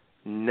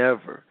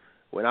 Never.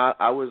 When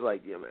I was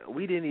like,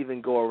 we didn't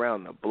even go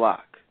around the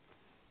block.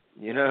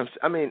 You know what I'm saying?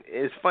 I mean,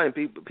 it's funny.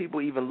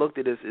 People even looked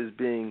at us as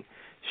being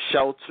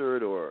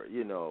sheltered, or,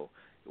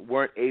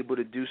 weren't able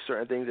to do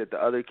certain things that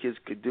the other kids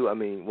could do. I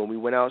mean, when we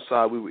went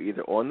outside, we were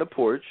either on the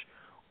porch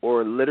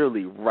or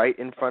literally right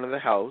in front of the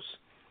house,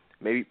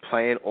 maybe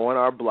playing on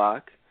our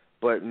block,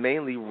 but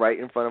mainly right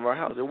in front of our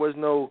house. There was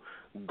no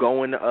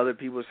going to other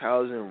people's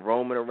houses and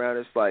roaming around.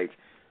 It's like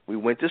we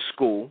went to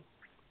school.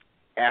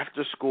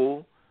 After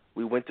school,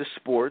 we went to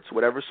sports,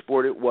 whatever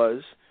sport it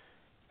was.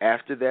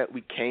 After that,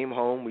 we came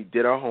home, we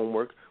did our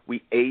homework,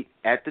 we ate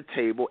at the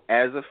table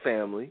as a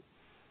family.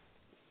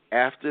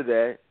 After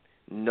that,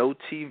 no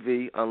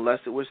TV unless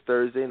it was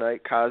Thursday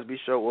night, Cosby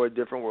Show or A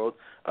Different World.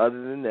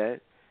 Other than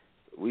that,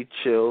 we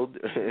chilled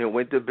and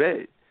went to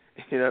bed.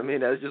 You know what I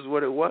mean? That's just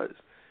what it was.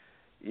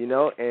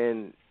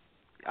 And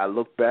I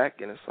look back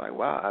and it's like,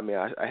 wow, I mean,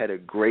 I had a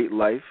great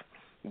life,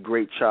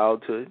 great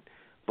childhood,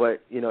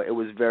 but, it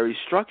was very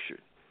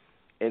structured.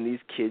 And these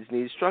kids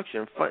need structure.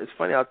 And it's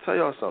funny, I'll tell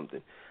y'all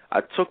something. I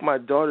took my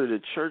daughter to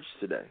church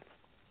today.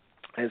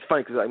 And it's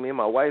funny because me and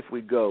my wife, we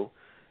go,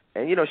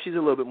 and, she's a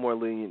little bit more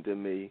lenient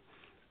than me.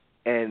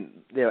 And,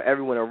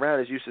 everyone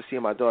around is used to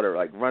seeing my daughter,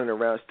 like, running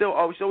around. She's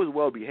always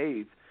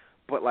well-behaved,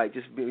 but, like,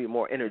 just being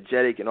more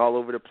energetic and all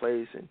over the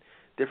place and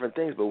different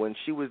things. But when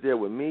she was there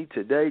with me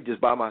today, just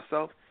by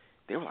myself,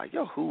 they were like,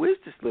 yo, who is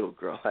this little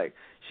girl? Like,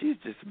 she's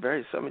just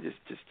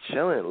just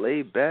chilling,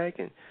 laid back,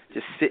 and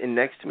just sitting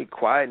next to me,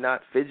 quiet,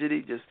 not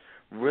fidgety, just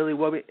really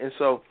well-behaved. And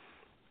so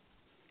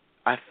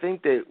I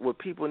think that what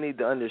people need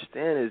to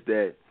understand is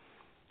that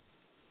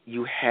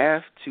you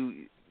have to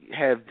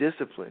have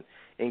discipline,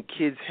 and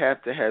kids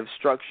have to have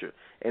structure,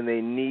 and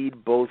they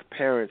need both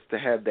parents to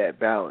have that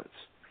balance.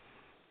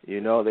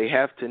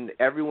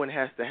 Everyone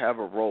has to have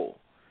a role.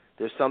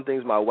 There's some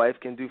things my wife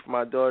can do for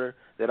my daughter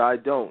that I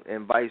don't,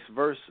 and vice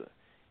versa.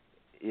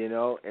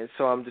 And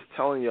so I'm just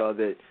telling y'all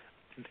that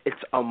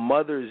it's a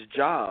mother's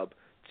job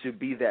to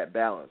be that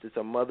balance. It's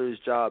a mother's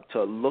job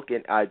to look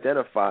and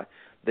identify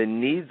the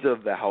needs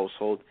of the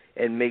household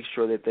and make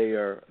sure that they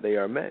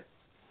are met.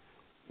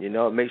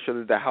 Make sure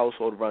that the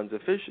household runs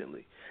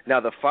efficiently. Now,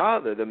 the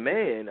father, the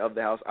man of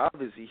the house,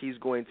 obviously he's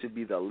going to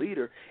be the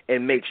leader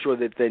and make sure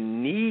that the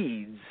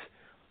needs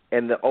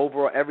and the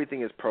overall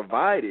everything is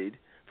provided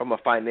from a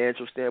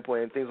financial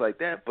standpoint and things like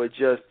that. But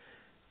just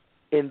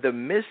in the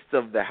midst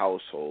of the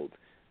household,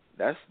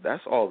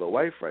 that's all the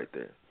wife right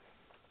there.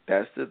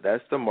 That's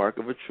the mark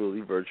of a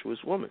truly virtuous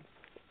woman.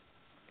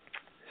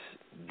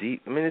 It's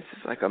deep. I mean, it's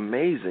just like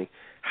amazing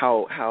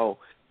how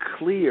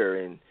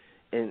clear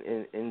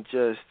and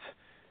just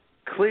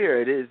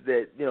clear it is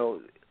that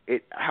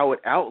how it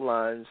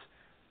outlines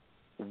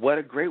what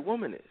a great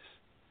woman is.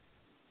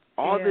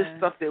 All this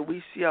stuff that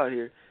we see out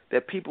here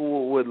that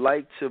people would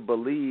like to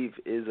believe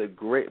is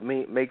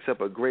makes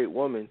up a great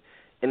woman,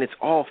 and it's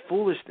all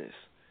foolishness.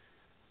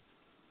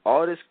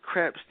 All this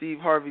crap Steve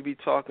Harvey be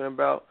talking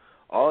about,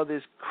 all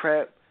this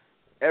crap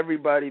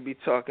everybody be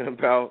talking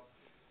about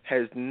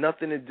has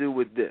nothing to do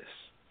with this.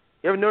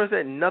 You ever notice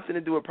that? Nothing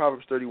to do with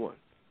Proverbs 31.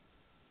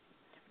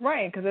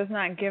 Right, because it's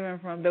not given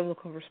from a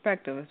biblical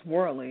perspective. It's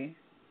worldly.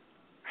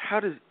 How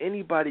does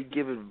anybody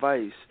give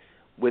advice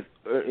with,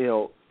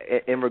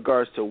 in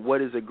regards to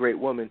what is a great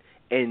woman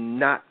and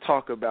not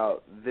talk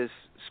about this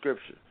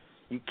scripture?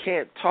 You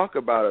can't talk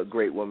about a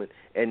great woman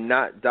and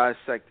not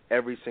dissect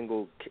every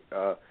single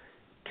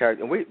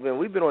character. And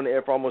we've been on the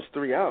air for almost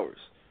 3 hours.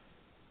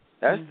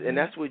 And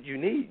that's what you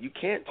need. You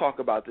can't talk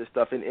about this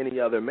stuff in any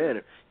other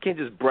manner. You can't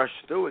just brush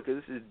through it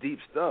because this is deep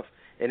stuff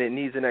and it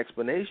needs an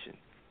explanation.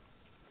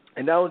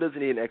 And not only does it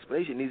need an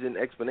explanation, it needs an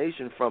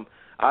explanation from,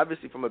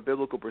 obviously, from a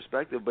biblical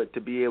perspective, but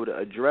to be able to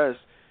address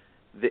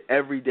the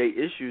everyday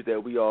issues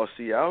that we all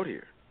see out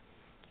here.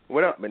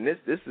 What up? And this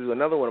is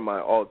another one of my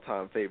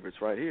all-time favorites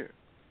right here.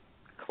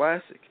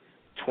 Classic.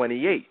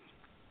 28.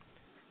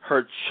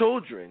 Her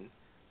children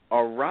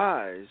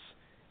arise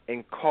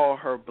and call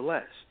her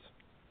blessed.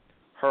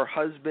 Her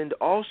husband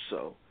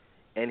also,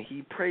 and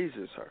he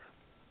praises her.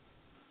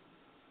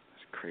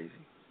 That's crazy.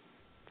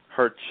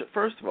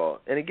 First of all,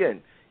 and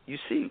again, you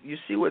see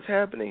what's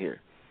happening here.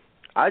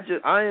 I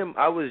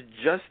was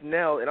just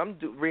now, and I'm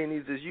reading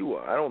these as you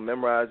are. I don't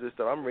memorize this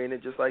stuff. I'm reading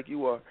it just like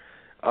you are.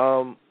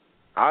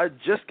 I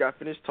just got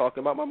finished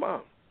talking about my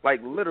mom.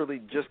 Like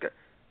literally just got.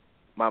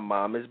 My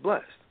mom is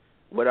blessed.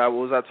 What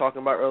was I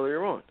talking about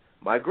earlier on?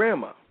 My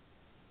grandma,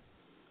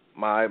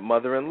 my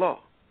mother-in-law,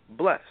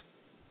 blessed.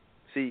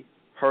 See,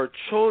 her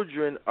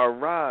children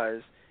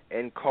arise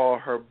and call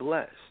her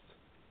blessed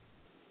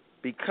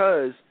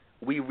because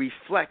we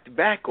reflect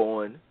back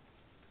on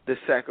the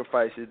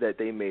sacrifices that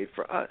they made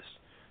for us.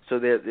 So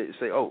they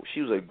say, oh,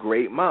 she was a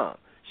great mom.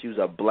 She was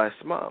a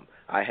blessed mom.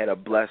 I had a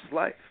blessed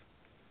life.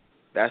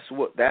 That's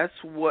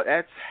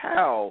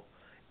how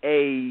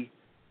a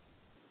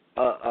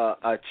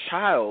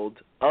child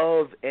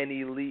of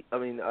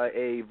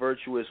a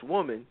virtuous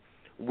woman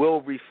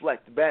will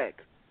reflect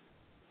back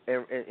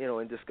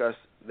and discuss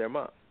their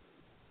mom.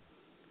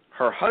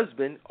 Her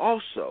husband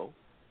also,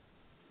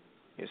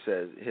 it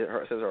says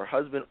her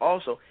husband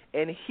also,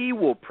 and he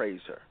will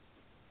praise her.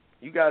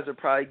 You guys are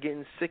probably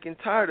getting sick and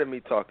tired of me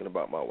talking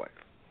about my wife.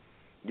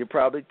 You're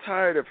probably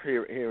tired of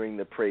hearing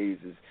the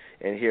praises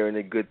and hearing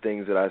the good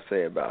things that I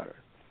say about her.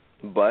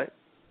 But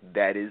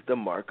that is the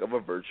mark of a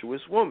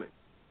virtuous woman.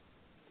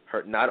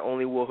 Not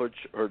only will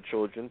her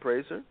children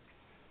praise her,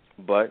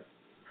 but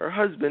her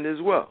husband as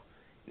well.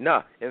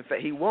 Nah, in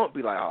fact, he won't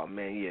be like, oh,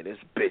 man, yeah, this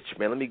bitch,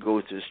 man, let me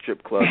go to the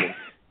strip club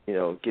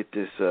and, get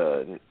this,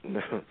 you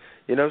know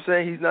what I'm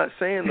saying? He's not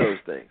saying those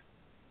things.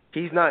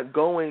 He's not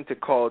going to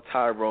call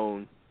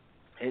Tyrone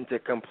and to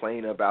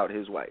complain about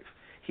his wife.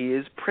 He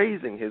is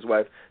praising his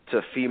wife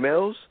to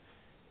females,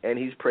 and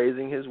he's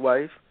praising his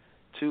wife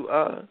to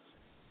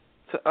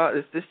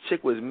this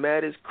chick was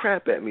mad as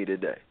crap at me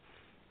today.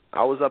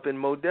 I was up in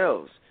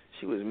Modell's.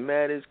 She was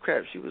mad as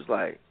crap. She was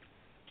like,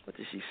 what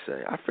did she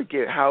say? I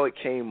forget how it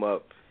came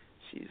up.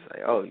 She's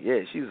like, oh, yeah.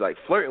 She was like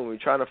flirting with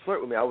me, trying to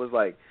flirt with me. I was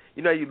like,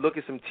 you look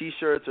at some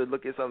T-shirts or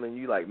look at something and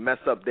you like mess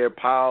up their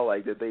pile,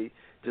 like that they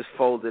just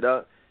folded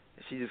up.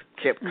 She just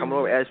kept coming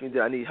over, asking me,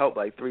 did I need help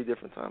like 3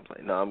 different times.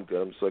 Like, no, I'm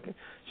good. I'm just looking.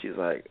 She's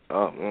like,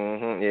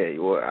 yeah,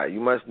 you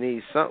must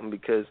need something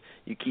because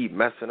you keep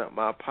messing up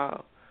my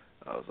pile.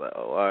 I was like,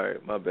 oh, all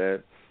right, my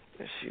bad.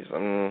 And she was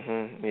like,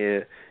 yeah.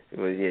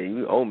 Yeah,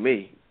 you owe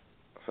me.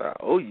 So I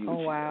owe you. Oh,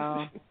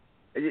 wow.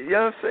 You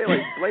know what I'm saying?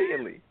 Like,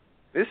 blatantly.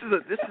 This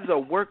is a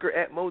worker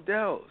at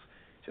Modell's.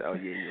 She said, oh,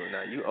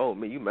 yeah, you owe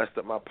me. You messed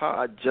up my pile.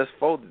 I just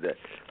folded that.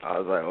 I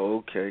was like,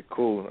 okay,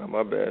 cool.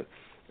 My bad.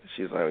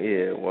 She was like,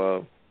 yeah,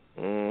 well,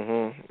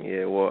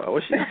 yeah, well.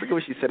 I forget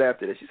what she said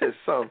after that. She said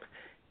something.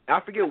 I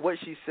forget what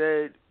she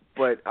said,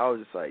 but I was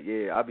just like,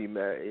 yeah, I'll be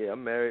married. Yeah,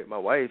 I'm married. My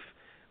wife,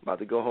 about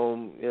to go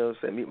home,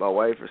 meet my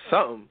wife or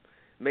something.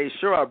 Made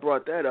sure I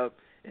brought that up,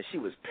 and she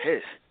was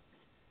pissed.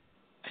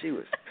 She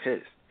was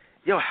pissed.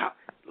 Yo,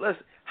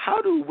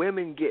 how do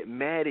women get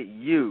mad at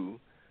you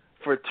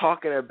for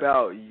talking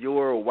about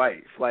your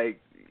wife? Like,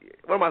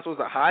 what am I supposed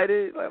to hide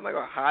it? Like, I'm not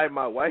going to hide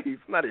my wife. I'm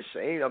not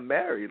ashamed. I'm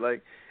married.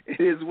 Like,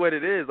 it is what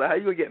it is. Like, how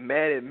you going to get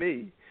mad at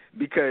me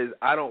because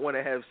I don't want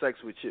to have sex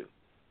with you?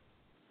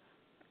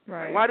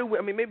 Right. Like,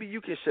 maybe you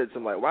can shed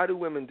some light. Why do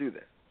women do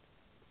that?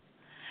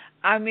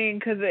 I mean,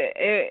 because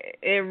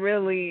it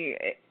really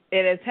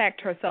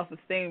attacked her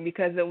self-esteem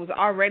because it was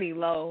already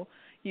low.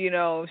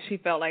 She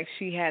felt like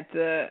she had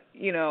to,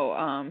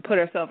 put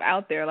herself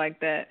out there like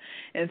that.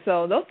 And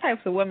so those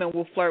types of women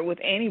will flirt with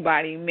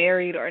anybody,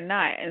 married or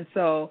not. And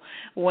so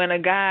when a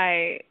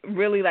guy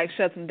really,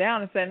 shuts them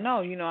down and said, no,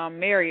 I'm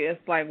married, it's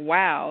like,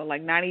 wow,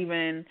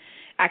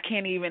 I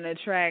can't even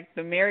attract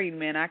the married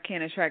men. I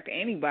can't attract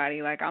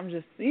anybody. Like, I'm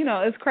just,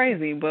 it's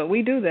crazy. But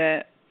we do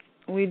that.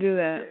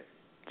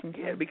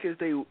 Yeah, because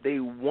they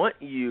want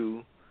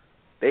you,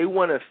 they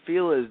want to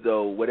feel as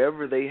though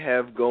whatever they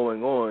have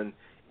going on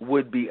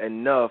would be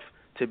enough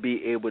to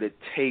be able to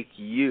take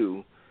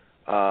you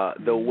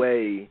the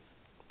way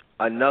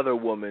another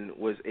woman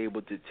was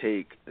able to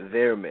take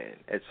their man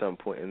at some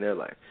point in their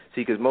life.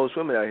 See, because most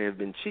women out here have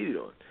been cheated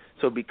on.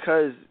 So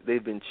because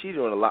they've been cheated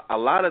on a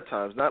lot of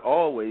times, not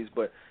always,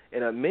 but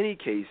in many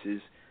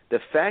cases, the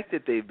fact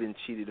that they've been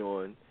cheated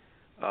on,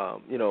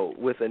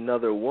 with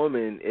another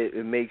woman,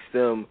 it makes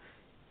them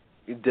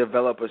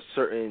develop a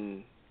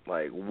certain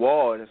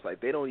wall, and it's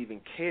like they don't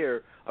even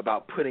care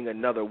about putting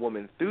another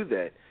woman through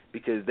that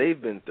because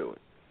they've been through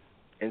it.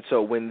 And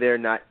so when they're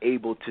not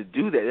able to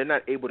do that, they're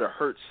not able to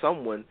hurt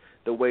someone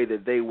the way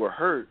that they were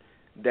hurt,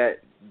 that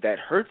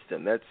hurts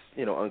them. That's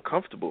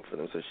uncomfortable for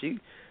them. So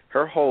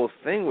her whole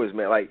thing was,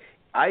 man,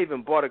 I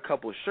even bought a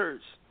couple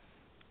shirts,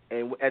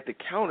 and at the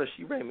counter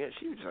she ran me.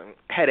 She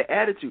had an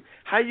attitude.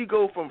 How you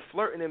go from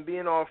flirting and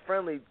being all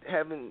friendly,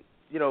 having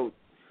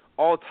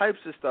all types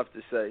of stuff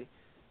to say,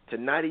 to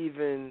not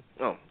even,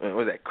 what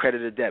was that,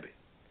 credit or debit?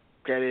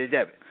 Credit or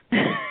debit.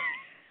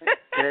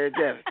 Credit or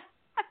debit.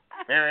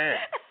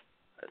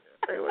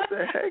 Hey, what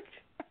the heck?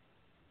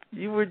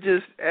 You were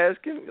just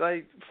asking,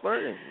 like,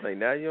 flirting. Like,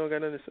 now you don't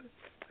got nothing to say.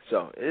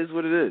 So, it is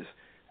what it is.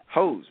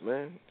 Hoes,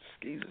 man.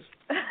 Skeezers.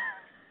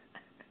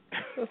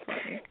 So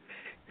funny.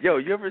 Yo,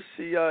 you ever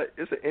see,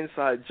 it's an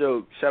inside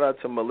joke. Shout out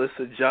to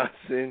Melissa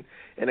Johnson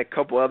and a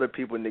couple other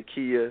people,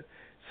 Nakia,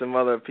 some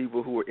other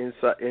people who were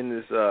inside in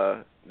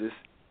this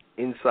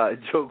inside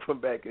joke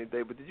from back in the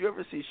day. But did you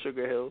ever see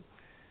Sugar Hill,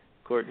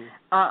 Courtney?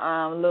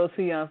 I'm a little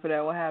too young for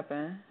that. What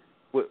happened?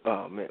 With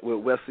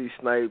Wesley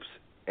Snipes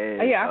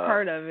and yeah, I've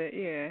heard of it.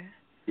 Yeah.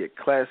 Yeah,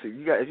 classic.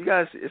 If you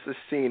guys, it's a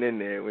scene in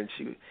there when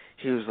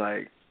he was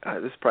like,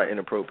 this is probably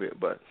inappropriate,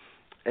 but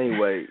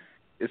anyway,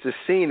 it's a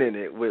scene in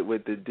it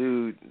with the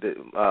dude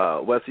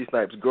that Wesley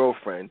Snipes'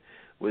 girlfriend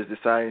was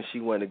deciding she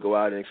wanted to go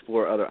out and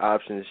explore other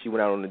options. She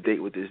went out on a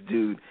date with this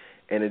dude,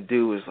 and the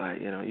dude was like,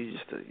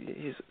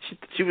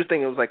 she was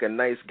thinking it was like a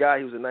nice guy.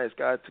 He was a nice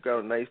guy. Took her out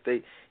on a nice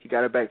date. He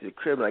got her back to the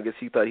crib, and I guess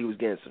he thought he was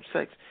getting some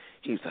sex.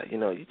 He was like,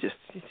 you're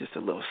just a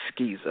little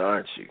skeezer,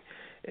 aren't you?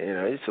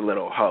 You're just a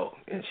little hoe.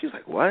 And she was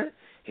like, what?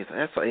 He's like,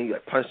 that's why. He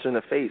like punched her in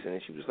the face,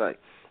 and she was like,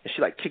 and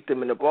she like kicked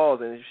him in the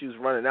balls, and she was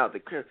running out the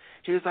crib.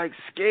 He was like,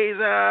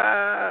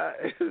 skeezer.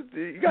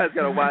 You guys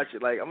gotta watch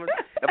it. Like,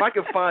 if I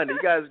can find it,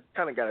 you guys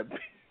kind of gotta.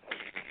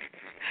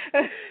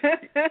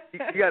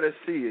 You gotta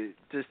see it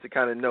just to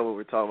kind of know what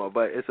we're talking about.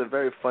 But it's a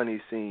very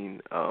funny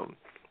scene.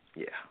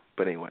 Yeah.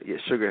 But anyway, yeah,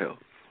 Sugar Hill.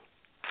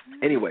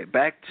 Anyway,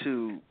 back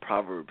to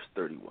Proverbs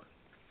 31.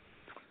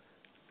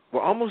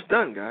 We're almost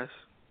done, guys.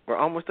 We're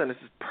almost done. This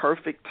is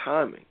perfect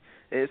timing.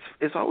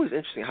 It's always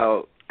interesting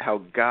how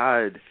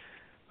God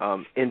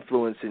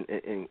influences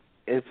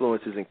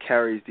and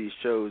carries these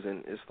shows,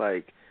 and it's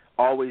like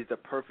always the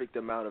perfect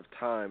amount of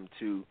time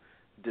to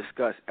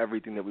discuss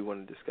everything that we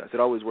want to discuss. It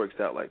always works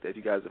out like that. If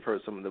you guys have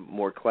heard some of the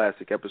more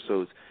classic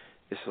episodes,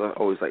 it's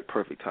always like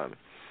perfect timing.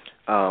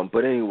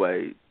 But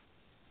anyway,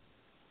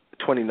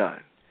 29.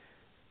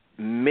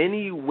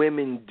 Many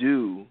women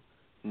do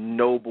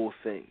noble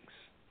things,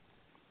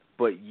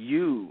 but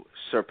you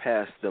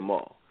surpass them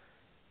all.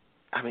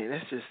 I mean,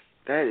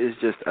 that is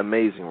just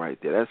amazing right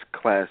there. That's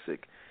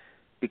classic.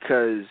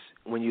 Because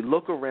when you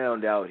look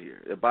around out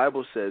here, the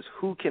Bible says,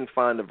 who can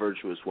find a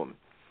virtuous woman?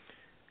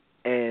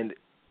 And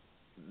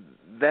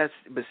but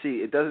see,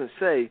 it doesn't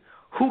say,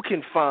 who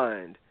can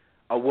find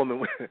a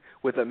woman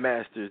with a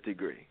master's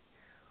degree?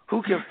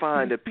 Who can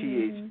find a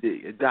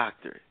PhD, a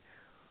doctorate?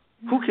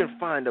 Who can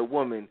find a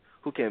woman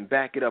who can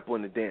back it up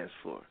on the dance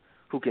floor,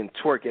 who can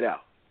twerk it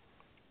out?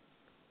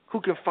 Who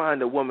can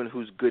find a woman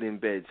who's good in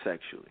bed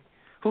sexually?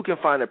 Who can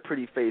find a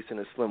pretty face and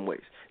a slim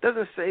waist? It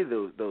doesn't say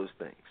those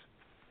things.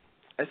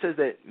 It says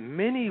that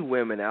many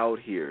women out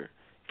here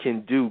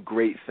can do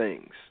great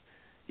things,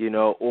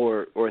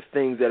 or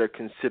things that are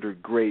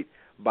considered great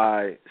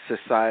by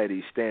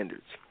society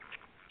standards.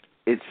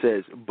 It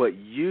says, but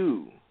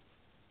you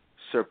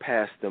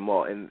surpass them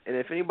all. And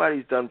if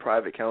anybody's done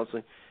private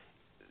counseling,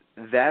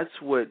 that's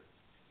what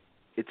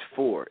it's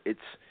for. It's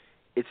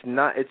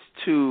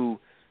to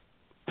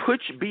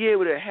be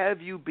able to have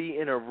you be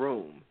in a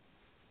room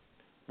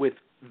with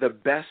the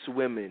best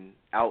women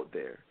out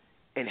there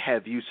and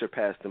have you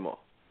surpass them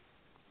all.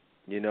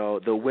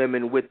 The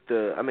women with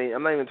I'm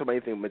not even talking about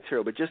anything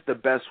material, but just the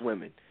best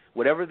women.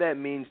 Whatever that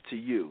means to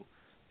you,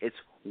 it's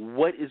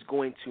what is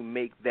going to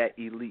make that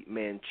elite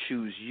man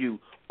choose you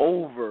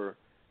over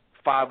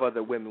 5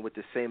 other women with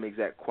the same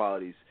exact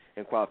qualities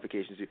and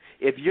qualifications.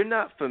 If you're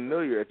not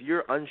familiar, if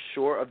you're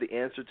unsure of the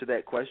answer to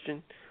that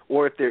question,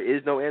 or if there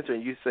is no answer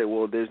and you say,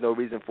 well, there's no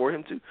reason for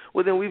him to,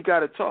 well, then we've got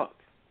to talk.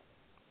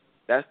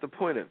 That's the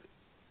point of it.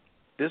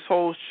 This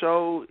whole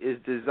show is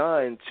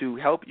designed to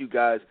help you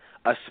guys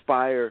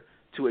aspire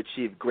to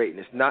achieve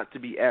greatness, not to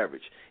be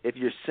average. If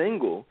you're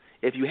single,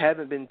 if you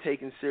haven't been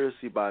taken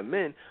seriously by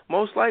men,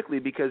 most likely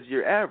because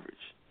you're average.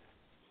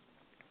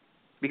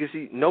 Because,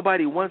 see,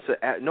 nobody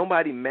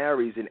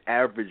marries an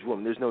average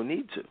woman. There's no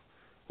need to.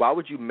 Why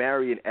would you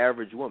marry an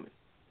average woman?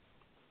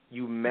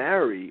 You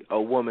marry a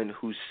woman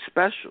who's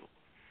special.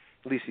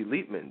 At least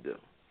elite men do.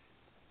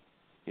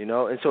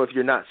 And so if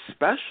you're not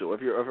special,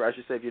 if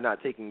you're not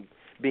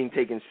being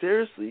taken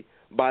seriously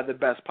by the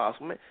best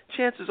possible man,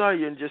 chances are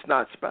you're just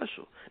not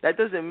special. That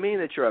doesn't mean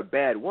that you're a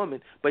bad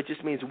woman, but it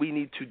just means we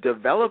need to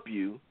develop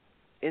you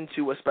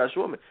into a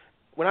special woman.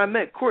 When I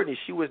met Courtney,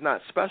 she was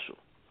not special.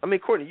 I mean,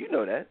 Courtney, you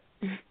know that.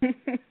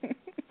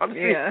 I'm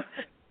being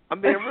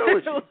real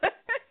with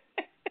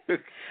you.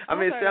 I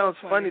mean, it sounds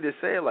funny to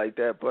say it like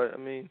that, but I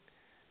mean,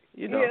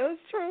 Yeah,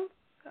 it's true.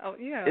 Oh,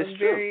 yeah, it's I was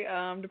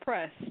very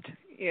depressed.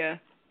 Yeah.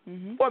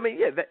 Mm-hmm. Well, I mean,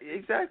 yeah,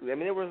 exactly. I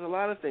mean, there was a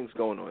lot of things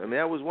going on. I mean,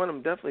 that was one of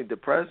them. Definitely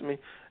depressed me.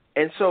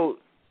 And so,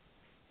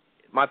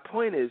 my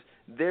point is,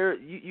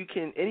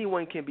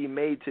 anyone can be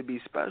made to be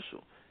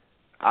special.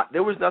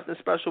 There was nothing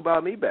special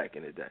about me back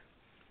in the day,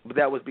 but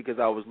that was because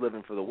I was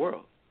living for the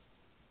world.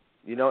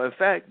 In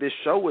fact, this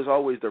show was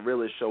always the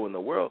realest show in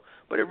the world,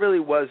 but it really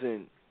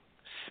wasn't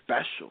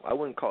special. I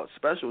wouldn't call it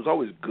special. It was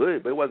always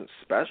good, but it wasn't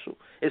special.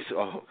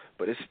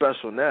 But it's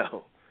special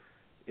now.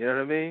 You know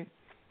what I mean?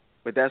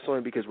 But that's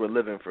only because we're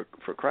living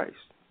for Christ.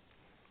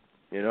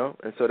 You know?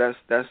 And so that's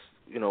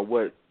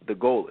what the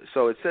goal is.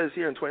 So it says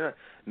here in 29,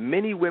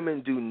 many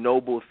women do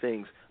noble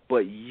things,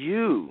 but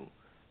you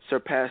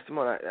surpass them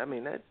all. I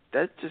mean,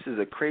 that just is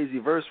a crazy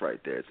verse right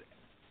there. It's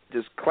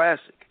just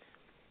classic.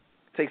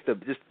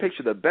 Just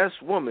picture the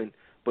best woman,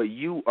 but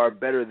you are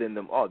better than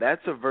them all.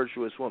 That's a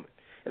virtuous woman.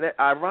 And that,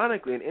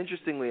 ironically and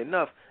interestingly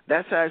enough,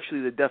 that's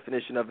actually the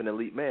definition of an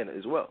elite man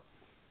as well.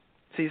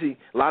 See,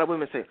 a lot of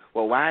women say,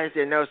 well, why is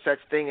there no such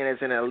thing as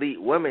an elite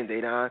woman,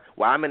 Dedan?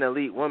 Well, I'm an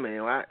elite woman.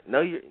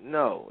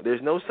 No,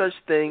 there's no such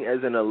thing as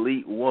an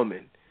elite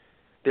woman.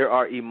 There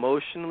are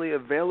emotionally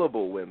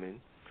available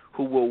women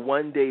who will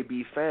one day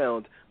be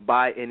found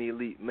by an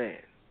elite man.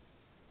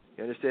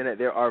 You understand that?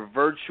 There are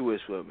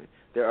virtuous women.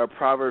 There are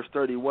Proverbs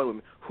 31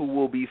 women who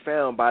will be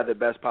found by the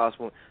best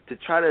possible to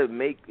try to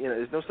make,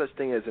 there's no such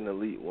thing as an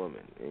elite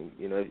woman.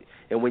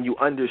 And when you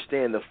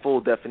understand the full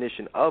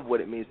definition of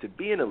what it means to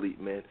be an elite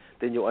man,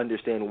 then you'll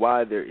understand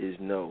why there is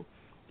no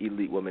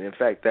elite woman. In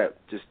fact, that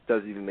just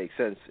doesn't even make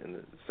sense in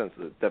the sense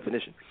of the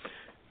definition.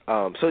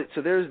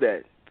 So there's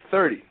that.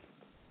 30,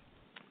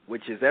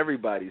 which is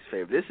everybody's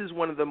favorite. This is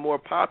one of the more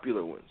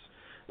popular ones.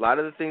 A lot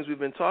of the things we've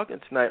been talking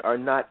tonight are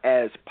not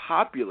as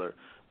popular,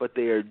 but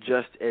they are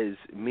just as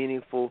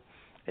meaningful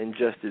and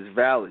just as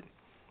valid,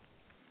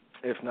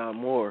 if not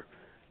more.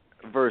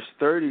 Verse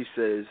 30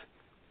 says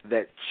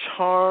that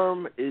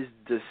charm is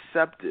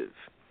deceptive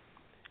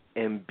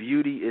and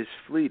beauty is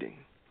fleeting,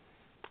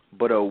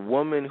 but a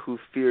woman who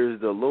fears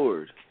the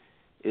Lord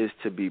is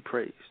to be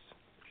praised.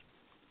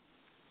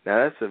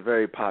 Now, that's a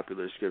very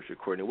popular scripture,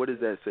 Courtney. What does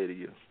that say to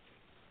you?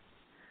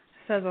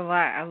 Says a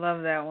lot. I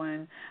love that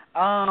one.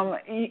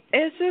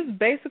 It's just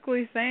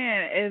basically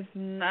saying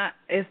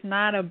it's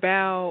not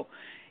about,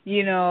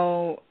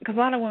 because a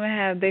lot of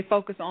women they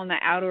focus on the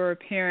outer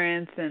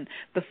appearance and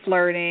the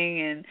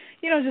flirting and,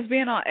 just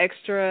being all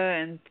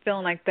extra and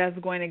feeling like that's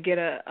going to get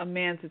a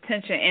man's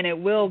attention, and it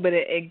will, but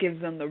it gives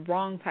them the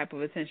wrong type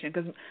of attention,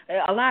 because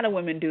a lot of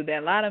women do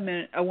that.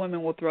 A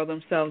women will throw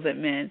themselves at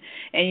men,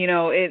 and,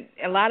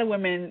 a lot of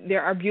women,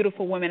 there are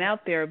beautiful women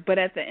out there, but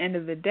at the end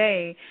of the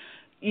day,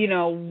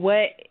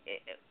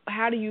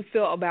 how do you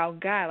feel about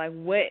God? Like,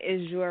 what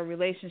is your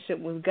relationship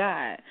with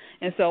God?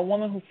 And so a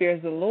woman who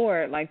fears the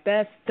Lord, like,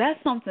 that's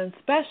something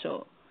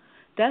special.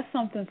 That's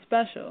something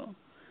special.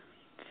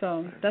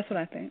 So that's what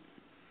I think.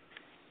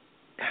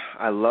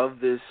 I love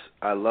this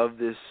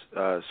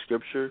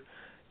scripture,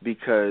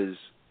 because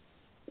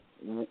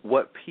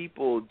what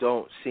people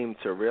don't seem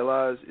to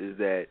realize is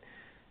that,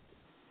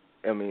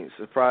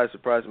 surprise,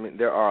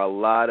 there are a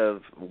lot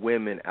of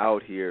women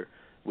out here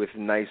with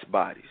nice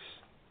bodies.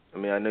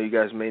 I know you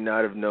guys may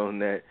not have known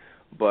that,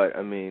 but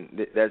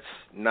it's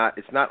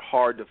not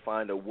hard to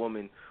find a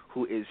woman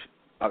who is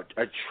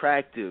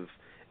attractive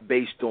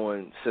based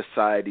on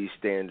society's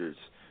standards,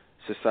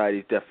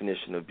 society's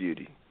definition of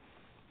beauty.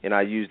 And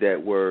I use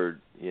that word,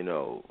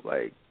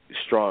 like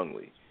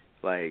strongly,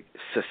 like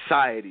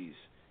society's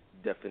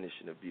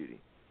definition of beauty.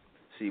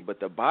 See,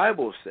 but the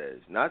Bible says,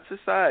 not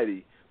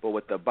society, but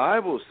what the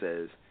Bible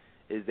says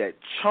is that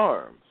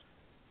charm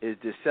is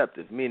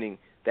deceptive, meaning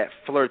that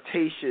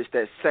flirtatious,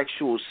 that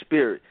sexual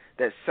spirit,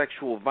 that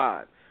sexual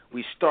vibe.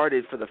 We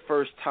started for the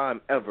first time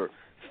ever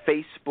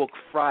Facebook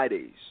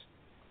Fridays.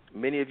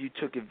 Many of you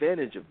took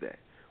advantage of that,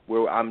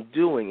 where I'm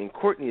doing, and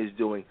Courtney is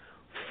doing,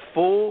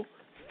 full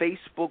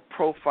Facebook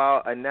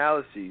profile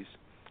analyses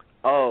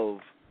of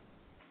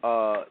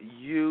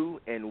you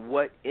and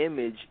what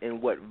image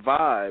and what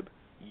vibe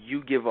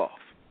you give off.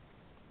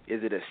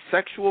 Is it a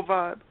sexual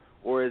vibe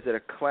or is it a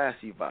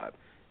classy vibe?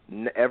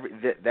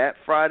 That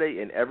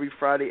Friday and every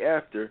Friday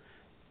after,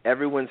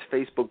 everyone's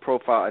Facebook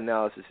profile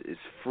analysis is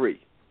free.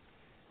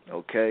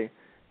 Okay?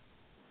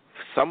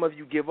 Some of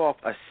you give off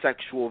a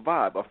sexual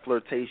vibe, a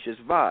flirtatious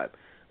vibe.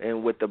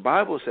 And what the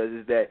Bible says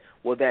is that,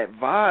 that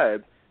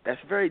vibe,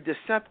 that's very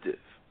deceptive.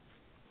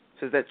 It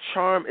says that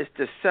charm is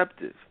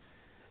deceptive.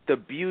 The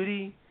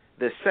beauty,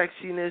 the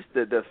sexiness,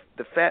 the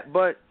fat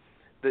butt,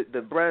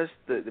 the breast,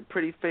 the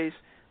pretty face,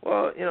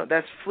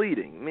 that's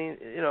fleeting.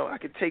 I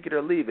could take it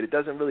or leave it. It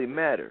doesn't really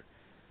matter.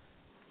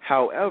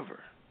 However,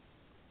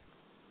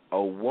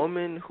 a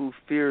woman who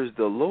fears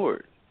the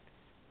Lord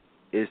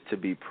is to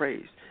be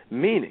praised.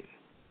 Meaning,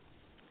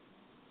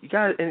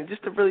 and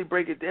just to really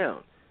break it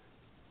down,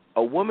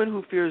 a woman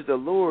who fears the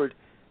Lord,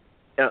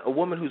 a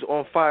woman who's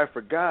on fire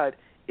for God,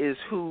 is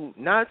who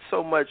not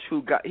so much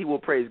who he will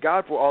praise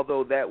God for,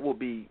 although that will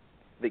be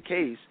the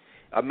case.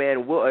 An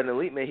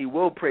elite man, he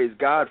will praise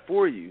God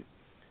for you,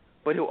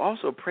 but he'll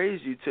also praise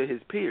you to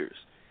his peers.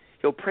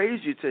 He'll praise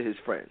you to his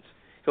friends.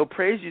 He'll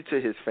praise you to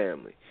his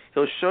family.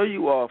 He'll show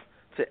you off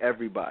to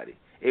everybody.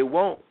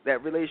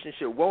 That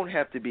relationship won't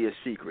have to be a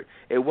secret.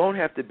 It won't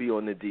have to be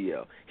on the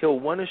DL. He'll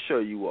want to show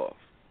you off.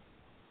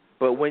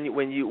 But when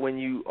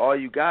you all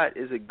you got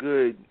is a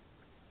good,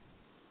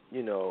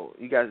 you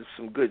got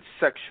some good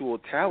sexual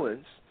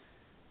talents,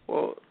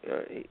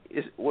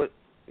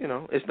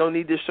 it's no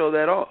need to show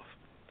that off.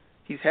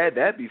 He's had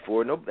that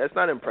before. No, that's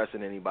not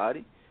impressing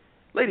anybody.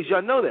 Ladies,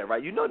 y'all know that,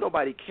 right? You know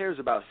nobody cares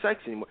about sex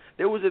anymore.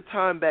 There was a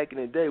time back in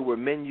the day where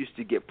men used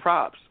to get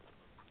props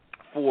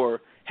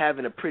for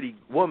having a pretty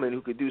woman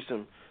who could do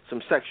some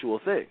sexual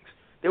things.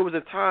 There was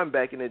a time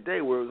back in the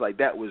day where it was like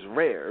that was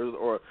rare,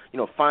 or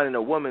finding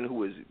a woman who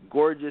was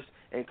gorgeous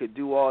and could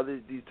do all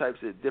these types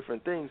of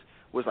different things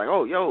was like,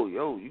 oh,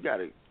 yo, you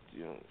gotta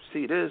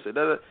see this or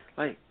that.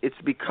 Like, it's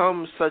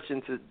become such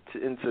in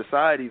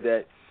society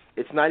that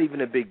it's not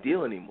even a big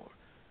deal anymore.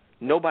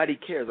 Nobody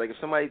cares. Like, if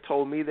somebody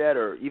told me that,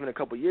 or even a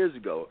couple years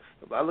ago,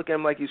 I look at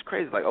him like he's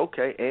crazy. Like,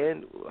 okay,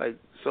 and like,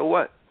 so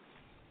what?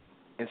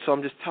 And so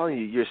I'm just telling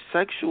you, your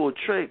sexual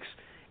tricks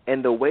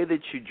and the way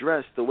that you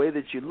dress, the way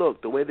that you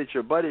look, the way that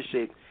your butt is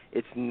shaped,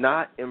 it's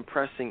not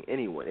impressing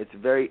anyone. It's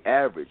very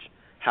average.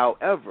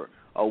 However,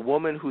 a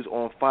woman who's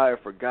on fire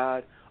for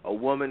God, a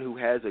woman who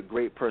has a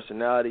great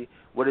personality,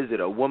 what is it,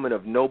 a woman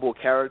of noble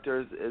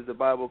character, as the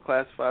Bible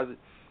classifies it,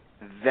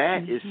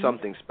 that is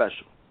something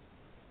special.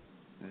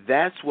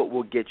 That's what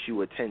will get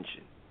you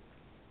attention.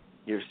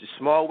 Your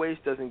small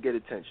waist doesn't get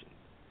attention.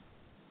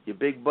 Your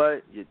big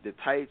butt, the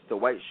tights, the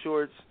white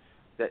shorts,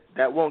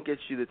 that won't get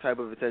you the type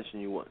of attention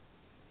you want.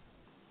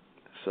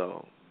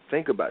 So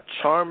think about it.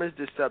 Charm is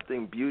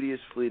deceptive, beauty is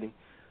fleeting,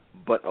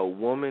 but a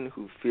woman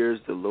who fears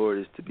the Lord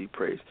is to be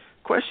praised.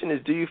 Question is,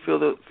 do you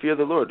fear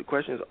the Lord? The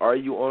question is, are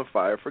you on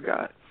fire for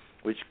God?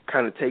 Which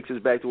kind of takes us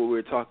back to what we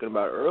were talking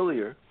about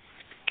earlier,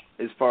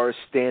 as far as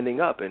standing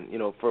up and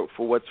for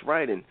what's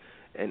right and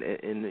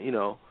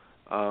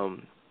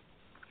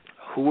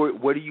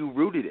what are you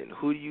rooted in?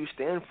 Who do you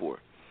stand for?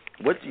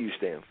 What do you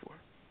stand for?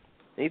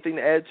 Anything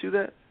to add to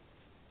that?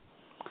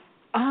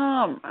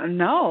 No.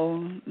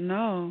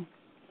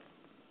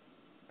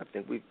 I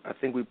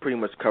think we pretty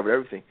much covered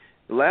everything.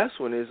 The last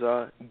one is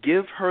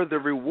give her the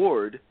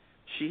reward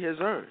she has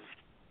earned,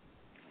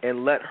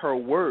 and let her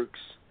works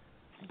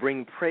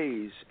bring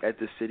praise at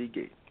the city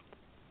gate.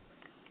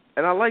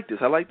 And I like this.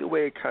 I like the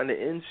way it kind of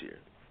ends here.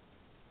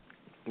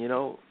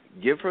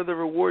 Give her the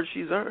reward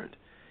she's earned.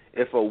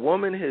 If a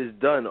woman has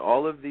done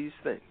all of these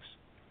things,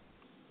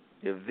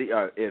 if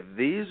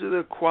these are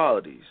the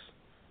qualities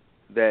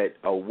that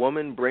a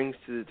woman brings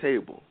to the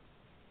table,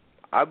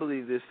 I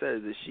believe this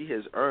says that she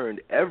has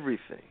earned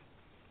everything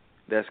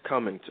that's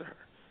coming to her.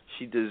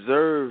 She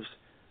deserves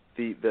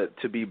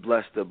to be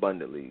blessed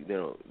abundantly.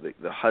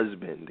 The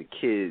husband, the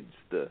kids,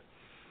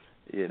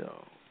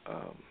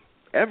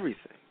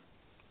 everything,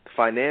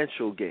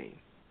 financial gain,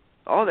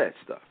 all that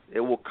stuff. It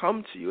will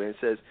come to you, and it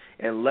says,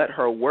 and let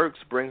her works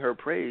bring her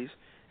praise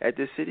at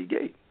the city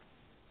gate.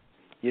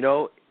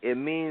 It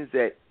means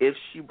that if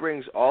she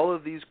brings all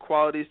of these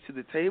qualities to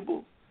the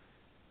table,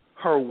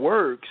 her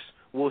works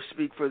will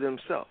speak for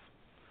themselves.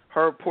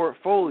 Her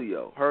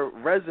portfolio, her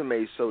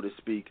resume, so to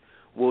speak,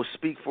 will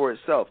speak for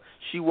itself.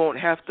 She won't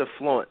have to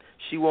flaunt.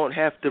 She won't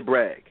have to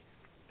brag.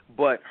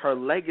 But her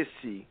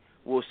legacy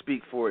will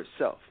speak for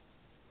itself.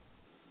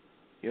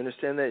 You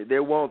understand that?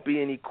 There won't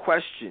be any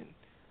question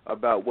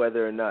about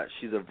whether or not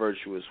she's a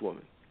virtuous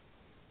woman.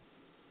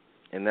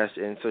 And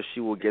so she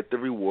will get the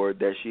reward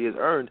that she has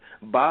earned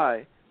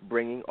by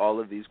bringing all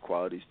of these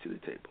qualities to the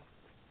table.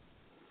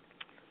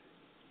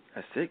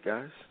 That's it,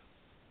 guys.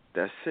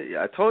 That's it.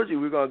 I told you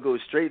we were going to go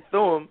straight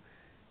through them,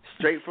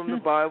 straight from the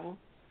Bible,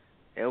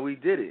 and we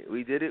did it.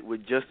 We did it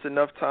with just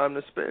enough time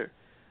to spare.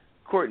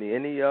 Courtney,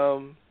 any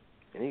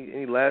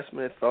last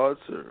minute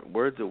thoughts or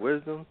words of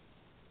wisdom?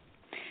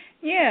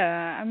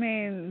 Yeah, I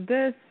mean,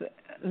 this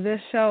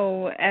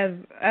show, as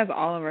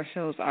all of our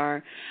shows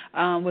are,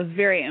 was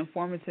very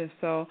informative.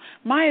 So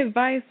my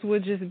advice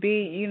would just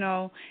be,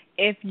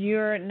 if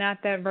you're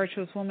not that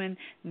virtuous woman,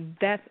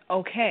 that's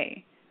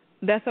okay.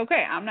 That's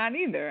okay. I'm not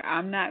either.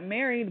 I'm not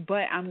married,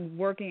 but I'm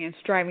working and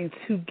striving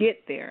to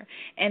get there.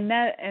 And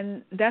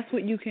that's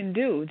what you can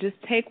do. Just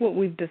take what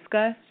we've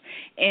discussed,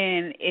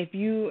 and if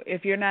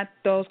you're not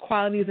those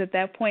qualities at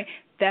that point,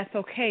 that's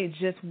okay.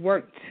 Just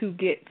work to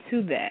get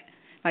to that.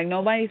 Like,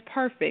 nobody's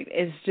perfect.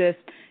 It's just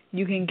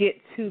you can get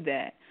to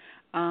that,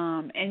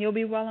 and you'll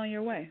be well on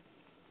your way.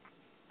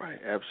 Right,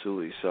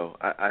 absolutely. So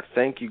I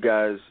thank you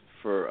guys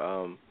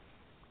for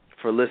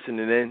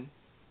listening in.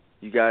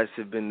 You guys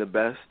have been the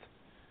best.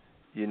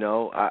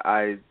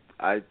 I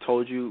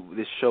told you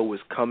this show was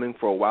coming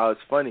for a while.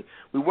 It's funny.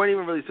 We weren't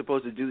even really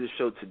supposed to do this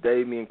show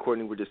today. Me and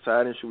Courtney were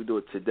deciding, should we do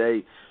it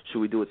today? Should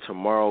we do it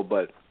tomorrow?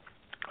 But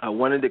I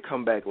wanted to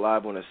come back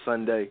live on a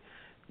Sunday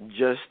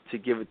just to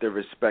give it the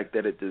respect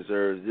that it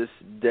deserves. This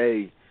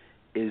day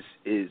is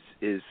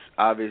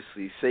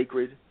obviously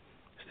sacred.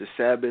 It's the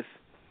Sabbath,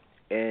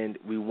 and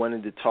we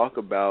wanted to talk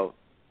about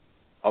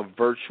a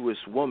virtuous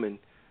woman,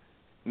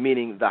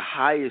 meaning the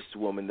highest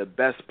woman, the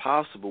best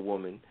possible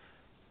woman,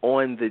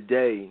 on the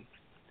day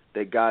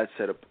that God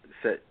set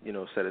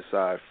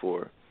aside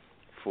for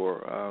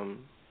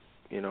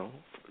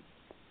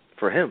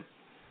Him.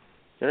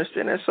 You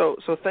understand that? So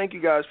thank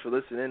you guys for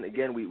listening.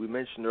 Again, we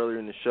mentioned earlier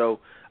in the show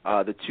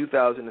the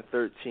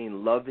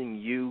 2013 Loving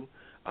You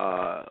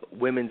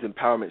Women's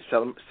Empowerment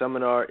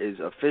Seminar is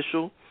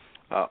official.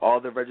 All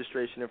the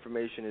registration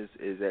information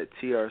is at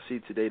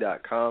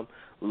trctoday.com.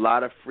 A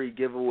lot of free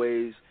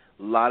giveaways,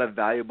 a lot of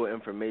valuable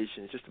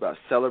information. It's just about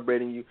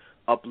celebrating you,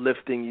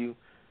 uplifting you.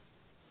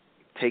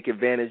 Take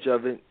advantage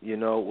of it. You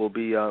know, we'll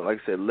be, like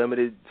I said,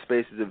 limited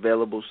spaces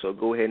available, so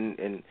go ahead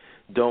and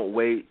don't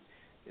wait.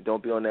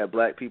 Don't be on that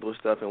black people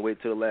stuff and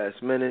wait till the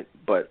last minute.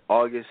 But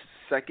August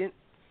 2nd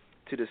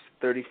to the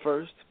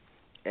 31st,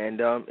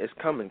 and it's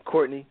coming.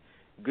 Courtney,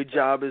 good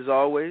job as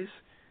always.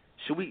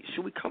 Should we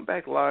come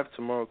back live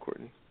tomorrow,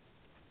 Courtney?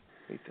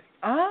 What do you think?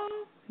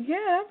 Yeah,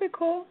 that'd be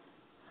cool.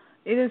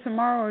 Either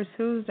tomorrow or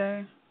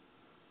Tuesday.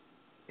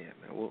 Yeah,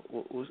 man.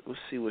 We'll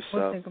see what's up.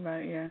 We'll think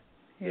about it.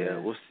 Yeah,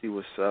 we'll see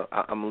what's up.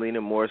 I'm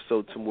leaning more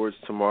so towards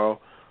tomorrow,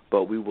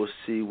 but we will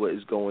see what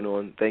is going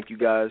on. Thank you,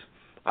 guys.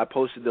 I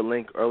posted the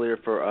link earlier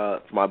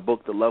for my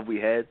book, The Love We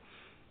Had.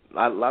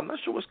 I'm not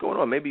sure what's going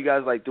on. Maybe you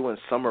guys like doing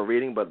summer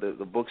reading, but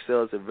the book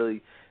sales have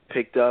really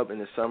picked up in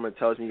the summer. It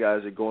tells me you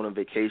guys are going on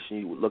vacation.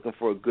 You're looking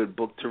for a good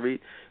book to read.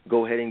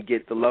 Go ahead and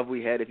get The Love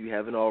We Had if you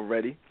haven't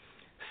already.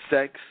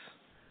 Sex,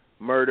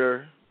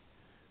 murder,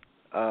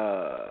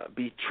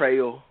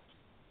 betrayal,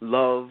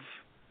 love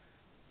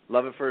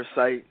at first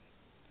sight,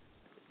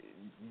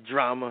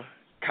 drama,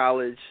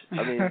 college.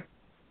 I mean,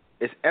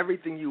 it's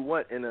everything you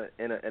want in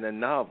a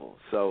novel.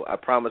 So I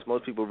promise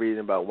most people read it in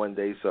about one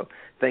day. So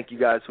thank you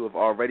guys who have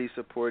already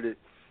supported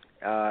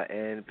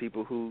and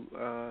people who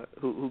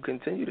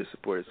continue to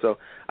support it. So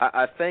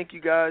I thank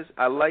you guys.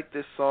 I like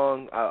this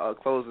song. I'll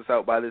close this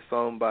out by this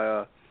song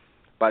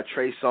by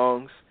Trey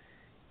Songz.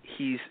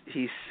 He's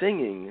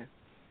singing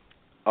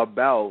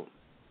about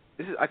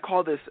this.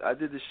 I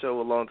did this show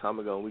a long time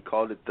ago, and we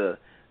called it the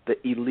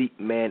Elite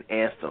Man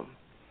Anthem.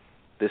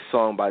 This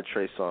song by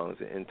Trey Songz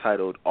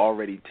entitled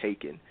Already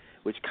Taken,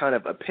 which kind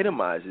of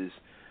epitomizes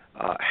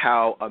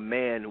how a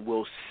man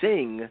will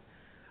sing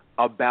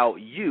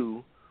about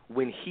you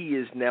when he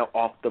is now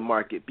off the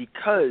market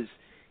because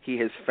he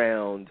has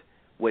found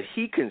what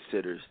he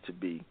considers to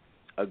be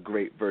a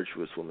great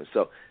virtuous woman.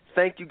 So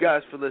thank you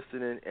guys for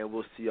listening, and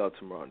we'll see y'all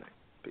tomorrow night.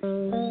 Peace.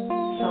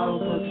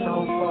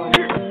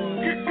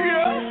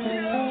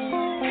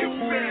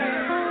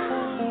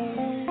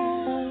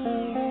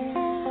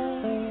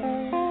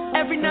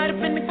 Every night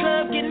up in the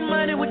club, getting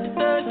money with the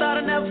thugs. Thought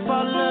I'd never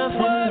fall in love.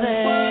 And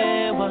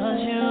there was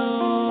you.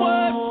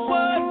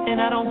 And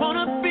I don't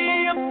wanna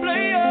be a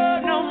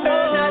player no more.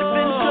 Every night up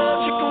in the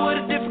club, tricking with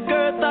a different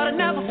girl. Thought I'd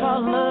never fall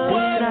in love.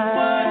 When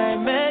I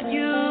met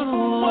you,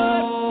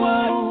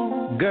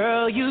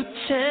 girl, you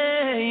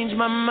changed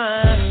my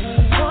mind.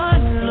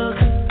 One look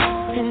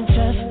and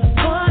just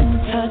one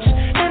touch,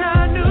 and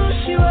I knew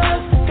she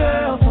was the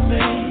girl for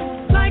me.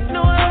 Like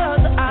no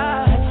other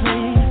I had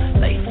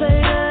seen. They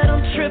say that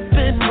I'm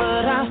tripping,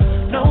 but I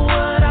know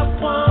what I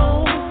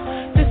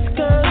want. This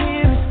girl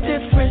here is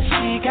different.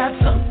 She got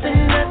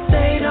something that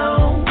they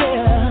don't.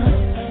 Yeah,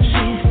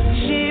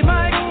 she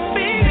might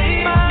be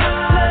my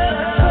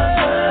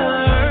lover.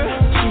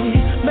 She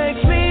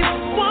makes me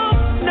want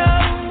no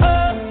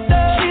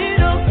other. She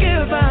don't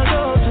give I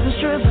go to the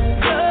strip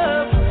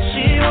club.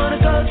 She wanna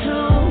go to,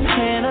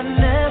 and I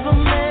never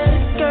met a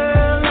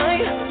girl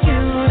like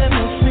you that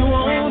makes me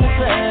want to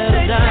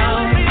settle down.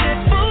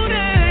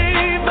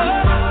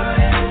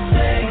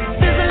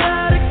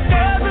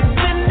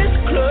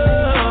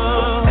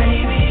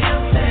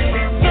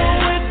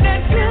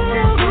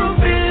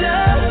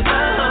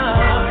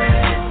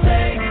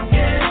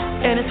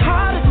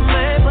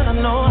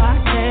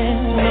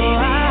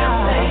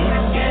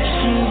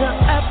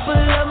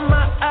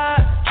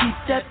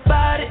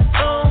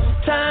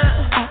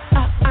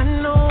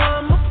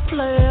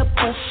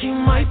 She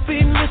might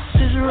be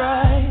Mrs.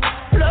 Right.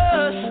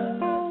 Plus,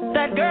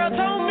 that girl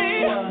told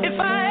me if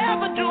I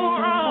ever do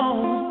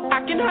wrong,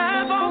 I can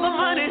have all the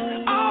money,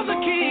 all the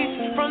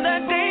keys from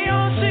that